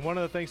morning, and one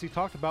of the things he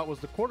talked about was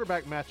the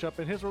quarterback matchup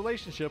and his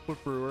relationship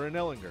with Brewer and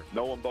Ellinger.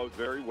 Know them both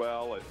very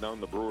well. I've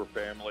known the Brewer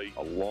family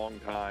a long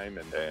time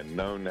and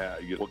known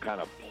what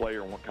kind of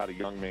player and what kind of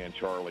young man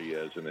Charlie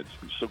is, and I'm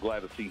so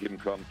glad to see him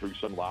come through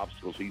some of the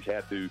obstacles he's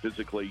had to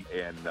physically,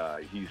 and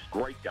he's a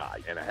great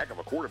guy and a heck of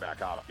a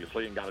quarterback, obviously,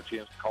 and got a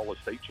chance to call a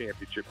state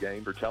championship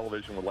game for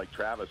television with Lake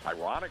Travis.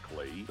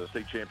 Ironically, the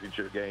state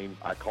championship game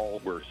I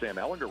called where Sam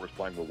Ellinger was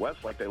playing with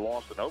Westlake, they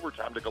lost in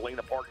overtime to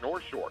Galena Park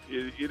North Shore.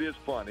 It is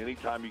fun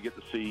anytime you get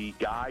to see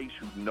guys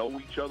who know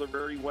each other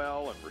very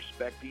well and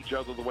respect each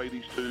other the way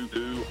these two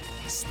do.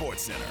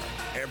 Sports Center,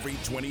 every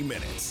 20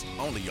 minutes,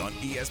 only on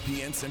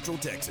ESPN Central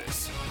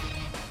Texas.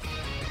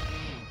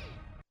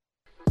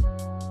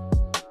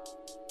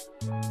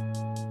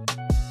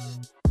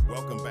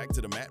 Welcome back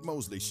to the Matt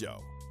Mosley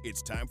Show.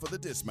 It's time for the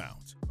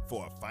Dismount.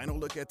 For a final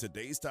look at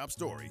today's top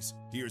stories,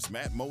 here's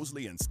Matt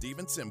Mosley and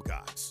Stephen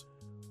Simcox.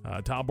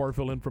 Tom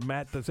Barfield in from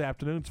Matt this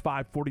afternoon. It's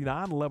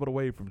 5:49, 11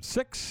 away from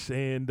 6.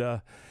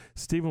 And,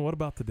 Stephen, what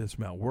about the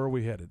Dismount? Where are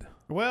we headed?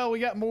 Well, we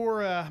got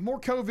more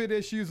COVID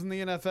issues in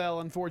the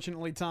NFL,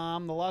 unfortunately,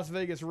 Tom. The Las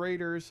Vegas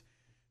Raiders,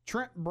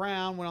 Trent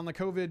Brown went on the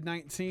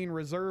COVID-19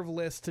 reserve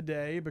list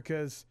today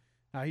because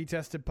he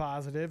tested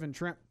positive, and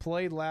Trent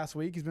played last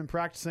week. He's been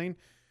practicing.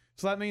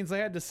 So that means they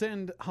had to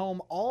send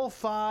home all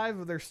 5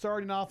 of their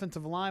starting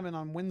offensive linemen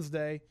on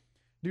Wednesday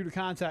due to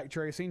contact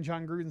tracing.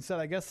 John Gruden said,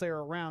 I guess they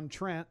were around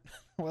Trent.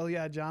 Well,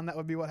 yeah, John, that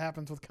would be what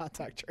happens with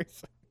contact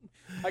tracing.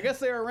 I guess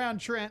they were around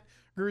Trent,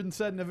 Gruden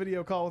said in a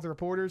video call with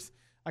reporters.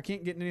 I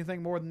can't get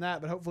anything more than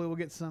that, but hopefully we'll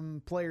get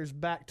some players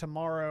back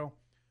tomorrow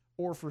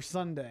or for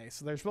Sunday.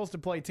 So they're supposed to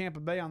play Tampa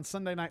Bay on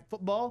Sunday Night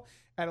Football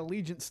at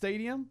Allegiant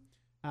Stadium.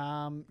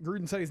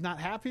 Gruden said he's not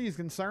happy. He's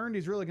concerned.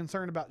 He's really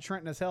concerned about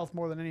Trent and his health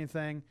more than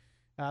anything.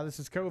 This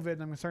is COVID,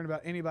 and I'm concerned about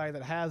anybody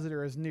that has it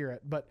or is near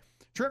it. But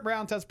Trent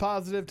Brown tests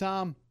positive,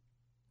 Tom,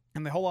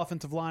 and the whole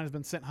offensive line has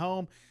been sent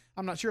home.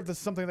 I'm not sure if this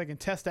is something they can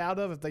test out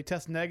of if they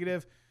test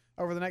negative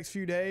over the next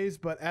few days,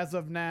 but as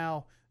of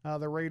now,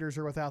 the Raiders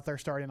are without their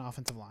starting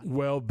offensive line.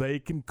 Well, they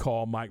can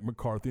call Mike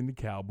McCarthy and the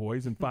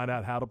Cowboys and find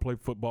out how to play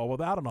football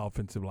without an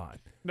offensive line.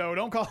 No,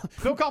 don't call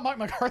Mike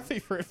McCarthy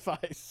for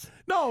advice.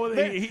 No,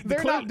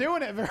 they're not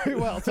doing it very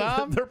well,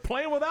 Tom. They're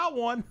playing without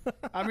one.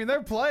 I mean,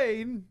 they're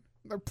playing.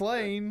 They're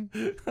playing.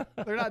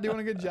 They're not doing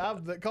a good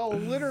job. They call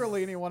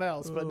literally anyone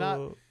else, but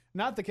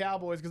not the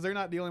Cowboys because they're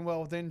not dealing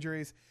well with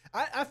injuries.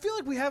 I feel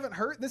like we haven't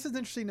heard. This is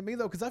interesting to me,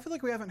 though, because I feel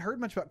like we haven't heard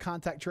much about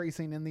contact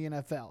tracing in the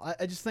NFL.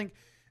 I just think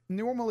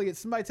normally it's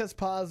somebody tests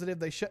positive,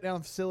 they shut down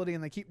the facility,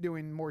 and they keep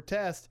doing more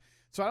tests.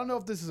 So I don't know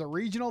if this is a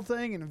regional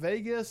thing in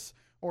Vegas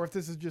or if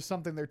this is just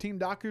something their team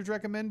doctors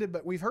recommended,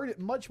 but we've heard it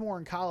much more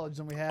in college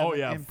than we have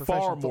in professional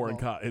far football. more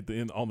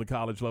on the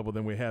college level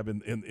than we have in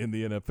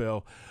the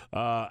NFL.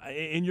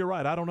 And you're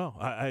right. I don't know.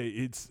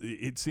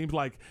 It seems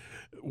like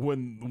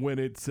when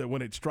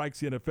it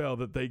strikes the NFL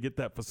that they get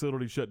that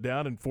facility shut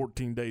down, and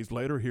 14 days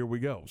later, here we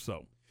go.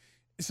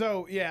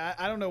 So, yeah,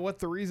 I don't know what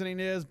the reasoning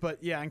is,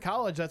 but, yeah, in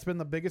college, that's been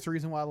the biggest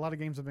reason why a lot of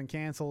games have been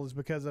canceled is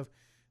because of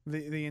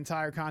the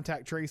entire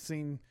contact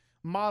tracing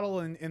model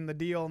and the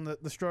deal and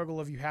the struggle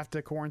of you have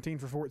to quarantine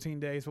for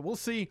 14 days. But we'll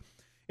see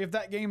if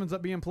that game ends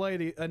up being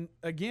played.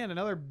 Again,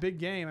 another big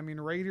game. I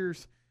mean,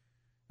 Raiders,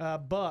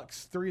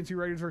 Bucks, 3-2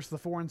 Raiders versus the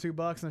 4-2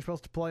 Bucks, and they're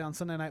supposed to play on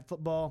Sunday Night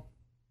Football.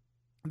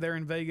 They're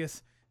in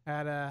Vegas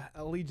at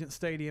Allegiant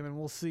Stadium, and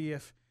we'll see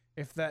if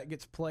that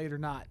gets played or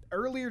not.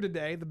 Earlier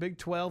today, the Big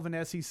 12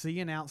 and SEC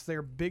announced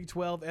their Big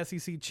 12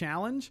 SEC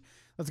Challenge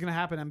that's going to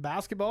happen in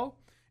basketball.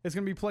 It's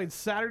going to be played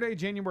Saturday,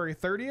 January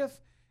 30th.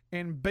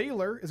 And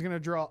Baylor is going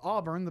to draw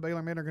Auburn. The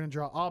Baylor men are going to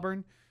draw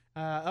Auburn.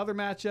 Other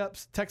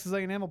matchups, Texas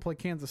A&M will play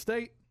Kansas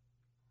State,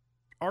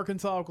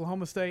 Arkansas,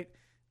 Oklahoma State,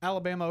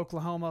 Alabama,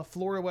 Oklahoma,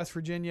 Florida, West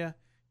Virginia,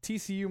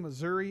 TCU,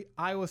 Missouri,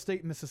 Iowa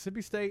State,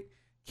 Mississippi State,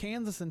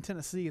 Kansas and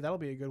Tennessee. That'll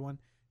be a good one.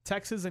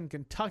 Texas and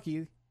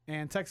Kentucky,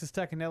 and Texas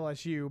Tech and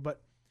LSU.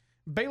 But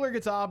Baylor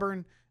gets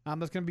Auburn.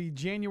 That's going to be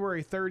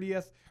January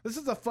 30th. This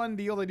is a fun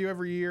deal they do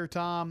every year,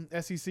 Tom.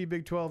 SEC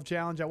Big 12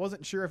 Challenge. I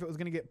wasn't sure if it was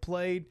going to get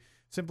played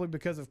simply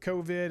because of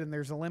COVID and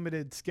there's a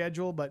limited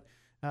schedule, but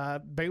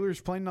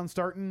Baylor's planning on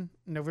starting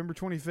November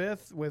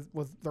 25th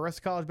with the rest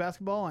of college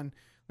basketball, and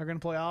they're going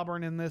to play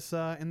Auburn in this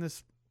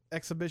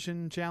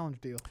exhibition challenge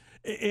deal.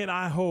 And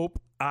I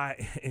hope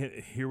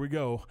here we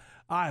go.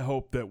 I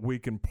hope that we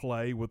can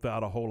play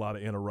without a whole lot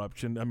of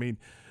interruption. I mean,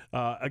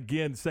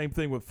 again, same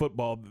thing with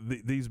football.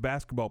 These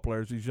basketball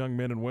players, these young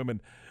men and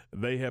women,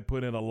 they have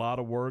put in a lot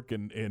of work,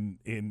 and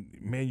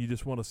man, you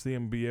just want to see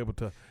them be able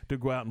to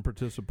go out and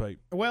participate.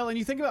 Well, and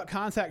you think about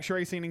contact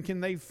tracing, and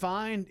can they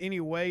find any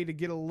way to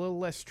get a little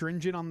less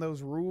stringent on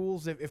those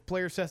rules if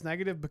players test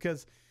negative?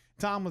 Because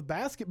Tom, with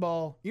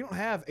basketball, you don't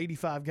have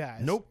 85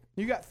 guys. Nope.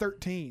 You got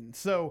 13.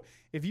 So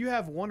if you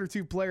have 1 or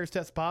 2 players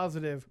test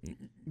positive,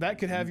 that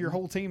could have your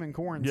whole team in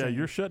quarantine. Yeah,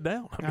 you're shut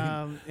down.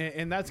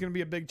 And that's going to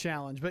be a big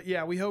challenge. But,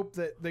 yeah, we hope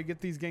that they get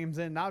these games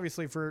in. And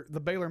obviously, for the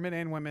Baylor men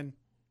and women,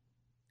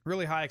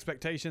 really high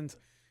expectations.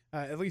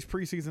 At least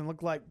preseason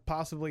looked like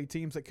possibly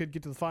teams that could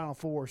get to the Final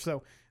Four.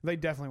 So they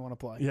definitely want to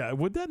play. Yeah,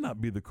 would that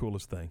not be the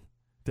coolest thing?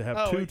 To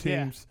have 2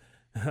 teams.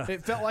 Yeah.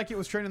 It felt like it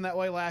was trending that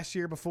way last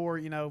year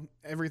before,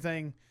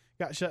 everything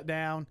got shut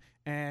down.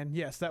 And,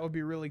 yes, that would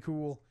be really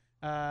cool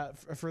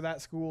for that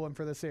school and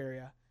for this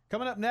area.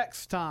 Coming up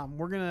next, Tom,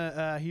 we're going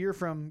to hear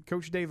from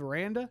Coach Dave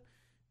Aranda.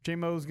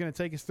 J-Mo is going to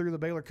take us through the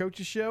Baylor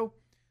Coaches Show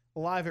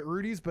live at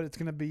Rudy's, but it's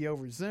going to be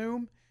over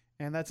Zoom.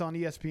 And that's on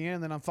ESPN.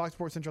 And then on Fox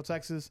Sports Central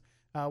Texas,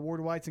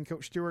 Ward Whites and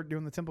Coach Stewart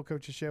doing the Temple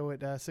Coaches Show at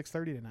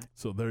 6:30 tonight.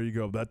 So there you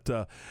go.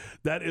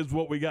 That is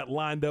what we got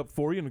lined up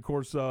for you. And, of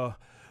course,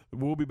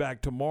 we'll be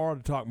back tomorrow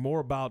to talk more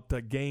about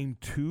Game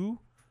 2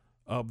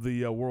 of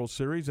the World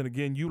Series. And,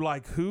 again, you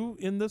like who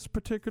in this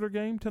particular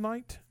game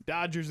tonight?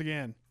 Dodgers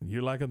again.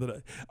 You like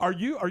it? Are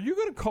you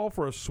going to call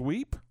for a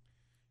sweep?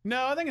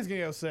 No, I think it's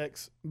going to go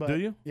 6. But do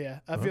you? Yeah,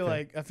 I feel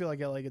like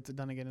LA gets it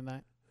done again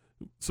tonight.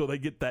 So they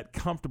get that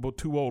comfortable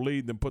 2-0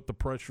 lead, then put the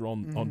pressure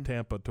on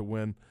Tampa to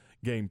win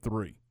Game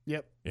 3.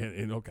 Yep.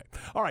 And okay.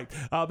 All right.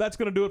 That's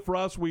going to do it for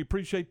us. We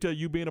appreciate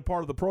you being a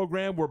part of the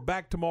program. We're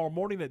back tomorrow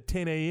morning at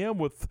 10 a.m.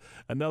 with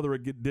another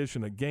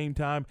edition of Game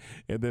Time,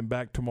 and then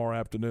back tomorrow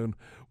afternoon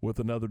with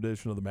another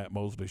edition of the Matt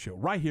Mosley Show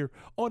right here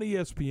on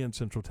ESPN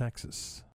Central Texas.